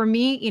for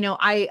me, you know,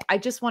 I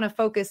just want to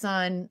focus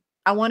on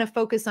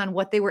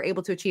what they were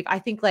able to achieve. I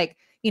think, like,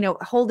 you know,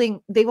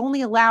 they've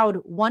only allowed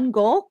one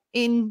goal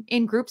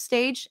in group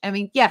stage. I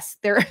mean, yes,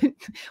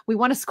 we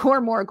want to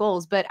score more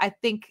goals, but I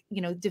think,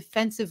 you know,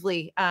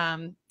 defensively,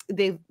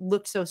 they've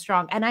looked so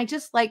strong. And I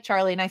just like,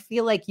 Charlie, and I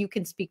feel like you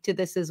can speak to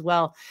this as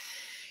well.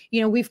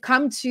 You know, we've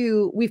come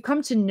to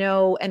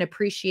know and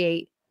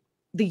appreciate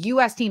the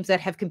US teams that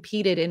have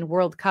competed in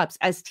World Cups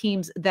as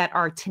teams that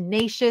are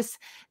tenacious,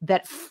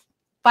 that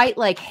fight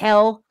like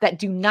hell, that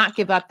do not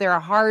give up. They're a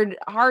hard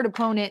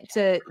opponent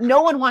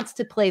no one wants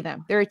to play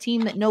them. They're a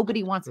team that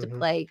nobody wants to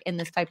play in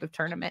this type of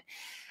tournament.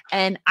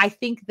 And I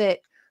think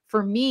that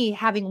for me,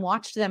 having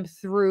watched them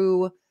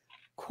through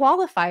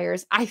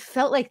qualifiers, I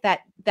felt like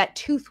that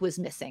tooth was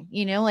missing,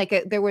 you know,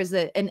 like there was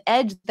an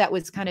edge that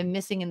was kind of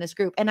missing in this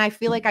group. And I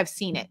feel like I've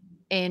seen it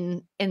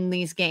in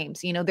these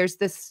games. You know, there's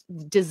this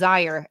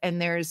desire, and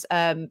there's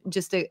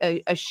just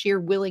a sheer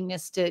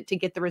willingness to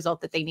get the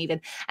result that they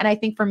needed. And I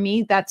think for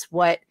me, that's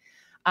what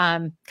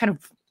kind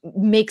of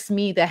makes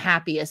me the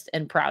happiest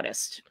and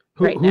proudest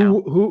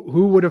now.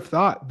 Who would have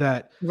thought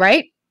that,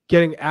 right?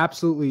 Getting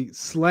absolutely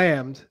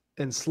slammed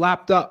and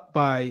slapped up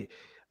by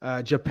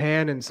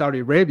Japan and Saudi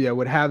Arabia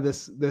would have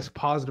this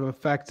positive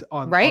effect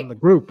on the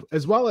group,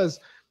 as well as,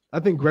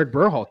 I think, Greg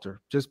Berhalter,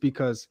 just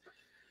because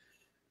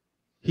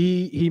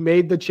he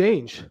made the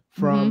change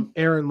from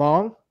Aaron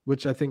Long,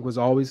 which I think was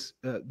always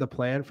the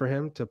plan for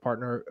him to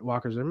partner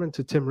Walker Zimmerman,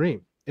 to Tim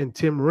Ream. And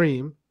Tim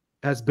Ream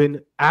has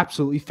been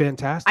absolutely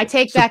fantastic. I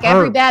take back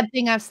every bad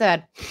thing I've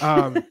said.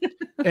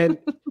 And,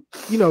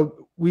 you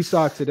know, we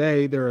saw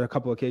today, there are a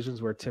couple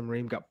occasions where Tim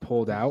Ream got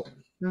pulled out,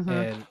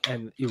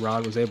 and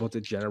Iran was able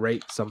to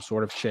generate some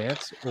sort of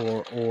chance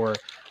or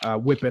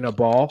whip in a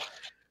ball.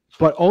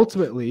 But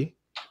ultimately,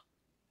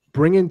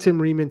 bringing Tim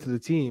Ream into the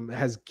team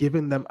has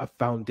given them a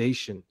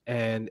foundation,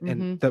 and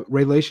the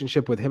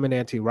relationship with him and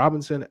Anthony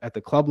Robinson at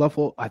the club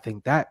level, I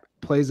think that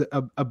plays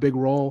a big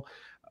role.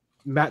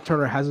 Matt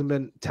Turner hasn't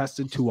been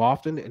tested too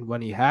often, and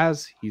when he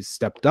has, he's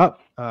stepped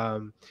up.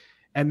 And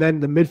then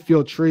the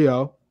midfield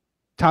trio,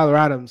 Tyler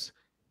Adams,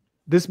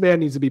 this man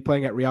needs to be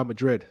playing at Real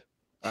Madrid,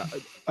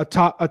 a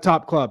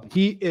top club.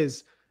 He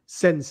is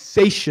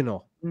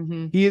sensational.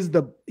 He's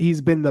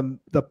been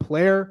the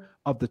player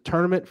of the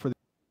tournament for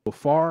so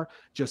far,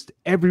 just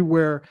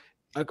everywhere,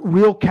 a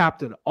real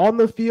captain on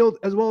the field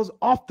as well as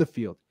off the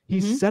field.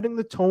 He's setting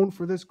the tone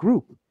for this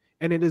group,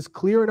 and it is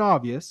clear and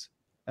obvious,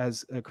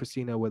 as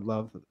Christina would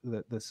love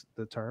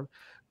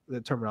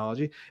the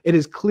terminology. It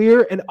is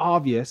clear and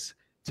obvious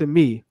to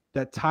me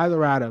that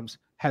Tyler Adams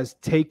has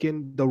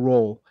taken the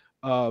role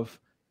of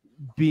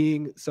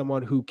being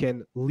someone who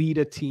can lead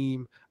a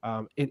team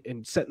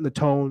in setting the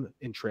tone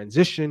in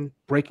transition,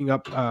 breaking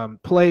up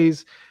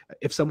plays.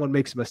 If someone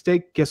makes a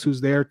mistake, guess who's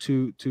there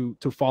to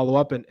follow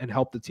up and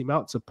help the team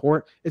out,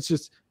 support. It's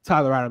just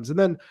Tyler Adams. And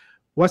then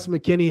Wes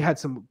McKinney had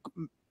some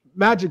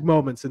magic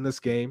moments in this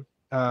game.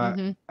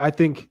 I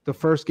think the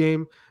first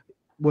game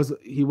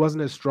he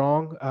wasn't as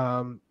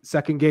strong.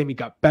 Second game he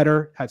got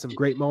better, had some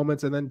great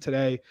moments, and then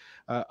today,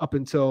 up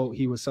until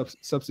he was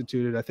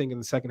substituted, I think in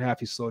the second half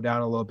he slowed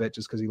down a little bit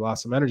just because he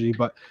lost some energy.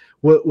 But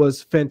what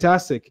was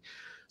fantastic,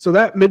 so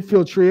that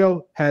midfield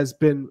trio has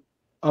been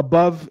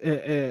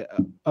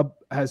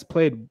has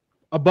played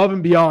above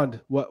and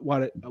beyond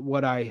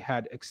what I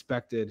had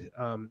expected,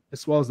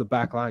 as well as the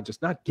back line,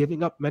 just not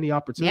giving up many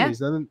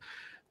opportunities. And then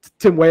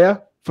Tim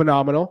Weah,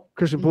 phenomenal.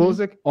 Christian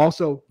Pulisic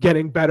also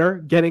getting better,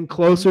 getting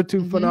closer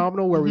to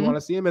phenomenal where we want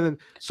to see him. And then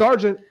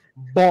Sargent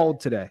balled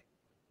today.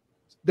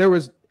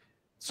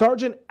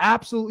 Sargent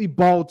absolutely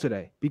balled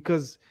today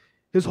because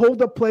his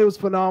hold-up play was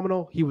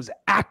phenomenal. He was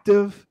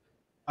active.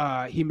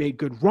 He made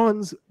good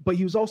runs, but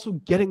he was also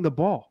getting the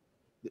ball.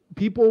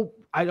 People,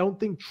 I don't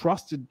think,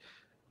 trusted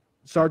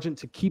Sargent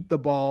to keep the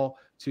ball,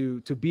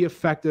 to be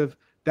effective.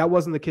 That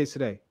wasn't the case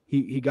today.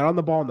 He got on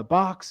the ball in the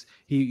box.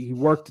 He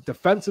worked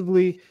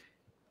defensively,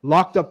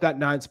 locked up that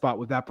 9 spot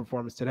with that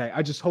performance today.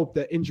 I just hope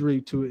the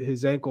injury to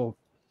his ankle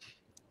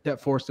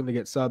that forced him to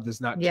get subbed is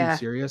not too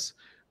serious.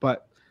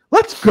 But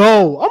let's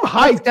go. I'm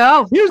hyped. Let's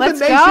go. Here's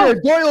the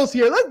naysayer. Doyle's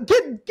here. Let's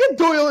get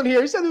Doyle in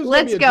here. He said it was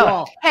going to be a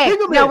draw. Hey,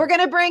 no, we're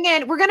gonna bring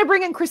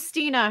in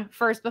Christina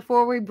first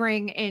before we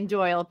bring in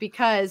Doyle,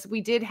 because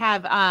we did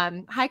have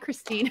hi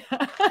Christina.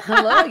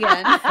 Hello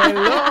again.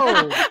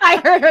 Hello.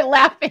 I heard her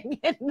laughing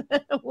in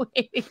the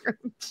waiting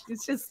room.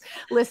 She's just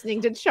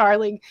listening to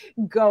Charlie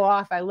go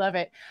off. I love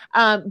it.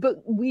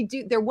 But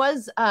there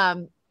was a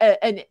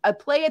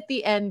play at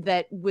the end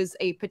that was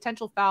a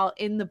potential foul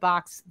in the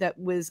box that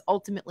was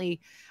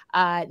ultimately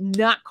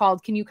not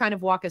called. Can you kind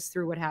of walk us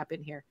through what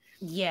happened here?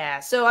 Yeah.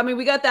 So, I mean,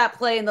 we got that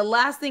play, and the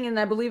last thing, and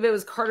I believe it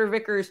was Carter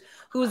Vickers,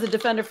 who was the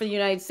defender for the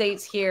United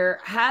States here,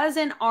 has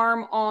an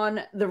arm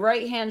on the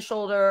right-hand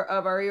shoulder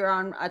of our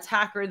Iran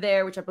attacker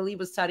there, which I believe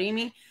was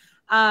Taremi.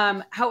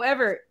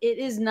 However,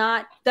 does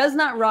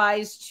not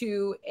rise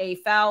to a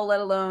foul, let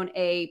alone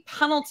a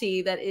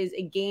penalty that is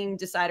a game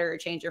decider or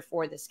changer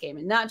for this game.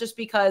 And not just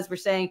because we're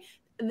saying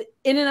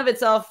in and of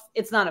itself,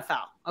 it's not a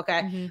foul.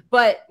 Okay.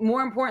 But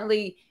more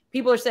importantly,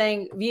 people are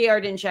saying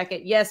VAR didn't check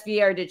it. Yes,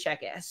 VAR did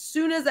check it. As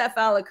soon as that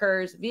foul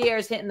occurs, VAR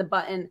is hitting the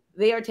button.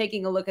 They are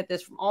taking a look at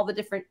this from all the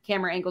different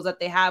camera angles that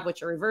they have,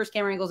 which are reverse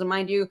camera angles. And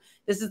mind you,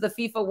 this is the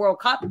FIFA World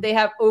Cup. They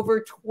have over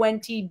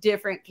 20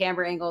 different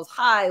camera angles,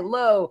 high,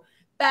 low,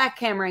 back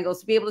camera angles,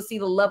 to be able to see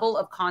the level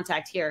of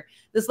contact here.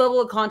 This level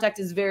of contact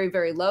is very,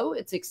 very low.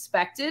 It's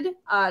expected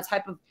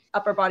type of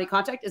upper body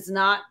contact. It's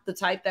not the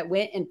type that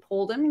went and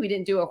pulled him. We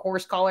didn't do a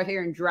horse collar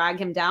here and drag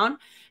him down.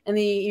 And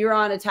the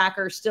Iran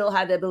attacker still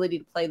had the ability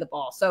to play the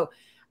ball. So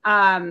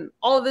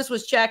all of this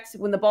was checked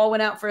when the ball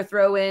went out for a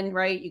throw in,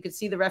 right? You could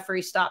see the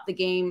referee stop the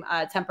game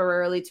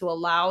temporarily to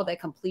allow the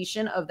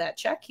completion of that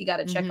check. He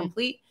got a check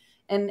complete.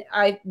 And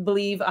I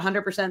believe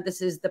 100%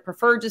 this is the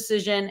preferred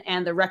decision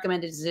and the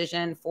recommended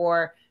decision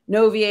for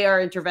no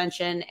VAR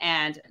intervention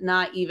and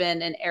not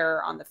even an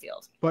error on the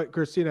field. But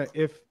Christina,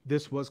 if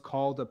this was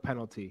called a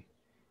penalty,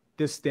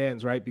 this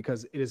stands, right?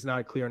 Because it is not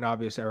a clear and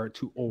obvious error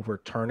to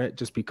overturn it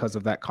just because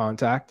of that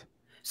contact.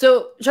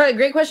 So, Charlie,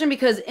 great question,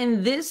 because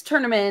in this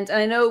tournament, and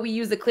I know we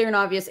use the clear and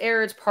obvious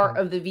error, it's part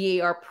of the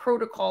VAR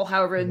protocol.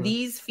 However,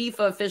 these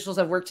FIFA officials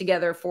have worked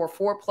together for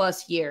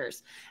 4+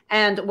 years.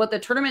 And what the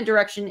tournament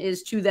direction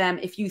is to them,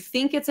 if you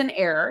think it's an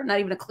error, not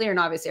even a clear and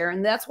obvious error,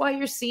 and that's why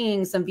you're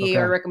seeing some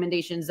VAR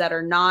recommendations that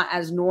are not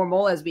as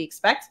normal as we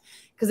expect,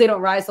 because they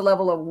don't rise to the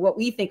level of what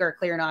we think are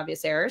clear and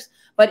obvious errors.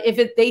 But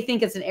if they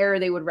think it's an error,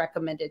 they would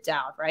recommend it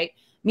down, right?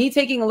 Me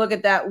taking a look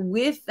at that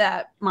with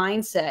that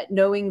mindset,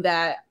 knowing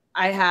that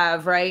I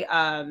have,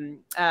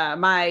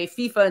 my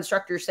FIFA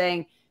instructor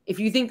saying, if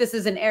you think this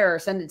is an error,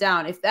 send it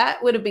down. If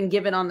that would have been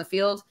given on the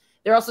field,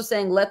 they're also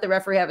saying, let the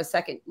referee have a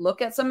second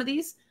look at some of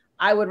these.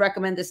 I would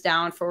recommend this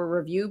down for a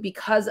review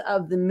because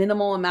of the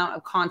minimal amount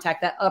of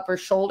contact, that upper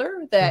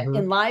shoulder, that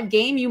in live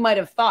game, you might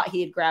have thought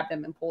he had grabbed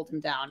him and pulled him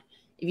down.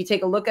 If you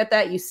take a look at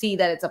that, you see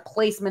that it's a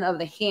placement of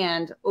the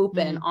hand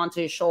open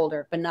onto his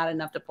shoulder, but not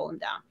enough to pull him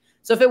down.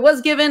 So if it was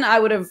given, I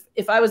would have,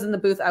 if I was in the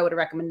booth, I would have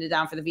recommended it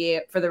down for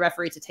the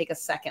referee to take a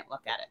second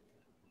look at it.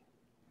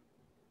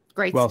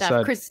 Great stuff.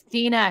 Said.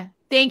 Christina,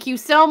 thank you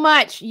so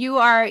much. You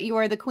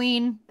are the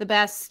queen, the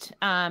best.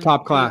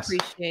 Top class.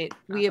 You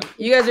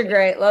guys are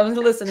great. Love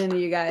listening to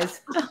you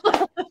guys.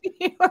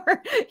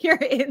 your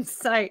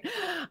insight.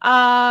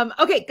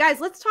 Okay, guys,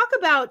 let's talk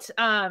about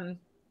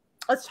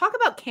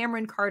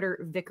Cameron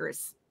Carter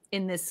Vickers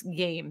in this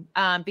game,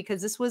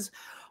 because this was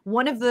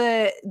one of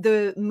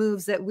the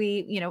moves that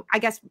we, you know, I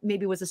guess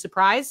maybe was a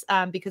surprise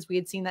because we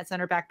had seen that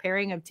center back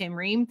pairing of Tim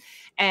Ream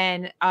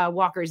and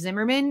Walker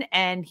Zimmerman,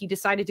 and he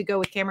decided to go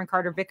with Cameron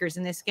Carter-Vickers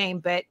in this game.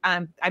 But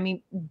I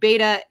mean,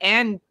 Beta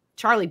and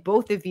Charlie,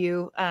 both of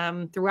you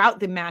throughout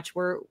the match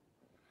were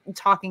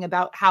talking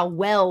about how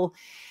well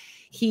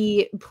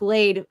he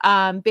played.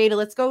 Beta,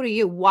 let's go to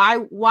you.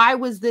 Why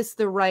was this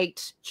the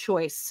right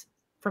choice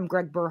from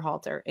Greg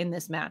Berhalter in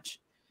this match?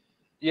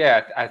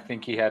 Yeah, I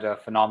think he had a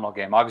phenomenal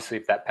game. Obviously,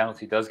 if that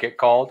penalty does get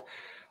called,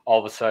 all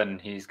of a sudden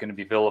he's going to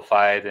be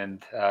vilified,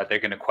 and they're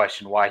going to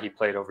question why he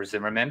played over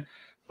Zimmerman.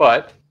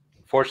 But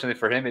fortunately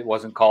for him, it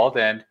wasn't called,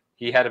 and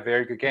he had a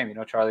very good game. You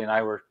know, Charlie and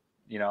I were,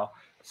 you know,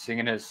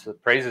 singing his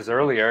praises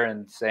earlier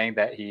and saying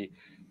that he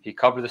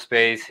covered the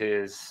space,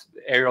 his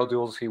aerial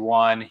duels he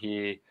won,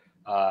 he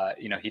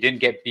didn't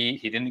get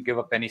beat, he didn't give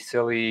up any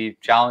silly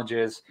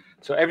challenges.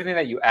 So everything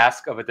that you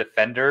ask of a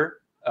defender,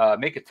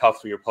 make it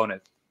tough for your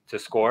opponent to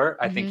score.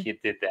 I think he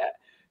did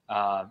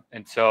that.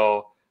 And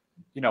so,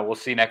 you know, we'll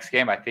see next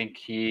game. I think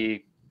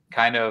he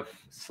kind of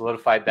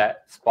solidified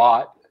that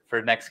spot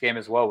for next game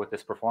as well with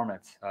this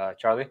performance.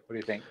 Charlie, what do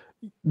you think?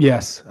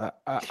 Yes,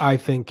 I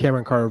think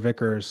Cameron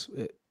Carter-Vickers,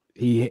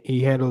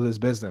 he handled his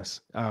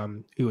business.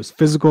 He was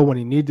physical when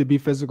he needed to be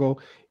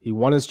physical. He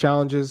won his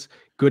challenges.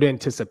 Good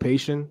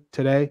anticipation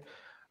today.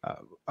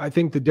 I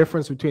think the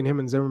difference between him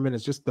and Zimmerman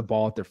is just the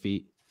ball at their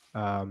feet,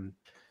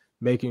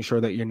 making sure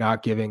that you're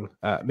not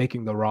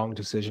making the wrong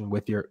decision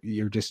with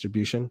your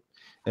distribution.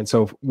 And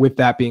so with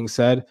that being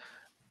said,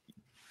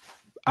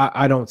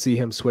 I don't see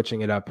him switching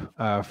it up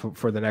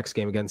for the next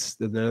game against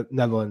the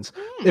Netherlands.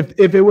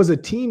 If it was a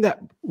team that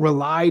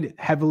relied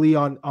heavily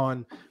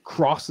on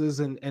crosses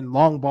and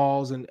long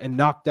balls and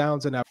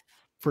knockdowns, and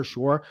for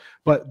sure,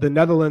 but the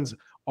Netherlands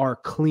are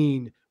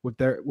clean with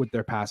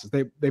their passes.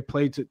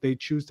 They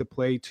choose to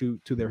play to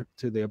their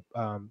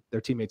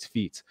teammates'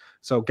 feet.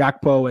 So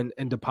Gakpo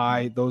and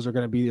Depay, those are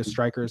going to be the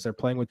strikers. They're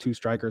playing with two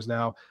strikers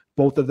now.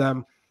 Both of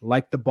them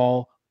like the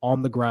ball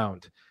on the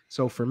ground.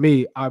 So for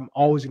me, I'm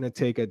always going to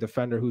take a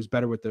defender who's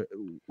better with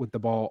the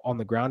ball on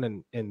the ground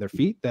and in their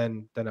feet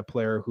than a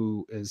player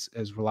who is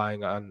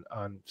relying on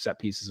set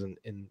pieces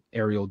in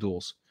aerial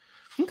duels.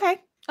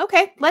 Okay.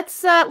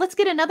 Let's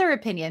get another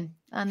opinion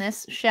on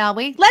this, shall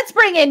we? Let's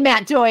bring in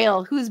Matt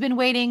Doyle, who's been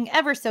waiting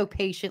ever so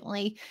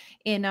patiently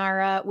in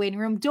our waiting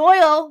room.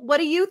 Doyle, what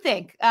do you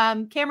think?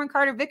 Cameron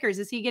Carter-Vickers,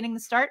 is he getting the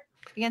start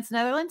against the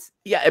Netherlands?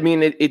 Yeah, I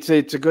mean, it's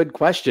a good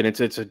question. It's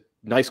a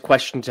nice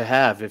question to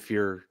have if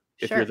you're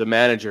the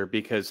manager,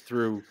 because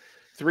through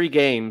 3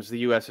 games, the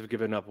U.S. have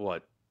given up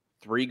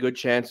 3 good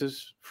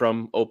chances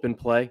from open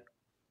play,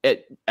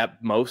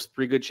 at most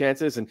 3 good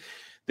chances, and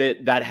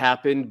that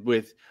happened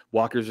with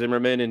Walker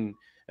Zimmerman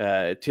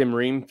and Tim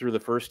Ream through the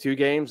first 2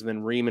 games, and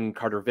then Ream and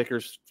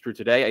Carter-Vickers through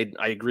today.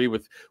 I agree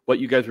with what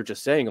you guys were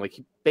just saying. Like,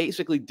 he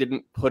basically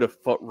didn't put a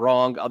foot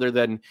wrong, other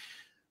than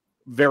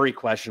very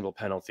questionable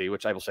penalty,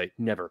 which I will say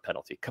never a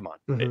penalty. Come on.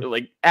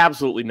 Like,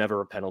 absolutely never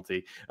a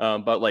penalty.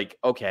 But like,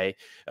 okay,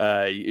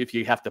 if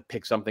you have to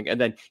pick something. And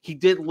then he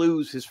did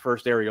lose his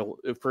first 3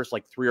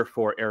 or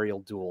 4 aerial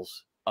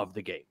duels of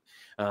the game,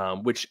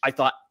 which I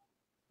thought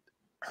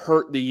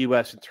hurt the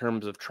U.S. in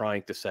terms of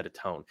trying to set a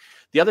tone.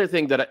 The other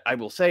thing that I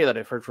will say that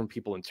I've heard from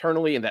people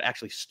internally, and that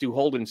actually Stu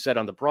Holden said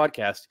on the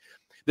broadcast,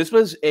 this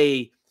was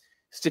a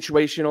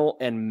situational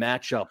and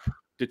matchup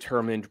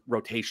determined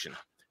rotation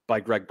by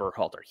Greg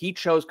Berhalter. He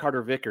chose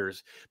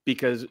Carter-Vickers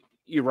because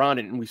Iran,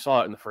 and we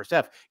saw it in the first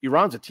half,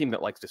 Iran's a team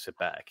that likes to sit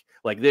back.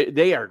 Like,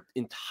 they are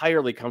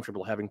entirely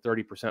comfortable having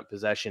 30%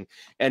 possession.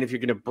 And if you're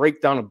going to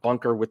break down a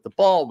bunker with the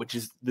ball, which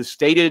is the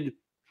stated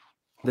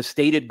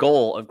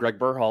goal of Greg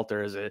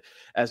Berhalter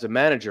as a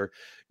manager,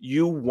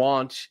 you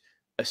want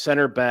a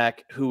center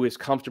back who is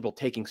comfortable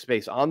taking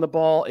space on the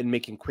ball and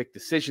making quick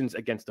decisions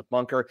against a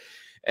bunker.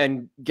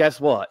 And guess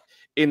what?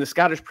 In the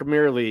Scottish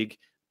Premier League,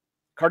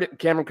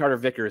 Cameron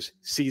Carter-Vickers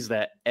sees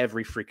that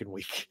every freaking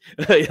week.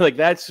 Like,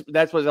 that's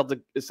what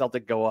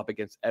Celtic go up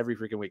against every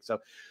freaking week. So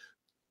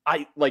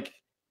I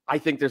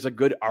think there's a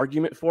good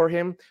argument for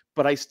him,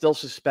 but I still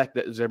suspect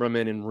that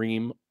Zimmerman and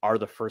Ream are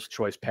the first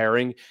choice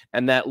pairing,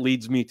 and that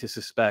leads me to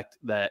suspect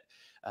that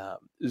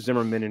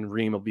Zimmerman and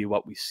Ream will be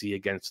what we see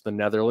against the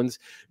Netherlands.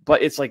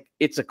 But it's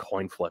a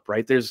coin flip,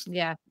 right?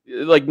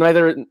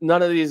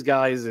 None of these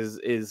guys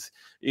is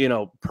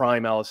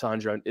prime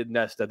Alessandro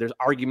Nesta. There's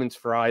arguments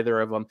for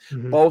either of them.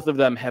 Both of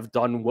them have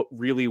done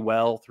really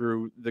well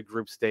through the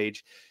group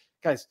stage.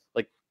 Guys,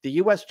 like, the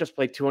U.S. just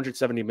played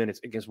 270 minutes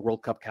against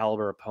World Cup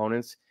caliber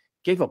opponents,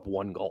 gave up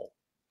 1 goal.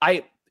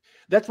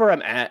 That's where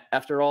I'm at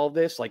after all of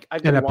this. Like,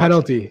 I've been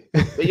penalty.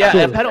 Yeah,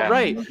 a penalty,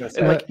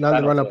 right?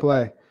 Not the run of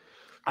play.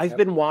 I've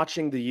been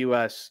watching the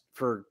U.S.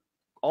 for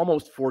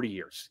almost 40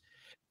 years,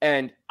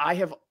 and I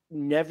have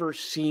never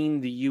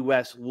seen the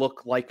U.S.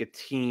 look like a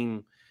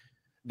team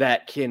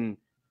that can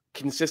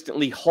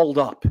consistently hold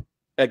up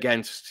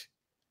against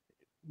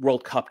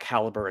World Cup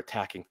caliber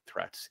attacking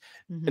threats.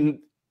 And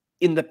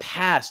in the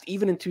past,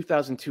 even in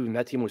 2002, and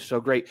that team was so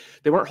great,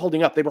 they weren't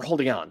holding up, they were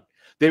holding on.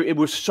 It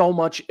was so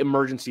much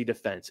emergency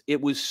defense.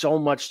 It was so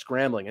much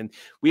scrambling. And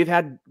we've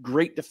had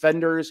great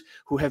defenders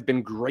who have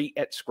been great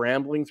at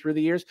scrambling through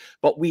the years,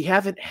 but we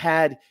haven't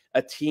had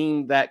a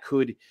team that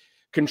could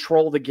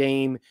control the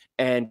game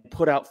and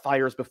put out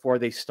fires before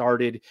they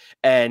started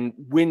and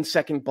win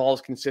second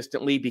balls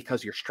consistently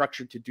because you're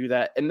structured to do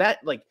that. And that,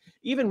 like,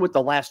 even with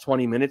the last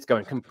 20 minutes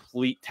going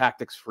complete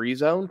tactics free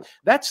zone,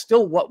 that's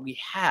still what we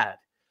had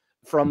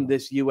from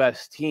this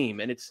U.S. team.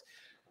 And it's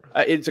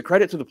a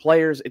credit to the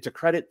players. It's a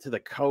credit to the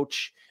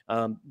coach.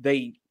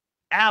 They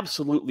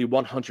absolutely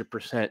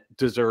 100%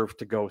 deserve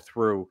to go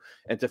through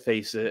and to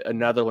face a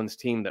Netherlands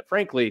team that,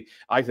 frankly,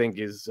 I think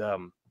is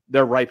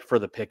they're ripe for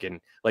the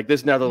picking. Like,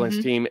 this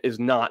Netherlands team is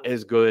not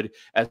as good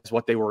as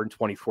what they were in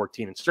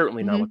 2014, and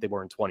certainly not what they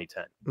were in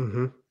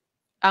 2010.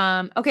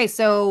 Okay,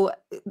 so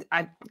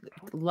I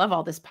love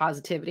all this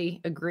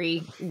positivity.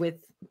 Agree with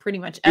pretty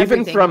much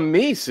everything. Even from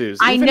me, Suze.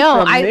 I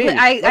know.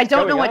 I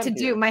don't know what to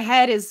do. My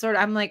head is sort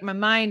of. I'm like, my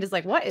mind is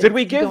like, what is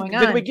going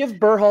on? Did we give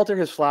Berhalter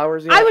his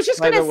flowers yet? I was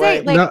just gonna say,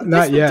 like,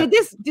 not yet.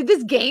 Did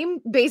this game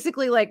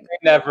basically like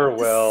never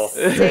will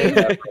save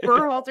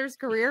Berhalter's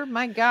career?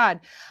 My God.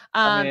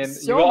 I mean,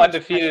 so you go much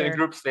undefeated pressure. in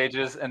group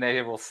stages, and they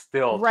will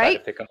still try to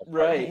pick them apart.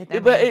 Right. I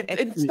mean, But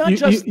it's not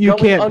just you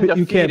can't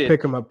undefeated.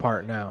 pick them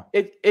apart now.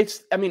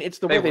 It's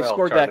the way they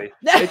scored Charlie.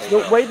 that. It's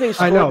the way they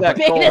scored I know, that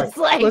but goal.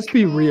 Let's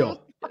be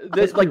real.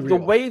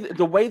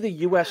 The way the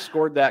U.S.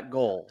 scored that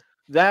goal,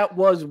 that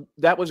was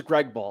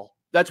Greg Ball.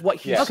 That's what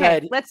he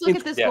said. Let's look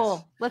at this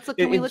goal.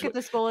 Can we look at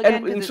this goal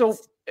again? And so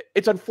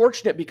it's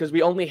unfortunate because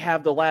we only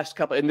have the last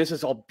couple, and this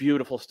is all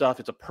beautiful stuff.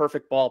 It's a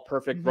perfect ball,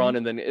 perfect run,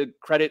 and then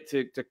credit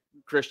to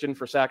Christian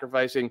for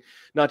sacrificing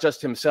not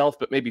just himself,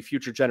 but maybe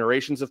future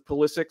generations of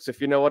Pulisics,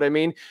 if you know what I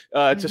mean,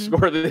 to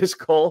score this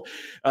goal.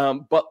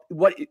 But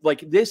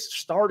this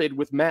started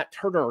with Matt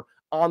Turner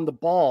on the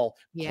ball,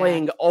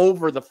 playing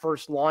over the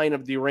first line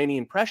of the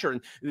Iranian pressure.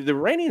 And the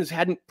Iranians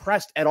hadn't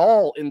pressed at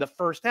all in the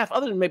first half,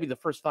 other than maybe the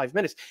first 5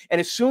 minutes.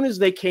 And as soon as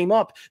they came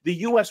up, the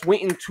U.S.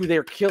 went into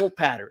their kill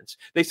patterns.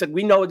 They said,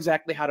 we know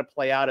exactly how to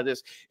play out of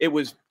this. It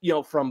was,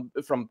 from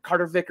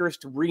Carter Vickers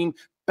to Ream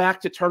back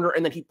to Turner,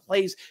 and then he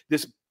plays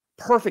this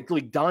perfectly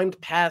dimed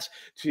pass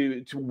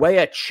to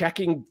Weah,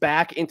 checking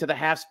back into the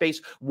half space,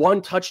 one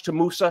touch to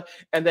Musa,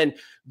 and then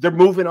they're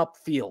moving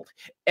upfield.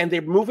 And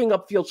they're moving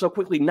upfield so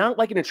quickly, not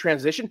like in a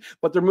transition,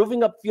 but they're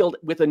moving upfield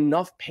with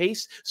enough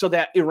pace so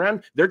that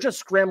Iran, they're just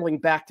scrambling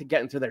back to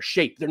get into their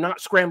shape. They're not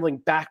scrambling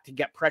back to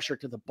get pressure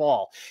to the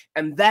ball.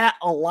 And that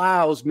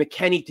allows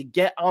McKennie to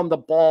get on the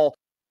ball,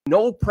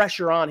 no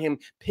pressure on him,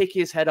 pick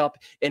his head up,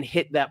 and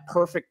hit that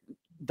perfect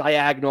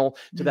diagonal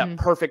to that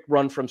perfect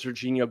run from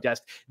Sergiño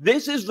Dest.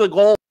 This is the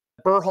goal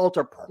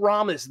Berhalter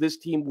promised this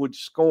team would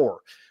score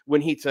when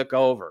he took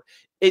over.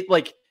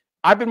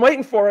 I've been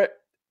waiting for it.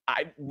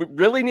 I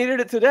really needed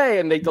it today,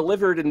 and they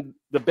delivered in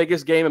the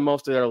biggest game in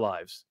most of their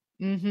lives.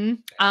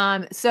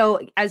 So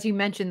as you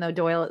mentioned, though,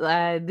 Doyle,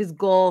 this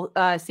goal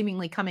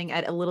seemingly coming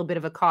at a little bit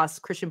of a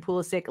cost. Christian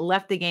Pulisic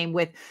left the game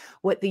with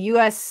what the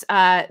U.S.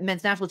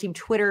 Men's National Team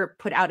Twitter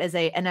put out as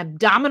an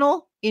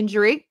abdominal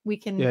injury. We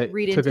can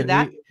read into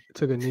that.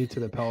 Took a knee to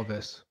the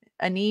pelvis.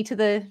 A knee to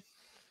the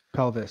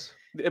pelvis.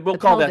 We'll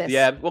call that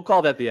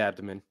the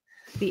abdomen.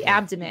 The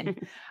abdomen.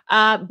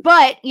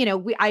 But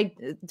I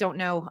don't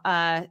know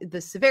the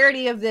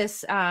severity of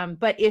this.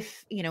 But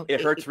if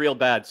it hurts real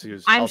bad,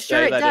 Suze. I'm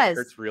sure it does. It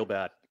hurts real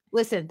bad.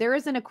 Listen, there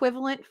is an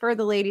equivalent for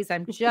the ladies.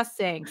 I'm just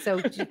saying.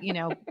 So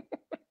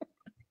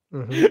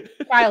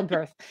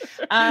childbirth.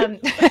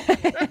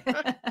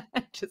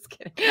 Just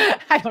kidding.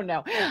 I don't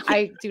know.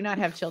 I do not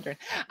have children.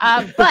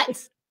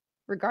 But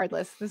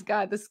regardless, this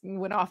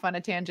went off on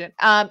a tangent.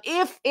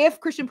 If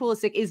Christian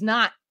Pulisic is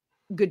not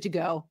good to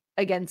go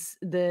against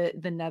the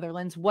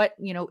Netherlands,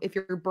 if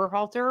you're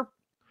Berhalter,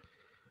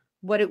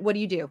 what do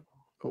you do?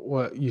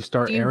 What you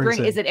start?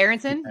 Aronson. Is it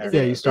Aronson?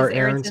 You start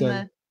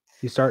Aronson.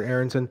 You start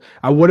Aronson.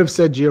 I would have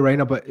said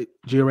Giorena, but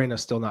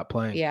Giorena's still not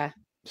playing. Yeah.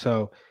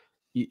 So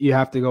you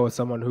have to go with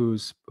someone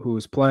who's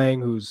playing,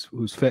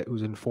 who's fit,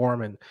 who's in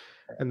form,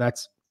 and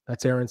that's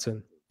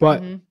Aronson.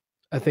 But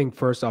I think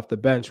first off the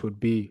bench would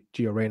be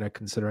Giorena,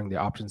 considering the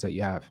options that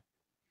you have.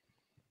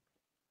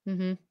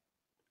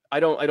 I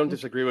don't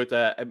disagree with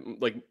that.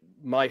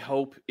 My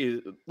hope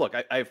is, look,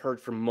 I've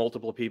heard from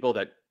multiple people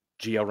that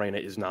Giorena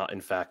is not, in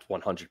fact,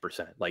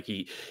 100%. Like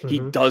he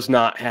does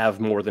not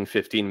have more than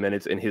 15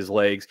 minutes in his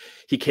legs.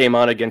 He came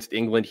on against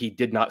England. He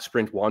did not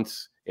sprint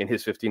once in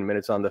his 15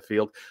 minutes on the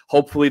field.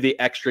 Hopefully the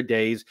extra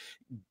days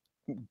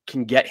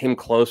can get him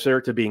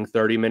closer to being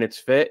 30 minutes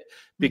fit,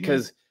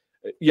 because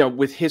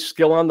with his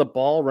skill on the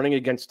ball, running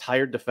against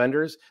tired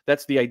defenders,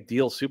 that's the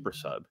ideal super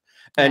sub.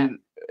 And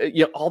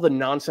all the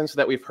nonsense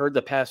that we've heard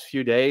the past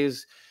few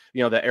days,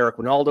 that Eric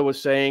Ronaldo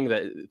was saying,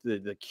 that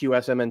the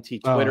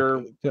QSMNT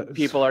Twitter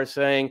people are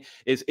saying,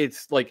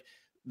 it's like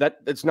that.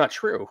 It's not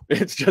true.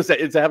 It's just that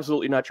it's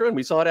absolutely not true. And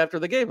we saw it after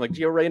the game. Like,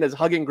 Gio is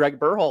hugging Greg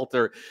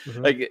Berhalter.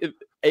 Like,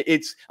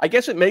 I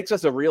guess it makes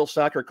us a real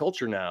soccer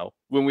culture now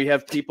when we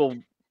have people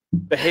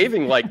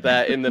behaving like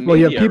that in the Well,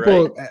 media. you have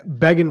people right?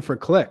 begging for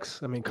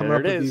clicks. I mean, coming There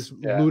up it with is. these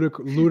Yeah.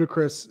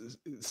 ludicrous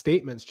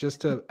statements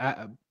just to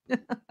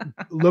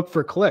look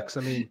for clicks.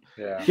 I mean,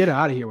 Yeah. get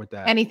out of here with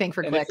that. Anything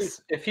for And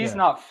clicks. if he's Yeah.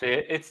 not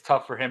fit, it's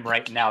tough for him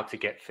right now to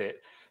get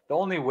fit. The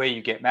only way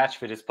you get match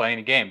fit is playing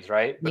in games,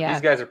 right? But Yeah.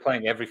 these guys are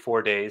playing every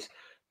 4 days.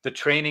 The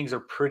trainings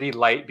are pretty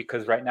light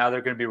because right now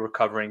they're going to be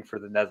recovering for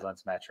the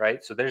Netherlands match,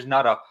 right? So there's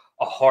not a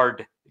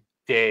hard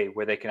day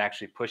where they can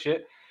actually push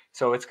it.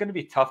 So it's going to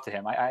be tough to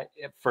him.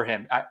 For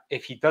him,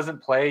 if he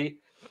doesn't play,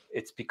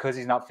 it's because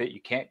he's not fit.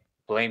 You can't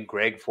blame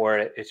Greg for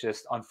it. It's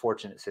just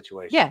unfortunate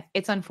situation. Yeah,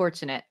 it's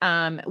unfortunate.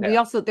 We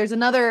also there's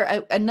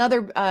another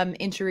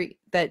injury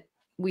that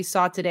we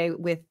saw today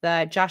with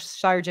Josh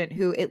Sargent,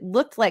 who it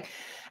looked like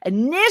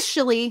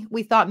initially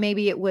we thought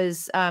maybe it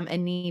was a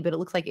knee, but it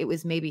looked like it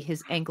was maybe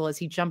his ankle as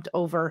he jumped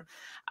over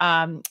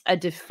a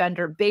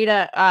defender.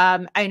 Beta,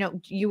 I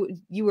know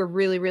you were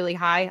really, really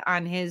high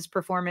on his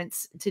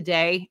performance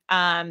today.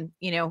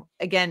 You know,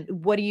 again,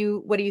 what do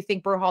you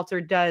think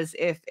Berhalter does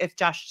if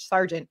Josh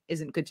Sargent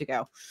isn't good to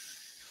go?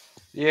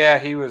 Yeah,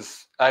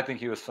 I think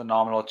he was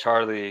phenomenal.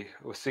 Charlie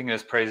was singing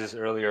his praises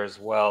earlier as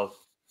well,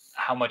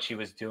 how much he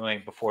was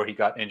doing before he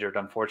got injured,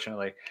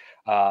 unfortunately.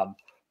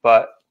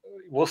 But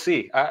we'll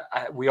see.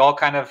 We all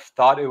kind of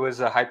thought it was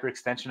a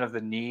hyperextension of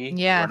the knee.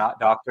 Yeah. We're not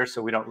doctors,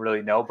 so we don't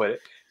really know, but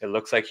it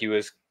looks like he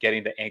was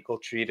getting the ankle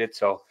treated.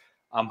 So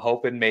I'm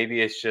hoping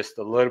maybe it's just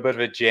a little bit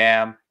of a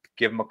jam.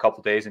 Give him a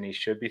couple days and he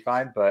should be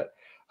fine. But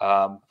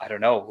I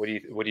don't know. What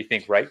do you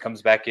think? Wright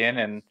comes back in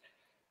and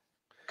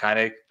kind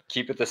of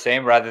keep it the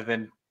same rather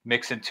than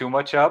mixing too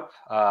much up.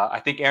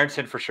 I think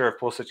Aronson for sure if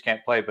Pulisic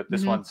can't play, but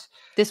this one's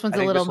a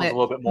little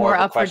bit more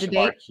up for debate.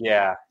 Mark.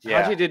 Yeah.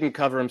 Haji didn't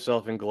cover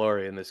himself in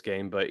glory in this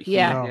game, but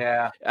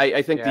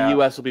I think the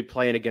U.S. will be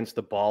playing against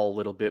the ball a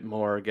little bit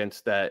more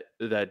against that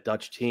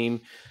Dutch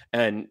team.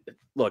 And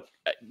look,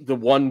 the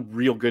one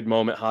real good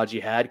moment Haji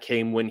had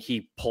came when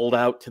he pulled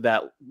out to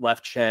that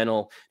left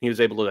channel. He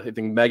was able to, I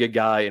think, mega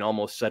guy and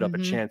almost set up a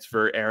chance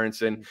for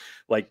Aronson.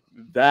 Like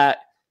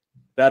that.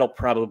 That'll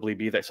probably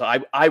be there. So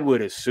I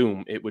would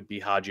assume it would be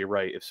Haji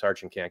Wright if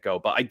Sargent can't go.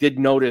 But I did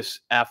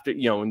notice after,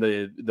 in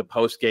the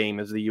post game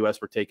as the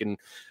U.S. were taking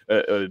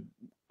a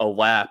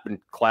lap and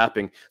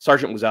clapping,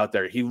 Sargent was out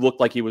there. He looked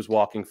like he was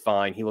walking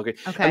fine.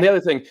 And the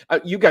other thing,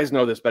 you guys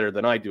know this better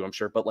than I do, I'm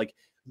sure. But like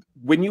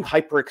when you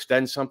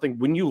hyperextend something,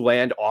 when you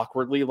land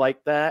awkwardly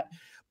like that,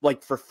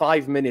 like for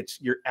 5 minutes,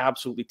 you're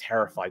absolutely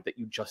terrified that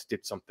you just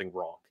did something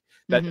wrong.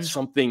 That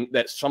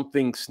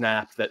something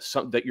snapped,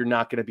 that you're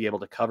not going to be able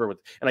to cover with.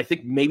 And I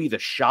think maybe the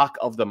shock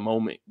of the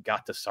moment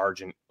got to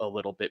Sargent a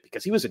little bit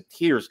because he was in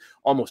tears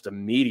almost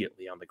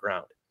immediately on the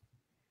ground.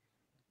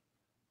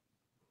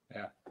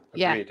 Yeah,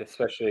 agreed.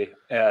 Especially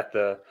at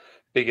the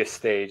biggest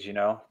stage,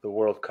 the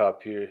World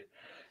Cup. You're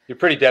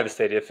pretty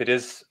devastated. If it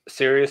is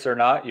serious or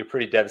not, you're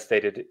pretty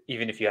devastated,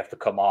 even if you have to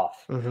come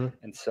off.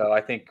 And so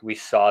I think we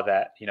saw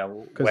that,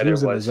 whether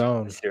it was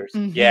a serious.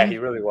 Yeah, he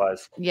really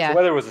was. Yeah. So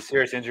whether it was a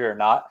serious injury or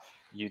not,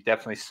 you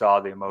definitely saw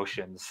the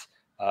emotions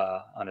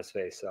on his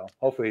face. So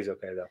hopefully he's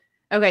okay though.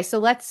 Okay, so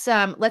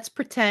let's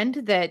pretend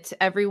that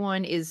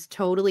everyone is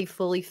totally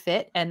fully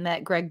fit and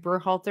that Greg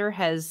Berhalter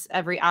has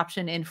every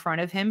option in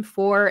front of him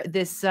for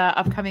this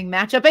upcoming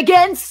matchup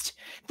against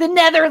the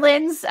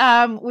Netherlands,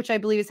 which I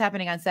believe is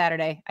happening on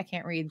Saturday. I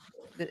can't read.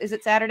 Is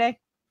it Saturday?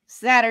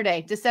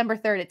 Saturday, December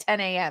 3rd at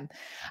 10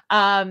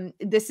 a.m.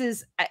 This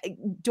is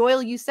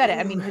Doyle. You said it.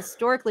 I mean,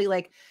 historically,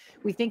 like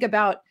we think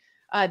about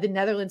the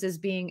Netherlands as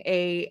being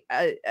a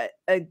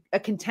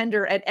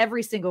contender at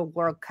every single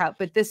World Cup,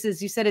 but this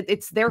is, you said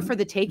it's there for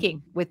the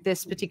taking with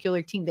this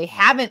particular team. They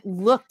haven't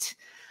looked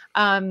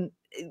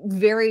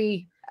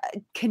very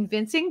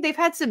convincing. They've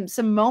had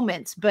some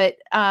moments, but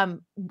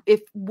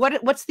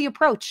what's the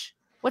approach?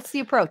 What's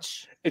the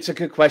approach? It's a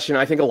good question.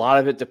 I think a lot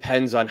of it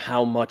depends on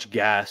how much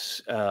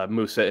gas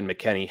Musa and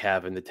McKennie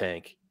have in the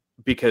tank.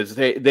 Because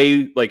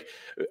they like,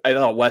 I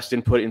thought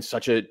Weston put in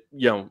such a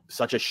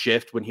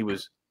shift when he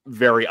was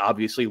very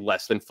obviously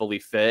less than fully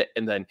fit.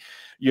 And then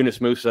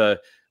Yunus Musa,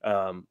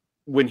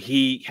 when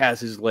he has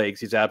his legs,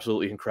 he's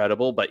absolutely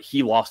incredible, but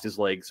he lost his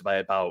legs by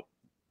about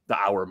the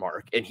hour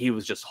mark and he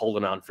was just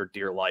holding on for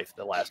dear life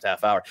the last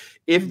half hour.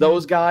 If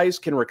those guys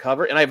can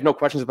recover, and I have no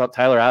questions about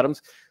Tyler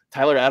Adams.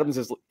 Tyler Adams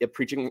is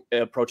approaching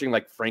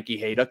like Frankie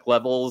Hayduck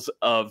levels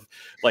of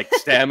like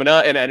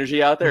stamina and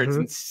energy out there. It's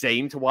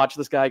insane to watch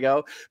this guy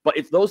go. But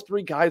if those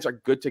three guys are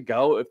good to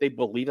go, if they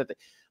believe that,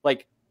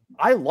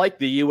 I like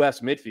the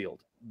U.S. midfield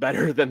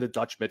better than the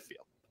Dutch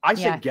midfield. I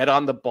said get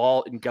on the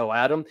ball and go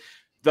at them.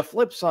 The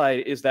flip side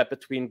is that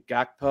between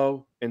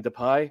Gakpo and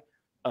Depay,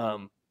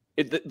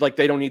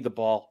 they don't need the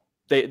ball.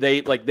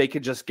 They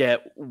could just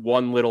get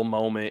one little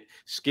moment,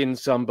 skin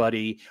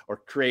somebody, or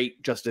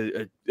create just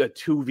a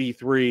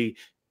 2v3,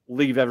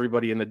 leave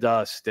everybody in the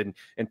dust and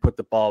put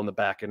the ball in the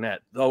back of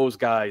net. Those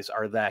guys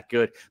are that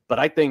good. But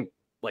I think,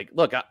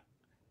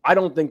 I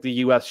don't think the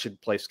U.S. should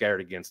play scared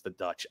against the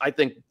Dutch. I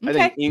think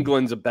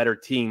England's a better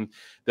team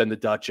than the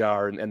Dutch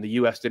are, and the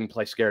U.S. didn't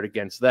play scared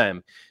against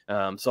them.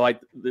 So I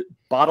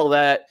bottle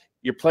that,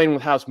 You're playing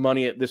with house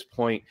money at this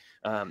point.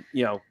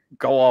 You know,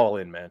 go all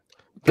in, man.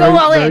 Go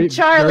all in,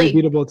 Charlie.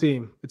 Very beatable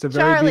team. It's a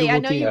very Charlie, beatable I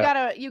know team.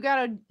 you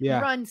gotta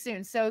run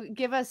soon. So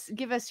give us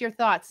your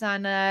thoughts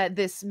on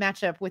this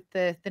matchup with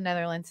the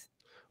Netherlands.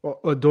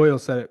 Well, Doyle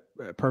said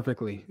it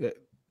perfectly.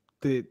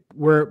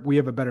 We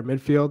have a better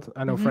midfield.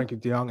 I know Frankie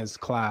de Jong is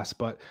class,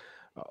 but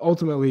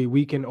ultimately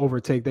we can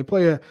overtake. They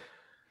play a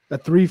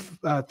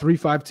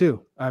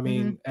 3-5-2. I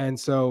mean, and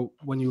so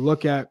when you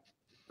look at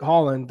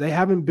Holland, they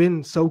haven't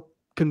been so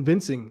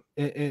convincing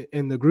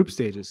in the group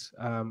stages.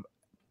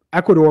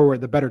 Ecuador were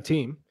the better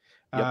team.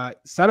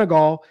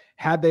 Senegal,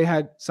 had they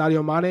had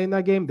Sadio Mane in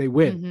that game, they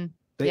win.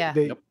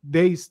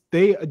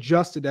 They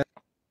adjusted as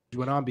it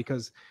went on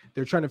because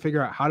they're trying to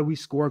figure out how do we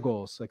score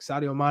goals. Like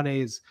Sadio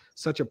Mane is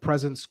such a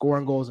presence,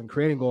 scoring goals and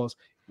creating goals.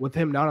 With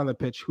him not on the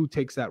pitch, who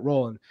takes that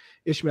role? And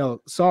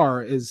Ismail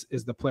Sarr is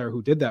the player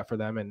who did that for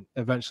them, and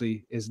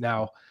eventually is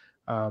now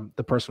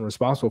the person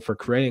responsible for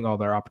creating all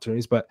their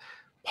opportunities. But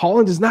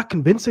Holland is not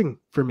convincing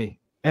for me,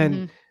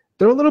 and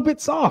they're a little bit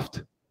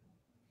soft.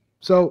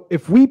 So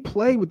if we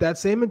play with that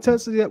same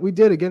intensity that we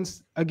did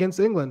against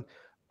England,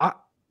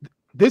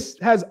 this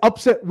has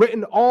upset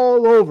written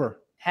all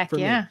over. Heck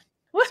yeah.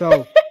 Me.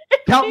 So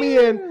count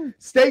me in.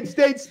 States.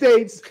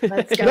 Let's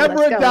go,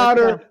 Never a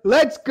doubter.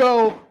 Let's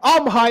go.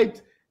 I'm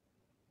hyped.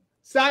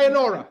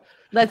 Sayonara.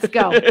 Let's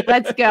go.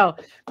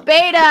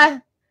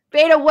 Beta,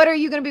 what are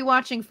you going to be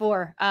watching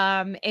for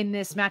in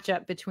this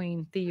matchup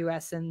between the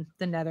U.S. and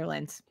the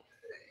Netherlands?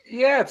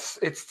 Yeah,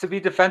 it's to be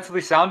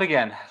defensively sound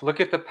again. Look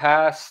at the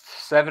past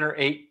 7 or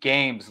 8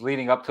 games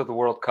leading up to the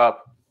World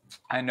Cup.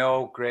 I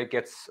know Greg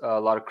gets a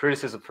lot of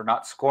criticism for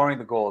not scoring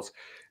the goals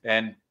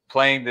and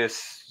playing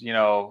this,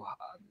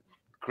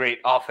 great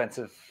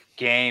offensive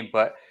game,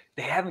 but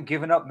they haven't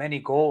given up many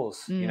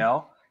goals,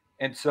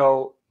 And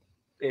so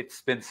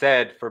it's been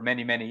said for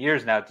many, many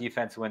years now,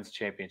 defense wins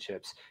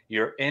championships.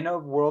 You're in a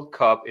World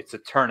Cup. It's a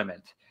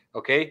tournament.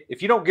 Okay.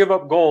 If you don't give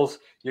up goals,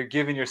 you're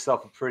giving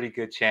yourself a pretty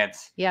good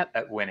chance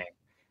at winning.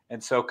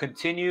 And so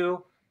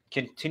continue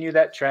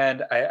that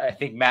trend. I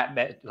think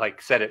Matt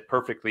said it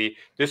perfectly.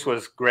 This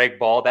was Greg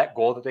Ball, that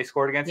goal that they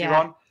scored against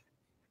Iran.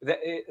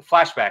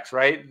 Flashbacks,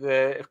 right?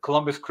 The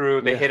Columbus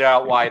Crew, they hit it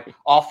out wide.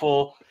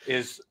 Awful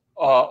is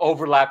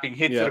overlapping,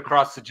 hits it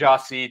across the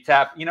Jossie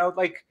tap.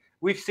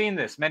 We've seen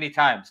this many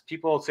times.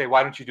 People say,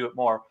 why don't you do it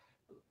more?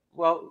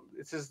 Well,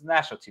 this is the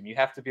national team. You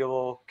have to be a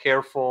little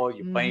careful.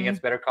 You're playing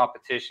against better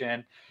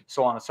competition,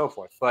 so on and so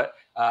forth. But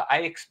I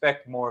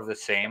expect more of the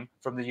same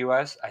from the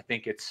U.S. I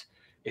think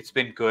it's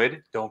been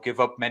good. Don't give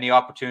up many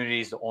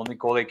opportunities. The only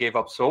goal they gave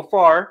up so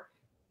far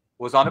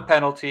was on a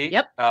penalty.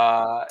 Yep.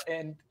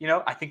 And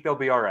I think they'll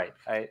be all right.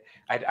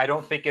 I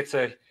don't think it's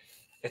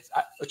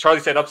Charlie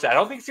said upset. I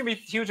don't think it's gonna be a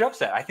huge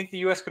upset. I think the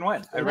U.S. can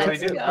win. I really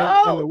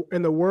do.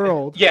 In the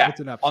world, it's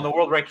an upset. On the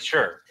world ranking,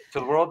 sure. To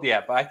the world,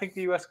 yeah, but I think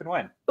the U.S. can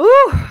win.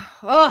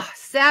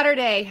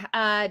 Saturday,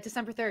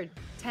 December 3rd,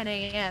 10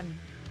 a.m.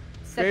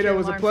 Beta,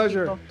 was a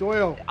pleasure. People.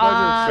 Doyle,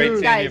 great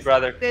seeing you,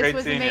 brother. This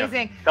was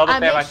amazing. Tell the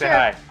fam I say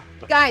hi.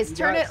 Guys,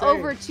 turn it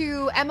over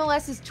to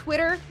MLS's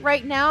Twitter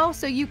right now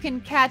so you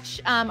can catch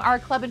our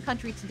Club and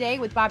Country Today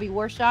with Bobby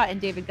Warshaw and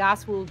David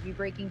Goss, who will be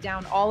breaking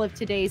down all of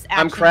today's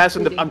action. I'm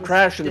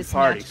crashing the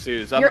party,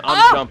 Suze. I'm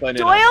jumping in.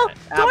 Doyle's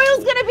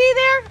going to be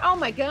there? Oh,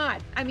 my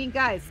God. I mean,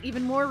 guys,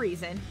 even more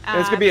reason.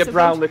 It's going to be a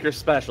brown liquor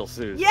special,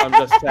 Suze. Yes! I'm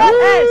just telling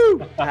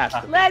you.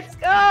 Let's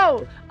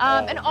go.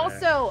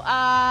 Also,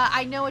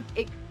 I know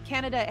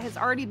Canada has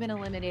already been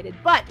eliminated,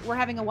 but we're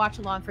having a watch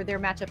along for their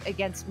matchup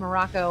against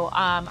Morocco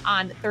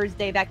on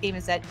Thursday. That game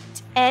is at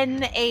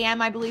 10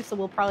 a.m. I believe, so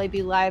we'll probably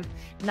be live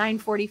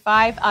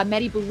 9:45.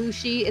 Mehdi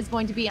Belouchi is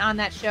going to be on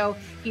that show.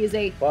 He is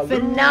a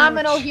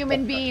phenomenal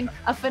human being,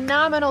 a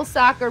phenomenal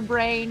soccer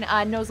brain,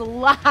 knows a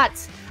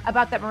lot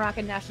about that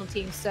Moroccan national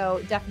team,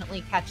 so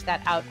definitely catch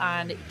that out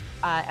on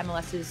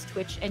MLS's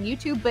Twitch and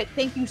YouTube. But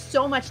thank you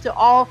so much to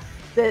all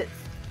the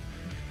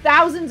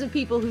thousands of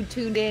people who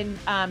tuned in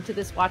to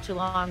this watch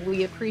along.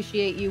 We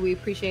appreciate you. We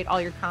appreciate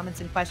all your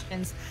comments and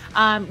questions.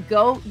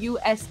 Go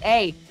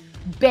USA,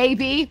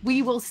 baby.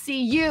 We will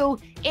see you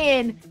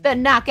in the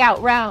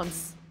knockout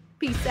rounds.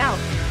 Peace out.